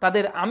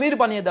 তাদের আমির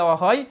বানিয়ে দেওয়া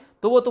হয়,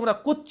 তবুও তোমরা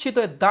কুৎসিত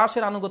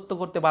দাসের আনুগত্য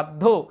করতে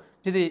বাধ্য।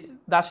 যদি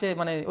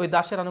ওই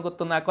দাসের আনুগত্য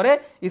না করে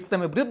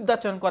ইসলামের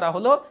বিরুদ্ধাচরণ করা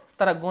হলো,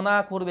 তারা গুনাহ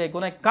করবে,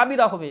 গুনাহ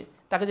কাবিরা হবে।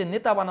 তাকে যে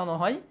নেতা বানানো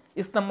হয়,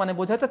 ইসলাম মানে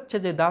বোঝা যাচ্ছে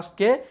যে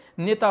দাসকে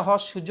নেতা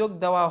হওয়ার সুযোগ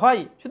দেওয়া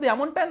হয়। শুধু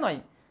এমনটাই নয়,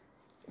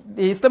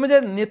 ইসলামে যে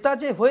নেতা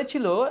যে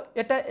হয়েছিল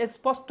এটা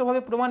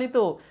স্পষ্টভাবে প্রমাণিত।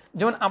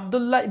 যেমন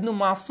আব্দুল্লাহ ইবনু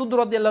মাসুদ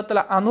রাদিয়াল্লাহু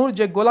তাআলা আনহুর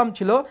যে গোলাম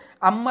ছিল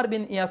আম্মার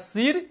বিন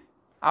ইয়াসির,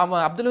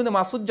 আব্দুল্লাহ ইবনু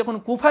মাসুদ যখন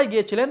কুফায়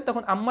গিয়েছিলেন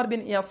তখন আম্মার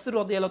বিন ইয়াসির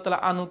রাদিয়াল্লাহু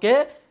তাআলা আনহুকে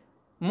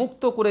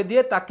মুক্ত করে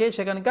দিয়ে তাকে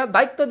সেখানকার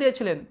দায়িত্ব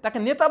দিয়েছিলেন, তাকে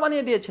নেতা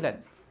বানিয়ে দিয়েছিলেন।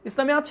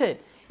 ইসলামে আছে।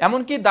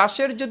 এমনকি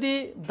দাসের যদি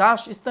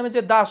ইসলামে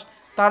যে দাস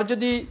তার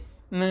যদি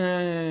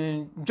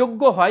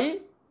যোগ্য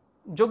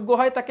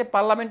হয়, তাকে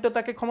পার্লামেন্টে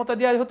তাকে ক্ষমতা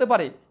দেওয়া হতে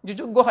পারে, যে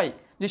যোগ্য হয়,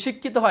 যে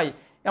শিক্ষিত হয়।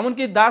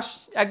 এমনকি দাস,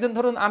 একজন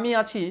ধরুন আমি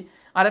আছি,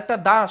 আর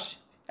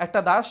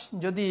একটা দাস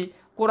যদি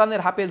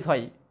কোরআনের হাফেজ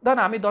হয়,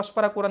 ধরুন আমি 10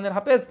 পারা কোরআনের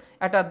হাফেজ,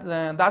 একটা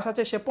দাস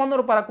আছে সে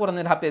 15 পারা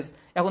কোরআনের হাফেজ,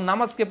 এখন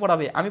নামাজ কে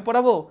পড়াবে? আমি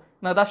পড়াবো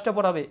না দাসটা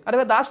পড়াবে? আরে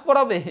ভাই, দাস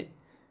পড়াবে।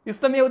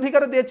 ইসলামী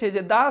অধিকার দিয়েছে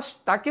যে দাস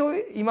তাকেও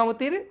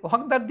ইমামতির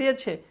হকদার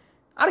দিয়েছে।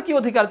 আর কি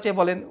অধিকার চেয়ে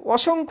বলেন?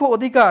 অসংখ্য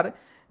অধিকার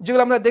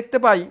যেগুলো আমরা দেখতে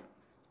পাই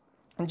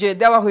যে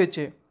দেওয়া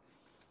হয়েছে।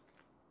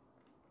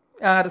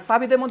 আর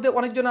সাহাবীদের মধ্যে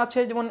অনেকজন আছে,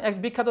 যেমন এক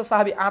বিখ্যাত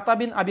সাহাবী আতা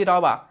বিন আবি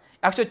রাওয়া,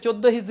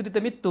 114 হিজরিতে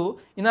মৃত্যু।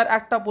 ইনার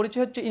একটা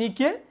পরিচয় হচ্ছে, ইনি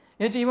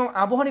হচ্ছে ইমাম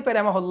আবু হানিফা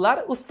রাহিমাহুল্লাহর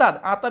উস্তাদ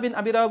আতা বিন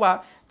আবি রাওয়া।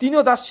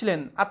 তিনিও দাস ছিলেন।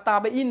 আর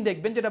তাবেঈন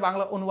দেখবেন, যেটা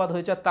বাংলা অনুবাদ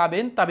হয়েছে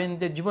তাবেঈন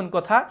যে জীবন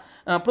কথা,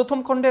 প্রথম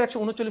খণ্ডের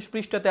 139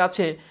 পৃষ্ঠাতে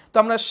আছে। তো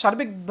আমরা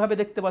সার্বিকভাবে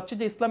দেখতে পাচ্ছি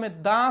যে ইসলামের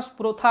দাস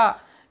প্রথা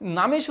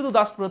নামে শুধু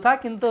দাস প্রথা,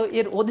 কিন্তু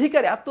এর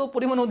অধিকার, এত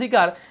পরিমাণ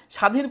অধিকার,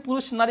 স্বাধীন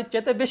পুরুষ নারীর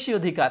চাইতে বেশি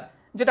অধিকার,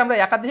 যেটা আমরা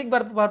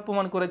একাধিকবার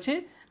প্রমাণ করেছি।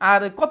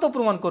 আর কত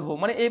প্রমাণ করব?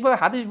 মানে এইভাবে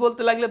হাদিস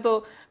বলতে লাগলে তো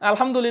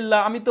আলহামদুলিল্লাহ,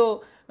 আমি তো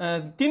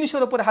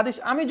 300-এর উপরে হাদিস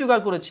আমি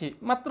জোগাড় করেছি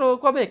মাত্র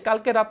কবে?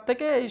 কালকে রাত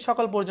থেকে এই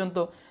সকাল পর্যন্ত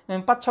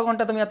 5-6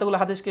 ঘন্টা আমি এতগুলো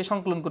হাদিসকে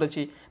সংকলন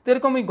করেছি। তো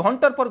এরকমই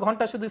ঘন্টার পর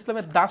ঘন্টা শুধু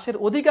ইসলামের দাসের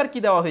অধিকার কি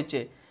দেওয়া হয়েছে।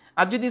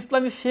 আর যদি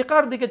ইসলামী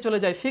ফিকার দিকে চলে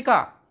যায়, ফিকা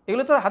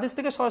এগুলো তো হাদিস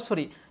থেকে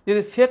সরাসরি,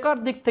 যদি ফিকার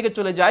দিক থেকে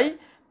চলে যাই,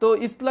 তো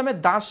ইসলামের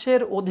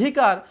দাসের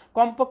অধিকার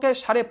কমপক্ষে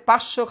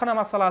 550 খানা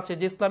মাসালা আছে,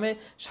 যে ইসলামে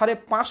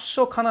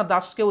 550 খানা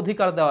দাসকে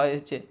অধিকার দেওয়া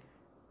হয়েছে।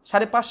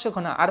 550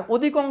 খানা। আর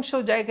অধিকাংশ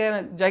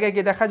জায়গায়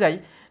গিয়ে দেখা যায়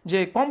যে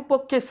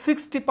কমপক্ষে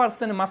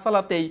 60%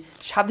 মাসালাতেই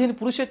স্বাধীন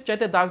পুরুষের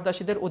চাইতে দাস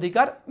দাসীদের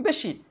অধিকার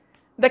বেশি।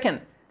 দেখেন,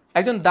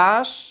 একজন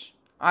দাস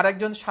আর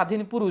একজন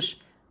স্বাধীন পুরুষ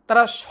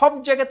তারা সব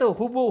জায়গাতে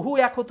হুবহু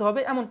এক হতে হবে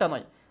এমনটা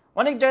নয়।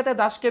 অনেক জায়গাতে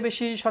দাসকে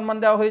বেশি সম্মান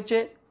দেওয়া হয়েছে,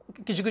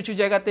 কিছু কিছু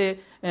জায়গাতে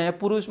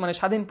পুরুষ মানে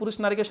স্বাধীন পুরুষ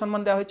নারীকে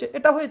সম্মান দেওয়া হয়েছে,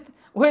 এটা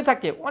হয়ে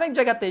থাকে অনেক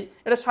জায়গাতেই,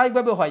 এটা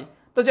স্বাভাবিকভাবে হয়।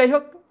 তো যাই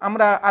হোক,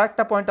 আমরা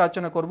আরেকটা পয়েন্ট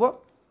আলোচনা করব।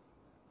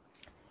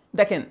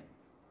 দেখেন,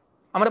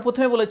 আমরা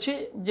প্রথমে বলেছি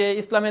যে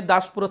ইসলামের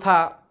দাস প্রথা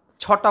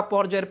 6টা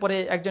পর্যায়ের পরে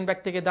একজন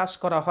ব্যক্তিকে দাস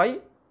করা হয়।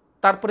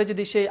 তারপরে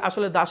যদি সে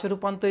আসলে দাসে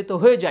রূপান্তরিত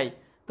হয়ে যায়,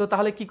 তো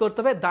তাহলে কি করতে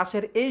হবে?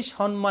 দাসের এই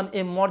সম্মান,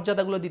 এই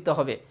মর্যাদাগুলো দিতে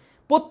হবে।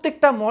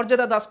 প্রত্যেকটা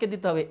মর্যাদা দাসকে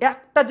দিতে হবে।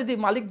 একটা যদি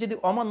মালিক যদি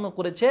অমান্য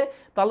করেছে,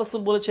 তাহলে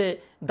রাসূল বলেছে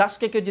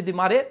দাসকে কেউ যদি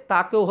মারে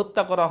তাকেও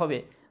হত্যা করা হবে,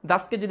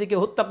 দাসকে যদি কেউ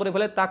হত্যা করে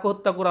ফেলে তাকে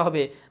হত্যা করা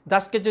হবে,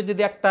 দাসকে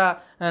যদি একটা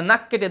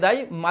নাক কেটে দেয়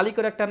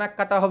মালিকের একটা নাক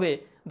কাটা হবে,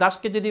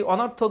 দাসকে যদি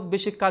অনর্থক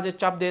বেশি কাজে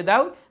চাপ দিয়ে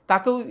দাও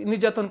তাকেও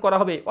নির্যাতন করা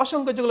হবে।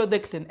 অসংখ্য যেগুলো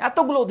দেখলেন,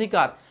 এতগুলো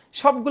অধিকার,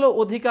 সবগুলো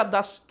অধিকার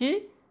দাস কি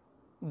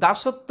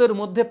দাসত্বের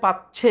মধ্যে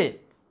পাচ্ছে।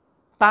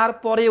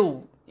 তারপরেও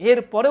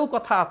এরপরেও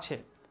কথা আছে,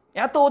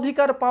 এত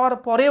অধিকার পাওয়ার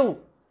পরেও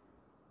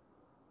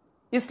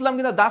ইসলাম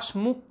কিন্তু দাস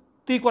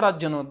মুক্তি করার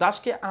জন্য,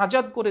 দাসকে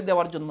আজাদ করে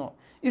দেওয়ার জন্য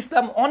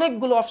ইসলাম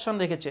অনেকগুলো অপশন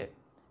রেখেছে।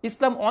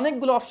 ইসলাম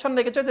অনেকগুলো অপশন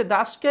রেখেছে যে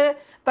দাসকে,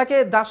 তাকে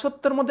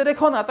দাসত্বের মধ্যে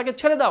রেখো না, তাকে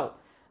ছেড়ে দাও,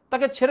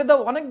 তাকে ছেড়ে দাও।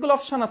 অনেকগুলো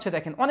অপশন আছে,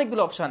 দেখেন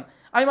অনেকগুলো অপশন।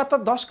 আমি মাত্র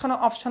 10খানা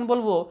অপশন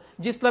বলবো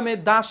যে ইসলামে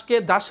দাসকে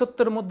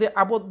দাসত্বের মধ্যে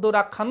আবদ্ধ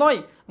রাখা নয়,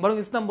 বরং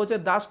ইসলাম বলছে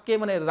দাসকে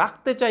মানে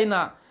রাখতে চাই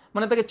না,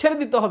 মানে তাকে ছেড়ে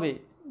দিতে হবে।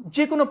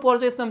 যে কোনো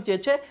পর্যায়ে ইসলাম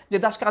চেয়েছে যে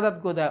দাসকে আজাদ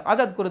করে দাও,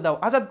 আজাদ করে দাও,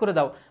 আজাদ করে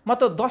দাও।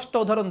 মাত্র 10টা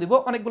উদাহরণ দিব,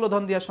 অনেকগুলো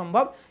উদাহরণ দেওয়া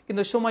সম্ভব,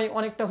 কিন্তু সময়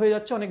অনেকটা হয়ে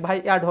যাচ্ছে, অনেক ভাই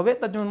অ্যাড হবে,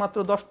 তার জন্য মাত্র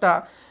 10টা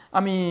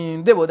আমি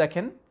দেব।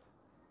 দেখেন,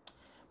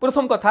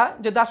 প্রথম কথা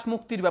যে দাস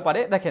মুক্তির ব্যাপারে,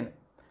 দেখেন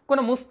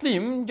কোনো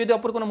মুসলিম যদি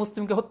অপর কোনো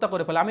মুসলিমকে হত্যা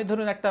করে ফেলে, আমি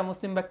ধরুন একটা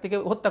মুসলিম ব্যক্তিকে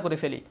হত্যা করে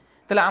ফেলি,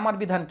 তাহলে আমার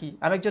বিধান কি?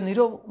 আমি একজন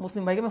নিরীহ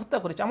মুসলিম ভাইকে আমি হত্যা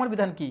করেছি, আমার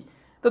বিধান কি?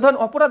 তো ধরুন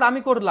অপরাধ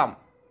আমি করলাম,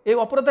 এই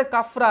অপরাধের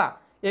কাফরা,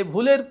 এই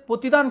ভুলের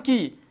প্রতিদান কি?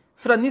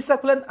 সূরা নিসা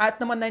খুলেন আয়াত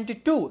নাম্বার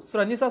 92,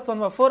 সূরা নিসা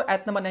 4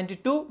 আয়াত নাম্বার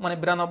 92 মানে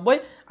 92,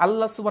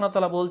 আল্লাহ সুবহানাহু ওয়া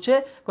তাআলা বলছে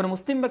কোন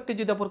মুসলিম ব্যক্তি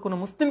যদি অপর কোন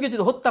মুসলিমকে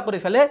যদি হত্যা করে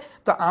ফেলে,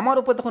 তো আমার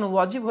উপর তখন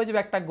ওয়াজিব হয়ে যাবে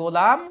একটা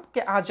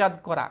গোলামকে আজাদ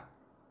করা,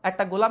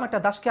 একটা গোলাম, একটা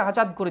দাসকে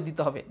আজাদ করে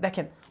দিতে হবে।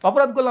 দেখেন,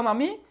 অপরাধ করলাম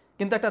আমি,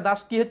 কিন্তু একটা দাস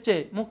কি হচ্ছে?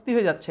 মুক্তি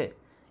হয়ে যাচ্ছে।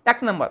 1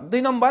 নম্বর।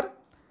 2 নম্বর,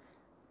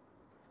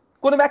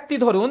 কোন ব্যক্তি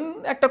ধরুন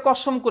একটা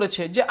কসম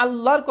করেছে যে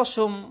আল্লাহর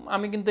কসম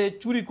আমি কিন্তু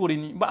চুরি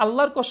করিনি, বা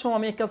আল্লাহর কসম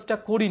আমি এই কাজটা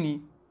করিনি।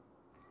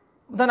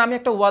 ধরেন আমি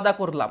একটা ওয়াদা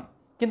করলাম,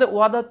 কিন্তু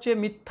ওয়াদা হচ্ছে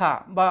মিথ্যা,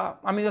 বা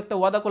আমি একটা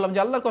ওয়াদা করলাম যে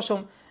আল্লাহর কসম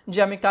যে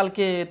আমি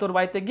কালকে তোর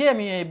বাড়িতে গিয়ে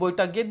আমি এই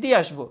বইটা গিয়ে দিয়ে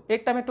আসবো,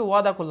 এটা আমি একটা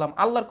ওয়াদা করলাম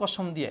আল্লাহর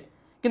কসম দিয়ে,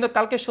 কিন্তু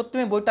কালকে সত্যি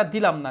আমি বইটা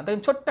দিলাম না।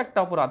 দেখেন, ছোট্ট একটা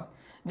অপরাধ,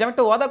 যে আমি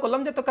একটা ওয়াদা করলাম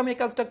যে তোকে আমি এই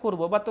কাজটা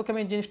করবো, বা তোকে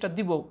আমি এই জিনিসটা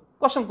দিব,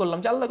 কসম করলাম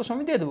যে আল্লাহর কসম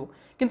আমি দিয়ে দেবো,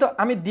 কিন্তু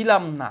আমি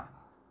দিলাম না।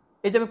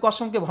 এই যে আমি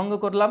কসমকে ভঙ্গ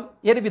করলাম,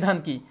 এর বিধান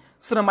কি?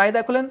 সূরা মাইদা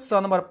খুলেন, সূরা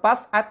নম্বর 5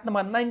 আয়াত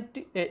নম্বর 89,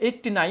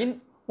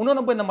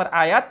 89 নম্বর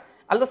আয়াত।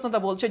 আল্লাহ সুবহানাহু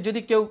ওয়া তাআলা বলছে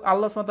যদি কেউ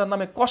আল্লাহ সুবহানাহু ওয়া তাআলার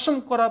নামে কসম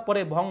করার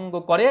পরে ভঙ্গ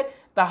করে,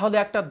 তাহলে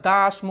একটা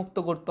দাস মুক্ত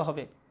করতে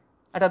হবে,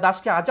 একটা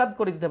দাসকে আজাদ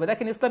করে দিতে হবে।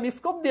 দেখেন, ইসলাম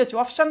স্কোপ দিয়েছে,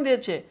 অপশন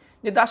দিয়েছে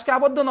যে দাসকে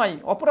আবদ্ধ নয়,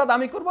 অপরাধ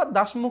আমি করবো,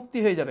 দাস মুক্তি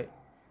হয়ে যাবে।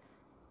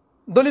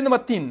 দলিল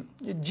নম্বর 3,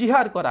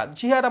 জিহার করা।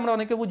 জিহার আমরা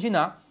অনেকে বুঝি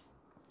না।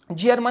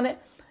 জিহার মানে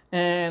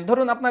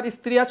ধরুন আপনার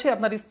স্ত্রী আছে,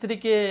 আপনার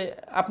স্ত্রীকে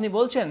আপনি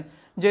বলছেন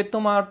যে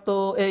তোমার তো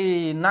এই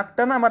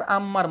নাকটা না আমার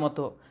আম্মার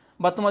মতো,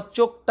 বা তোমার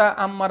চোখটা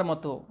আম্মার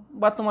মতো,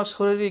 বা তোমার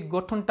শারীরিক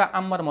গঠনটা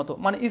আম্মার মতো,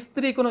 মানে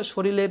স্ত্রী কোনো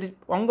শরীরের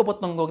অঙ্গ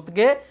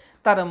প্রত্যঙ্গকে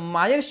তার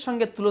মায়ের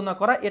সঙ্গে তুলনা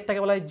করা, এটাকে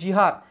বলা হয়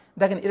জিহার।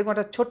 দেখেন, এরকম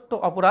একটা ছোট্ট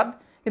অপরাধ,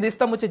 কিন্তু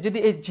ইসলাম বলছে যদি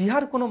এই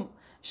জিহার কোনো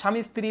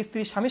স্বামী স্ত্রী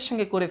স্বামীর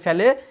সঙ্গে করে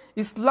ফেলে,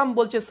 ইসলাম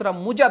বলছে সূরা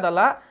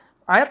মুজাদালা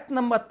আয়াত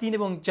নাম্বার 3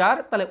 এবং 4,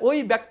 তাহলে ওই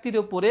ব্যক্তির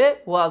উপরে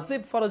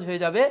ওয়াজিব ফরজ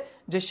হয়ে যাবে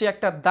যে সে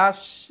একটা দাস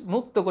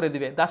মুক্ত করে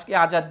দিবে, দাসকে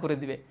আজাদ করে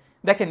দিবে।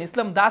 দেখেন,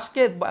 ইসলাম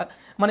দাসকে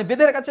মানে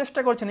বেঁধে রাখার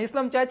চেষ্টা করছেন,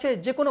 ইসলাম চাইছে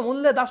যে কোনো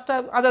মূল্যে দাসটা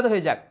আজাদ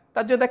হয়ে যাক।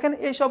 তার জন্য দেখেন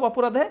এইসব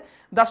অপরাধে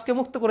দাসকে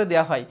মুক্ত করে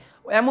দেওয়া হয়।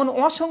 এমন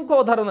অসংখ্য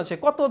উদাহরণ আছে,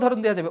 কত উদাহরণ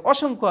দেওয়া যাবে,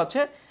 অসংখ্য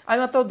আছে। আমি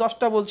মাত্র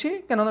 10টা বলছি,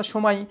 কেননা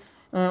সময়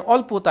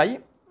অল্প তাই।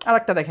 আর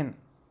একটা দেখেন,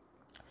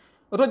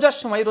 রোজার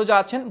সময় রোজা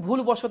আছেন,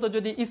 ভুলবশত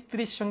যদি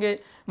স্ত্রীর সঙ্গে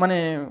মানে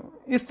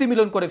স্ত্রী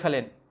মিলন করে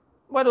ফেলেন,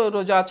 বা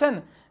রোজা আছেন,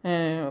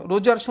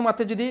 রোজার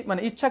সময়তে যদি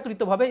মানে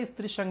ইচ্ছাকৃতভাবে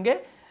স্ত্রীর সঙ্গে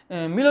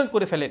মিলন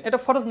করে ফেলেন, এটা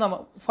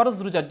ফরজ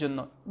রোজার জন্য,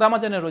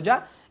 রমজানের রোজা,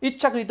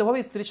 ইচ্ছাকৃতভাবে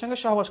স্ত্রীর সঙ্গে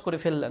সহবাস করে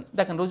ফেললেন।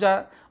 দেখেন, রোজা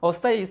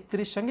অবস্থায়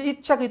স্ত্রীর সঙ্গে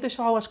ইচ্ছাকৃত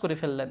সহবাস করে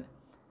ফেললেন,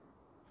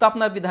 তো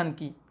আপনার বিধান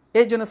কি?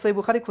 এই জন্য সহিহ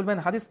বুখারী খুলবেন,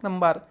 হাদিস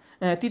নাম্বার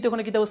 3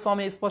 খনে কিতাবুস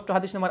সাওমে স্পষ্ট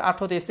হাদিস নাম্বার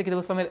 18 এসে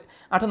কিতাবুস সাওমের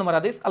 18 নম্বর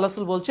হাদিস। আল্লাহ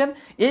রাসূল বলছেন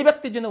এই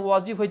ব্যক্তির জন্য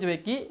ওয়াজিব হয়ে যাবে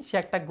কি? সে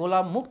একটা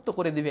গোলাম মুক্ত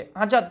করে দিবে,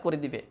 আজাদ করে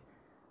দিবে।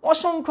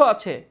 অসংখ্য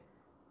আছে,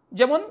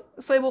 যেমন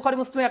সহিহ বুখারী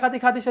মুসলিমে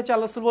একাধিক হাদিস আছে।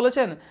 আল্লাহ রাসূল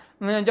বলেছেন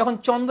যখন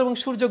চন্দ্র এবং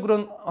সূর্য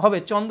গ্রহণ হবে,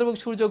 চন্দ্র এবং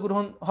সূর্য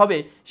গ্রহণ হবে,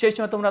 সেই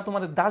সময় তোমরা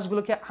তোমাদের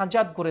দাসগুলোকে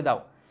আজাদ করে দাও,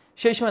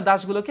 সেই সময়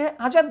দাসগুলোকে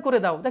আজাদ করে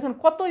দাও। দেখেন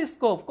কত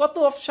স্কোপ, কত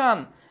অপশন,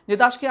 যে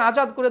দাসকে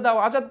আজাদ করে দাও,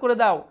 আজাদ করে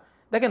দাও।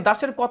 দেখেন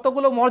দাসের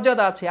কতগুলো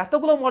মর্যাদা আছে,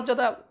 এতগুলো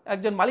মর্যাদা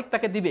একজন মালিক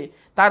তাকে দিবে,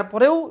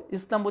 তারপরেও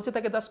ইসলাম বলছে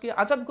তাকে দাসকে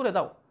আজাদ করে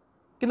দাও।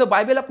 কিন্তু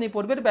বাইবেল আপনি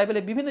পড়বেন,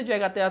 বাইবেলে বিভিন্ন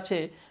জায়গাতে আছে,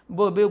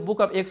 বুক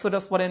অফ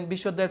এক্সোডাস পড়েন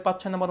 20 অধ্যায়ের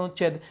 5-6 নম্বর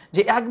অনুচ্ছেদ,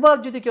 যে একবার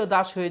যদি কেউ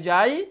দাস হয়ে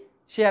যায়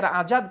সে আর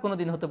আজাদ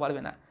কোনোদিন হতে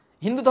পারবে না।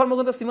 হিন্দু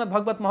ধর্মগ্রন্থ শ্রীমদ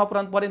ভাগবত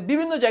মহাপুরাণ পড়েন,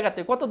 বিভিন্ন জায়গাতে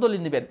কত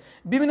দলিল নেবেন,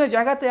 বিভিন্ন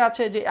জায়গাতে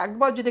আছে যে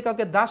একবার যদি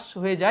কাউকে দাস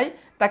হয়ে যায়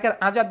তাকে আর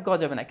আজাদ করা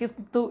যাবে না,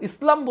 কিন্তু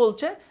ইসলাম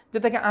বলছে যে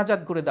তাকে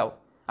আজাদ করে দাও।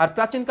 আর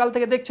প্রাচীনকাল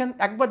থেকে দেখছেন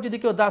একবার যদি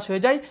কেউ দাস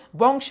হয়ে যায়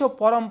বংশ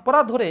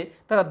পরম্পরা ধরে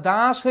তারা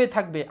দাস হয়ে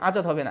থাকবে,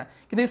 আজাদ হবে না।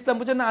 কিন্তু ইসলাম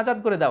বলছে না, আজাদ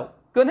করে দাও।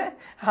 কেন?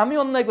 আমি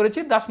অন্যায় করেছি,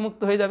 দাস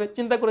মুক্ত হয়ে যাবে,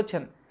 চিন্তা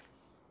করেছেন?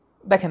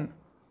 দেখেন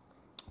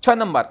 6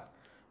 নম্বর,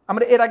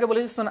 আমরা এর আগে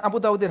বলেছি আবু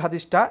দাউদের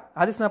হাদিসটা,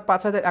 হাদিস না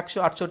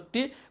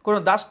 5168, কোনো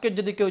দাসকে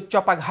যদি কেউ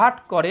চপাঘাট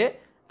করে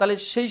তাহলে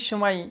সেই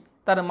সময়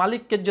তার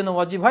মালিকের জন্য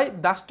ওয়াজিব হয়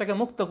দাসটাকে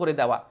মুক্ত করে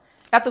দেওয়া।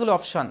 এতগুলো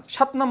অপশান।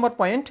 7 নম্বর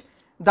পয়েন্ট,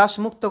 দাস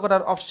মুক্ত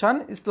করার অপশান।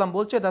 ইসলাম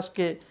বলছে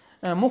দাসকে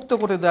মুক্ত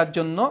করে দেওয়ার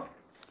জন্য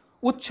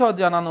উৎসাহ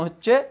জানানো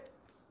হচ্ছে।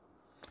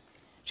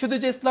 শুধু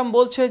যে ইসলাম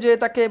বলছে যে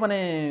তাকে মানে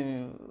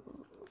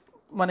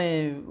মানে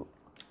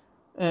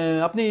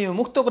আপনি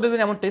মুক্ত করে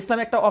দেবেন এমনটা, ইসলাম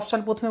একটা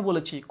অপশান প্রথমে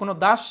বলেছি, কোনো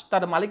দাস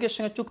তার মালিকের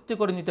সঙ্গে চুক্তি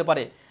করে নিতে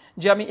পারে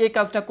যে আমি এই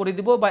কাজটা করে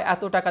দিব বা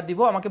এত টাকা দিব,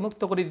 আমাকে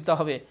মুক্ত করে দিতে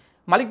হবে।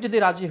 মালিক যদি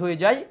রাজি হয়ে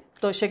যায়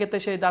তো সেক্ষেত্রে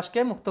সেই দাসকে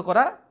মুক্ত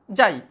করা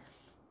যায়।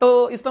 তো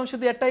ইসলাম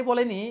শুধু এটাই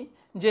বলেনি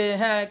যে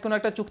হ্যাঁ কোনো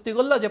একটা চুক্তি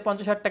করলো যে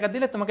 50,000 টাকা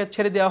দিলে তোমাকে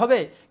ছেড়ে দেওয়া হবে,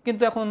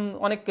 কিন্তু এখন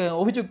অনেক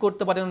অভিযোগ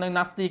করতে পারে অনেক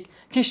নাস্তিক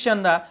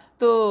খ্রিস্টানরা,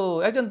 তো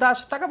একজন দাস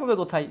টাকা পাবে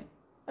কোথায়,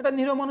 একটা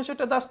নিরীহ মানুষ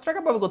একটা দাস টাকা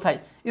পাবে কোথায়?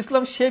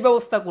 ইসলাম সেই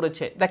ব্যবস্থা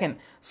করেছে। দেখেন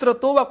সূরা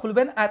তওবা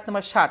খুলবেন, আয়াত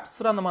নম্বর 60,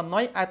 সূরা নম্বর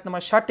 9 আয়াত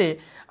নম্বর 60,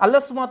 আল্লাহ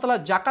সুবহানাহু ওয়া তাআলা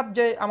যাকাত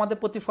যে আমাদের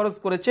প্রতি ফরজ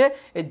করেছে,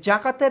 এই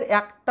যাকাতের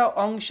একটা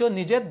অংশ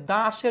নিজের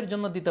দাসের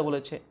জন্য দিতে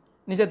বলেছে।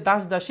 নিজের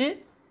দাস দাসী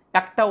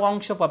একটা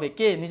অংশ পাবে।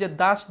 কে? নিজের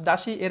দাস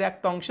দাসী এর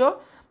একটা অংশ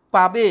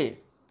পাবে,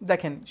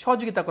 দেখেন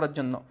সহযোগিতা করার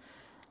জন্য।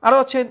 আরও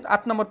হচ্ছে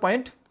 8 নম্বর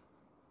পয়েন্ট,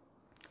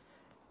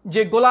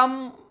 যে গোলাম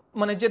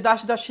মানে যে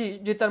দাস দাসী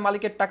যে তার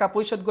মালিকের টাকা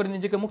পরিশোধ করে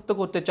নিজেকে মুক্ত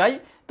করতে চাই,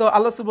 তো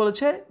আল্লাহ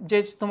বলেছে যে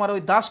তোমার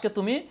ওই দাসকে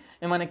তুমি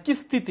মানে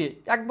কিস্তিতে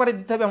একবারে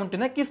দিতে হবে এমনটি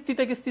না,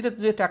 কিস্তিতে কিস্তিতে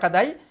যে টাকা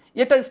দেয়,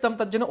 এটা ইসলাম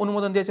তার জন্য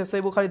অনুমোদন দিয়েছে।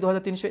 সহিহ বুখারী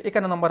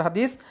 2351 নম্বর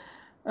হাদিস।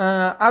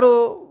 আরও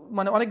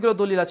মানে অনেকগুলো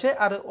দলিল আছে।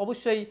 আর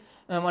অবশ্যই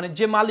মানে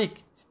যে মালিক,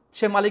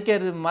 সে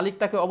মালিক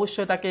তাকে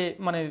অবশ্যই তাকে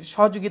মানে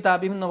সহযোগিতা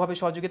বিভিন্নভাবে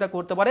সহযোগিতা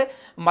করতে পারে।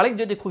 মালিক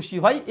যদি খুশি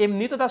হয়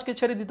এমনি তো দাসকে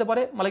ছেড়ে দিতে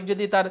পারে। মালিক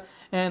যদি তার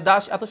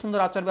দাস এত সুন্দর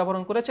আচার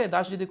ব্যবহার করেছে,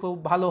 দাস যদি খুব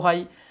ভালো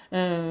হয়,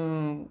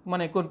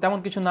 মানে তেমন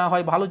কিছু না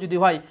হয়, ভালো যদি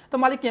হয়, তো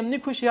মালিক এমনি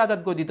খুশি আজাদ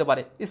করে দিতে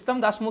পারে। ইসলাম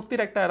দাস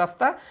মুক্তির একটা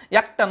রাস্তা,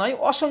 একটা নয়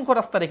অসংখ্য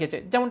রাস্তা রেখেছে,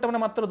 যেমনটা আমরা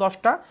মাত্র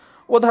 10টা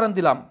উদাহরণ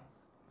দিলাম।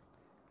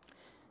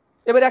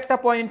 এবার একটা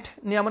পয়েন্ট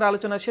নিয়ে আমরা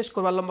আলোচনা শেষ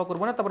করবো, লম্বা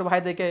করবো না, তারপরে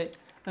ভাইদেরকে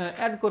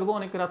অ্যাড করবো।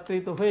 অনেক রাত্রি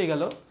তো হয়ে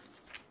গেল,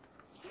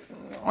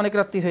 অনেক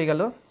রাত্রি হয়ে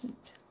গেল।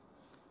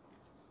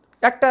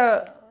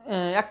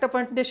 একটা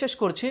পয়েন্ট দিয়ে শেষ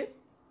করছি।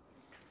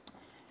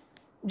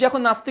 যে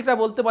এখন নাস্তিকরা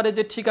বলতে পারে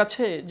যে ঠিক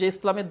আছে, যে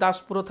ইসলামের দাস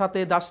প্রথাতে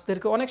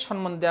দাসদেরকে অনেক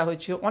সম্মান দেওয়া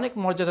হয়েছে, অনেক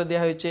মর্যাদা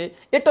দেওয়া হয়েছে,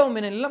 এটাও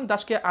মেনে নিলাম,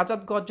 দাসকে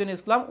আজাদ করার জন্য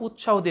ইসলাম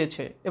উৎসাহ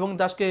দিয়েছে, এবং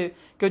দাসকে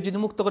কেউ যদি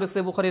মুক্ত করেছে,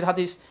 বুখারীর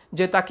হাদিস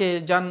যে তাকে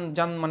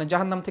মানে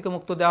জাহান্নাম থেকে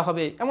মুক্ত দেওয়া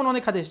হবে, এমন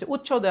অনেক হাদিস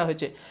উৎসাহ দেওয়া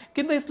হয়েছে।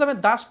 কিন্তু ইসলামের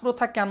দাস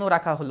প্রথা কেন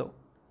রাখা হলো?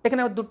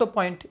 এখানে দুটো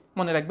পয়েন্ট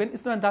মনে রাখবেন।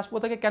 ইসলামের দাস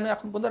প্রথাকে কেন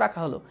এখন পর্যন্ত রাখা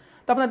হলো?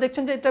 তো আপনারা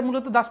দেখছেন যে এটা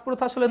মূলত দাস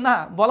প্রথা আসলে না,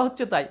 বলা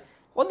হচ্ছে তাই,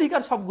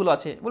 অধিকার সবগুলো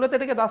আছে, মূলত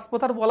এটাকে দাস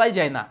প্রথার বলাই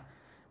যায় না।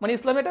 মানে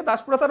ইসলামে এটা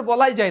দাস প্রথার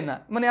বলাই যায় না,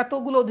 মানে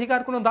এতগুলো অধিকার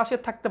কোনো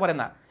দাসের থাকতে পারে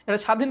না, এটা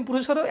স্বাধীন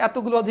পুরুষেরও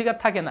এতগুলো অধিকার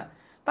থাকে না।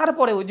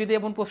 তারপরেও যদি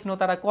এমন প্রশ্ন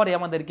তারা করে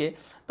আমাদেরকে,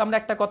 তো আমরা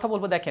একটা কথা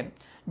বলবো, দেখেন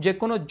যে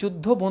কোনো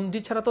যুদ্ধ বন্দী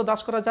ছাড়া তো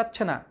দাস করা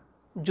যাচ্ছে না।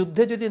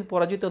 যুদ্ধে যদি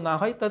পরাজিত না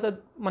হয় তাহলে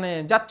মানে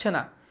যাচ্ছে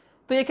না।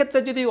 তো এক্ষেত্রে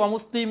যদি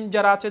অমুসলিম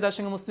যারা আছে, যার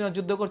সঙ্গে মুসলিমরা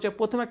যুদ্ধ করছে,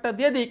 প্রথম একটা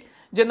দিয়ে দিক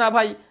যে না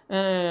ভাই,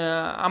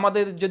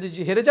 আমাদের যদি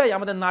হেরে যায়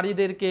আমাদের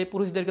নারীদেরকে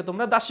পুরুষদেরকে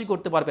তোমরা দাসী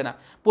করতে পারবে না।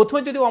 প্রথমে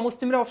যদি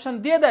অমুসলিমরা অপশন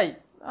দিয়ে দেয়,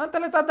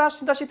 তাহলে তার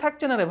দাসী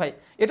থাকছে না রে ভাই,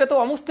 এটা তো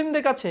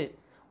অমুসলিমদের কাছে,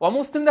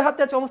 অমুসলিমদের হাতে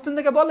আছে।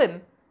 অমুসলিমদেরকে বলেন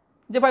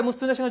যে ভাই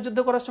মুসলিমদের সঙ্গে যুদ্ধ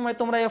করার সময়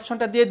তোমরা এই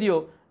অপশনটা দিয়ে দিও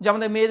যে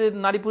আমাদের মেয়েদের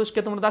নারী পুরুষকে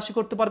তোমরা দাসী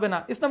করতে পারবে না।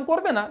 ইসলাম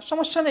করবে না,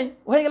 সমস্যা নেই,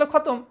 হয়ে গেল,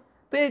 খতম।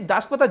 তো এই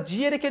দাসপ্রথা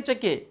জিয়ে রেখেছে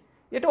কে?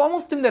 এটা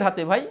অমুসলিমদের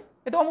হাতে ভাই,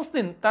 এটা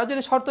অমুসলিম, তারা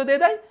যদি শর্ত দিয়ে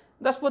দেয়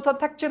দাসপ্রথা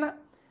থাকছে না।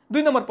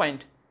 2 নম্বর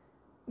পয়েন্ট,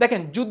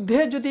 দেখেন যুদ্ধে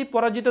যদি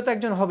পরাজিত তো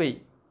একজন হবেই,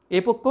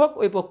 এই পক্ষ হোক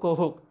ওই পক্ষ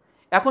হোক।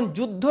 এখন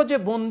যুদ্ধ যে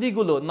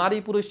বন্দীগুলো নারী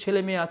পুরুষ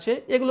ছেলে মেয়ে আছে,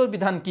 এগুলোর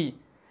বিধান কি?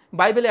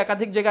 বাইবেলে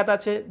একাধিক জায়গাতে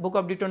আছে। বুক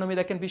অফ ডিউটেরোনমি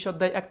দেখেন 20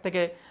 অধ্যায় 1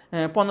 থেকে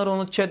 15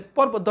 অনুচ্ছেদ,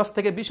 পরপর 10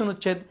 থেকে 20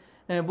 অনুচ্ছেদ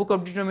বুক অফ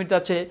ডিউটেরোনমিতে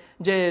আছে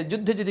যে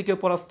যুদ্ধে যদি কেউ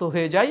পরাস্ত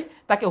হয়ে যায়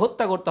তাকে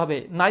হত্যা করতে হবে,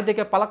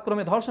 নারীদেরকে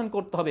পালাক্রমে ধর্ষণ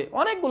করতে হবে,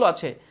 অনেকগুলো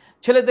আছে।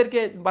 ছেলেদেরকে,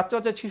 বাচ্চা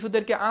বাচ্চা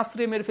শিশুদেরকে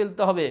আশ্রয় মেরে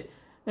ফেলতে হবে,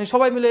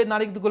 সবাই মিলে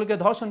নারীগুলোকে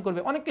ধর্ষণ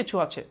করবে, অনেক কিছু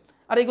আছে।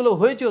 আর এগুলো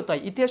হয়েছেও তাই,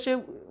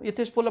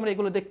 ইতিহাস পড়লে আমরা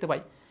এগুলো দেখতে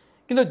পাই।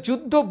 কিন্তু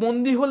যুদ্ধ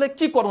বন্দী হলে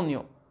কি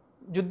করণীয়?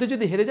 যুদ্ধে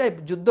যদি হেরে যায়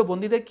যুদ্ধ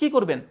বন্দীদের কি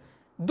করবেন?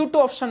 দুটো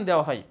অপশান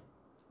দেওয়া হয়।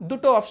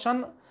 দুটো অপশান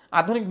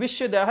আধুনিক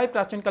বিশ্বে দেওয়া হয়,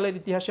 প্রাচীনকালের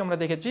ইতিহাসে আমরা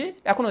দেখেছি,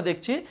 এখনো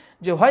দেখছি,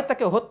 যে হয়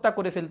তাকে হত্যা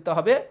করে ফেলতে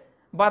হবে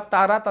বা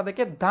তারা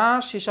তাদেরকে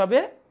দাস হিসাবে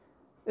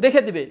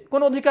রেখে দিবে।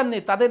 কোনো অধিকার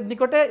নেই তাদের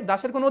নিকটে,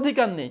 দাসের কোনো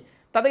অধিকার নেই।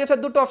 তাদের কাছে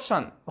দুটো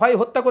অপশন, হয়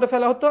হত্যা করে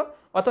ফেলা হতো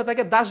অথবা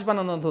তাকে দাস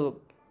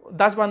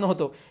বানানো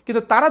হতো।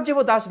 কিন্তু তারা যে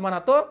দাস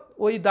বানাতো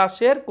ওই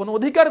দাসের কোনো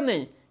অধিকার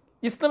নেই,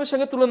 ইসলামের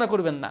সঙ্গে তুলনা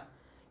করবেন না।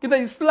 কিন্তু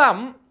ইসলাম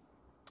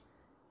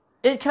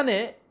এইখানে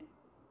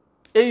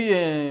এই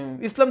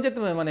ইসলাম যে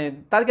মানে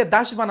তাদেরকে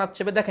দাস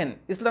বানাচ্ছে, দেখেন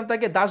ইসলাম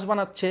তাকে দাস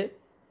বানাচ্ছে,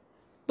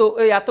 তো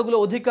এই এতগুলো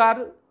অধিকার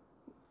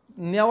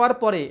নেওয়ার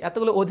পরে,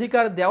 এতগুলো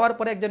অধিকার দেওয়ার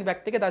পরে একজন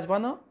ব্যক্তিকে দাস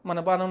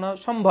বানানো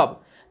সম্ভব।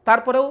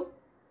 তারপরেও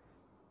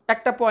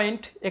একটা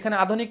পয়েন্ট এখানে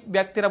আধুনিক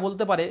ব্যক্তিরা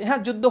বলতে পারে, হ্যাঁ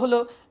যুদ্ধ হলো,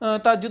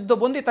 তার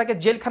যুদ্ধবন্দী, তাকে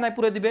জেলখানায়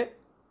পুরে দিবে,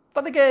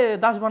 তাদেরকে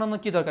দাস বানানো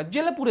কি দরকার,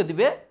 জেলে পুরে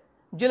দিবে,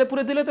 জেলে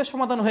পুরে দিলে তো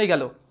সমাধান হয়ে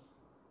গেল,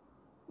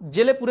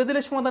 জেলে পুরে দিলে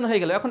সমাধান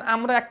হয়ে গেল। এখন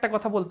আমরা একটা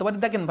কথা বলতে পারি,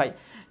 দেখেন ভাই,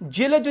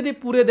 জেলে যদি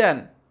পুরে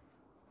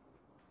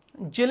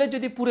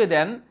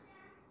দেন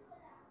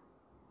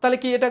তাহলে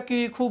কি এটা কি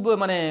খুব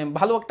মানে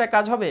ভালো একটা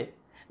কাজ হবে?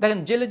 দেখেন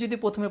জেলে যদি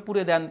প্রথমে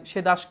পুরে দেন সে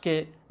দাসকে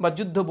বা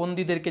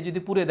যুদ্ধবন্দীদেরকে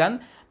যদি পুরে দেন,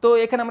 তো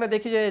এখানে আমরা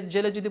দেখি যে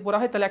জেলে যদি পোড়া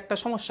হয় তাহলে একটা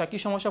সমস্যা, কি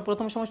সমস্যা?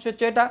 প্রথম সমস্যা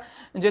হচ্ছে এটা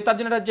যে তার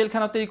জন্য একটা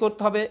জেলখানা তৈরি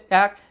করতে হবে,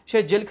 এক,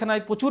 সেই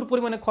জেলখানায় প্রচুর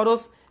পরিমাণে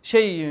খরচ,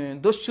 সেই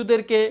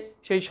দস্যুদেরকে,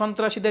 সেই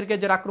সন্ত্রাসীদেরকে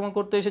যারা আক্রমণ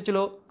করতে এসেছিল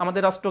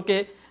আমাদের রাষ্ট্রকে,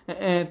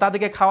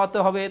 তাদেরকে খাওয়াতে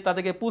হবে,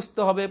 তাদেরকে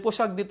পুষতে হবে,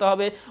 পোশাক দিতে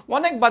হবে,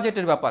 অনেক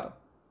বাজেটের ব্যাপার,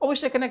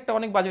 অবশ্যই এখানে একটা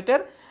অনেক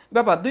বাজেটের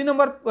ব্যাপার।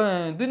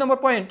 দুই নম্বর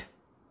পয়েন্ট,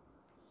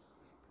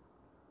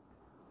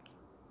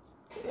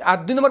 আর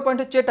 2 নম্বর পয়েন্ট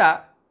হচ্ছে এটা,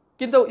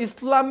 কিন্তু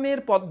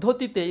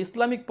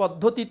ইসলামিক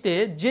পদ্ধতিতে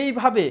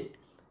যেইভাবে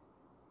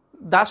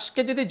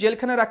দাসকে যদি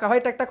জেলখানে রাখা হয়,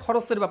 এটা একটা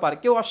খরচের ব্যাপার,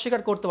 কেউ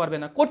অস্বীকার করতে পারবে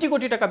না, কোটি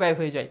কোটি টাকা ব্যয়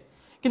হয়ে যায়।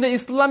 কিন্তু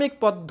ইসলামিক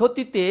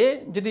পদ্ধতিতে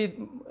যদি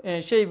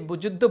সেই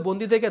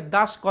যুদ্ধবন্দীদেরকে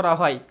দাস করা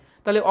হয়,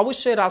 তাহলে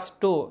অবশ্যই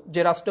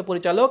রাষ্ট্র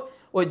পরিচালক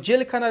ওই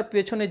জেলখানার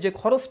পেছনে যে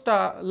খরচটা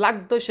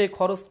লাগতো সেই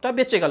খরচটা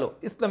বেঁচে গেল।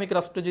 ইসলামিক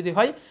রাষ্ট্র যদি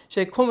হয়,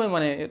 সেই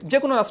মানে যে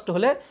কোনো রাষ্ট্র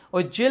হলে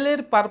ওই জেলের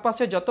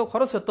পারপাসে যত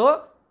খরচ হতো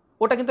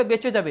ওটা কিন্তু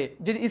বেঁচে যাবে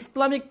যদি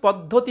ইসলামিক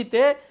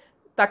পদ্ধতিতে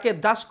তাকে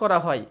দাস করা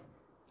হয়।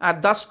 আর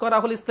দাস করা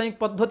হলে ইসলামিক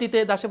পদ্ধতিতে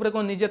দাসের উপরে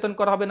কোনো নির্যাতন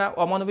করা হবে না,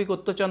 অমানবিক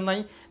অত্যাচার নাই,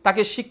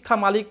 তাকে শিক্ষা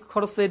মালিক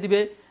খরচে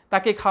দিবে,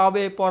 তাকে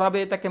খাওয়াবে,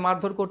 পড়াবে, তাকে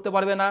মারধর করতে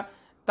পারবে না,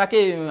 তাকে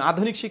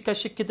আধুনিক শিক্ষায়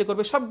শিক্ষিত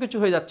করবে, সব কিছু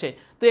হয়ে যাচ্ছে।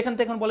 তো এখান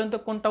থেকে এখন বলেন তো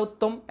কোনটা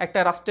উত্তম একটা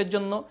রাষ্ট্রের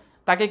জন্য?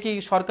 তাকে কি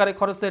সরকারের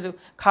খরচের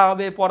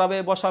খাওয়াবে, পড়াবে,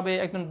 বসাবে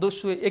একজন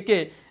দস্যু একে,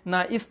 না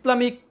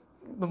ইসলামিক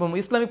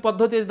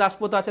পদ্ধতিতে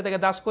দাসপ্রথা আছে তাকে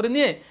দাস করে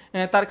নিয়ে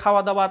তার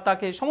খাওয়া দাওয়া,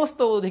 তাকে সমস্ত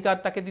অধিকার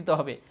তাকে দিতে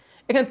হবে?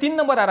 এখানে 3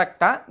 নম্বর আর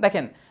একটা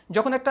দেখেন,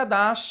 যখন একটা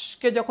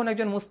দাসকে, যখন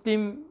একজন মুসলিম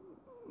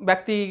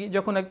ব্যক্তি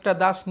যখন একটা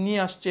দাস নিয়ে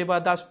আসছে বা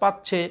দাস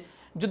পাচ্ছে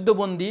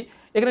যুদ্ধবন্দী,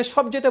 এখানে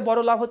সবচেয়ে বড়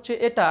লাভ হচ্ছে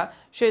এটা,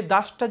 সেই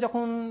দাসটা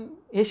যখন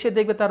এসে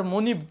দেখবে তার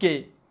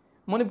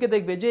মনিবকে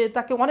দেখবে যে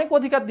তাকে অনেক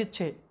অধিকার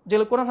দিচ্ছে,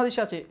 যেগুলো কোরআন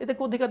হাদিসে আছে,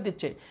 এদেরকে অধিকার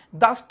দিচ্ছে,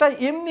 দাসটা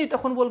এমনি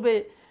তখন বলবে,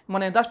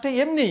 মানে দাসটা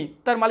এমনি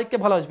তার মালিককে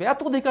ভালোবাসবে। এত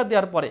অধিকার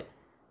দেওয়ার পরে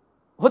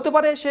হতে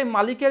পারে সে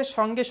মালিকের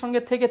সঙ্গে সঙ্গে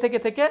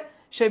থেকে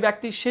সেই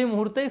ব্যক্তি সেই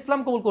মুহূর্তে ইসলাম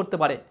কবুল করতে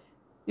পারে,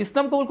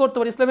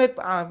 ইসলামের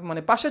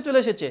মানে পাশে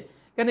চলে এসেছে।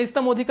 কেন?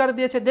 ইসলাম অধিকার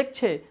দিয়েছে,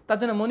 দেখছে তার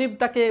জন্য মনিব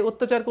তাকে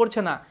অত্যাচার করছে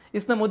না,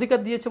 ইসলাম অধিকার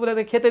দিয়েছে বলে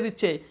তাকে খেতে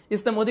দিচ্ছে,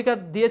 ইসলাম অধিকার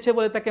দিয়েছে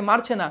বলে তাকে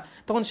মারছে না,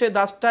 তখন সে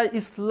দাসটা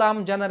ইসলাম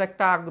জানার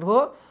একটা আগ্রহ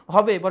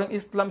হবে, বরং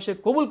ইসলাম সে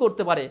কবুল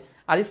করতে পারে।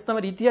 আর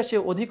ইসলামের ইতিহাসে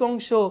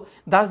অধিকাংশ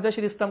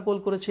দাসের ইসলাম কবুল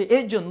করেছে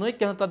এই জন্যই,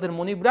 কেন তাদের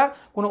মনিবরা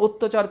কোনো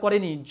অত্যাচার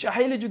করেনি।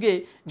 জাহিলি যুগে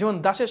যেমন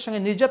দাসের সঙ্গে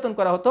নির্যাতন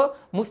করা হতো,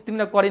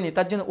 মুসলিমরা করেনি,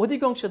 তার জন্য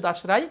অধিকাংশ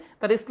দাসরাই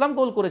তার ইসলাম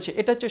কবুল করেছে।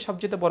 এটা হচ্ছে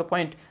সবচেয়ে বড়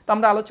পয়েন্ট। তো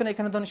আমরা আলোচনা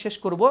এখানে শেষ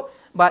করব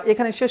বা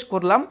এখানে শেষ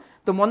করলাম।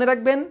 তো মনে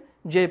রাখবেন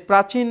যে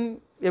প্রাচীন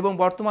এবং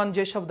বর্তমান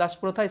যেসব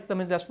দাসপ্রথা,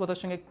 ইসলামের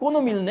দাসপ্রথার সঙ্গে কোনো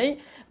মিল নেই,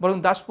 বরং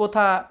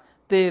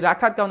দাসপ্রথাতে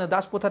রাখার কারণে,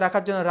 দাসপ্রথা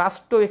রাখার জন্য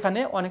রাষ্ট্র এখানে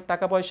অনেক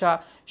টাকা পয়সা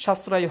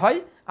সাশ্রয় হয়,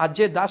 আর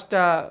যে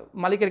দাসটা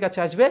মালিকের কাছে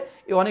আসবে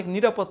এ অনেক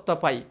নিরাপত্তা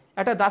পায়।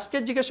 একটা দাসকে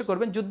জিজ্ঞাসা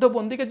করবেন,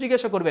 যুদ্ধবন্দীকে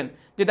জিজ্ঞাসা করবেন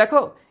যে দেখো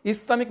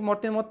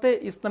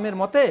ইসলামের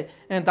মতে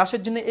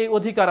দাসের জন্য এই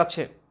অধিকার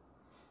আছে,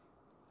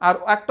 আর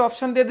একটা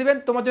অপশন দিয়ে দিবেন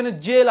তোমার জন্য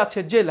জেল আছে,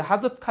 জেল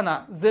হাজতখানা,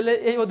 জেলে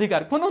এই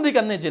অধিকার, কোনো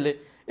অধিকার নেই জেলে,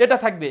 এটা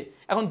থাকবে।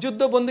 এখন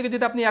যুদ্ধবন্দীকে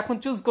যদি আপনি এখন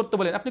চুজ করতে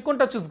বলেন, আপনি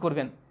কোনটা চুজ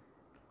করবেন?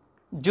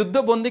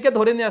 যুদ্ধবন্দীকে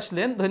ধরে নিয়ে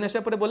আসলেন, ধরে নিয়ে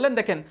আসার পরে বললেন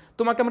দেখেন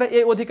তোমাকে আমরা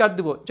এই অধিকার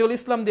দিব, চল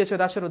ইসলাম দিয়েছে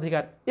দাসের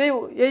অধিকার,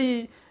 এই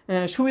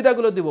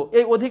সুবিধাগুলো দিব,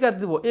 এই অধিকার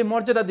দিব, এই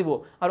মর্যাদা দিব,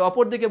 আর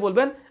অপরদিকে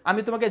বলবেন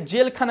আমি তোমাকে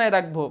জেলখানায়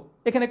রাখবো,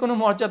 এখানে কোনো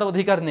মর্যাদা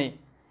অধিকার নেই।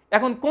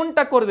 এখন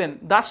কোনটা করবেন?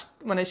 দাস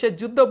মানে সে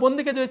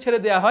যুদ্ধবন্দীকে যদি ছেড়ে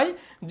দেওয়া হয়,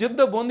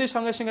 যুদ্ধবন্দীর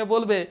সঙ্গে সঙ্গে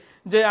বলবে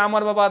যে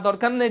আমার বাবা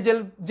দরকার নেই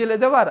জেলে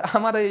যাবার,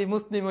 আমার এই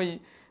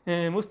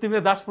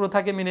মুসলিমের দাস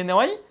প্রথাকে মেনে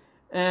নেওয়াই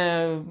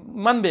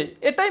মানবে,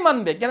 এটাই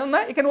মানবে। কেননা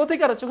এখানে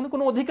অধিকার আছে, ওখানে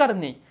কোনো অধিকার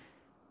নেই।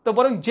 তো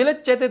বরং জেলের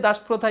চাইতে দাস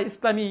প্রথা,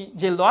 ইসলামী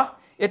যে ল,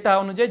 এটা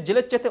অনুযায়ী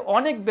জেলের চাইতে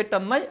অনেক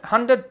বেটার নয়,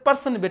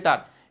 100% বেটার।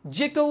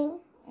 যে কেউ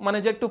মানে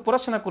যে একটু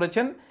পড়াশোনা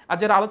করেছেন আর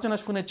যারা আলোচনা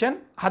শুনেছেন,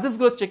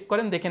 হাদিসগুলো চেক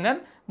করেন, দেখে নেন,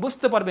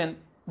 বুঝতে পারবেন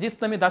যে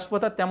ইসলামী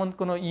দাসপ্রথা তেমন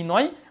কোনো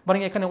নয়,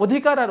 বরং এখানে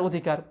অধিকার আর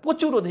অধিকার,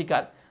 প্রচুর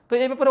অধিকার। তো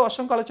এই ব্যাপারে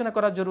অসংখ্য আলোচনা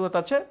করার জরুরত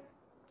আছে।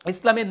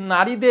 ইসলামের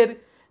নারীদের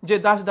যে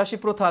দাস দাসী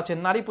প্রথা আছে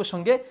নারী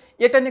প্রসঙ্গে,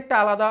 এটা নিয়ে একটা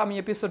আলাদা আমি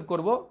এপিসোড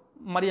করব,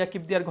 মারিয়া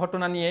কিবদিয়ার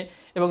ঘটনা নিয়ে,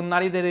 এবং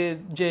নারীদের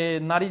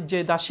নারীর যে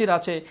দাসীরা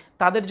আছে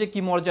তাদের যে কি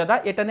মর্যাদা,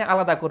 এটা নিয়ে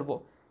আলাদা করব।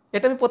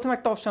 এটা আমি প্রথম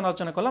একটা অপশন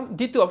আলোচনা করলাম।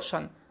 দ্বিতীয়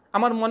অপশন,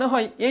 আমার মনে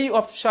হয় এই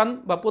অপশন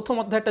বা প্রথম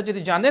অধ্যায়টা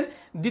যদি জানেন,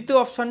 দ্বিতীয়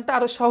অপশনটা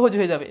আরো সহজ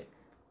হয়ে যাবে।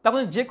 তার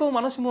মানে যে কোনো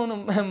মানুষ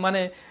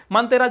মানে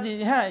মানতে রাজি,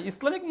 হ্যাঁ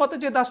ইসলামিক মতে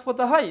যে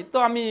দাসপ্রথা হয় তো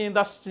আমি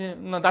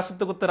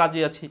দাসত্ব করতে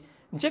রাজি আছি।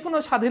 যে কোনো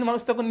স্বাধীন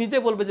মানুষ তখন নিজে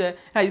বলবে যে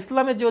হ্যাঁ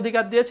ইসলামের যে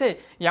অধিকার দিয়েছে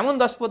এমন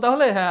দাসপ্রথা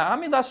হলে হ্যাঁ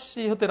আমি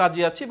দাসী হতে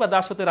রাজি আছি বা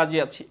দাস হতে রাজি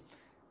আছি,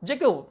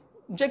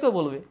 যে কেউ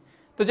বলবে।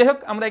 তো যাই হোক,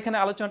 আমরা এখানে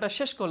আলোচনাটা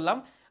শেষ করলাম।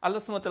 আল্লাহ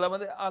সুবহানাহু ওয়া তাআলা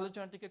আমাদের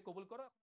আলোচনাটিকে কবুল করো।